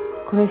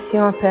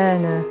 connaissant à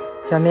peine,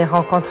 jamais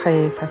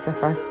rencontré face à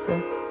face,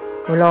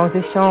 nos longs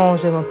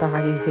échanges m'ont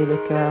paralysé le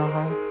cœur.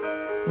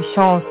 Une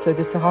chance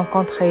de se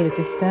rencontrer, le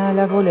destin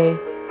l'a volé.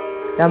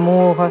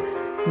 L'amour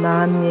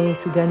m'a amené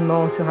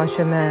soudainement sur un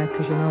chemin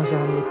que je n'en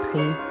jamais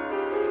pris.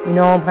 Une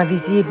ombre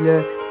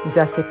invisible nous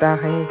a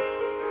séparés.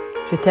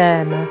 Je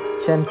t'aime,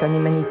 j'aime ton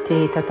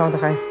humanité, ta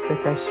tendresse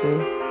cachée.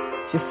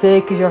 Je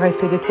sais que j'aurais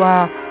fait de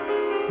toi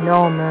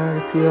l'homme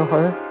le plus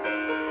heureux.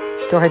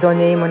 Je t'aurais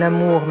donné mon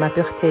amour, ma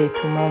pureté,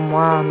 tout mon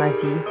moi, ma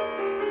vie.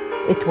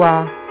 Et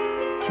toi,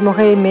 tu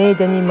m'aurais aimé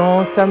d'un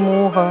immense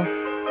amour.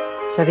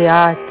 J'avais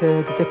hâte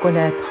de te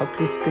connaître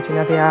plus que tu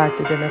n'avais hâte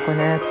de me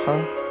connaître.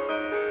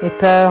 Mes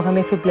peurs et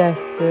mes faiblesses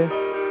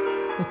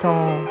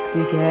étant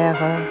plus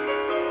guère.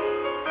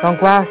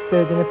 L'angoisse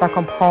de ne pas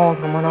comprendre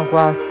mon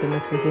angoisse me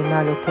faisait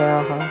mal au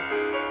cœur.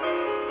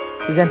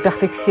 Les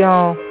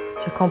imperfections,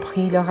 j'ai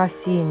compris leurs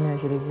racines,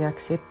 je les ai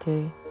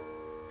acceptées.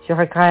 Je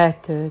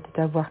regrette de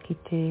t'avoir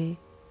quitté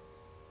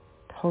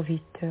trop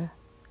vite.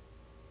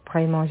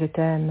 Vraiment, je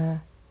t'aime.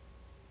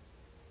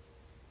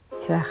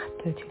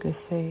 Certes, tu le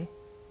sais.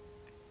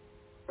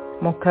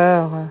 Mon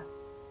cœur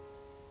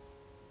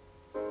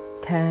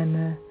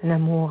t'aime, un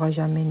amour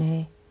jamais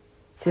né.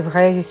 C'est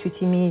vrai, je suis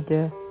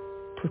timide.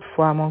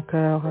 Toutefois, mon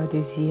cœur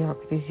désire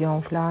que tes yeux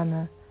en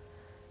flammes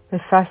me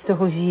fassent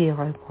rougir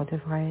pour de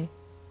vrai.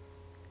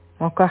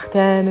 Mon corps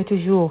t'aime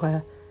toujours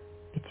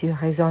et tu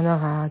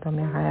résonneras dans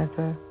mes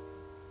rêves.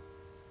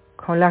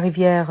 Quand la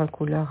rivière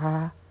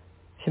coulera,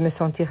 je me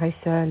sentirai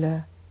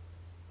seule.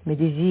 Mes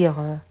désirs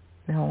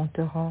me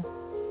honteront.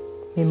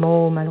 Mes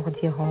mots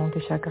m'alourdiront de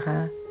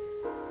chagrin.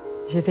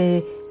 Je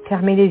vais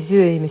fermer les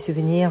yeux et me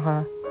souvenir.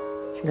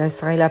 Je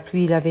laisserai la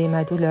pluie laver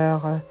ma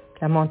douleur,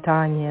 la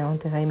montagne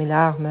enterrer mes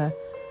larmes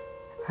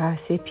à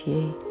ses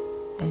pieds.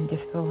 End of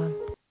poem.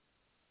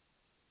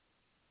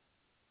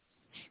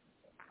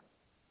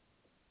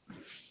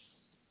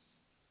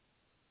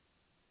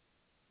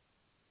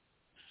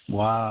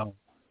 Wow,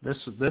 this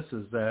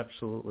is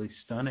absolutely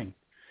stunning.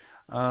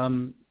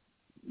 The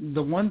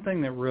one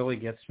thing that really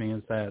gets me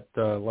is that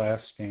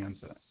last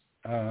stanza.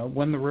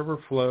 When the river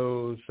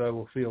flows, I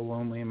will feel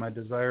lonely, and my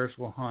desires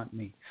will haunt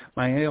me.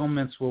 My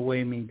ailments will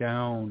weigh me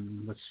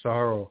down with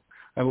sorrow.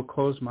 I will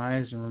close my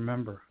eyes and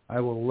remember.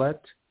 I will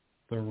let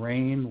the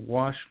rain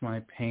wash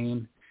my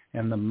pain,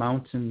 and the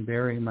mountain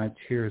bury my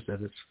tears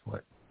at its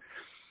foot.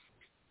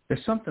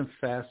 There's something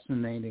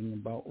fascinating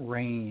about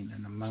rain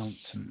and a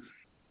mountain.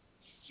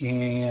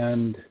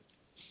 And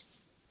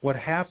what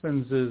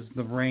happens is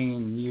the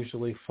rain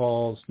usually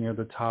falls near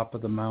the top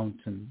of the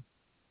mountain,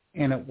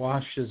 and it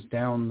washes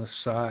down the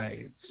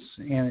sides,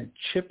 and it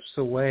chips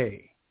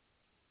away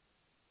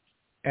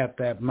at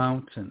that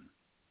mountain,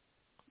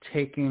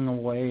 taking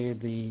away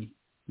the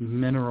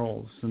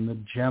minerals and the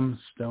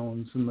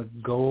gemstones and the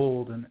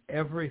gold and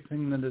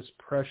everything that is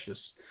precious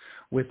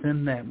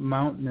within that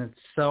mountain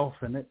itself,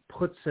 and it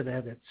puts it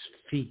at its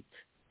feet.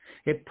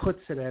 It puts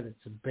it at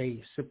its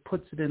base. It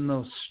puts it in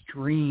those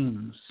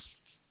streams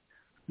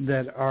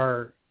that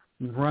are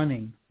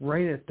running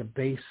right at the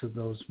base of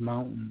those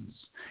mountains.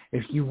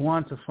 If you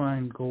want to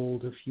find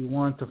gold, if you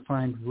want to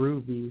find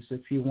rubies,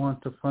 if you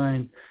want to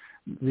find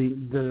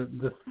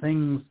the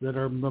things that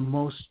are the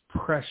most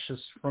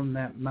precious from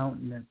that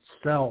mountain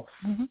itself,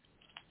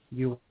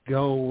 you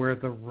go where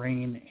the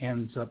rain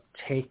ends up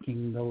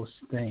taking those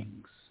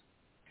things.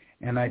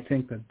 And I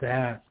think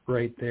that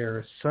right there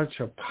is such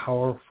a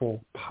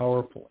powerful,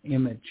 powerful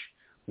image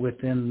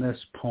within this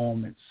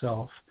poem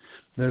itself.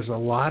 There's a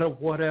lot of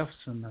what-ifs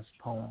in this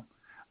poem,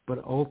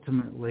 but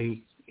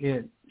ultimately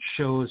it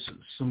shows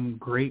some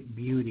great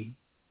beauty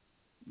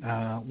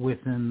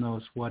within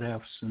those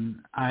what-ifs, and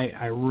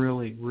I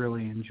really,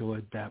 really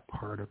enjoyed that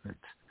part of it.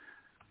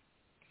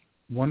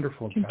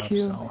 Wonderful job,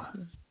 Sawa.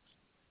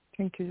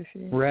 Thank you.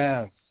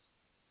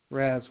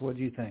 Raz, what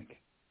do you think?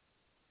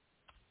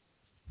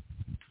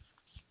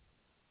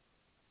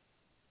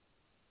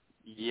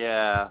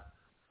 Yeah,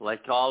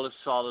 like all of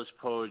Sala's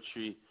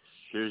poetry,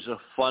 there's a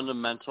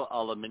fundamental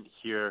element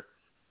here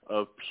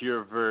of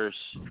pure verse,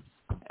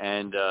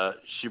 and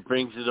she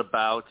brings it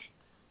about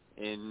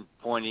in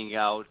pointing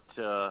out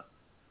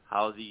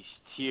how these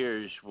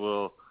tears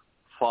will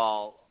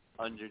fall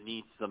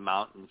underneath the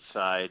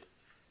mountainside,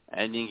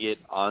 ending it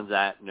on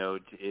that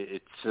note.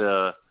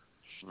 It's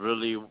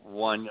really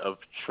one of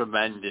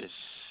tremendous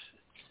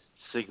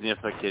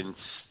significance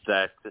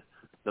that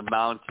the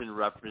mountain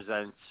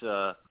represents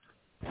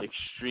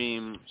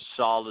extreme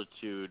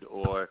solitude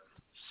or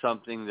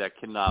something that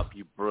cannot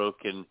be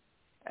broken,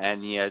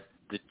 and yet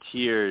the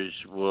tears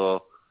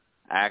will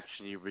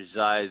actually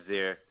reside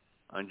there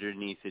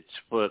underneath its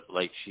foot,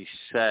 like she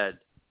said.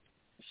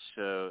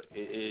 So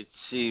it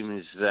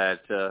seems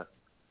that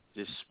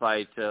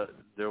despite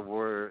there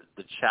were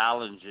the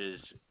challenges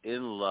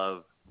in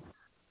love,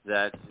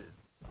 that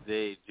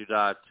they do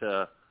not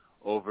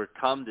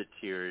overcome the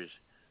tears,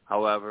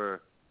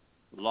 however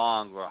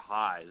long or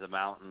high the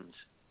mountains.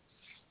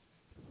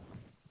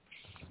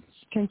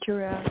 Thank you,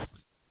 Raz.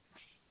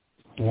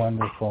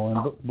 Wonderful.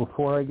 And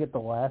before I get the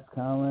last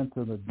comment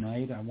of the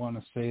night, I want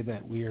to say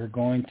that we are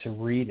going to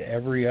read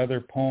every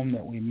other poem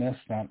that we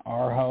missed on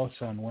Our House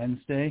on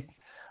Wednesday.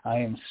 I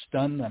am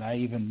stunned that I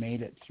even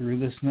made it through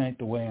this night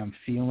the way I'm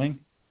feeling.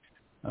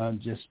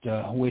 Just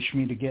wish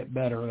me to get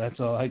better. That's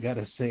all I got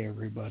to say,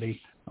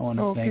 everybody. I want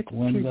to thank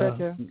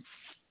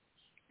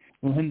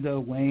Linda,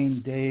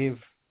 Wayne, Dave,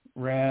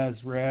 Raz,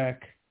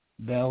 Rack,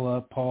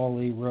 Bella,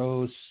 Paulie,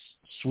 Rose,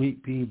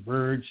 Sweet Pea,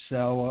 Burge,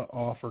 Sawa,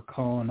 all for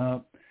calling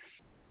up.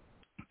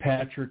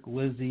 Patrick,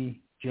 Lizzie,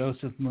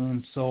 Joseph,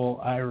 Moon, Soul,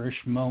 Irish,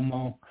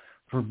 Momo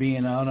for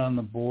being out on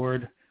the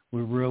board.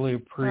 We really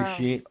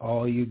appreciate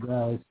all you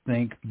guys.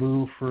 Thank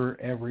Boo for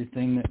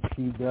everything that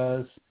she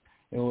does.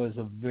 It was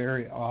a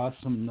very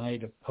awesome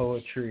night of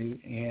poetry.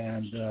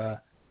 And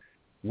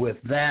with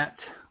that,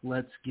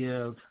 let's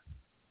give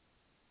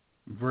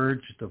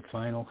Verge the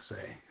final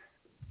say.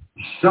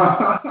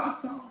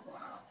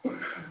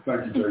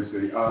 Thank you,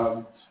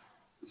 JC.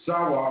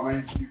 Sawa, I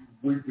mean,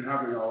 we've been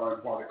having our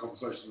own private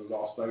conversation the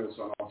last day or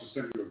so, and I'll just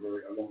send you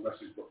a long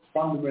message. But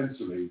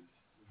fundamentally,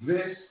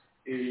 this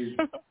is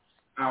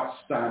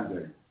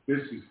outstanding.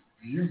 This is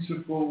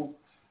beautiful.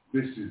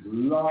 This is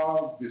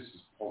love. This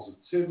is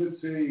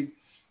positivity.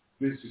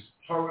 This is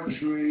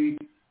poetry.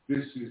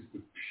 This is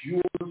the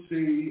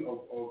purity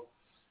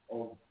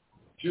of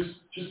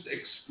just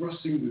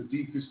expressing the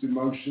deepest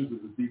emotions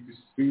and the deepest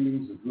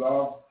feelings of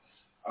love.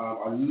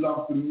 I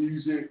love the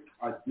music.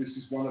 This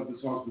is one of the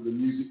times where the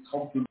music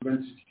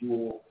complemented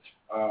your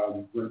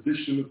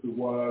rendition of the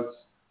words.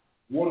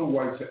 What a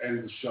way to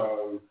end the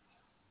show.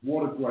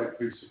 What a great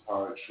piece of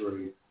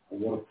poetry,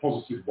 and what a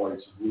positive way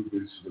to move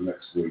into the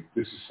next week.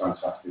 This is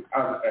fantastic.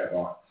 As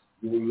ever,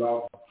 your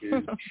love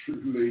is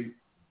truly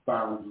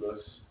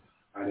boundless,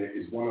 and it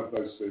is one of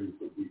those things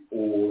that we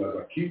all, as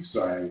I keep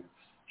saying,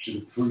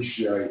 should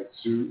appreciate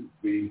to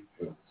the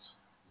hilt.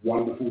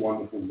 Wonderful,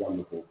 wonderful,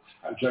 wonderful.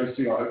 And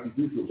JC, I hope you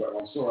do feel better.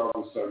 I'm sorry I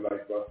was so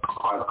late, but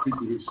as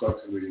people who've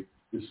spoken to me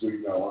this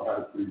week know, I've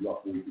had a pretty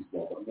rough week as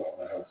well, but not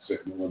on a health sick,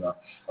 nor on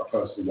a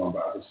personal one.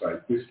 But as I say,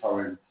 this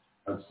poem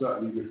has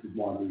certainly lifted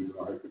my mood, and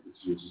I hope it lifts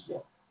yours as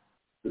well.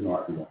 Good night,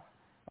 everyone.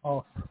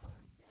 Oh,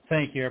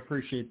 thank you. I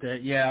appreciate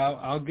that. Yeah,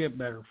 I'll get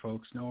better,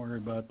 folks. Don't worry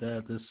about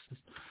that.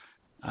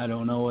 I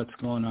don't know what's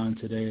going on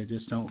today. I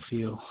just don't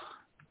feel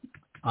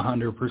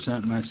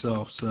 100%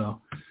 myself, so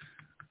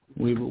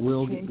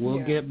we'll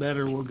get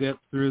better. We'll get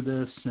through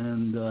this,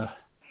 and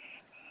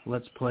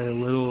let's play a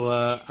little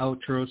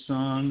outro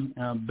song.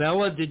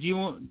 Bella, did you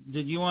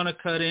want to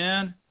cut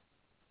in?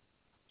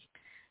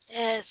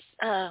 Yes.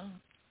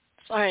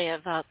 Sorry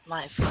about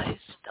my voice,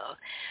 though.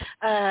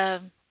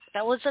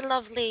 That was a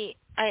lovely.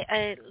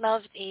 I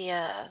love the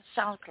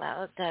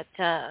SoundCloud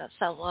that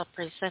Sawa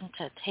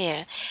presented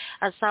here.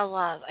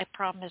 Sawa, I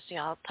promise you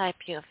I'll type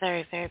you a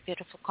very, very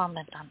beautiful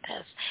comment on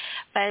this.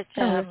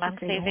 But I'm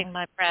saving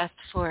my breath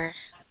for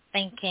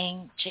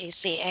thanking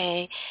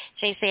JCA.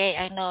 JCA,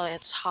 I know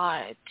it's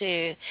hard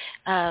to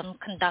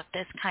conduct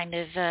this kind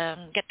of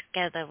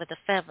get-together with the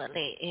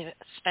family,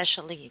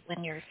 especially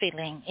when you're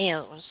feeling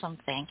ill or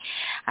something,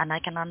 and I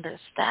can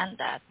understand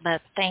that.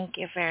 But thank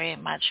you very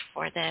much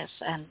for this,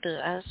 and do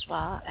as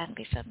well, and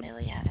be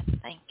familiar, and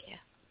thank you.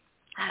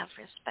 I have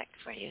respect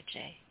for you,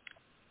 Jay.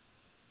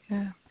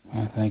 Yeah.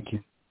 Thank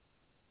you.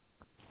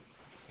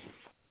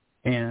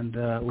 And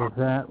with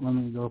that, let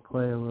me go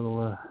play a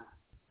little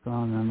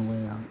song on the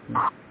way out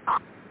here.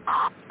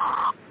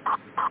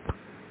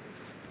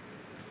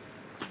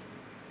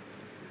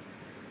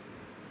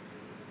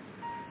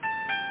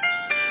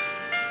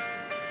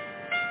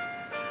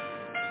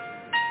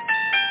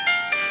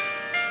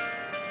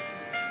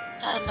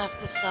 I love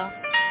this song.